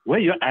do,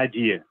 what your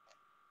idea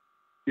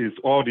is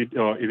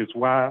it is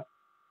why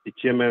the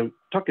chairman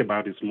talked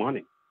about this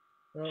morning.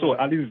 Oh. So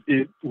at least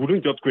we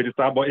wouldn't just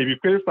criticize, but if you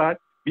criticize,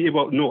 be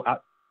able to know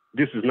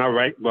this is not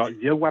right, but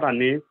here's what I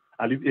need.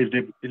 At least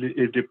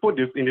if they put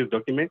this in this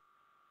document,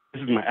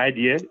 this is my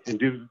idea, and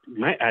this is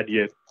my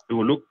idea. They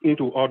will look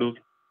into all those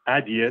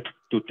ideas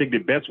to take the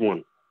best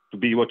one to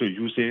be able to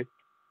use it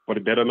for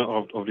the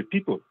betterment of the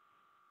people.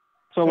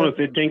 So I want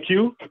to say thank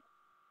you.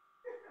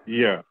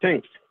 Yeah,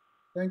 thanks.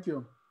 Thank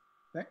you.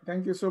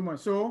 Thank you so much.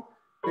 So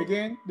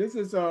again, this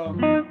is a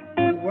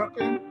work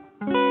in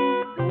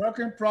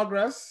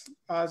progress,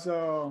 as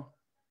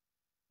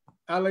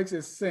Alex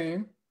is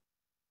saying.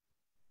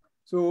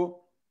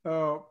 So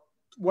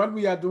what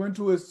we are doing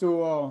too is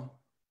to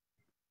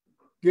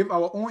give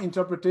our own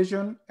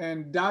interpretation,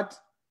 and that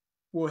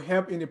will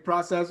help in the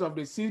process of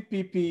the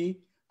CPP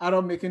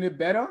either making it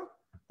better,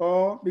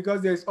 or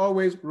because there's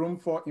always room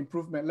for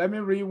improvement. Let me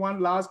read one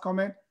last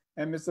comment,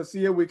 and Mr.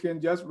 Sieh, we can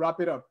just wrap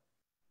it up.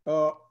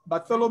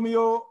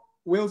 Bartholomew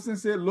Wilson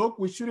said, look,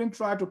 we shouldn't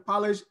try to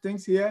polish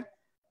things here.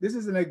 This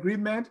is an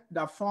agreement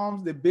that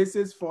forms the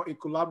basis for a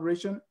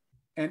collaboration,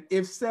 and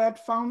if said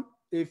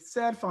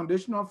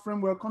foundational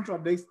framework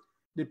contradicts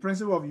the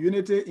principle of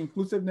unity,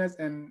 inclusiveness,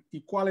 and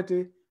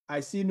equality, I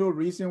see no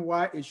reason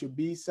why it should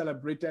be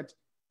celebrated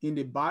in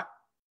the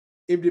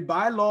if the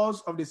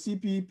bylaws of the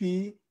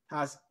CPP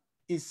has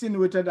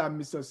insinuated that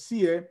Mr.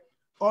 Sieh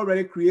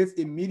already creates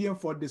a medium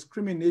for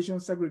discrimination,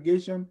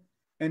 segregation,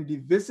 and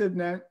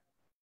divisiveness.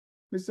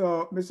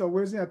 Mr.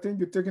 Wilson, I think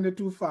you're taking it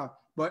too far.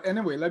 But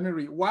anyway, let me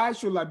read. Why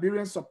should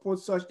Liberians support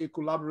such a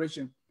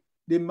collaboration?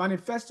 The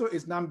manifesto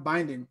is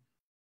non-binding.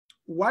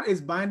 What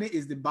is binding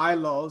is the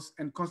bylaws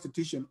and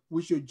constitution.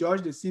 We should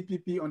judge the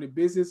CPP on the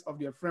basis of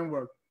their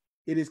framework.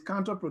 It is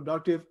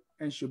counterproductive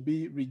and should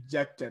be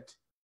rejected.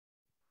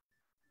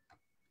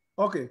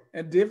 Okay,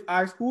 and Dave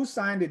asks, who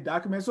signed the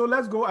document? So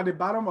let's go at the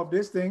bottom of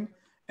this thing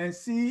and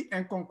see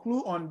and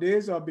conclude on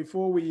this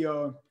before we,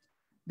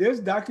 this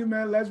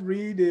document, let's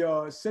read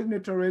the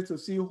signatories to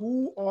see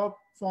who all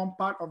form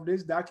part of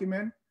this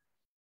document.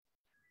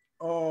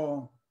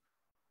 The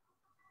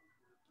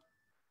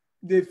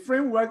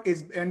framework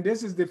is, and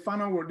this is the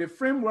final word, the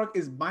framework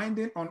is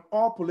binding on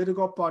all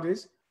political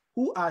parties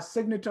who are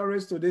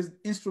signatories to this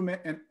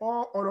instrument and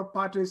all other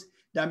parties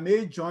that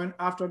may join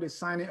after the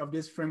signing of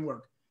this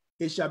framework.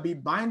 It shall be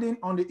binding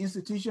on the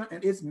institution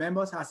and its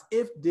members as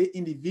if they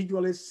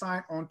individually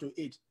sign onto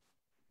it.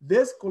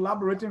 This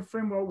collaborating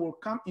framework will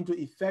come into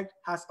effect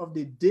as of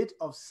the date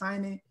of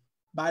signing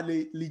by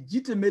the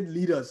legitimate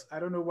leaders. I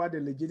don't know what the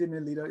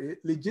legitimate leader is.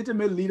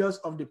 Legitimate leaders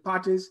of the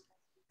parties,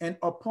 and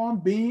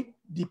upon being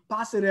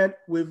deposited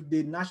with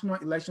the National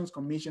Elections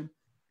Commission,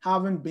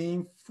 having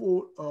been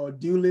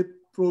duly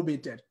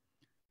probated.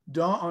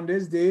 Done on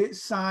this day,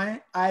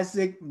 signed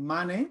Isaac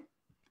Mane,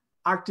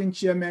 acting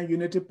chairman,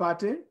 Unity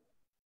Party.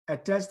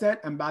 Attested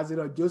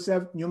Ambassador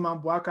Joseph Newman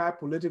Boakai,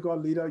 political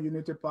leader,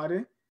 Unity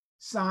Party.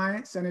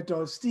 Signed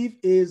Senator Steve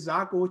A.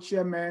 Zako,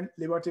 chairman,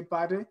 Liberty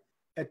Party.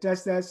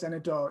 Attested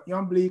Senator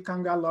Yombli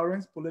Kanga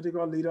Lawrence,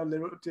 political leader,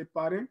 Liberty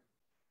Party.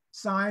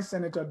 Signed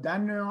Senator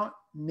Daniel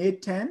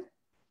Nathan,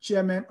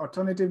 chairman,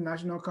 Alternative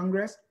National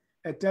Congress.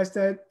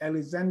 Attested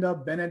Alexander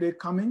Benedict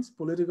Cummings,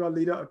 political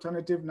leader,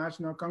 Alternative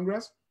National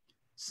Congress.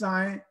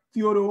 Signed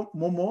Theodore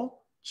Momo,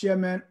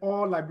 chairman,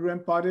 All Liberian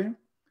Party.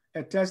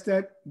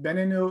 Attested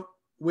Benigno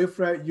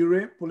Wilfred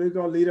Ure,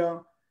 political leader,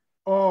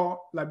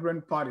 All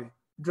Liberian Party.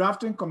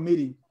 Drafting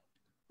committee,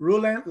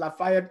 Roland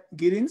Lafayette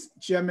Giddings,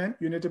 chairman,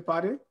 Unity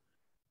Party.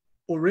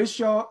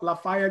 Horatio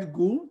Lafayette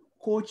Gould,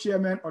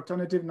 co-chairman,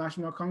 Alternative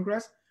National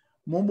Congress.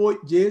 Mombo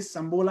J.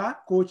 Sambola,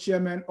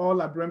 co-chairman, All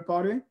Liberian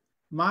Party.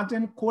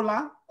 Martin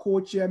Kola,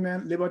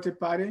 co-chairman, Liberty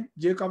Party.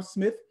 Jacob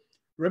Smith,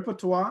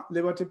 repertoire,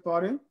 Liberty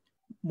Party.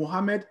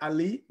 Muhammad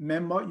Ali,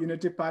 member,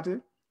 Unity Party.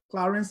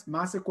 Clarence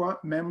Massaquoi,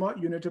 member,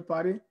 Unity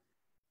Party.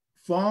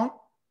 Fong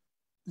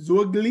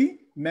Zogli,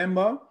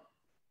 member,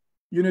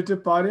 Unity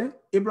Party.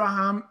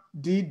 Abraham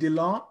D.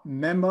 Dillon,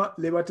 member,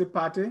 Liberty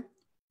Party.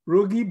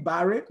 Rogi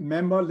Barrett,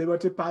 member,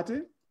 Liberty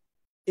Party.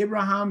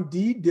 Abraham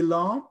D.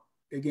 Dillon,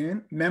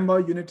 again, member,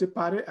 Unity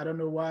Party. I don't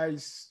know why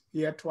he's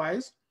here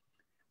twice.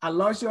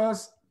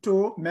 Aloysius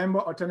To, member,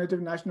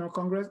 Alternative National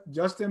Congress.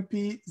 Justin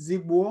P.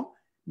 Zigbo,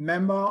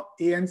 member,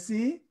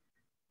 ANC.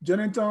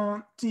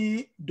 Jonathan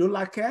T.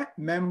 Dolake,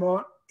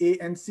 member,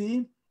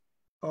 ANC.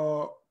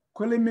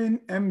 Quilimin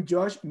M.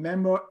 Josh,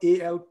 member,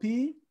 ALP.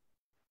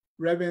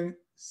 Reverend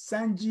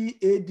Sanji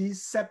A.D.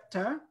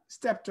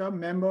 Stepter,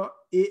 member,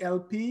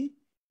 ALP.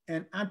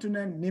 And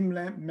Antonin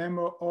Nimle,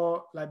 member,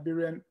 All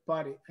Liberian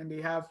Party. And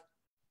they have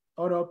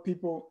other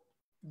people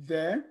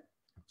there.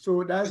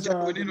 So that's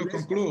we need to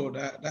conclude.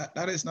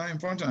 That is not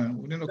important.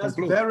 We need to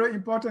conclude. That's very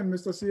important,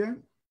 Mr. Sieh.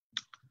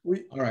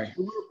 All right.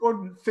 We will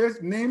put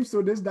first names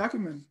to this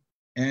document.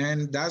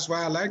 And that's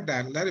why I like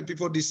that. Let the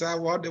people decide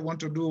what they want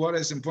to do, what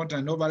is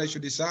important. Nobody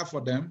should decide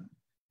for them.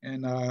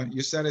 And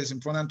you said it's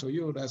important to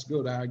you. That's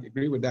good. I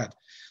agree with that.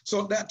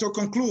 So that to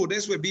conclude,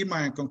 this will be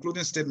my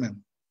concluding statement.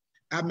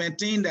 I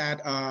maintain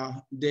that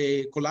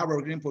the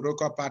collaborating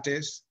political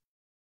parties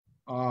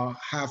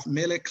have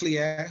made it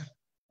clear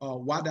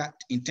what that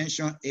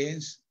intention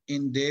is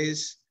in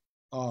this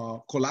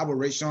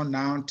collaboration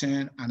now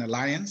turn an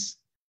alliance,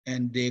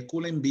 and they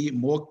couldn't be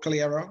more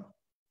clearer,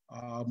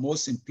 more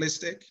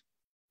simplistic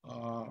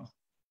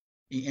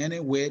in any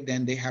way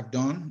than they have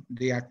done.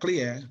 They are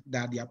clear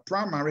that their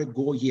primary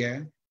goal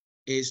here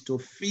is to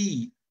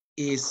feed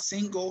a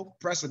single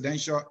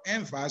presidential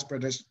and vice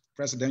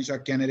presidential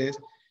candidate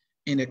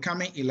in the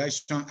coming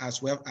election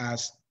as well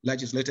as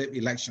legislative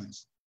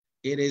elections.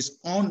 It is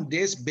on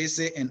this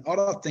basis and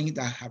other things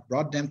that have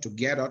brought them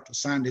together to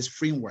sign this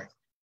framework.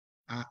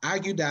 I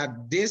argue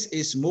that this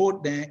is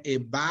more than a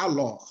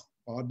bylaw,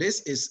 or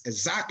this is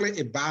exactly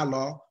a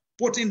bylaw,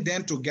 putting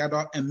them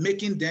together and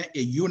making them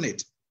a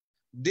unit.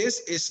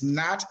 This is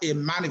not a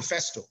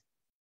manifesto.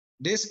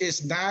 This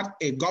is not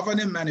a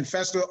governing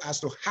manifesto as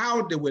to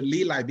how they will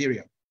lead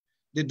Liberia.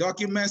 The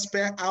documents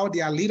spell out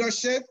their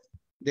leadership,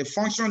 the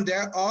function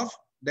thereof.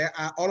 There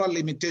are other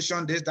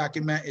limitations. This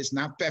document is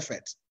not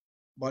perfect,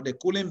 but they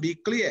couldn't be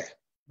clear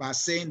by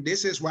saying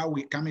this is why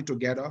we're coming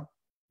together.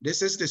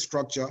 This is the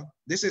structure.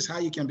 This is how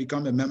you can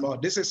become a member.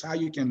 This is how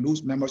you can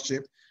lose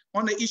membership.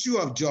 On the issue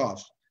of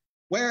jobs,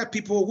 where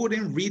people who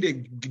didn't read a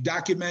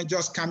document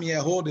just come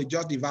here, hold a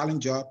just dividing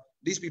job.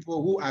 These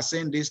people who are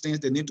saying these things,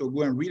 they need to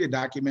go and read a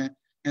document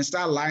and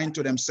start lying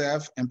to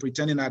themselves and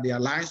pretending that they are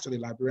lying to the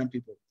Liberian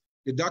people.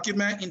 The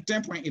document in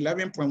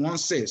 10.11.1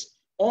 says,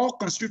 all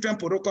constituent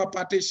political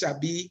parties shall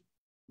be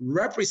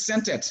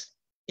represented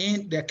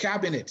in the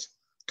cabinet.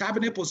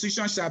 Cabinet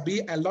positions shall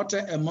be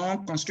allotted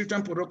among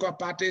constituent political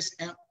parties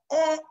and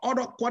all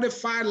other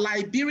qualified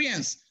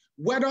Liberians,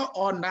 whether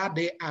or not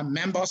they are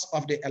members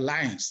of the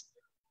alliance.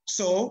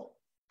 So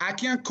I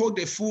can't cook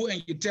the food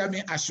and you tell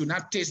me I should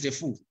not taste the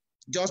food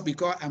just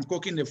because I'm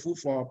cooking the food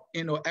for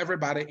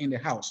everybody in the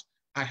house.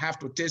 I have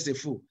to taste the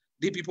food.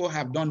 These people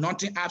have done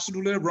nothing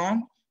absolutely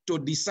wrong to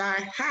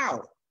decide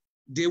how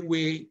they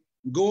will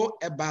go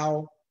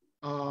about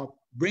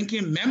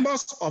bringing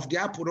members of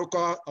their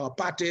political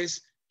parties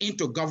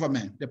into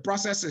government. The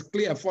process is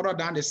clear. Further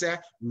down, they say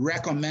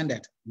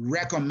recommended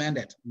by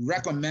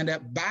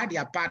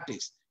their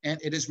parties. And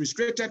it is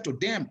restricted to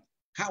them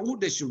who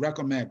they should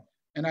recommend.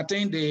 And I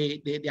think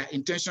their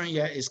intention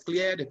here is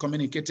clear. They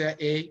communicated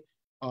in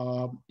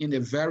a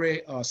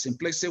very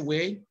simplistic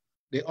way.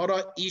 The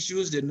other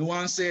issues, the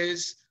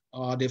nuances,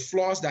 the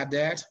flaws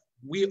that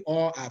we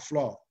all are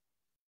flawed.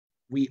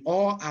 We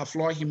all are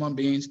flawed human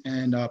beings,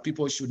 and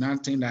people should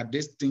not think that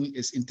this thing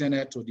is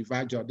intended to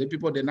divide you. The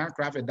people did not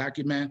craft a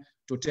document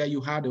to tell you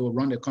how they will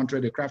run the country.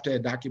 They crafted a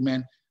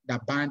document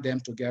that bind them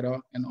together.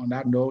 And on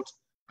that note,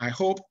 I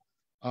hope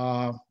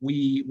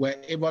we were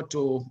able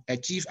to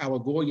achieve our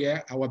goal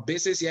here. Our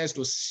basis here is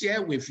to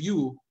share with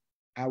you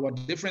our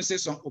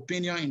differences of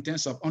opinion in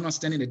terms of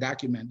understanding the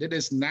document. That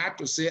is not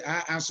to say,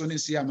 Ansony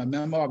Sieh, I'm a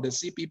member of the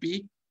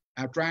CPP.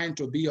 I'm trying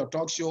to be your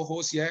talk show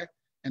host here,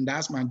 and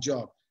that's my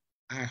job.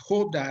 I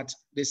hope that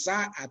the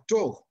side I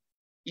took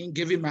in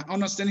giving my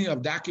understanding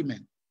of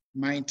document,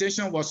 my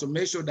intention was to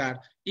make sure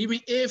that even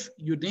if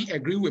you didn't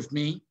agree with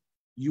me,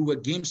 you will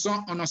gain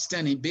some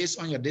understanding based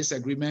on your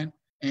disagreement.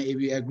 And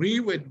if you agree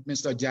with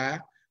Mr.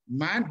 Jai,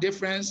 my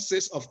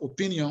differences of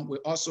opinion will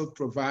also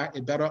provide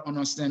a better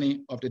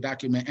understanding of the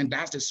document. And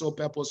that's the sole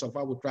purpose of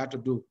what we try to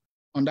do.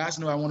 On that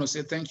note, I want to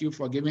say thank you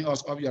for giving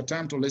us of your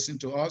time to listen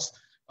to us.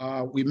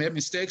 We made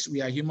mistakes,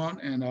 we are human,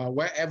 and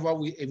wherever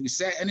if we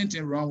say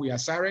anything wrong, we are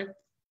sorry.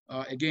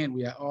 Again,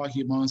 we are all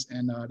humans,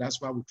 and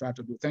that's what we try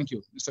to do. Thank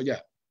you, Mr.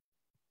 Jai.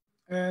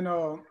 And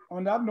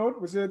on that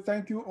note, we say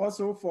thank you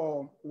also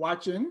for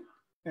watching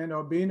and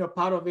being a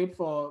part of it,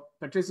 for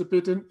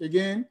participating.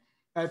 Again,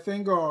 I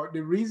think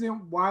the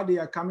reason why they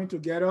are coming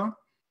together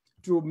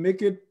to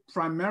make it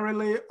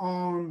primarily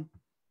on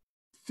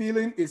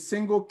feeling a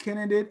single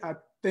candidate, I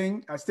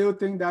still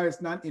think that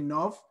is not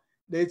enough.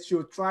 They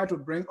should try to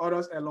bring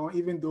others along,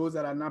 even those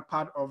that are not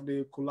part of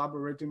the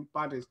collaborating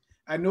parties.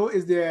 I know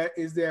is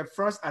their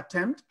first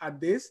attempt at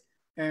this,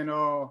 and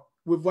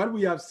with what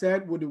we have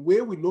said, with the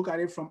way we look at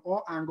it from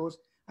all angles,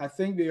 I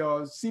think the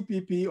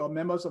CPP or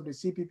members of the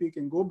CPP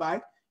can go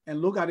back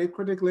and look at it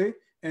critically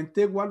and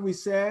take what we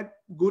said,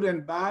 good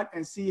and bad,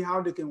 and see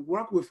how they can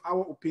work with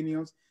our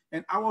opinions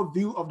and our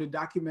view of the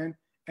document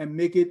and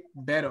make it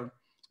better.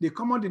 The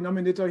common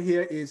denominator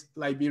here is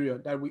Liberia,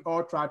 that we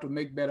all try to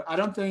make better. I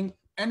don't think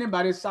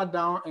anybody sat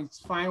down and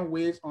find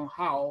ways on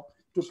how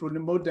to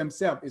promote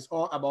themselves. It's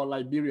all about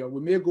Liberia.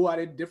 We may go at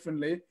it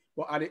differently,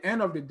 but at the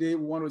end of the day,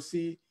 we want to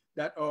see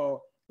that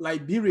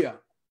Liberia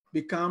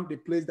become the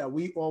place that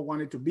we all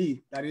want it to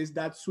be. That is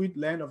that sweet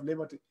land of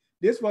liberty.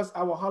 This was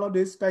our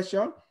holiday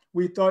special.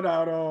 We thought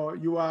that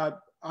you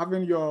are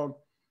having your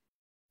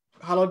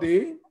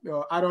holiday,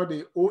 either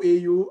the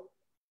OAU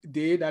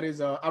Day, that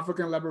is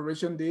African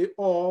Liberation Day,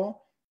 or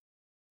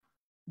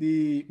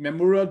the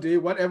Memorial Day,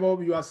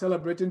 whatever you are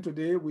celebrating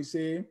today. We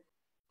say,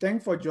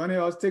 thanks for joining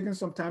us, taking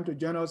some time to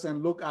join us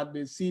and look at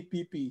the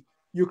CPP.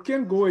 You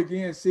can't go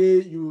again and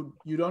say you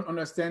don't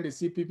understand the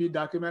CPP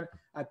document.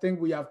 I think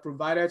we have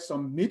provided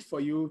some meat for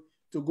you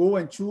to go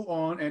and chew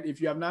on. And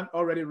if you have not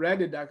already read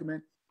the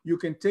document, you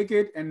can take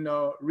it and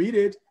read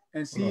it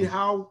and see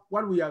how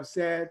what we have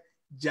said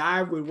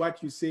jive with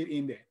what you said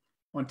in there.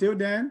 Until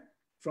then,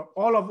 from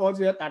all of us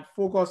here at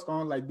Focus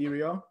on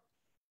Liberia,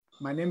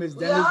 my name is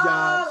Dennis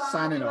Jai,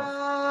 signing off.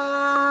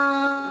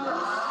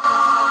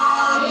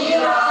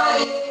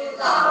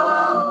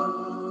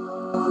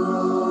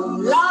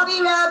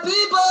 Liberia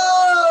people,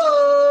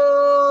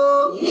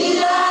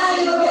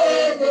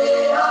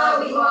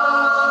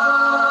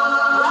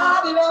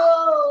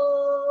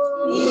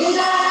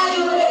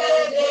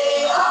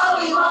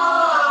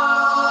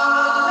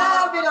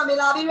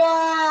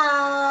 Liberia.